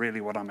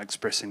really what I'm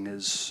expressing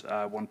is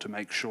I want to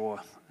make sure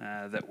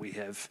that we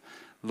have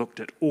looked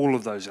at all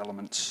of those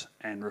elements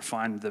and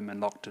refined them and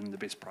locked in the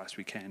best price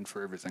we can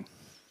for everything.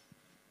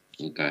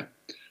 Okay.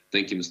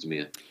 Thank you, Mr.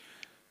 Mayor.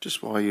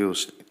 Just while you're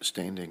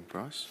standing,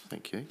 Bryce,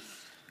 thank you.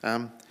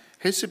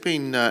 Has there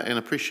been, and I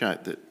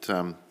appreciate that,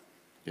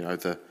 you know,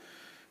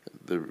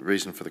 the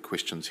reason for the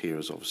questions here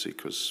is obviously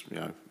because, you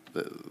know,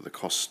 the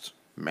cost,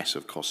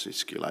 massive cost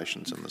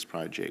escalations in this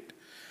project,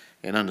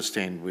 and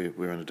understand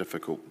we're in a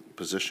difficult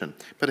position.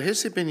 But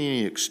has there been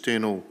any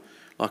external,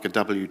 like a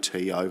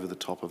WT over the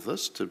top of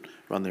this to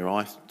run their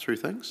eye through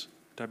things?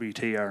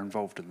 WT are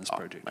involved in this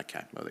project.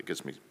 Okay, well that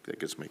gives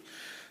me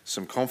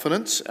some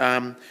confidence.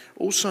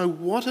 Also,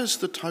 what is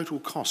the total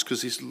cost?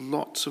 Because there's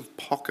lots of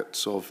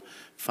pockets of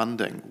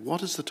funding.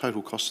 What is the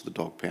total cost of the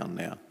dog pound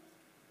now?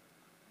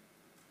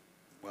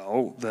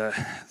 Well, the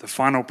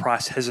final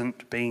price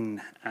hasn't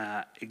been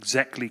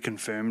exactly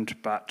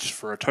confirmed, but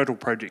for a total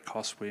project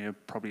cost, we're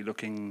probably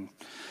looking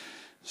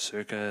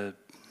circa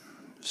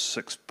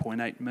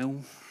 6.8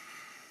 mil.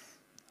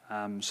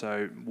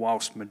 So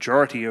whilst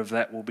majority of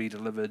that will be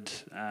delivered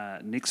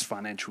next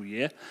financial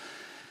year,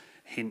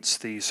 hence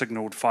the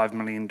signalled $5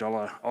 million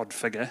odd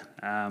figure,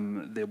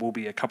 there will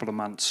be a couple of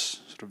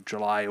months, sort of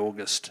July,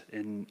 August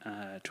in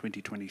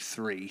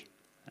 2023,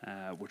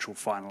 which will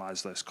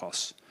finalise those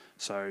costs.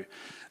 So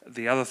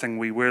the other thing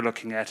we were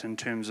looking at in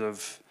terms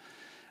of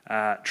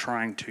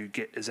trying to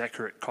get as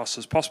accurate costs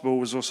as possible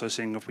was also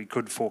seeing if we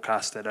could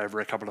forecast that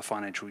over a couple of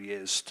financial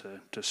years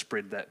to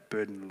spread that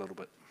burden a little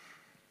bit.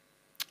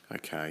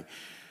 Okay.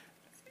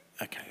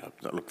 Okay,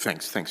 look,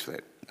 thanks for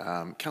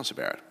that. Councillor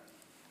Barrett.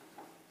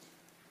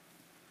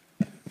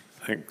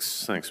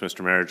 Thanks,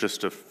 Mr. Mayor.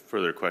 Just a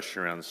further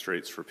question around the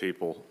Streets for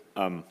People.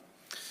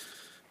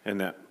 In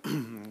that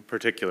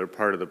particular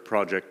part of the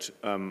project,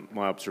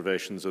 my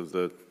observations of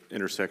the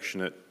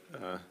intersection at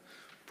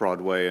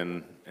Broadway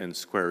and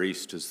Square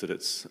East is that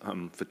it's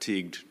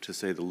fatigued, to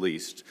say the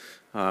least.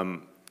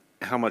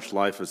 How much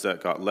life has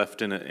that got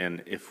left in it,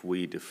 and if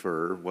we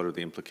defer, what are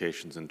the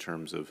implications in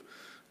terms of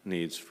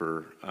needs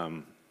for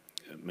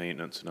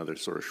maintenance and other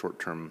sort of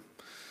short-term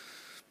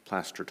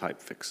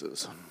plaster-type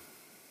fixes?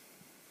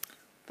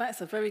 That's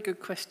a very good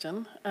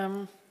question.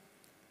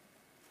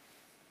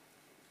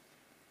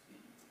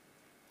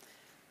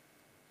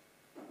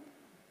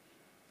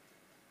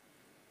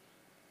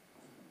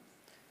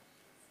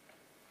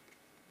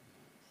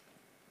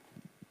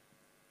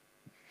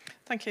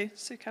 Thank you.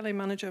 Sue Kelly,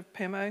 Manager of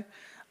PMO.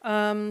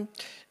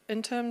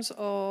 In terms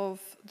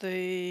of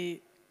the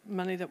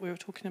money that we were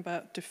talking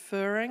about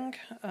deferring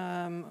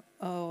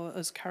or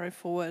as carry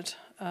forward,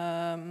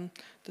 the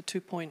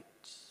 2.4?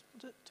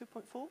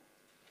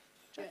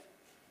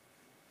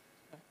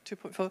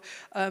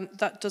 2.4.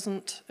 That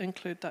doesn't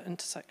include that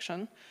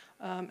intersection.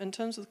 In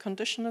terms of the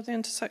condition of the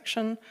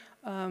intersection,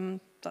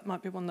 that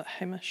might be one that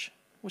Hamish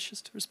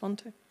wishes to respond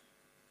to.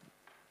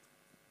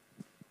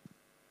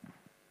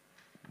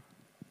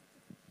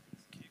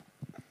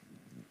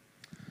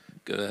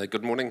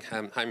 Good morning.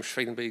 Hamish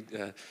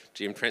Friedenby,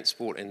 GM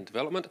Transport and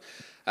Development.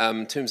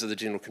 In terms of the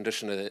general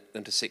condition of the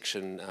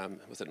intersection,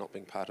 with it not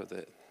being part of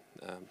the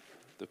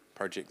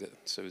project that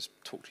Sue's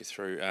talked you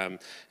through,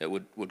 it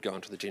would go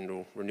into the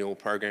general renewal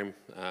program,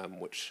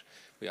 which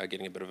we are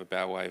getting a bit of a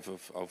bow wave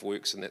of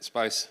works in that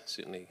space.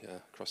 Certainly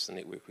across the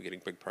network we're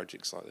getting big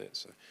projects like that.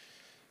 So,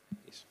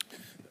 yes.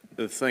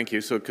 Thank you.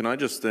 So can I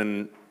just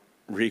then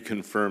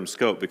reconfirm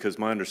scope, because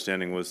my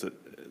understanding was that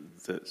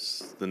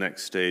the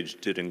next stage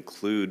did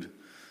include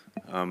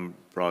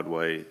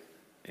Broadway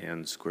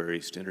and Square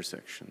East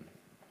intersection.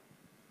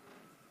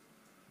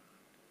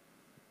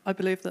 I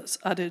believe that's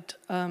added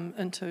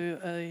into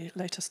a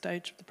later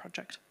stage of the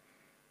project.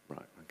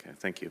 Right, okay,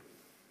 thank you.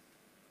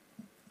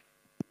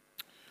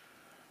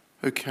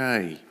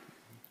 Okay.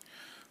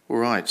 All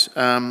right.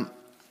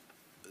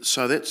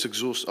 So that's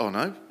exhausted. Oh,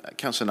 no.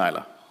 Councillor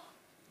Naylor.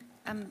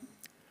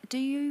 Do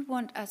you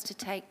want us to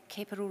take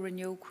capital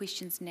renewal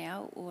questions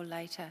now or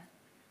later?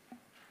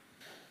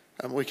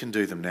 We can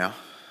do them now.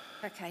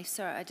 Okay,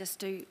 sorry, I just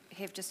do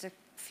have just a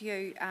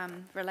few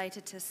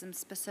related to some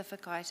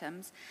specific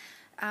items.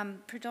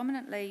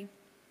 Predominantly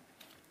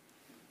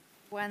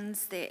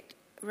ones that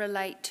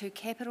relate to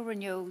capital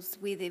renewals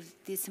where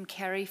there's some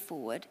carry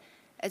forward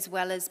as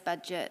well as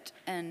budget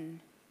in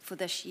for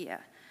this year.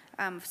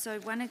 So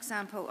one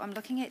example, I'm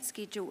looking at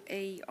Schedule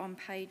E on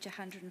page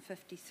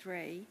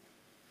 153,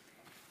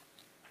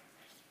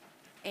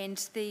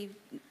 and the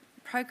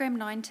Program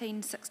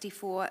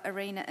 1964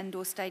 Arena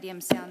Indoor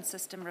Stadium Sound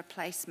System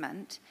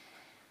Replacement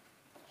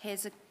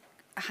has a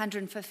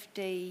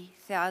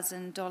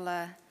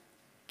 $150,000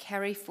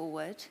 carry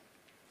forward,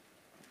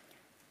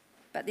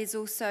 but there's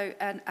also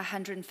a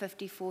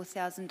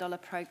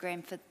 $154,000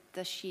 program for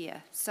this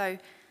year. So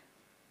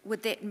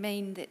would that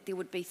mean that there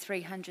would be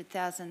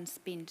 $300,000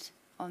 spent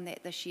on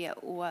that this year,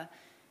 or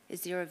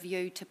is there a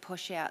view to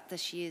push out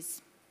this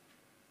year's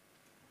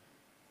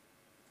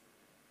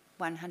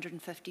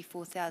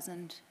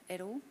 $154,000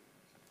 at all?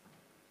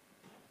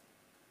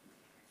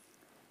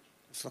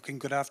 It's looking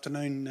good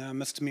afternoon,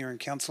 Mr Mayor and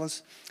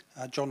Councillors.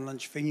 John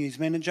Lynch, Venues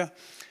Manager.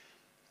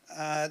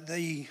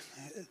 The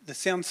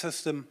sound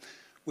system,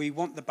 we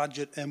want the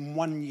budget in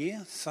 1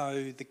 year,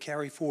 so the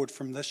carry forward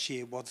from this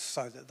year was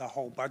so that the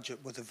whole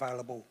budget was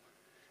available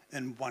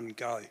in one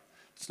go.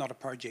 It's not a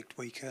project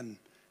we can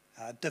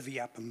divvy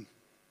up and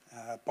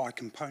buy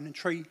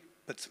componentry,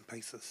 bits and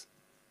pieces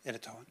at a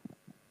time.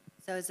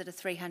 So is it a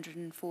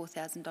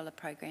 $304,000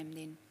 program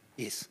then?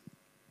 Yes.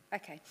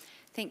 Okay,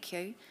 thank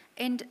you.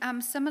 And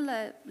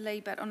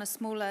similarly, but on a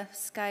smaller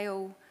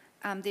scale,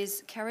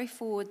 there's carry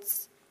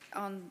forwards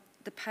on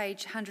the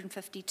page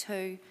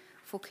 152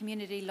 for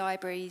community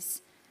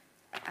libraries,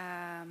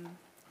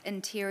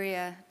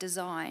 interior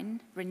design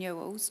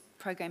renewals,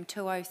 program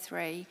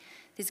 203.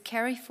 There's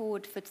carry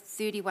forward for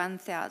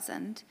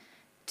 $31,000,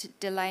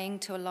 delaying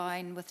to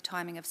align with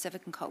timing of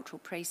civic and cultural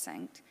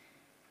precinct.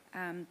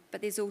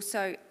 But there's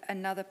also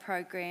another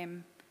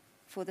program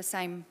for the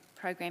same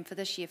program for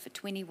this year for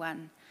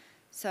 21.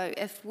 So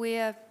if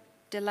we're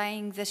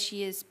delaying this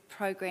year's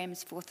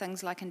programs for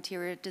things like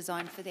interior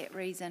design for that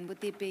reason,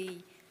 would there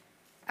be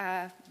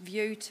a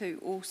view to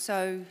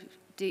also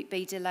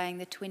be delaying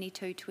the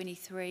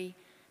 22-23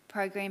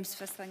 programs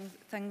for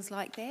things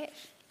like that?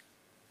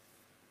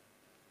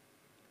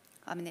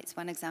 I mean, that's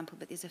one example,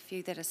 but there's a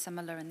few that are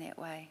similar in that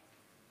way.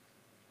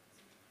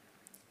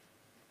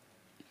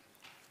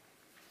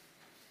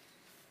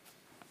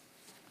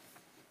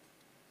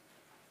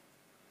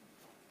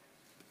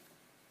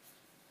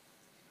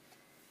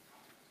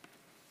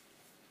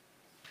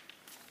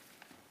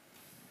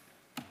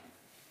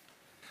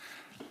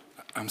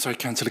 I'm sorry,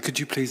 Councillor, could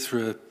you please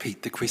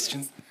repeat the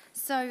question?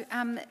 So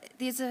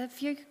there's a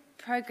few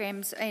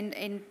programs,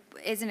 and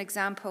as an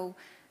example,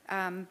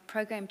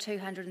 Program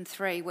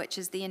 203, which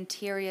is the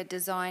interior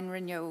design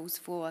renewals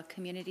for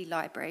community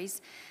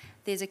libraries,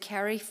 there's a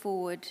carry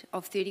forward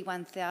of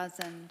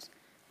 $31,000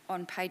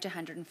 on page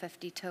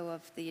 152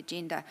 of the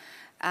agenda.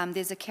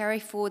 There's a carry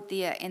forward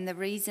there, and the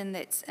reason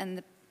that's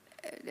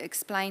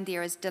explained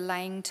there is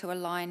delaying to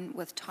align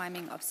with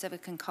timing of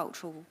civic and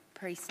cultural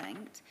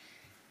precinct.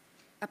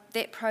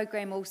 That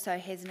program also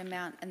has an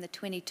amount in the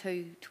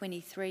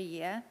 22-23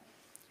 year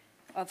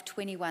of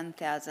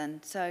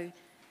 $21,000. So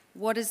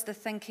what is the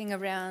thinking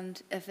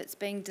around if it's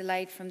being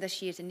delayed from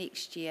this year to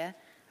next year?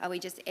 Are we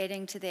just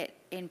adding to that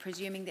and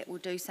presuming that we'll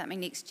do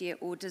something next year,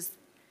 or does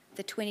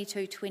the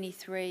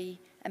 22-23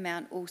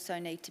 amount also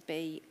need to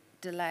be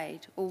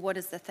delayed? Or what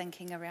is the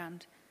thinking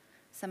around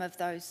some of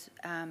those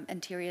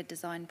interior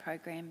design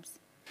programs?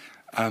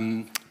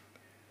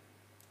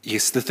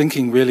 Yes, the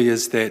thinking really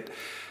is that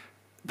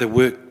the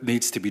work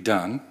needs to be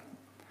done,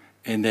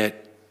 and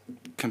that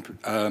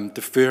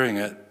deferring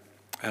it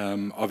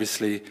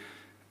obviously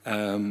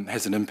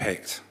has an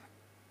impact.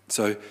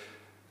 So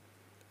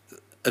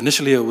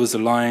initially it was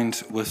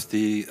aligned with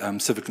the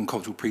civic and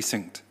cultural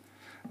precinct,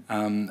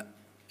 and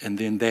and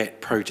then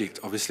that project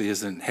obviously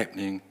isn't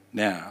happening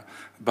now,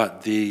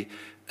 but the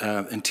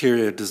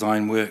interior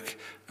design work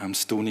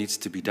still needs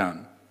to be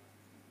done.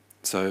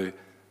 So,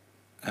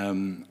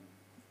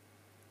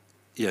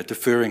 yeah,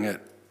 deferring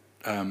it,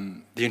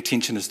 the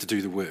intention is to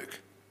do the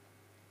work,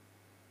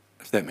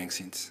 if that makes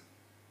sense.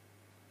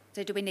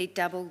 So do we need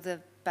double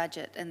the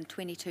budget in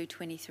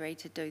 22-23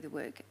 to do the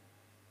work?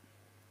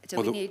 So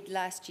well, we need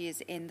last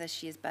year's and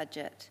this year's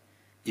budget?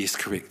 Yes,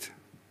 correct.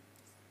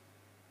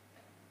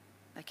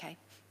 Okay.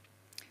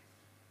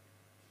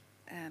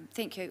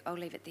 Thank you. I'll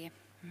leave it there.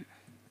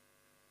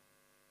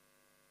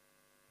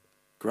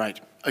 Great.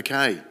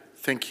 Okay.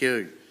 Thank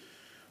you.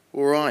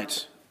 All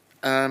right.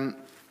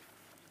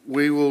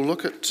 We will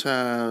look at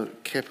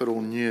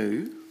Capital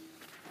New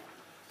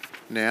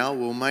now.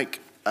 We'll make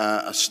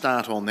a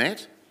start on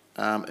that.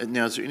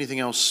 Now, is there anything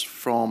else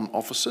from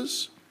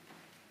officers?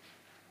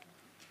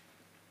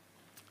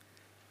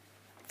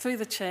 Through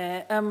the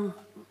Chair,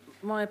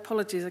 my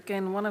apologies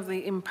again. One of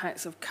the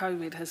impacts of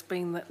COVID has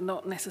been that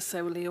not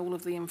necessarily all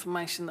of the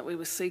information that we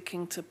were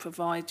seeking to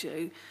provide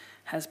you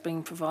has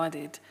been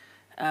provided.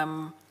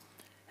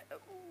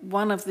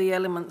 One of the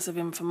elements of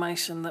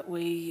information that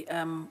we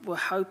were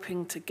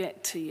hoping to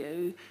get to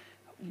you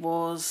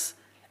was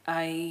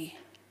a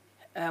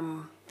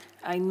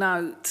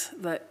note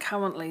that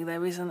currently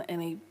there isn't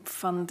any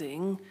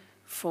funding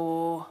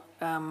for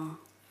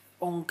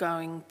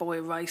ongoing boy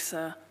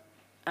racer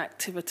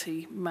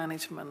activity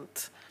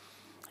management.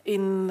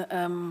 In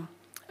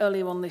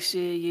earlier on this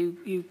year,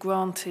 you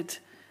granted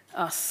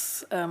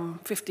us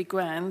 50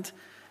 grand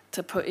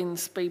to put in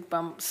speed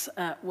bumps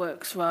at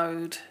Works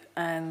Road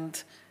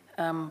and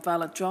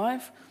Valor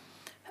Drive,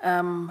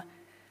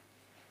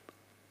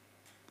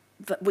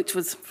 which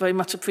was very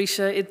much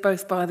appreciated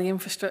both by the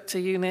infrastructure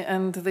unit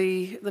and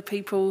the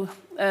people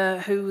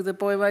who the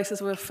boy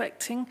racers were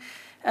affecting.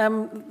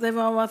 There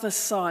are other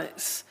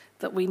sites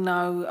that we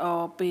know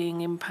are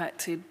being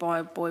impacted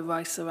by boy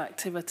racer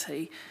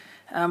activity.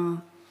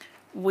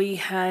 We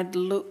had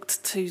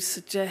looked to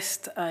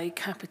suggest a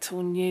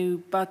Capital New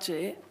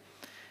budget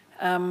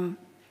to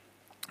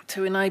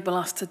enable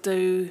us to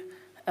do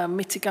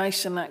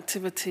mitigation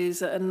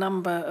activities at a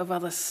number of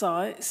other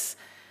sites.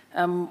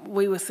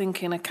 We were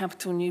thinking a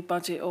Capital New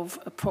budget of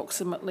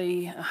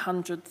approximately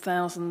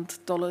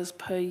 $100,000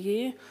 per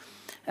year.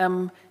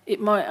 It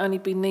might only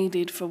be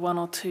needed for 1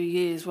 or 2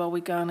 years while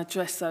we go and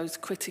address those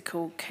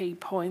critical key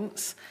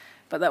points,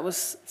 but that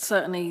was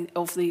certainly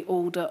of the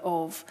order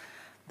of.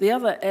 The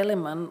other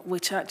element,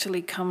 which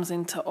actually comes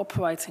into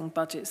operating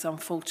budgets,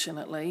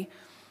 unfortunately,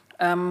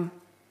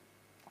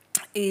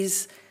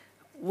 is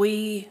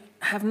we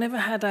have never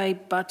had a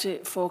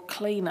budget for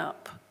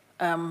clean-up.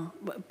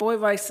 Boy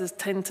racers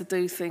tend to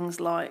do things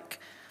like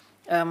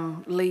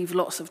leave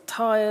lots of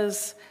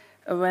tyres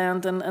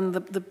around, and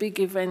the big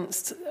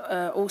events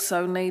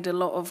also need a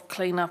lot of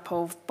clean-up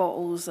of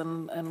bottles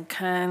and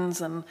cans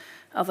and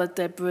other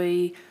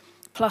debris,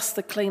 plus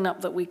the clean-up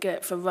that we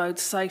get for road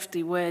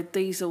safety where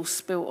diesel's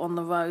spilt on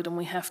the road and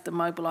we have to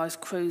mobilise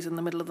crews in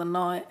the middle of the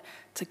night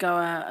to go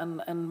out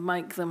and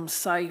make them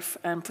safe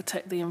and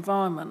protect the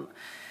environment.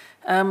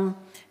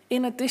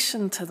 In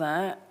addition to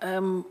that,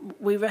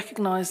 we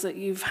recognise that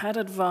you've had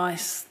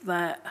advice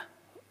that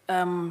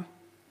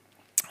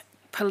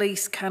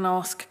police can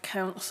ask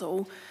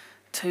council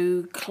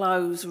to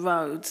close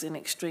roads in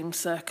extreme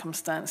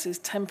circumstances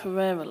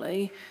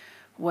temporarily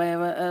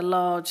where a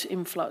large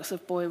influx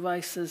of boy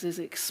racers is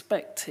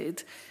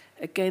expected.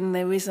 Again,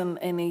 there isn't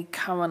any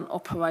current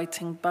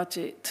operating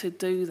budget to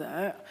do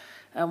that,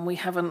 and we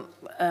haven't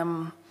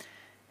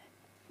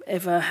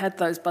ever had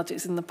those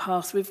budgets in the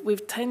past.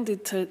 We've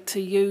tended to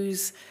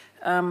use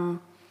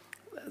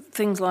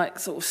things like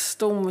sort of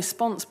storm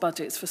response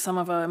budgets for some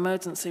of our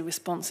emergency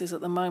responses at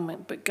the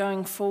moment, but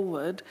going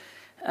forward,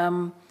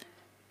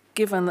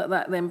 given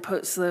that then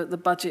puts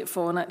the budget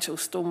for an actual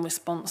storm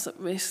response at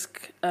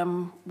risk,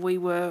 we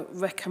were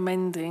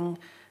recommending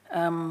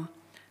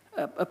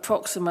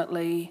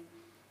approximately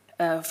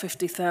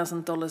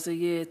 $50,000 a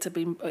year to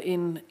be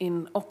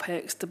in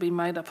OPEX to be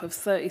made up of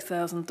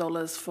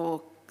 $30,000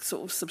 for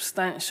sort of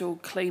substantial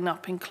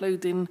clean-up,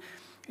 including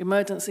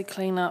emergency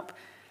clean-up,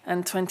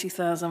 and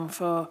 $20,000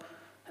 for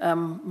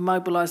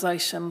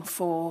mobilisation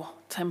for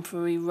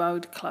temporary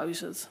road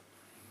closures.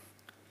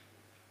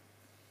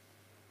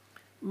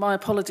 My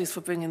apologies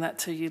for bringing that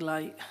to you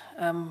late.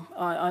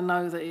 I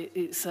know that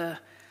it's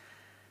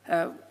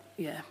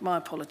yeah, my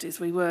apologies.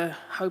 We were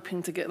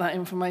hoping to get that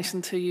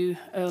information to you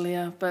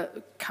earlier,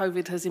 but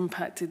COVID has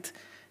impacted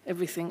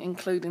everything,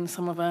 including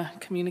some of our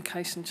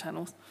communication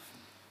channels.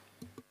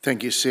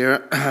 Thank you,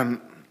 Sarah.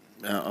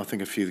 I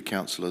think a few of the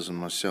councillors and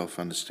myself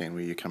understand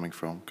where you're coming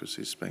from, because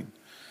there's been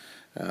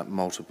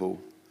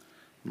multiple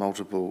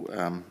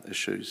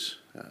issues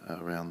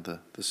around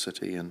the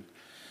city, and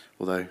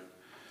although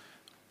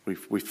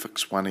we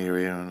fixed one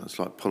area and it's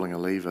like pulling a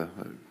lever,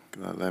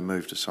 they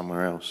move to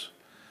somewhere else.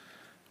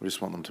 We just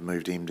want them to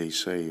move to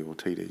MDC or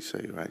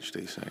TDC or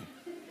HDC.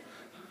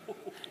 You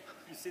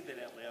said that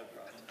out loud,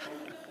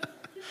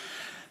 right?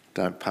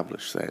 Don't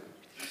publish that.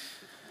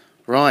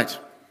 Right.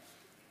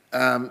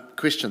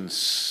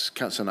 Questions?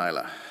 Councillor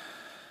Naylor.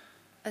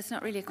 It's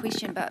not really a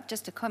question, but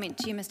just a comment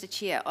to you, Mr.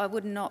 Chair. I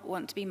would not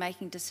want to be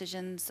making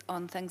decisions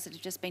on things that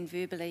have just been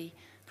verbally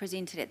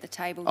presented at the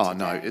table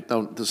today.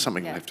 No, there's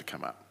something will have to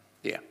come up.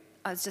 Yeah.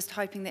 I was just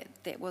hoping that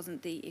that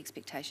wasn't the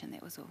expectation,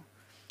 that was all.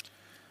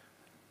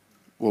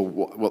 Well,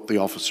 what the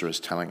officer is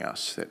telling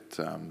us, that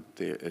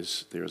there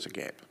is a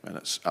gap, and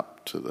it's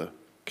up to the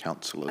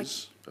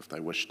councillors if they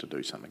wish to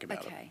do something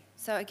about it. Okay,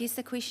 so I guess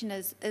the question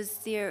is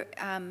there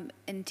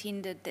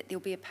intended that there'll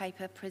be a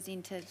paper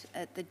presented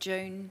at the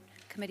June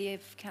Committee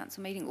of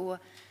Council meeting, or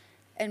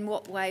in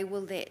what way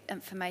will that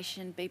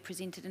information be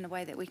presented in a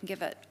way that we can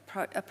give it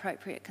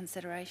appropriate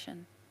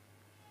consideration?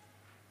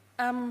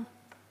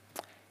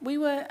 We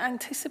were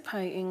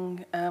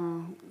anticipating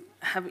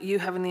you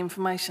having the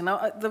information.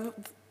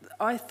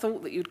 I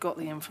thought that you'd got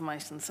the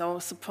information, so I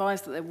was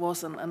surprised that there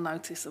wasn't a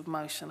notice of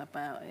motion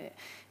about it.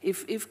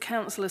 If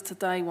councillors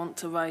today want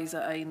to raise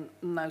a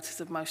notice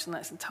of motion,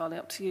 that's entirely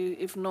up to you.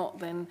 If not,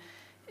 then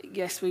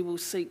yes, we will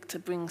seek to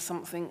bring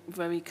something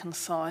very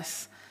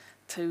concise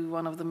to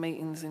one of the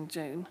meetings in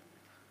June.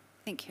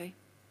 Thank you.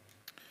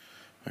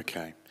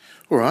 Okay.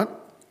 All right.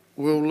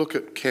 We'll look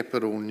at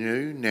Capital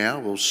New now.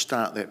 We'll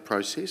start that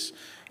process.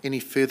 Any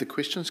further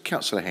questions?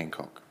 Councillor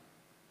Hancock.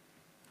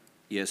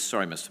 Yes,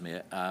 sorry, Mr.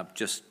 Mayor. I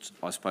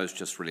suppose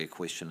just really a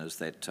question is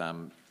that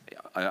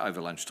over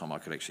lunchtime I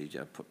could actually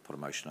put a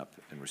motion up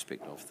in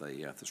respect of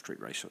the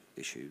street race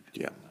issue.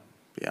 Yeah,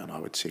 and I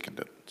would second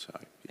it. So,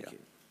 yeah,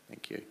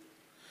 thank you.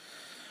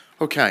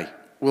 Okay,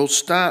 we'll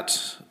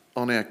start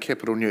on our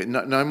Capital New.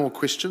 No more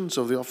questions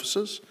of the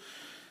officers.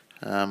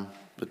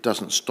 It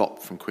doesn't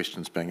stop from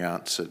questions being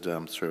answered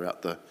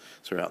throughout the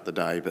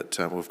day, but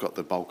we've got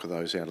the bulk of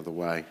those out of the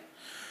way.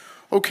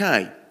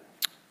 Okay,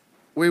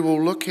 we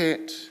will look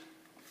at.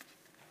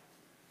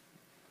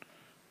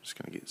 Just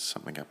going to get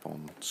something up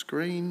on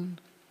screen.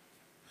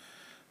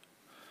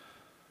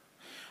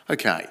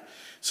 Okay,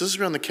 so this is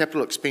around the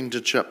capital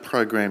expenditure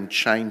program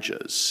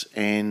changes,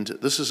 and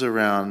this is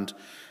around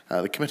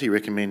the committee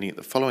recommending that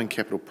the following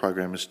capital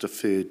program is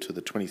deferred to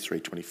the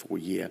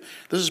 23-24 year.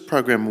 This is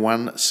program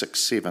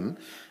 167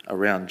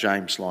 around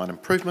James Line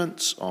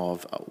improvements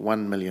of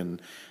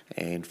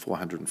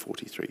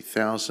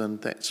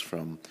 $1,443,000. That's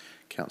from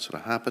Councillor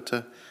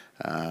Harpiter.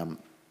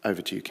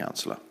 Over to you,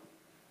 Councillor.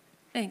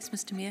 Thanks,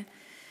 Mr. Mayor.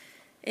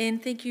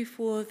 And thank you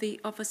for the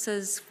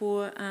officers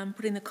for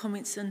putting the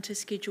comments into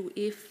Schedule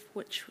F,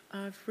 which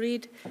I've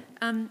read.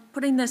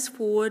 Putting this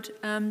forward,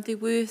 there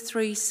were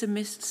 3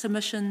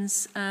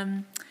 submissions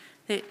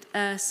that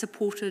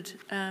supported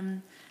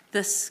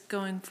this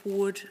going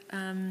forward.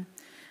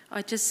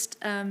 I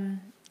just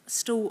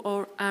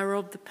still are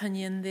of the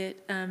opinion that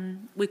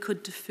we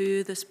could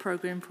defer this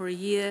program for a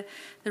year.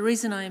 The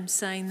reason I am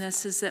saying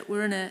this is that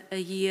we're in a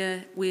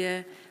year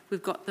where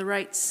we've got the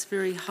rates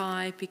very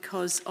high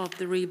because of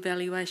the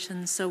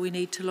revaluation, so we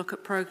need to look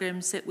at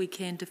programs that we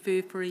can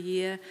defer for a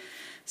year.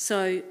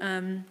 So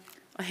I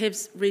have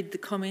read the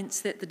comments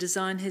that the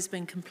design has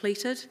been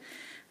completed,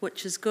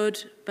 which is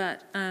good,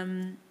 but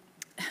I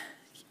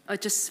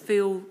just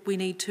feel we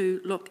need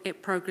to look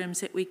at programs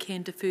that we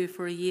can defer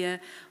for a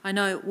year. I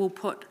know it will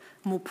put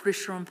more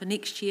pressure on for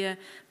next year,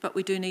 but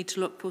we do need to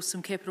look for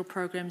some capital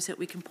programs that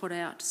we can put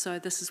out. So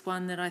this is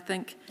one that I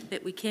think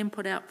that we can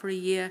put out for a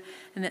year,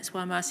 and that's why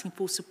I'm asking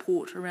for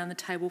support around the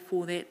table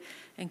for that,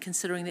 and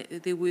considering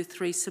that there were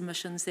 3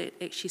 submissions that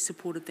actually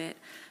supported that.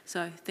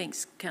 So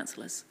thanks,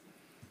 councillors.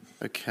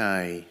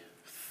 Okay,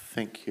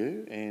 thank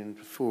you. And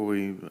before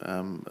we,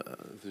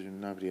 there's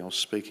nobody else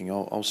speaking,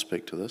 I'll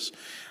speak to this.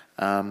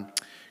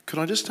 Could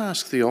I just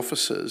ask the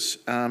officers,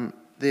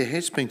 there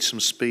has been some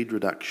speed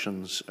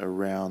reductions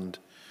around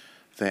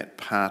that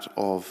part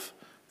of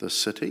the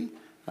city,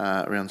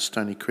 around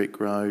Stony Creek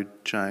Road,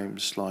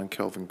 James Line,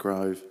 Kelvin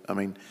Grove. I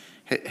mean,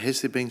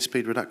 has there been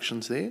speed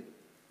reductions there?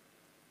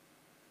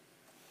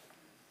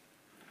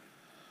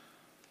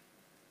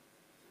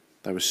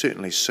 They were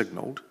certainly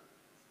signalled.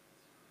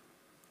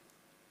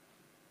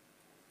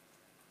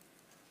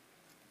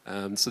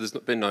 So there's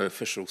been no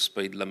official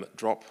speed limit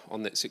drop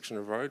on that section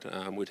of road.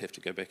 We'd have to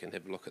go back and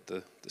have a look at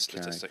the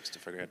statistics to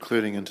figure out.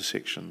 Including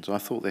intersections. I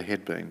thought there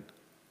had been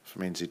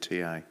from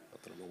NZTA. Not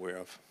that I'm aware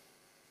of.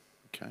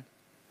 Okay.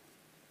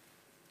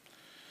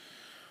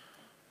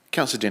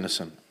 Councillor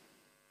Dennison.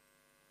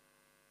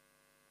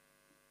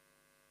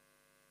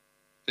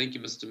 Thank you,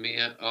 Mr.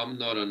 Mayor. I'm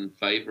not in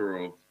favour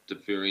of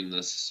deferring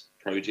this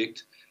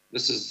project.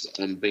 This has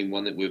been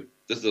one that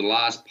this is the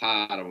last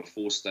part of a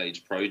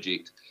 4-stage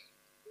project.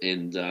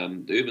 And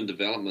the urban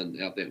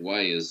development out that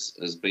way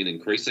has been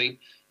increasing.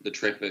 The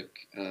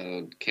traffic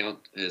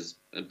count has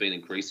been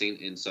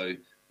increasing. And so,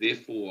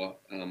 therefore,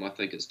 I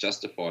think it's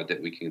justified that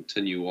we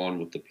continue on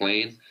with the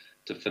plan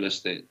to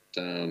finish that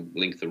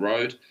length of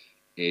road.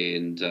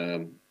 And,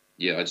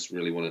 yeah, I just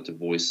really wanted to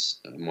voice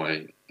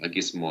my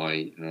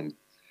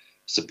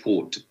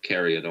support to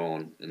carry it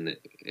on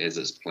as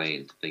it's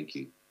planned. Thank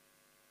you.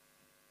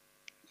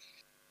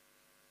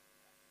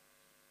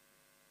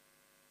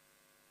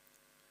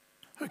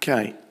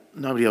 Okay,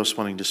 Nobody else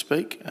wanting to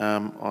speak.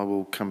 I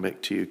will come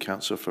back to you,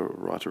 Councillor, for a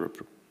right of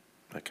reply.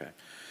 Okay.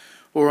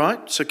 All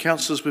right, so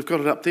councillors, we've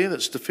got it up there.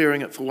 That's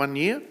deferring it for 1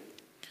 year.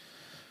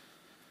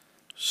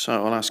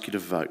 So I'll ask you to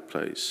vote,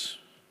 please.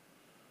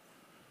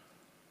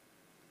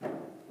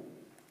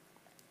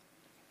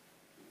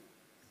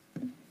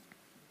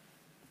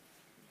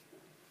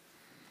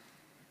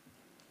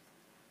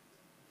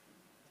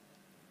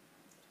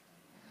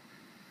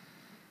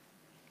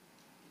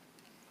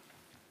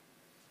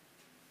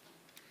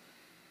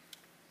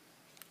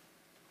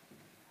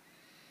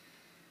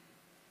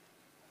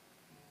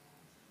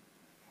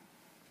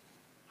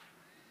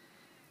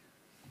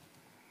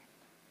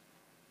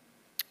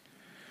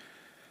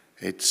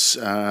 It's,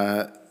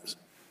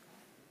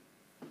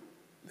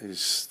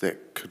 is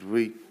that, could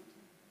we?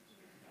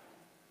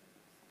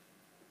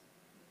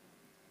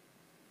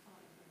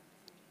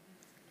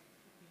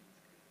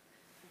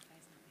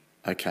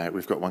 Okay,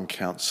 we've got one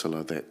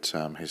councillor that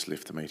has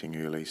left the meeting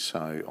early,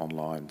 so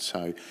online.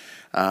 So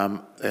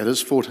it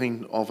is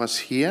 14 of us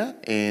here,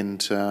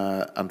 and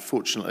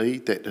unfortunately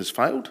that has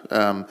failed.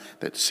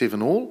 That's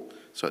 7 all,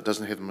 so it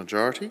doesn't have a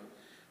majority.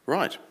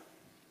 Right,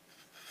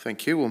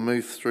 thank you. We'll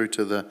move through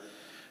to the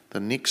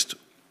next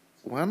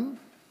one.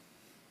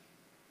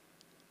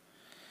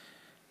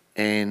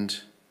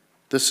 And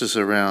this is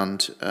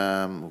around,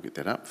 we'll get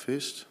that up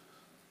first.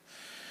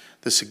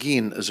 This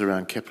again is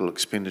around capital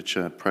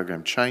expenditure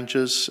program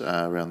changes,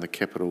 around the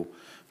capital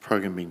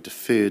program being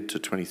deferred to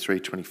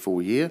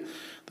 23-24 year.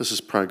 This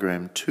is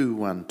program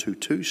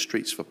 2122,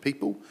 Streets for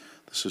People.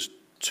 This is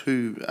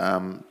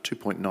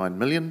 2.9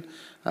 million,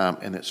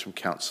 and that's from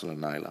Councillor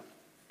Naylor.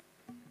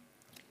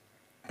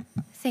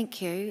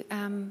 Thank you.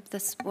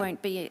 This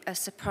won't be a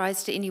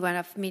surprise to anyone.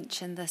 I've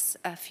mentioned this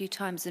a few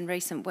times in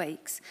recent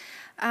weeks.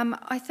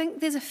 I think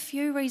there's a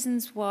few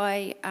reasons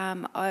why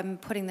I'm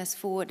putting this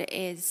forward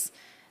as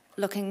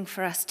looking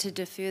for us to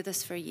defer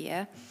this for a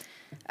year.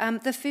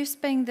 The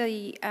first being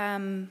the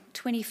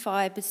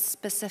 25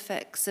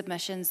 specific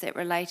submissions that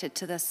related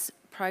to this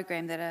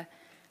program that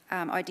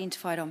are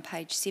identified on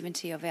page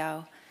 70 of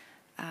our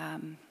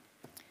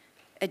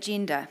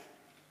agenda.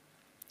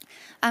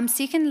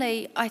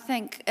 Secondly, I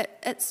think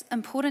it's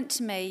important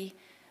to me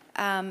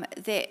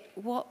that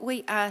what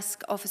we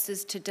ask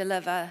officers to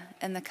deliver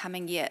in the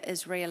coming year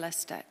is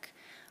realistic.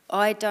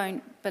 I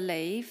don't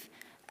believe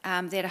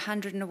that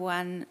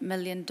 $101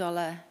 million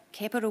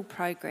capital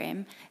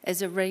program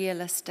is a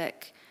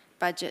realistic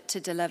budget to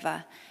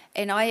deliver.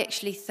 And I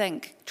actually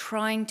think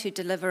trying to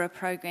deliver a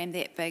program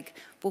that big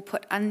will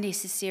put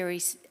unnecessary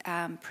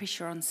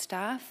pressure on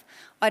staff.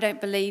 I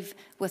don't believe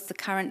with the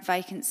current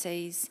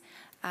vacancies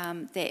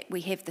that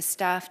we have the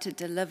staff to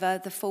deliver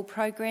the full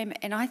program.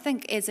 And I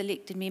think as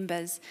elected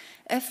members,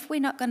 if we're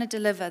not going to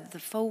deliver the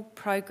full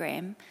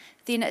program,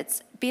 then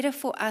it's better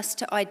for us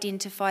to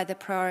identify the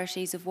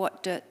priorities of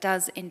what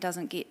does and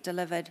doesn't get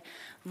delivered,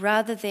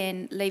 rather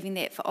than leaving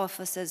that for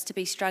officers to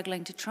be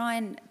struggling to try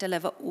and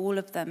deliver all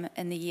of them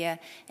in the year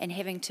and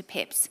having to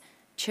perhaps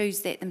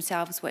choose that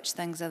themselves, which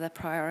things are the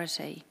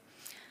priority.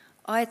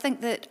 I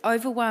think that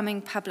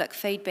overwhelming public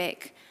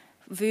feedback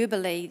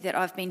verbally that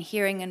I've been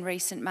hearing in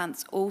recent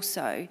months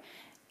also,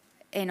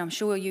 and I'm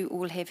sure you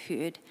all have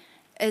heard,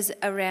 is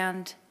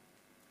around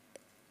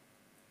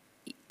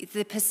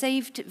the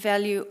perceived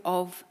value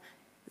of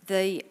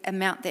the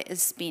amount that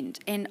is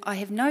spent. And I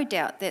have no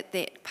doubt that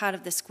that part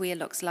of the square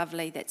looks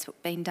lovely. That's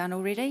been done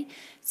already.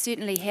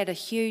 Certainly had a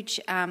huge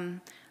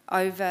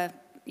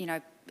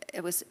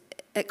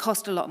it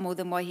cost a lot more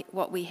than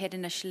what we had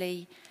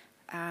initially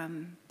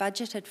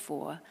budgeted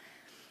for.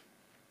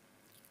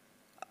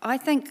 I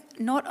think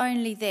not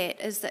only that,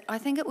 is that I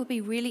think it would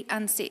be really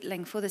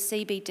unsettling for the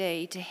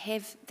CBD to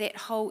have that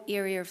whole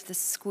area of the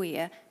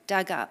square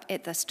dug up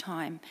at this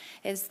time,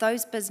 as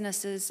those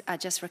businesses are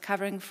just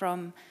recovering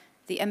from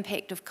the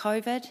impact of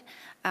COVID.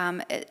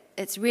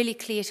 It's really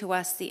clear to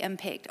us the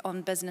impact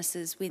on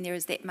businesses when there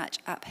is that much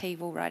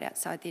upheaval right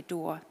outside their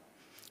door.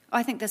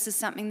 I think this is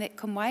something that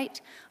can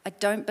wait. I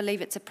don't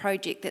believe it's a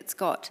project that's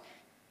got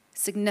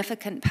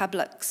significant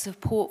public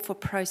support for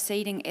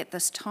proceeding at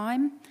this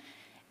time.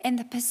 And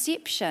the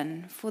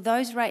perception for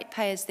those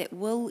ratepayers that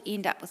will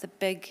end up with a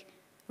big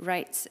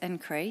rates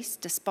increase,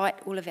 despite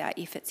all of our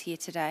efforts here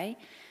today,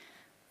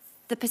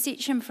 the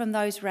perception from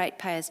those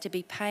ratepayers to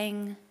be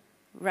paying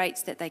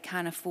rates that they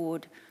can't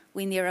afford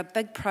when there are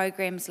big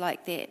programs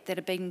like that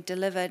are being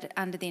delivered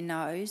under their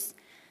nose,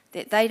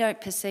 that they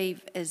don't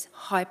perceive as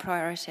high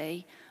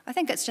priority, I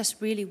think it's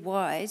just really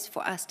wise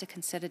for us to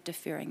consider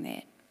deferring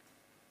that.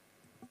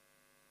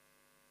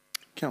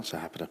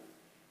 Councillor Happer.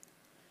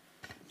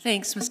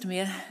 Thanks, Mr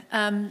Mayor.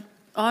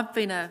 I've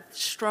been a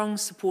strong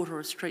supporter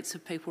of Streets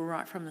of People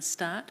right from the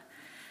start,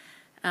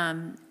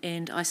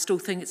 and I still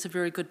think it's a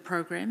very good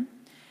program,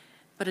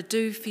 but I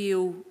do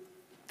feel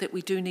that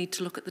we do need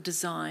to look at the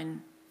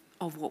design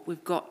of what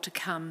we've got to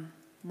come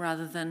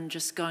rather than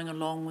just going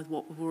along with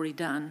what we've already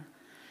done.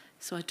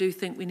 So I do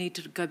think we need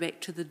to go back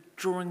to the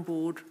drawing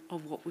board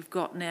of what we've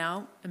got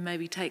now and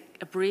maybe take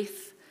a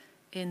breath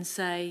and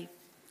say,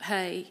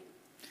 hey,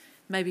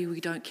 maybe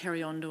we don't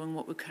carry on doing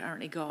what we've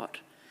currently got.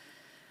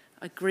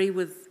 I agree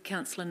with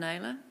Councillor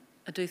Naylor.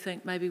 I do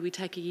think maybe we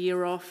take a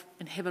year off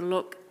and have a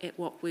look at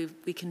what we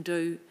can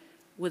do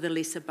with a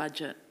lesser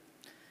budget.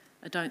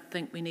 I don't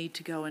think we need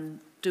to go and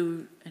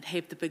do and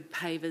have the big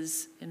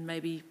pavers, and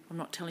maybe, I'm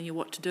not telling you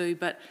what to do,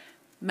 but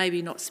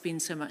maybe not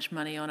spend so much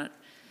money on it.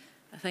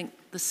 I think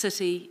the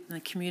city and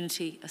the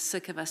community are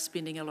sick of us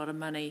spending a lot of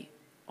money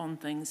on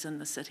things in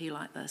the city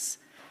like this.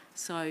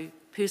 So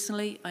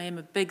personally, I am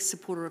a big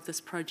supporter of this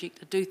project.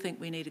 I do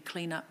think we need a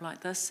clean up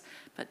like this,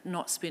 but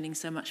not spending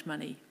so much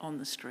money on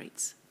the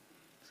streets.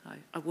 So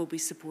I will be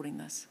supporting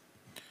this.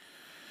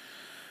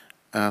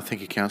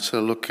 Thank you,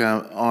 Councillor. Look,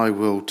 I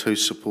will too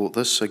support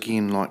this.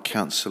 Again, like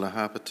Councillor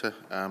Harpiter,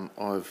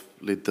 I've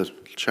led the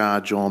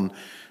charge on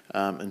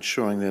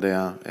ensuring that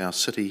our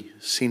city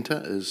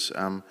centre is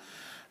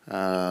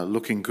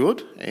looking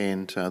good,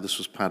 and this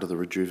was part of the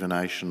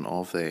rejuvenation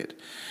of that.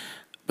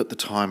 But the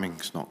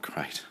timing's not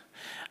great,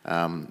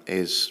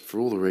 as for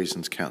all the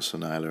reasons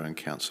Councillor Naylor and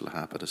Councillor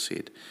Harpiter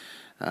said.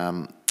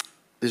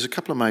 There's a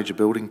couple of major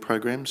building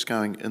programs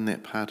going in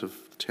that part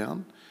of the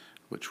town,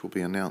 which will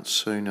be announced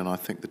soon, and I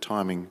think the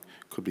timing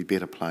could be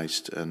better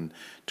placed in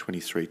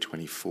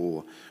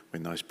 23-24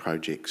 when those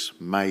projects,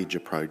 major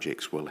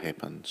projects, will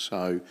happen.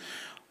 So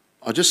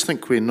I just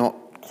think we're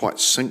not quite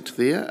synced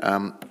there,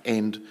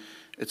 and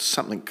it's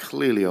something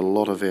clearly a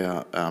lot of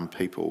our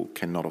people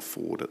cannot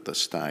afford at this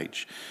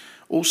stage.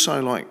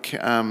 Also, like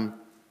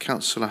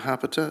Councillor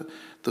Harpiter,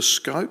 the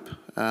scope,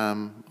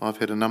 I've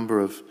had a number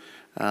of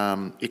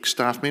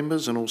ex-staff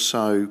members and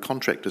also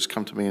contractors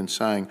come to me and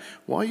saying,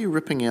 why are you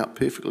ripping out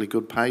perfectly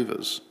good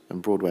pavers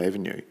in Broadway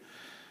Avenue?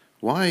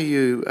 Why are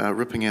you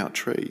ripping out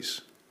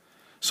trees?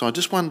 So I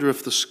just wonder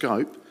if the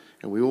scope,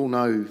 and we all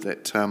know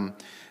that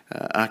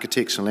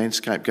architects and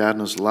landscape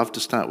gardeners love to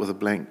start with a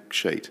blank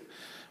sheet,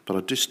 but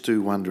I just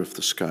do wonder if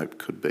the scope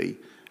could be,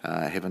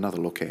 have another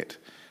look at,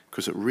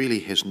 because it really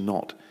has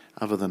not,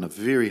 other than a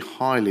very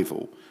high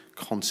level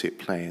concept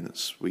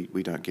plans,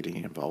 we don't get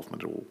any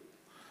involvement at all.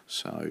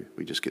 So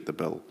we just get the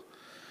bill.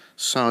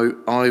 So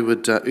I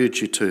would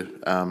urge you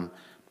to,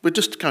 we're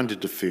just going to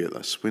defer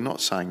this. We're not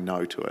saying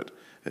no to it.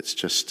 It's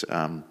just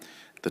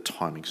the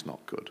timing's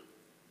not good.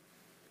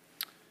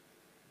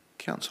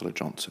 Councillor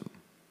Johnson.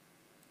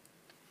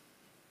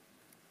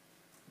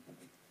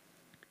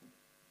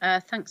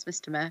 Thanks,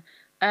 Mr. Mayor.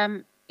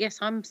 Yes,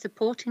 I'm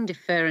supporting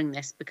deferring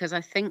this because I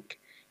think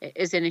it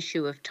is an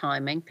issue of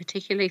timing,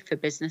 particularly for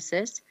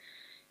businesses.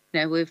 You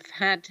know, we've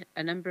had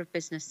a number of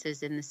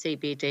businesses in the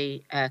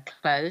CBD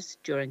close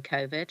during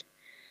COVID,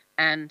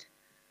 and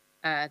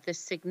the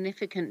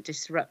significant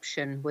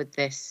disruption with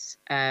this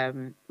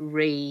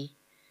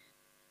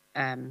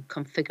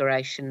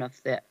configuration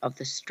of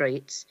the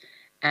streets,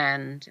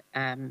 and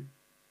you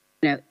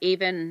know,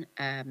 even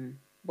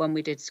when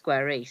we did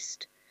Square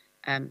East,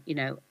 you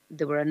know,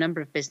 there were a number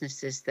of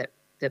businesses that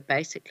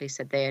basically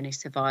said they only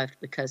survived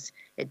because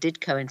it did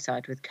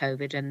coincide with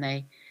COVID, and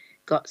they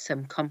got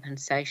some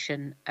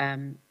compensation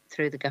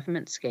through the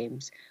government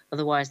schemes.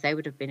 Otherwise, they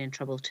would have been in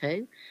trouble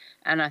too.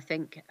 And I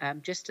think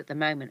just at the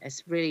moment,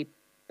 it's really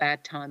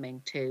bad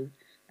timing to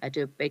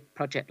do a big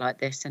project like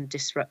this and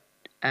disrupt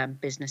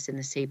business in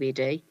the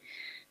CBD.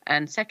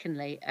 And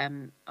secondly,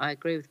 I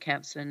agree with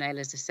Councillor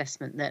Naylor's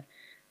assessment that,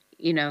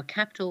 you know, a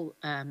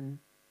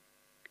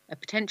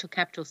potential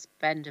capital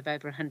spend of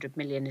over 100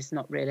 million is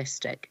not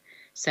realistic.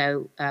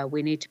 So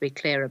we need to be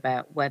clear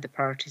about where the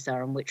priorities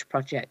are and which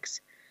projects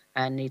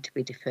need to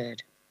be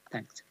deferred.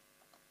 Thanks.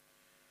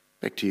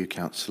 Back to you,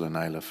 Councillor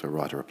Naylor, for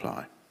right of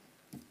reply.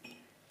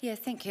 Yeah,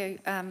 thank you.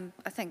 I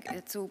think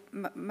it's all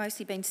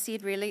mostly been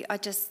said, really. I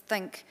just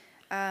think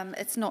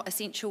it's not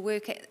essential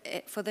work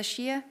for this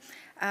year.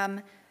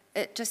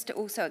 It just to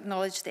also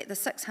acknowledge that the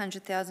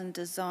 600,000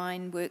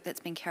 design work that's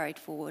been carried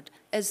forward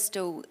is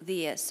still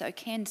there, so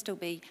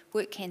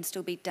work can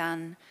still be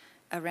done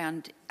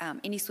around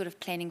any sort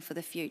of planning for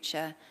the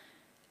future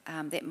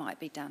that might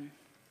be done.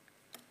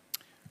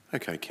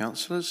 Okay,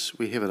 councillors,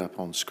 we have it up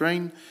on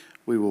screen.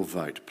 We will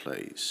vote,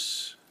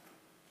 please.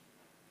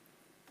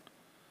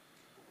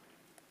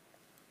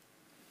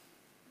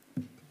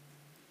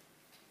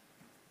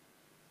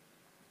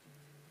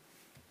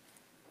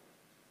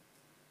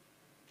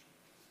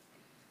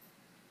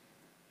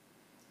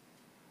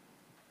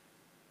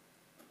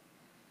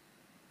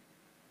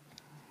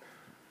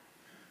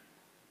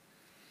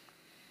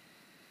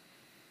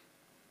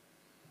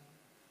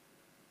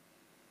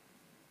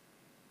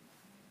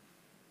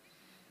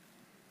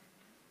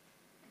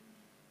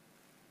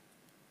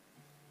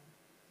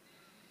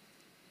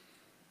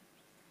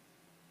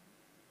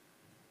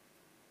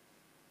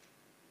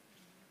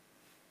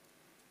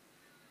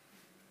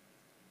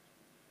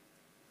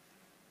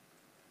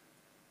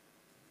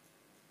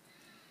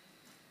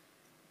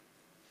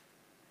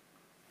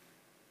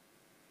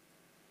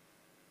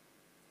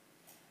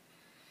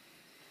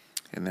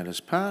 And that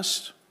is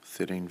passed.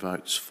 13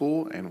 votes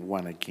for and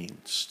 1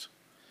 against.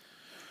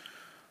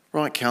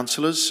 Right,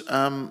 councillors,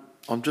 I'm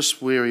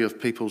just wary of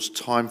people's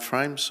time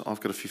frames. I've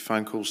got a few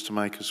phone calls to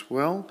make as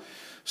well.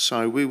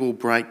 So we will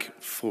break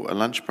for a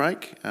lunch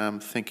break.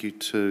 Thank you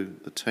to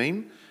the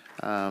team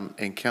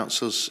and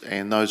councillors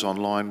and those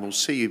online. We'll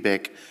see you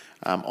back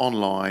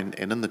online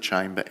and in the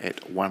chamber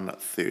at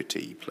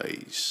 1:30,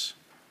 please.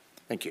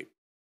 Thank you.